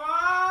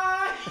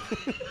 Time.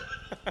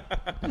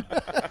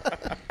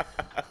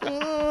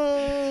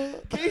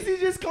 Casey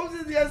just comes in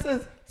at the end and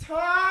says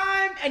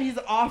time, and he's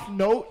off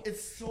note.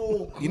 It's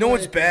so good. You know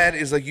what's bad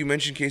is like you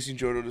mentioned Casey and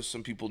Jodo to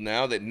some people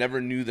now that never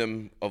knew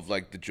them of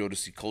like the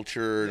Jodeci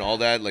culture and all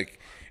that. Like,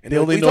 and They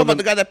only we know talking about them-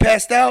 the guy that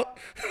passed out.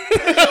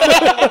 Straight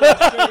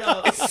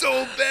up. It's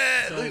so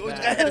bad. So Like, bad.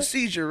 the guy had a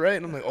seizure, right?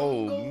 And I'm like,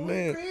 oh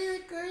man.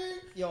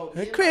 Yo,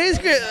 me and my Crazy.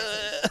 buddies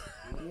had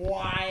some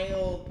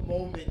wild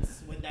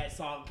moments when that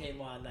song came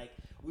on. Like,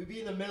 we'd be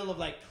in the middle of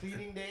like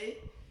cleaning day,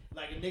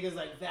 like a nigga's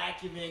like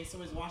vacuuming,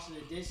 someone's washing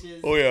the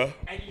dishes. Oh yeah.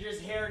 And you're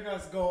just hearing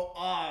us go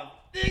off.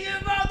 Thinking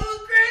about those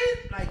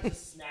great, like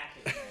just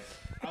snapping. Man.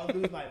 I would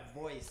lose my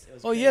voice. It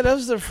was Oh crazy. yeah, that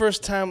was the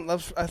first time. I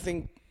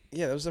think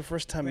that was the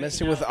first time Breaking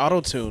messing with down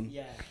auto beats. tune.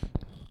 Yeah.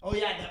 Oh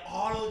yeah, the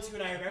auto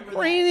tune. I remember that.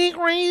 Crazy.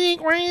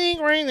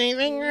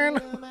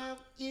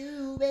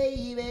 You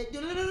baby.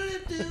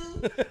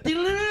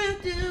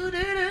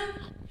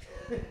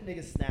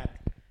 Nigga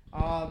snapped.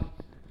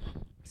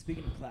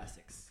 Speaking of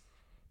classics,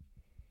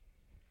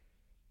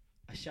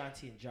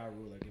 Ashanti and Ja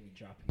Rule are gonna be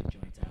dropping the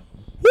joint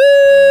album.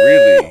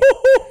 Really?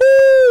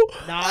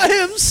 I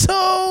am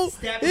so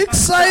Step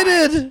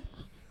excited.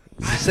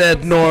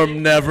 Said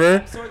Norm Never.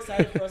 I'm so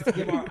excited for us to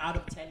give our out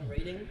of 10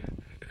 rating,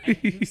 and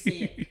you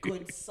say a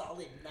good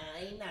solid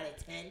 9 out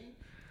of 10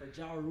 for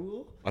Ja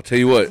Rule. I'll tell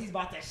you what. He's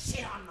about to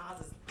shit on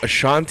Nas.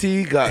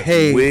 Ashanti got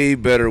Hey. way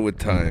better with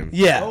time.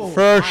 Yeah, Oh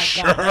for my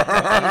sure. God,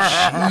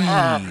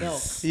 that- no,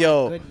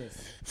 Yo. goodness.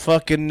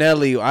 Fucking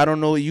Nelly, I don't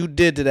know what you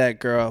did to that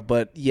girl,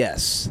 but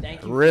yes,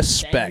 Thank you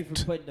respect.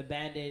 for putting the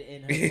Band-Aid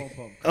in her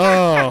pom-pom.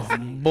 Oh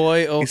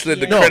boy, okay. He slid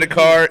the credit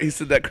card. He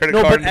slid that credit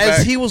No, card. but in the as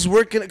back. he was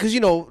working, because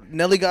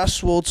Nelly got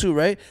swole too,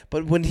 right?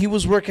 But when he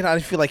was working out,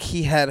 I feel like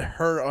he had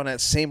her on that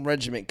same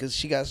regiment because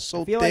she got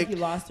so I feel thick. like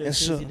he lost her and as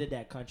soon as so- he did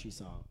that country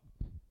song.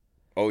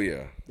 Oh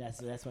yeah.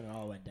 That's when it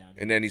all went down.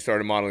 And then he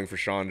started modeling for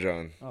Sean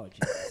John. Oh,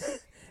 Jesus.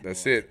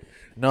 That's it.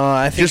 No,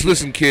 I think Just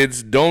listen,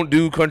 kids. Don't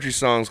do country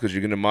songs because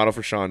you're gonna model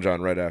for Sean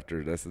John right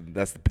after. That's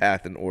the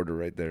path and order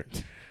right there.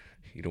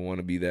 You don't want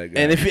to be that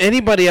guy. And if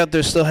anybody out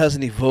there still has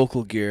any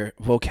vocal gear,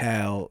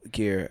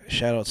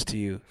 shout outs to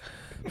you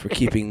for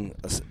keeping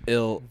us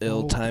ill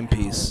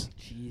timepiece.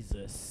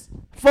 Jesus.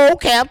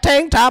 Vocal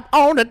tank top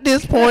on at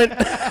this point.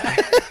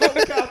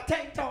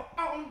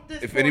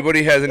 If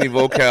anybody has any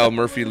vocal,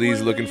 Murphy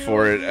Lee's looking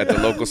for it at the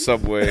local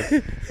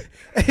Subway.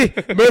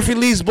 Murphy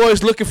Lee's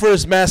boy's looking for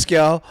his mask,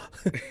 y'all.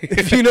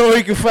 If you know where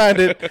you can find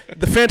it,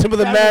 the Phantom of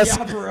the Mask,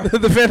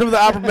 the Phantom of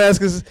the Opera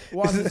mask is.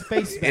 Wants his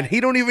face back. And he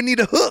don't even need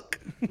a hook.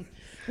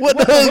 What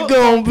the hook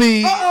gonna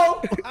be?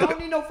 Uh-oh. I don't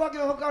need no fucking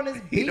hook on this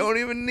beat. He don't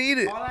even need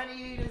it. All I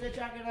need is a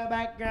track in the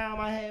background,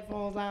 my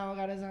headphones on,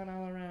 got his on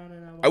all around.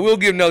 And I will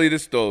give Nelly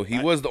this though. He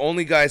was the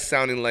only guy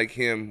sounding like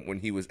him when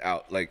he was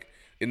out. Like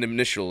in the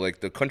initial, like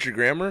the country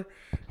grammar.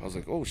 I was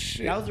like, oh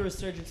shit. That was a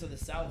resurgence of the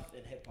South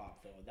in hip hop,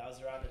 though. That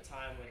was around the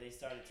time when they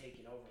started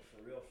taking over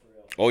for real.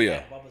 Oh, You yeah.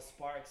 had Bubba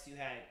Sparks, you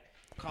had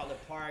Colin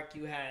Park,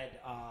 you had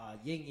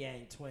Yin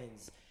Yang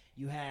Twins,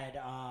 you had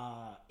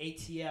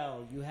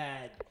ATL, you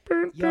had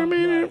Young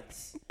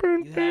Bloods,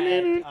 you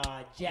had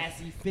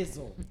Jazzy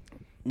Fizzle,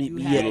 you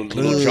had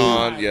Little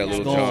John, yeah,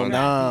 Little John.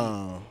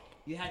 No.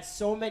 You had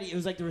so many. It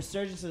was like the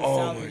resurgence of the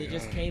South, and they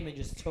just came and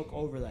just took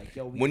over. Like,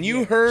 yo, When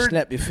you heard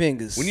Snap your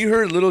fingers. When you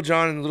heard Little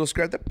John and Little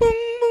Scrap, that boom,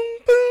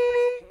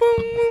 boom,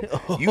 boom,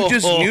 boom, you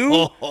just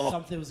knew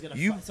something was gonna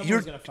you, someone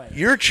was gonna fight.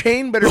 your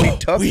chain better be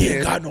tough. We man.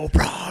 ain't got no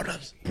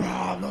problems.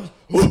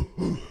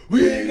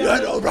 We ain't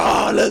got no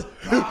problems.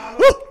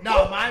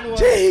 No, mine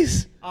was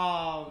Jeez.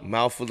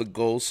 Mouth full of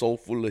gold, soul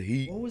full of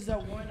heat. what was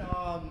that one?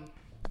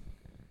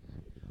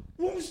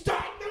 Won't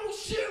stop no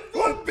shit.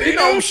 Won't be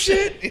no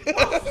shit.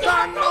 Won't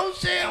stop no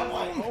shit. I'm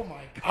like, oh my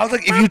god. I was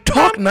like, if you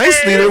talk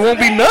nicely, there won't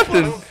be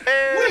nothing.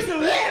 Where's the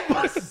land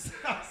buses?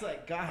 I was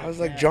like, God. I was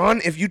like,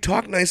 John, if you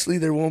talk nicely,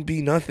 there won't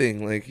be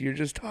nothing. Like, you're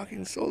just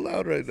talking so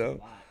loud right now.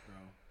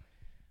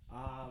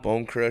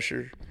 Bone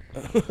Crusher.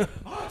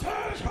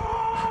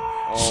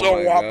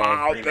 So I'm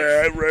out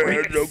there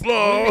ready to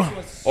blow.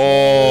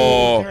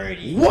 Oh,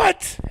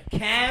 what?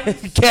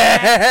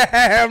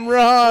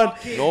 Cameron.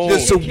 No.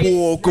 There's a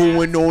war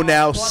going on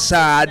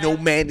outside. No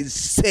man is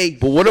safe.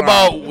 But what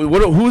about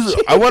who's?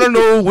 I want to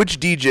know which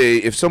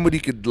DJ. If somebody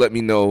could let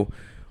me know,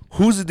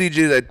 who's the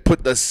DJ that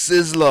put the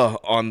sizzler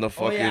on the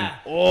fucking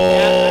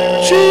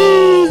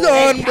cheese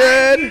on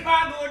bread?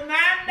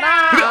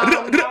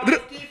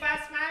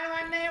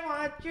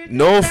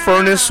 No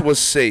furnace was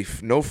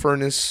safe. No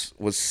furnace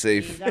was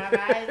safe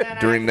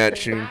during that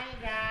tune.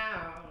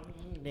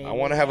 I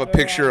want to have a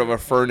picture of a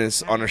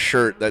furnace on a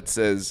shirt that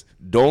says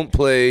 "Don't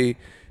play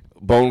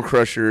Bone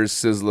Crusher's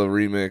Sizzler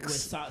remix."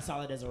 With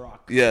solid as a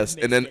rock. Yes,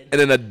 and then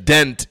a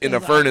dent in a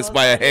furnace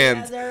by a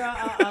hand.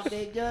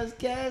 They just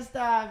can't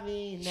stop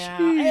me now.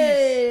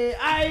 Hey,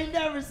 I ain't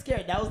never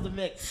scared. That was the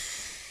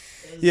mix.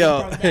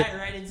 Yo. From that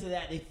right into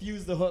that, they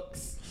fused the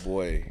hooks.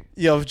 Boy,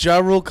 Yo, if Ja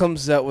Rule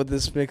comes out with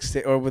this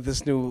mixtape or with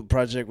this new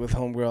project with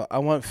Homegirl, I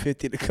want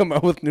 50 to come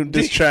out with new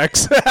diss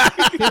tracks.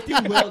 50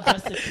 will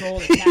just to troll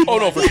the cat. Oh,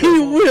 no, for He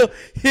sure. will.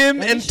 Him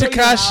Let me and show you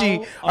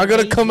Tekashi how are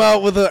gonna come amazing-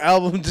 out with an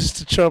album just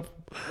to trump.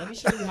 Let me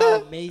show you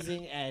how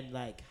amazing and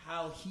like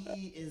how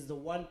he is the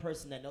one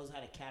person that knows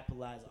how to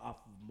capitalize off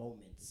of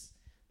moments.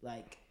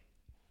 Like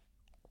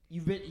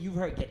you've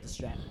heard "Get the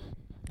Strap."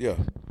 yeah.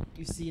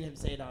 You've seen him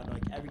say it on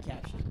like every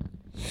caption.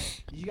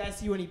 Did you guys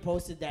see when he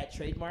posted that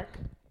trademark?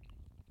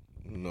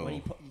 No. When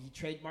he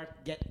trademarked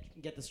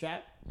 "Get the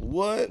Strap."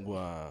 What?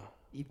 Wow.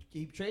 He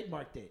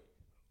trademarked it.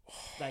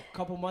 Like a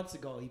couple months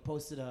ago, he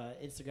posted an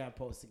Instagram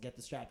post to "Get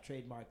the Strap"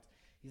 trademarked.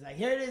 He's like,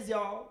 "Here it is,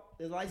 y'all.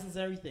 There's license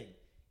and everything."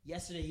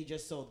 Yesterday, he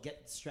just sold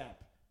 "Get the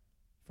Strap"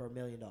 for $1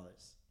 million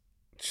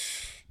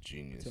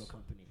Genius. to a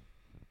company.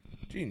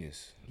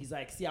 Genius. He's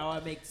like, "See how I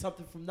make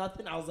something from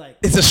nothing?" I was like,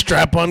 It's a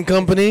strap-on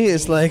company.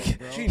 It's like,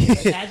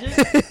 "Imagine,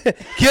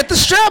 get the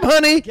strap,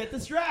 honey. get the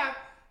strap."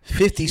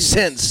 50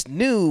 cents,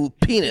 new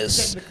He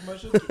penis. said in the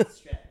commercial, "Get the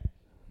strap."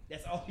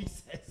 That's all he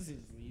says in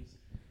his leaves.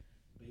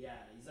 But yeah,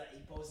 he's like,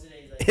 he posted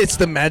it. He's like, It's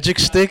the magic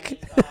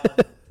stick.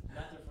 Nothing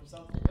from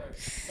something or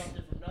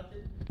something from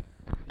nothing.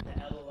 With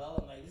the LOL.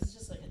 I'm like, this is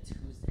just like a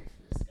Tuesday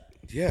for this guy.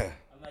 Yeah.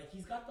 I'm like,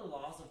 he's got the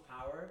laws of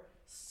power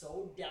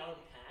so down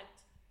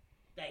packed,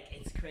 like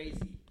it's crazy.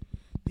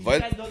 Did But- you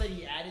guys know that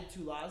he added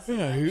 2 laws?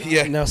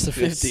 Yeah. Now it's the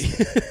 50.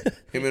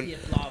 Him and,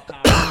 50th law of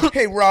power.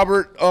 hey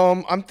Robert,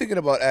 I'm thinking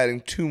about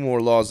adding 2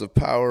 more laws of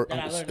power. that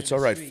I learned It's in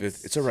all the right, streets.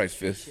 Fifth. It's all right,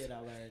 Street Fifth. shit I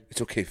learned.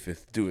 It's okay,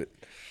 Fifth. Do it.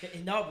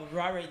 No, but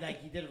Robert,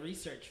 like, he did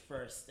research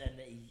first, and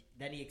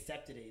then he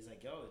accepted it. He's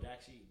like, yo, it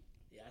actually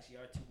There actually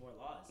are 2 more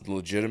laws.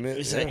 Legitimate.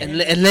 It's Yeah. like, and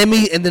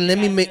let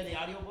me make. The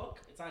audiobook.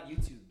 It's on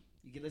YouTube.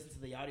 You can listen to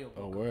the audiobook.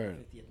 Oh, of word.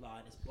 the 50th law,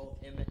 and it's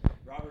both him and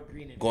Robert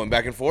Greene. And Going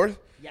back and forth.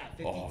 Yeah,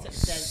 50 Oh,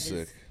 says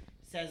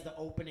sick. the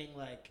opening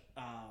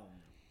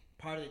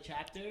part of the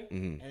chapter,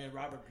 and then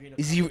Robert Greene will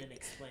Is come he- in and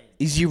explain.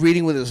 Is he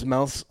reading with his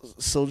mouth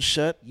sewed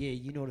shut? Yeah,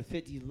 you know the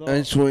 50th law. I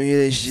just want to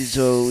hear that shit.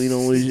 So you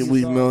know, with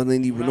his mouth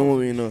ain't even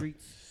know, you know.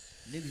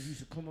 Niggas used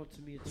to come up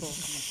to me and talk to me and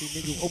say,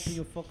 nigga, open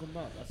your fucking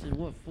mouth. I said,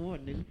 what for,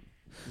 nigga?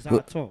 That's how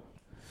I talk.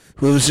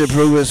 Whoever said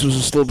progress was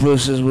a slow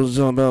process was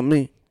talking about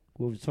me.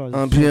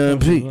 I'm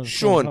PNP.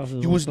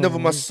 Sean, you was never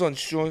my son,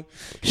 Sean.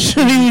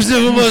 Sean, he was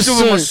never my You was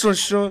never my son. son,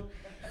 Sean.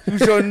 You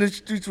was out in the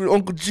streets with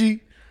Uncle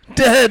G.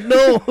 Dad,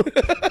 no.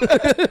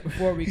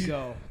 Before we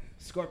go,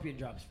 Scorpion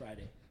drops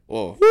Friday.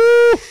 Oh,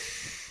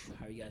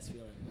 How are you guys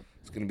feeling?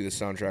 it's gonna be the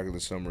soundtrack of the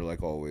summer,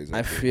 like always.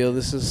 I feel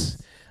this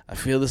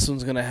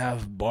one's gonna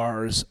have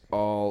bars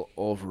all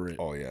over it.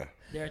 Oh yeah.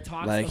 There are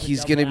talks Like of a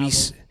he's double gonna be.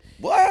 album.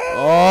 What?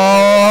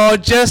 Oh,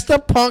 just a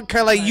punk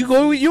kind. Like you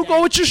go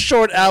with your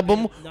short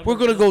album. We're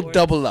gonna go Billboards-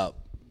 double up.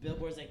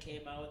 Billboards that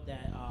came out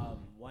that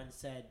one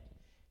said,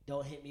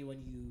 "Don't hit me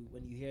when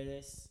you hear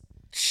this."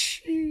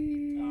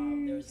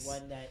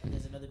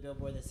 There's another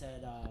billboard that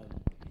said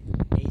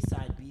A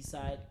side, B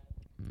side.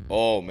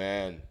 Oh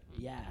man,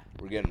 Yeah.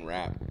 we're getting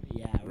rap.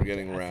 Yeah, We're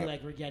getting I rap. feel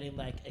like we're getting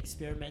like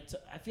experimental.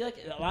 I feel like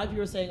a lot of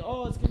people are saying,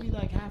 "Oh, it's gonna be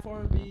like half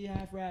R&B,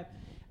 half rap."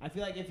 I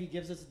feel like if he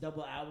gives us a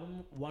double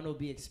album, one will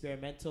be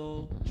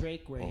experimental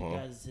Drake, where he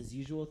does his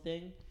usual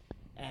thing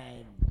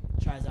and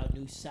tries out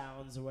new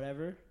sounds or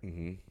whatever.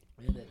 And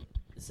then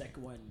the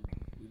second one,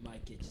 we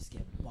might just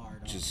get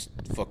barred. Just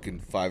fucking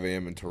 5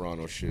 a.m. in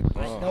Toronto shit.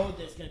 I know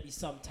there's gonna be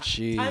some time.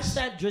 Jeez.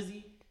 Timestamp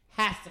Drizzy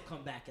has to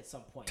come back at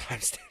some point.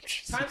 Timestamp.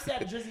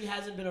 Timestamp Drizzy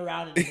hasn't been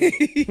around in a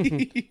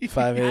minute. 5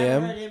 I haven't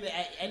a.m. heard him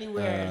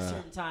anywhere at a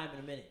certain time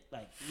in a minute.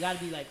 Like, you gotta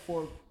be like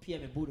 4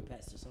 p.m. in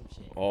Budapest or some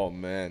shit. Oh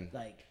man.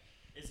 Like,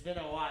 it's been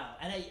a while.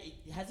 And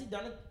has he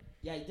done it?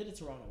 Yeah, he did a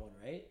Toronto one,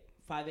 right?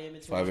 5 a.m.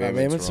 in Toronto. 5 a.m. 5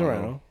 a.m. in Toronto.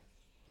 Toronto.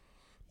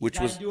 Which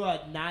Gotta was do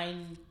a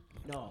 9.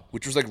 No.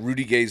 which was like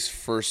Rudy Gay's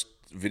first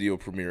video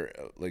premiere.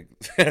 Like,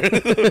 by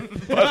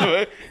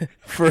the way,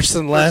 First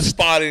and first last.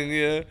 spotting.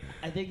 Yeah.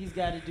 I think he's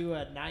got to do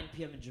a 9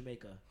 p.m. in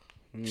Jamaica.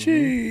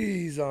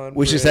 Jeez, on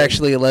Which is brand.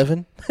 actually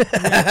 11.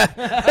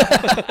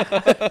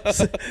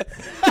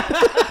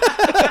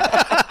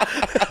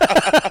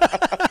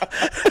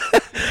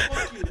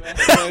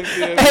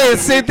 Hey,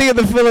 it's same thing in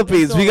the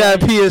Philippines. We got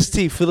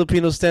PST,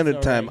 Filipino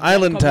Standard Time,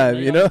 Island Time,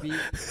 you know?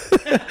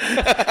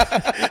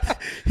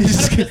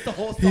 He's Just the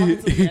whole song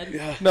until the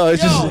end. no,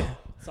 it's just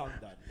Song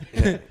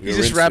done. he's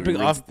just rapping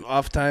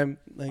off time.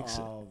 Like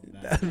Oh,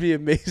 man. that'd be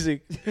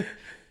amazing.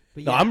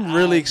 But No, I'm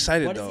really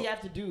excited, what though. does he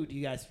have to do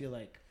you guys feel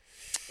like,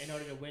 in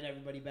order to win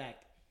everybody back?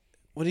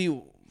 Why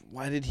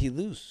did he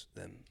lose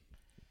then?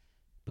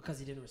 Because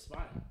he didn't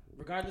respond.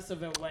 Regardless of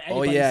what anybody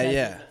Oh, yeah, says,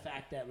 yeah. the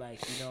fact that, like,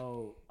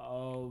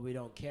 we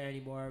don't care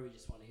anymore. We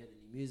just want to hear the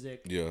new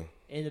music. Yeah.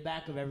 In the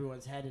back of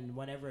everyone's head, and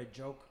whenever a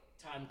joke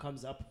time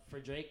comes up for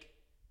Drake,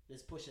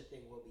 this Pusha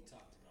thing will be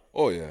talked about.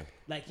 Oh yeah.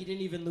 Like, he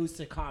didn't even lose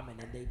to Common,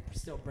 and they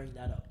still bring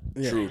that up.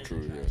 True, And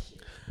true, trash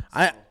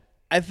yeah. shit.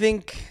 I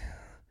think.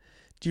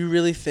 Do you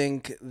really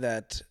think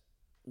that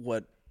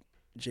what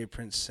Jay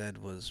Prince said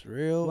was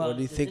real, or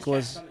do you the think diss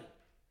track's was coming.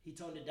 He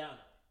toned it down.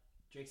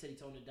 Drake said he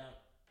toned it down.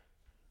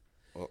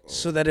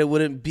 so that it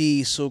wouldn't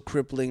be so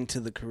crippling to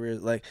the career?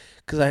 Like,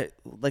 because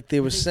they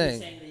were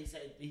saying, That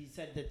he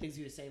said the things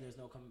he was saying there's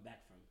no coming back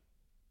from.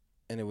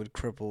 and it would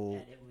cripple.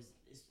 And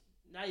it's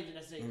not even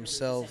necessarily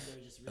Himself they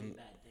were just really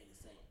bad things.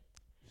 Like,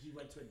 he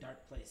went to a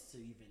dark place to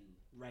even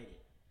write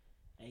it,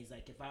 and he's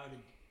like, if I were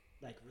to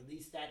like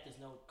release that, there's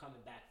no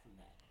coming back from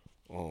that.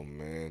 Oh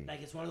man.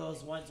 Like, it's one of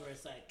those ones where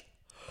it's like,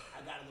 I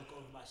gotta look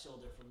over my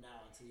shoulder from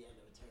now until the end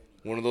of eternity.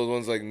 One of those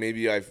ones like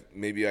maybe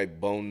I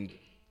boned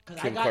 'Cause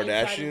Kim I got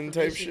inside Kardashian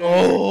type information shit. that- I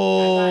got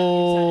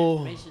Oh.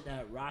 inside information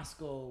that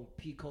Roscoe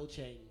P.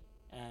 Coltrane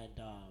and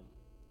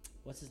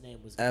what's his name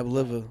was Ab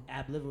Liver.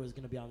 Ab Liver was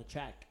gonna be on the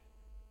track.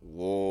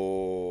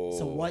 Whoa.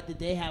 So what did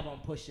they have on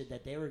Pusha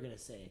that they were gonna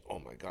say? Oh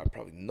my god,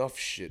 probably enough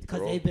shit, Because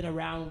bro. they've been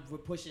around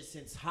with Pusha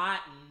since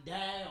Hot and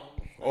Down.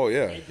 Oh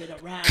yeah. They've been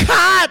around.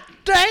 God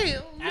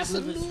damn! Ab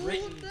Liver's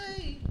written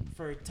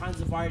for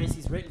tons of artists.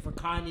 He's written for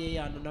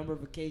Kanye on a number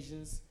of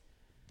occasions.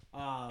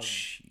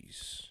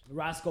 Jeez.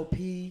 Roscoe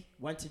P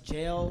went to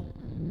jail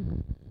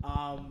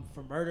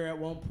for murder at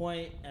one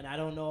point, and I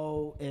don't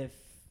know if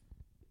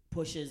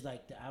Pusha's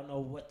like, I don't know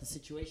what the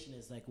situation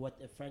is, like what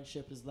the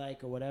friendship is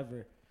like or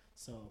whatever.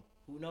 So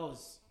who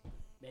knows?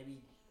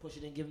 Maybe Pusha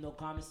didn't give him no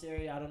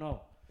commissary. I don't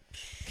know.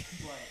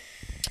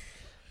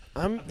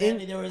 But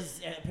apparently there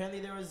was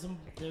some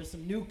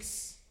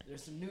nukes.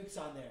 There's some nukes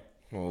on there,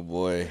 Oh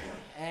boy.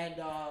 and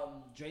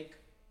Drake.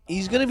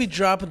 He's gonna be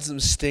dropping some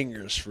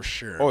stingers for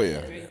sure. Oh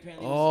yeah. Drake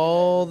apparently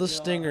All was the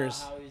gonna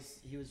stingers.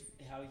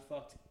 How he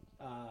fucked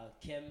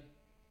Kim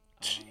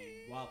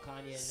while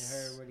Kanye and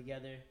her were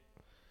together,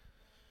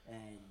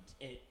 and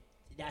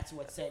that's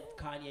what sent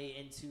Kanye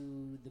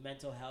into the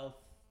mental health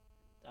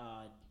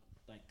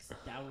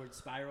like downward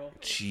spiral.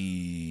 And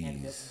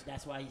Jeez.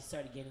 that's why he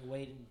started gaining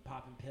weight and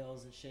popping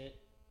pills and shit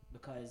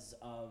because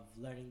of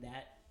learning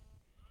that.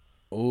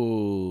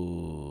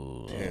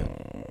 Ooh.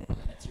 Damn.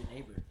 That's your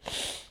neighbor.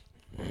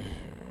 That's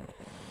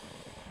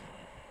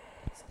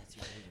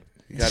your neighbor.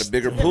 You got a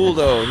bigger pool,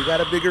 though. You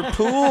got a bigger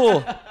pool.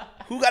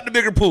 Who got the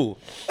bigger pool?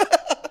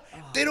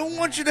 They don't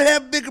want you to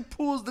have bigger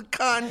pools than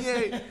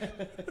Kanye.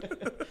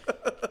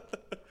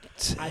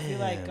 I feel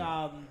like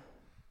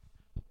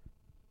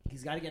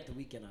he's got to get the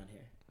Weeknd on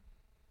here.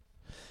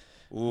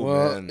 Ooh,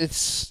 Well, man.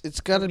 it's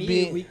got to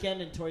Me, be.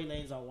 Weeknd and Tory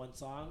Lanez on one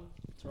song.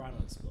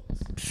 Toronto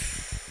explodes,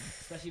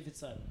 especially if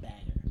it's a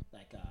banger,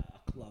 like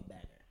a club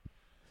banger.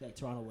 I feel like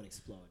Toronto would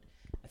explode.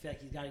 I feel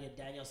like he's got to get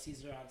Daniel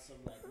Caesar on some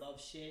like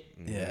love shit.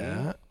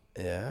 Yeah.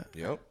 Yeah.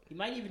 Yep. He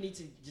might even need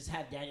to just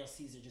have Daniel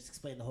Caesar just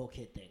explain the whole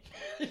kid thing.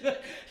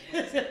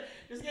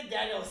 Just get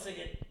Daniel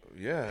singing.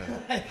 Yeah.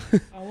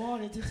 I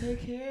wanted to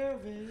take care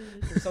of it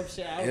or some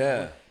shit. I don't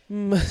Yeah.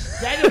 know.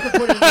 Daniel could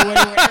put it in the way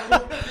where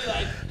everyone would be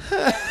like.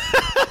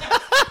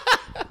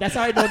 That's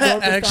how I know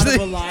Norm just thought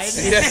of a line.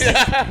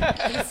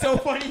 It's so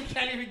funny you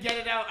can't even get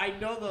it out. I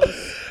know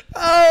those.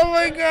 Oh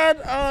my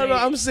God! Oh Say no, it.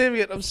 I'm saving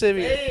it. I'm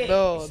saving Say it. it.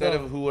 No, Instead no.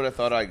 of who would have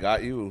thought I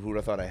got you, who would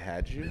have thought I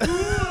had you. Who would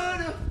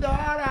have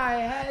thought I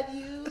had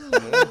you?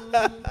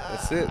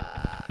 That's it.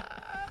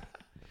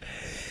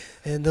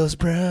 And those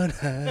brown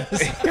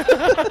eyes.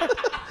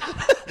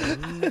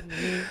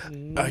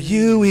 Are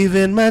you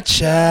even my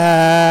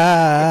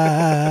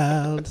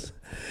child?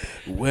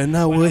 When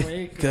I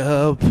wake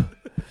up,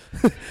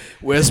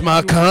 where's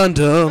my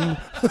condom?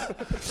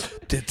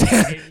 Did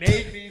that? It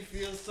made me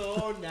feel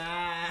so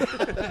nice.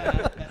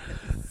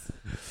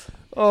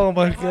 Oh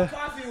my My God!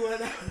 coffee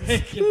when I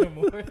wake in the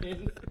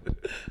morning.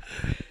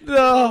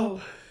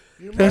 No,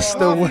 that's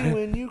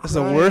the that's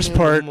the worst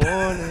part.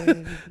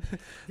 Daniel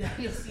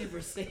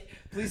Caesar,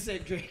 please say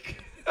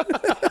Drake.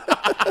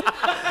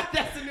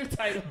 That's the new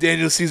title.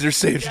 Daniel Caesar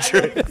saved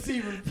Daniel Drake.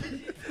 Caesar,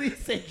 please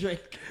say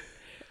Drake.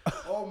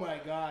 Oh my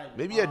God.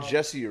 Maybe a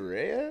Jesse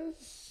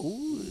Reyes?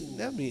 Ooh,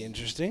 that'd be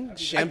interesting.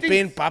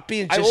 Champagne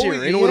Papi and I Jesse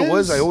always, you know what it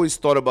was? I Reyes? always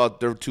thought about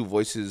their two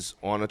voices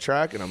on a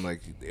track, and I'm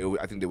like,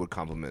 I think they would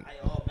complement.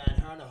 Oh man,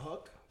 her on a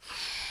hook.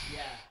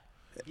 Yeah.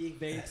 Being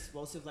very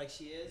explosive like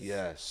she is.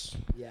 Yes.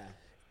 Yeah.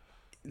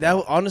 That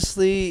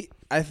honestly,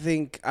 I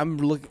think I'm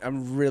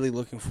really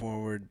looking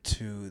forward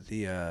to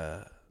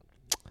the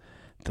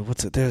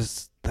what's it?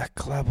 There's that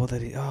collabo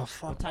that he. Oh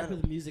fuck! What type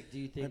of music do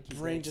you think My he's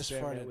brain gonna just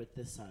experiment farted. with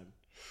this time?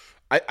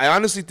 I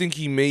honestly think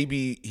he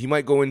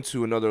might go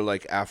into another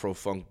like Afro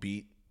funk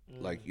beat,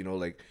 like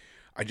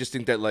I just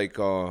think that like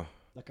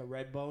Like a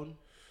Redbone?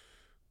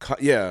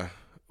 yeah,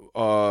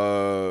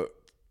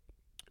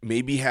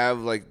 maybe have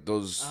like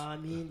those. I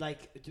mean,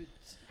 like, dude,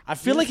 I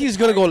feel he like was he's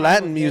gonna go the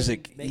Latin time of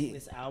music. him making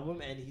this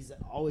album, and he's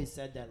always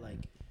said that like,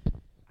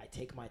 I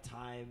take my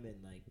time and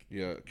like,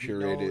 Yeah, you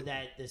curate know it.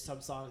 that there's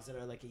some songs that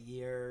are like a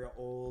year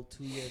old,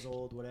 2 years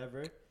old,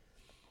 whatever.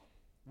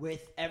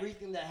 With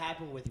everything that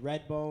happened with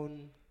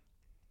Redbone,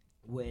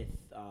 with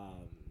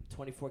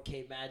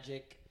 24K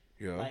Magic,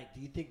 Yeah. like,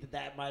 do you think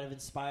that might have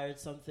inspired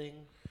something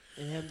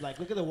in him? Like,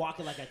 look at the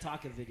Walking Like I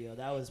Talking video.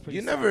 That was pretty.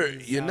 You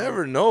solid.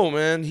 never know,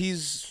 man.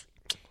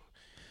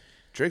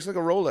 Drake's like a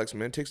Rolex,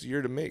 man. It takes a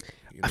year to make.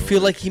 I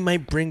feel like he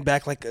might bring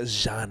back like a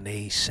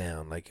Jeanne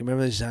sound. Like you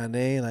remember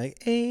Jeanne?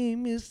 Like, hey,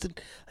 Mister.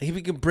 Like if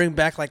he could bring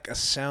back like a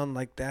sound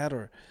like that,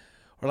 or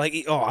like,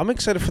 I'm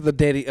excited for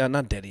the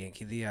not Daddy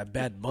Yankee, the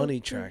Bad Bunny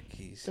track.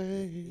 He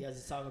has a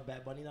song of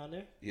Bad Bunny on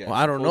there. Yeah, Well,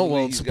 I don't know.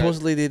 Well, he's got-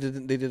 supposedly they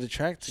did a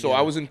track together. So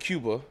I was in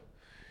Cuba,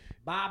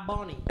 Bad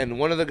Bunny. and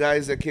one of the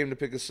guys that came to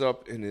pick us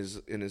up in his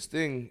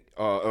thing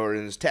or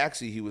in his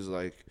taxi, he was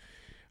like,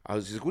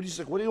 he's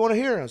like, what do you want to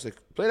hear? I was like,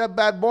 play that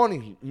Bad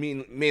Bunny.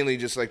 Mainly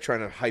just like trying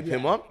to hype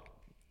him up.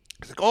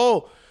 He's like,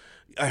 oh,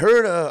 I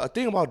heard a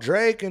thing about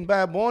Drake and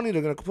Bad Bunny.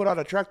 They're gonna put out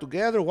a track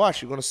together.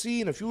 Watch, you're gonna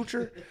see in the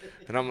future.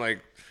 And I'm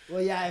like,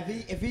 Well, yeah,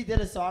 if he did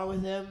a song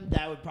with him,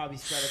 that would probably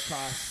spread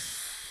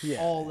across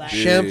all Latin.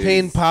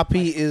 Champagne Yes.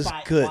 Papi is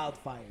good.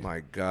 Wildfire.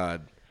 my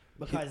God.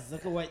 Because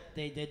look at what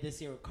they did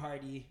this year with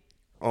Cardi.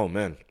 Oh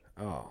man.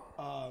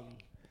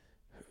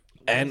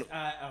 And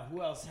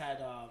Who else had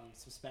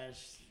some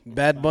Spanish?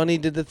 Bad Bunny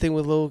did the thing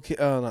with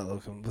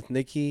with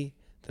Nicki,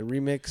 the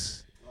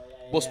remix.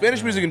 Well,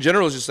 Spanish music in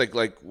general is just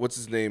like what's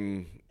his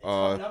name?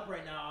 Coming up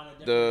right now on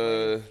a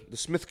different The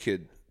Smith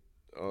kid.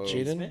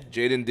 Jaden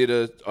Jaden did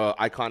a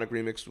iconic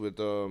remix with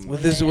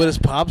with his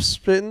pops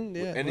spitting.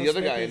 Yeah. and the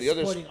other guy and the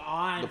other putting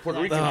on the Puerto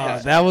for Rican that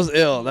cat. That was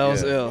ill. That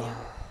was Yeah. ill.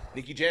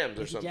 Nicky Jams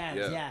or something.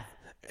 Jams, yeah.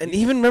 And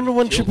even remember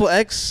when Killed Triple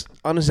X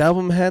on his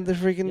album had the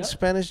freaking Yep.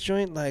 Spanish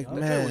joint? Like, That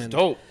man, was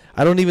dope.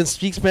 I don't even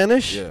speak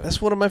Spanish. Yeah.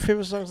 That's one of my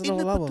favorite songs on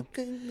the whole album.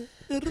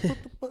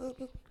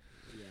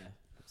 Yeah.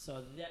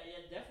 So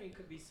definitely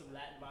could be some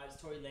Latin vibes.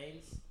 Tory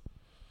Lanez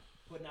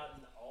putting out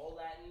an all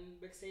Latin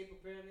mixtape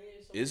apparently.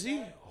 Or something Is he?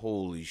 like that.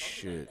 Holy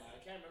Something shit. like that.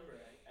 I can't remember.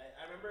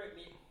 I remember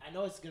it. I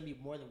know it's gonna be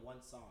more than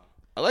one song.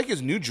 I like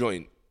his new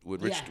joint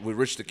with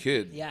Rich the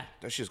Kid. Yeah.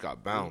 That shit's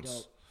got Pretty bounce.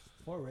 dope.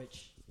 For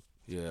Rich.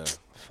 Yeah.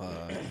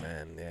 Fuck,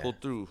 man. Yeah.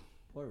 Pulled through.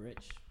 Poor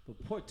Rich.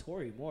 But poor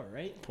Tory more,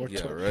 right? Poor, Yeah,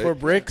 Tor- right? poor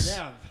Bricks.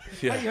 Damn.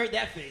 Yeah. How you heard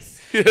that face?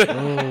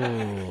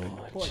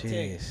 Oh, Poor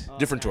Tig. jeez. Oh,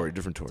 Different man. Tory,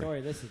 different Tory.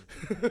 Tory, listen.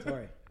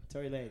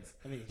 Tory Lanes.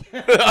 I mean,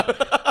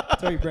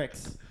 Tory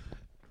Bricks.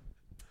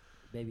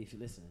 Baby, if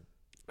you're listening,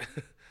 If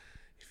you're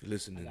I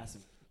listening. got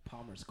some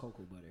Palmer's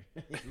cocoa butter.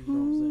 You know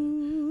what I'm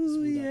saying?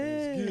 Smooth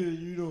out those. Good,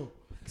 you know.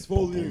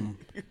 Exfoliate.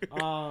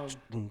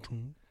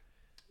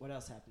 What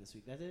else happened this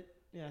week? That's it?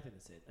 Yeah, I think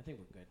that's it. I think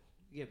we're good.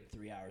 Give him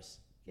 3 hours.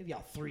 Give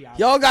y'all 3 hours.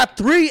 Y'all got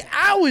 3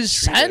 hours,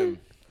 son.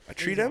 I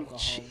treat him.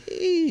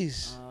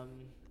 Jeez.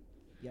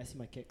 Yeah, I see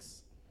my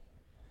kicks.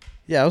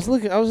 Yeah, I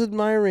was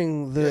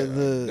admiring I've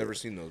the never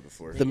seen those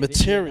before. the Native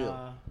material.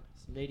 Indian,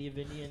 some Native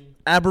Indian.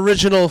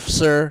 Aboriginal,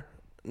 sir.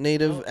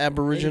 Native No,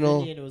 Aboriginal.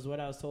 Native Indian was what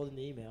I was told in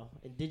the email.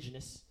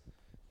 Indigenous.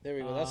 There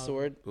we go. That's the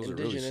word. Those are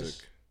really Indigenous.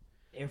 sick.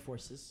 Air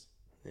Forces.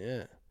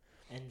 Yeah.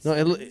 And No,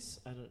 it lo- sevens.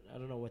 I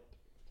don't know what.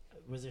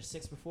 Was there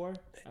 6 before?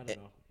 I don't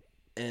know.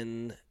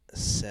 N So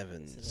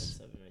sevens. that's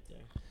 7 right there.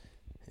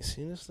 You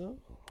seen this though?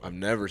 I've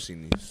never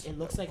seen these. It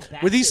looks like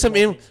Were these some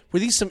basket were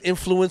these some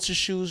influencer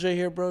shoes right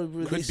here, bro?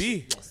 Were Could these-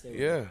 be. Yes, they were.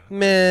 Yeah.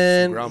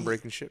 Man.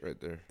 Groundbreaking shit right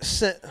there.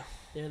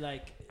 They're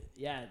like,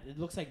 yeah, it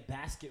looks like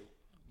basket.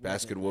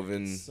 Basket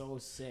woven. It's so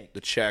sick.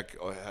 The check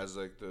has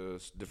like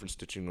the different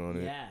stitching on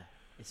it. Yeah,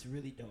 it's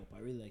really dope. I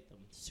really like them.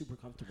 Super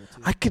comfortable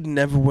too. I could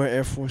never wear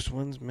Air Force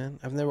Ones, man.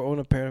 I've never owned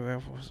a pair of Air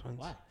Force Ones.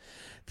 Why?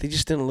 They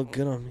just didn't look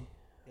good on me.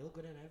 They look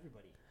good on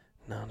everybody.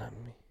 No, not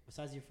me.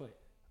 Besides your foot.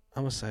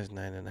 I'm a size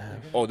 9.5.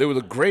 Oh, they would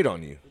look great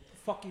on you. What the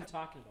fuck are you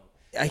talking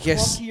about? I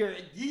guess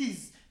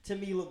These to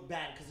me look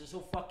bad because they're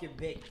so fucking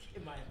big,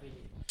 in my opinion.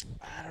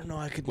 I don't know.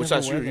 I could What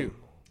never size shoe wear are them. you?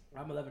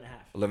 I'm 11 and a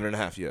half. 11 and a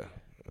half, yeah.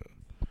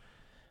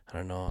 I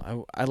don't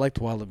know. I liked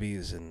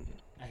Wallabies, and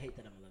I hate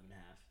that I'm 11 and a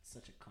half. It's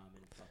such a common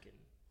fucking.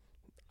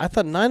 I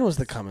thought 9 was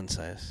the common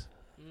size.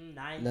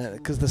 9.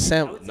 Because the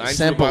I would say 9 to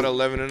sample. about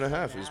 11 and a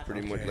half is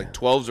pretty much like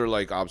 12s are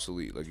like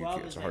obsolete. Like you 12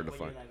 can't, is it's hard to like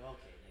find. when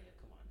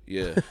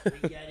you're like, okay, nigga, come on. Yeah.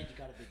 We get it. You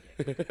got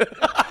a big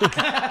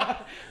dick.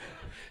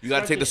 You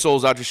got to take the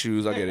soles out your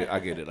shoes. I get it. I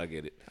get it. I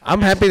get it.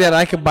 I'm happy that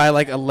I could buy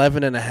like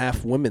 11 and a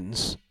half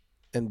women's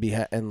and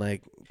and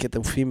like get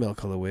the female My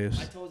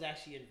colorways. toes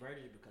actually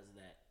inverted because of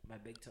that. My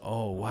big toe.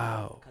 Oh,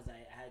 wow. Because I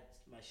had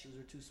my shoes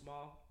were too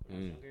small when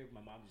I was younger.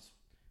 My mom just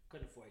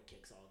couldn't afford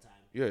kicks all the time.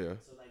 Yeah, yeah.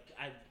 So like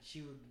she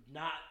would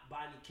not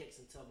buy me kicks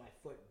until my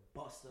foot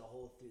busted a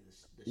hole through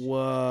the shoe.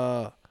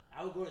 Whoa.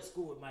 I would go to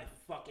school with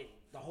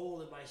the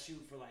hole in my shoe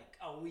for like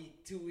a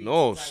week, 2 weeks.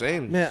 No, until I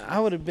same. got Man, I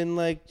would have been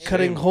like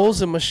cutting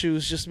holes in my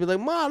shoes just to be like,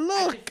 Ma, I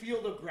look. could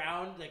feel the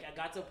ground. Like I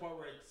got to a point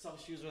where some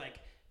shoes were like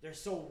they're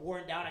so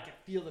worn down. I could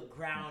feel the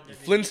ground. And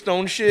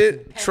Flintstone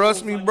shit. pebbles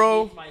Trust me,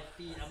 bro. underneath My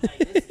feet. I'm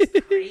like, this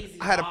is crazy.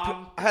 I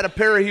Mom. had a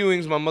pair of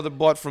Ewings my mother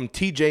bought from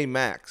TJ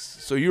Maxx.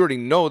 So you already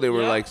know they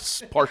were Yeah. like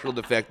partial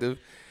defective.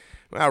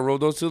 Man, I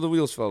rode those till the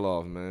wheels fell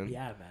off, man.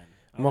 Yeah, man.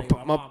 I'm like,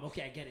 my mom.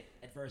 Okay, I get it.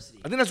 Adversity.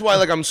 I think that's why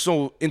like I'm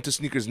so into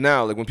sneakers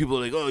now. Like when people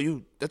are like,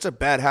 "Oh, that's a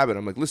bad habit."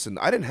 I'm like, "Listen,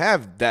 I didn't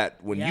have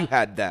that when you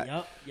had that."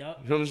 Yep. You know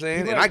what I'm saying?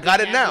 People And are I got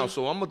it looking now, at me.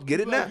 so I'm gonna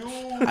get it now.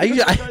 I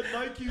usually- that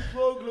Nike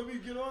plug. Let me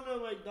get on there.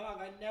 Like, dog,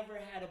 I never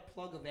had a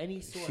plug of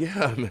any sort.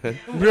 Yeah, man.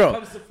 When Bro. it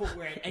comes to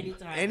footwear at any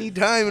time. Any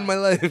time in my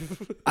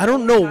life. I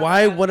don't know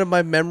why one of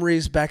my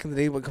memories back in the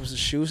day when it comes to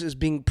shoes is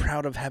being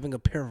proud of having a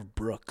pair of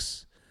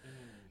Brooks.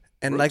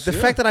 And like the Brooks,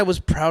 yeah. fact that I was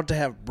proud to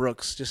have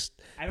Brooks just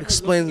I remember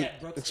explains looking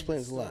at Brooks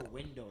explains in a the lot. store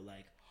window,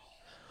 like,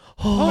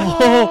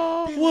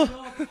 Oh,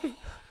 what?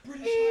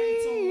 British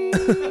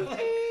Lions. Like,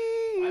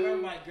 I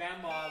remember my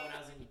grandma when I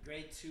was in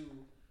grade 2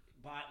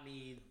 bought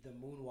me the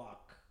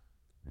Moonwalk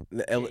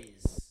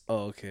days.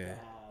 Oh, okay.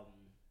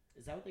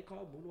 Is that what they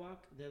call Moonwalk?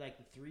 They're like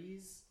the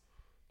threes.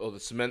 Oh, the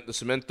cement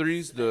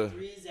threes. The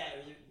threes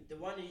that the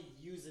one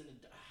you use in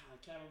the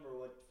I can't remember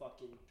what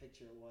fucking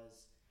picture it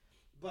was,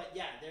 but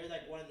yeah, they're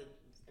like one of the,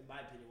 in my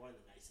opinion, one of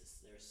the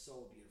nicest. They're so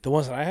beautiful. The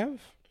ones that I have?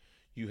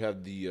 You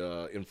have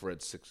the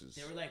infrared sixes.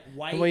 They were like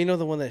white. Well, you know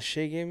the one that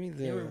Shay gave me?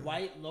 They were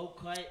white, low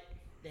cut.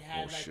 They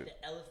had like shit.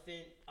 the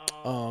elephant.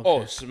 Oh, okay.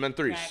 Oh, cement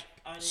threes. crack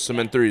on it,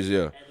 Cement threes, yeah.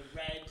 And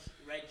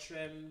the red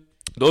trim.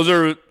 Those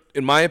are,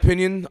 in my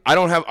opinion, I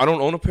don't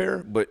own a pair,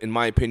 but in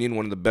my opinion,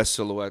 one of the best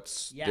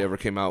silhouettes Yeah. they ever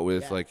came out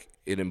with. Yeah. Like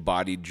it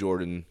embodied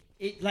Jordan.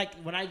 It like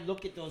when I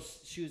look at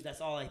those shoes,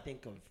 that's all I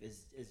think of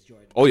is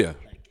Jordan. Oh, yeah.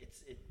 Like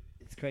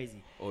it's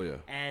crazy. Oh yeah.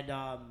 And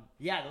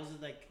yeah, those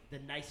are like the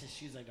nicest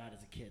shoes I got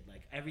as a kid.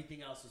 Like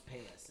everything else was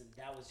Payless, and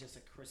that was just a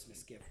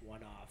Christmas gift,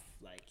 one off.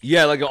 Like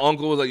Yeah, like an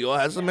uncle was like, "Yo,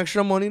 I had some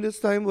extra money this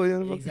time,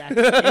 boy."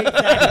 exactly,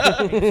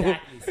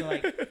 exactly. So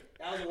like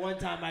that was the one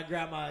time my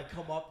grandma had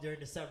come up during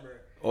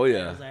December. Oh, and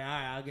yeah. I was like, all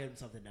right, I'll get him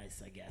something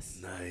nice, I guess.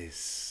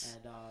 Nice.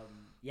 And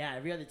yeah,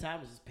 every other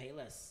time was just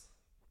Payless.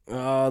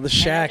 Oh, the And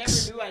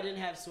Shacks. I never knew I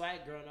didn't have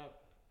swag growing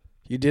up.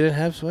 You didn't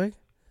have swag?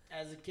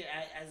 As a kid,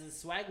 as a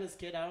swagless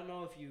kid, I don't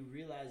know if you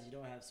realize you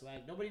don't have swag.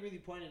 Nobody really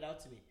pointed it out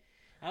to me.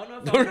 I don't know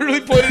if Nobody I'm really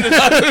one of pointed it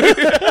out to me.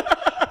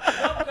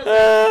 No,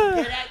 because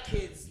like, at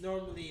kids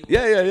normally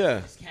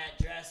Yeah. just can't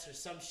dress or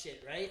some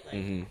shit, right?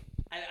 Like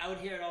I would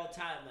hear it all the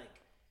time.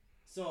 Like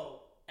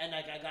so And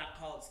like I got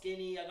called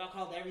skinny, I got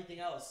called everything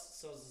else.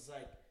 So it's just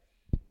like,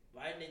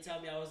 why didn't they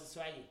tell me I wasn't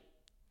swaggy?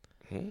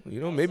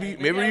 You know, maybe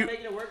I'm you.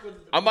 making it work with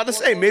I'm about to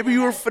say maybe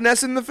you were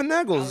finessing the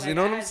finagles. You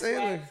know what I'm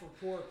saying? Like, for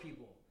poor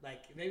people,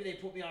 like maybe they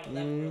put me on a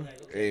level. Where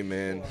like, okay, hey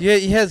man, Yeah,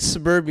 you had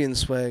suburban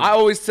swag. I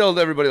always tell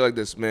everybody like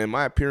this, man.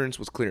 My appearance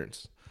was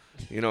clearance.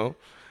 You know,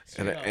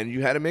 and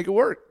you had to make it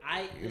work.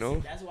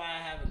 That's why I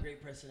have a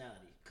great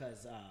personality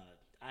because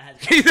I had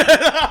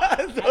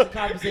to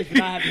compensate for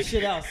not having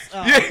shit else.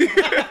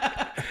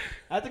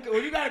 I think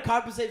when you gotta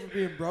compensate for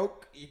being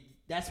broke,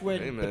 that's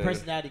when the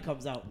personality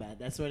comes out, man.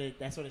 That's when it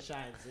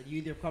shines. And you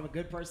either become a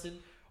good person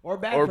or a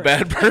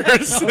bad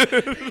person.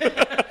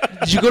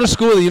 Did you go to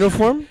school with a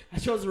uniform? I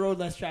chose the road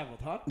less traveled,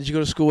 huh? Did you go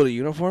to school with a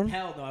uniform?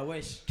 Hell no, I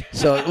wish.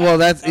 So, well,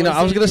 that's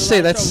I was gonna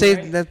say that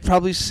that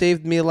probably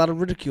saved me a lot of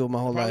ridicule my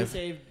whole probably life.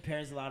 saved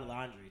parents a lot of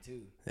laundry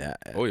too. Yeah.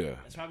 Oh yeah.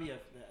 It's probably a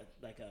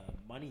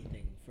money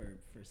thing for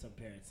some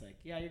parents. Like,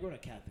 yeah, you're going to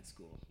Catholic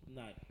school. I'm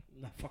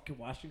not fucking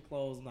washing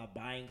clothes. I'm not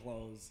buying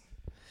clothes.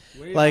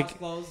 Wear your house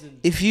clothes and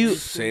if you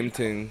same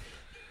thing.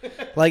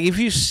 Like if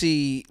you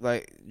see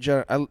like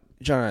John and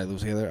I live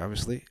together,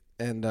 obviously,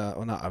 and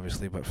well, not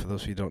obviously, but for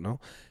those of you who don't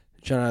know,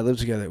 John and I live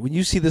together. When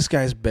you see this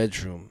guy's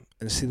bedroom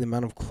and see the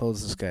amount of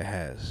clothes this guy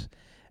has,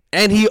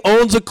 and he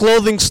owns a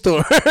clothing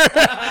store.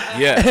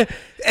 Yeah.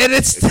 And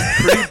it's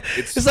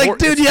like,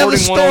 dude, you have a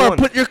store.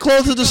 Put your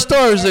clothes in the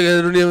store. It's like,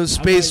 I don't even have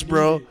space,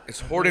 bro. It's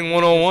hoarding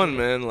 101,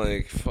 man.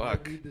 Like,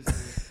 fuck.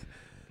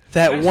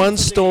 That one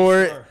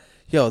store,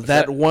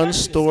 that one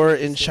store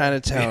in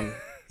Chinatown.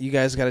 You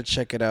guys got to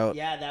check it out.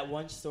 Yeah, that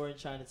one store in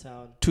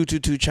Chinatown.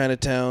 222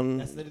 Chinatown.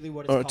 That's literally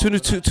what it's called.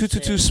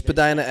 222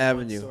 Spadina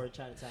Avenue.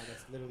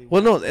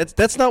 Well, no,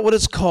 that's not what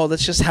it's called.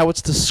 That's just how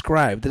it's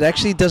described. It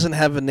actually doesn't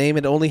have a name.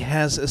 It only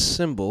has a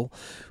symbol,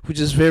 which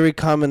is very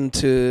common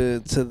to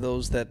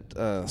those that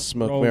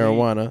smoke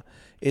marijuana. Weed.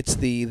 It's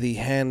the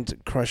hand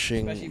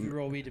crushing. Especially if you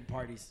roll weed in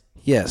parties.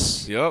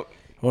 Yes. Yep.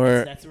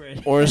 That's where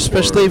or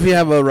especially if you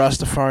have a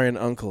Rastafarian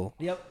uncle.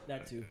 Yep,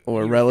 that too.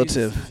 Or a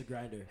relative. Use a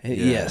grinder.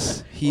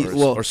 Yes. He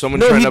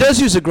does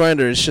use a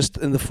grinder. It's just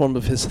in the form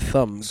of his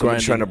thumb.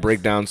 Someone's trying to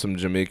break down some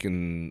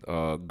Jamaican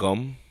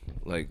gum,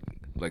 like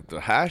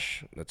the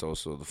hash. That's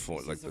also the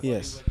form. Like with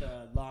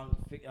the long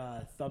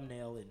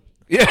thumbnail and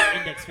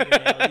index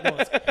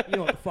fingernail. You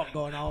know what the fuck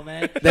going on,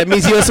 man. That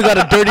means he also got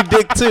a dirty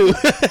dick too.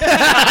 Thank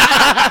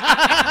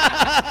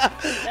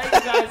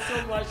you guys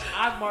so much.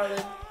 I'm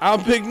Marlon.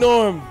 I'm Big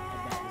Norm.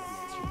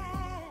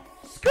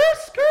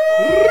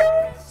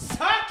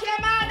 Suck your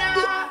mother.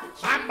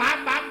 Bam,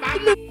 bam, bam,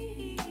 bam.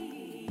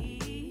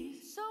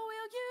 So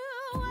will you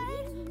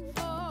wait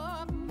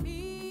for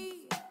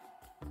me?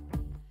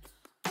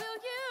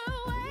 Will you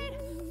wait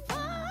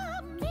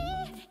for me?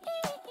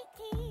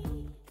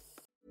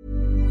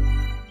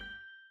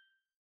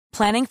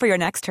 Planning for your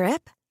next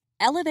trip?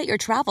 Elevate your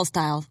travel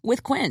style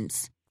with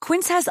Quince.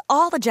 Quince has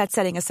all the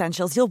jet-setting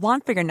essentials you'll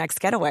want for your next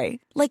getaway,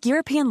 like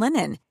European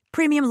linen,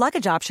 premium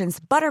luggage options,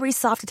 buttery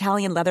soft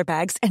Italian leather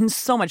bags, and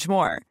so much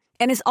more.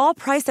 And is all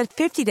priced at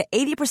 50 to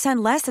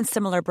 80% less than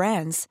similar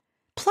brands.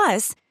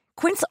 Plus,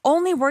 Quince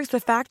only works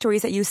with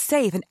factories that use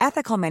safe and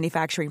ethical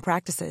manufacturing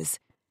practices.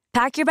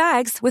 Pack your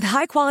bags with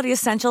high-quality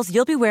essentials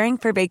you'll be wearing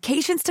for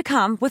vacations to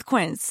come with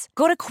Quince.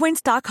 Go to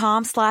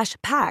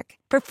quince.com/pack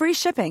for free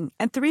shipping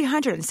and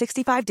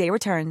 365-day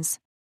returns.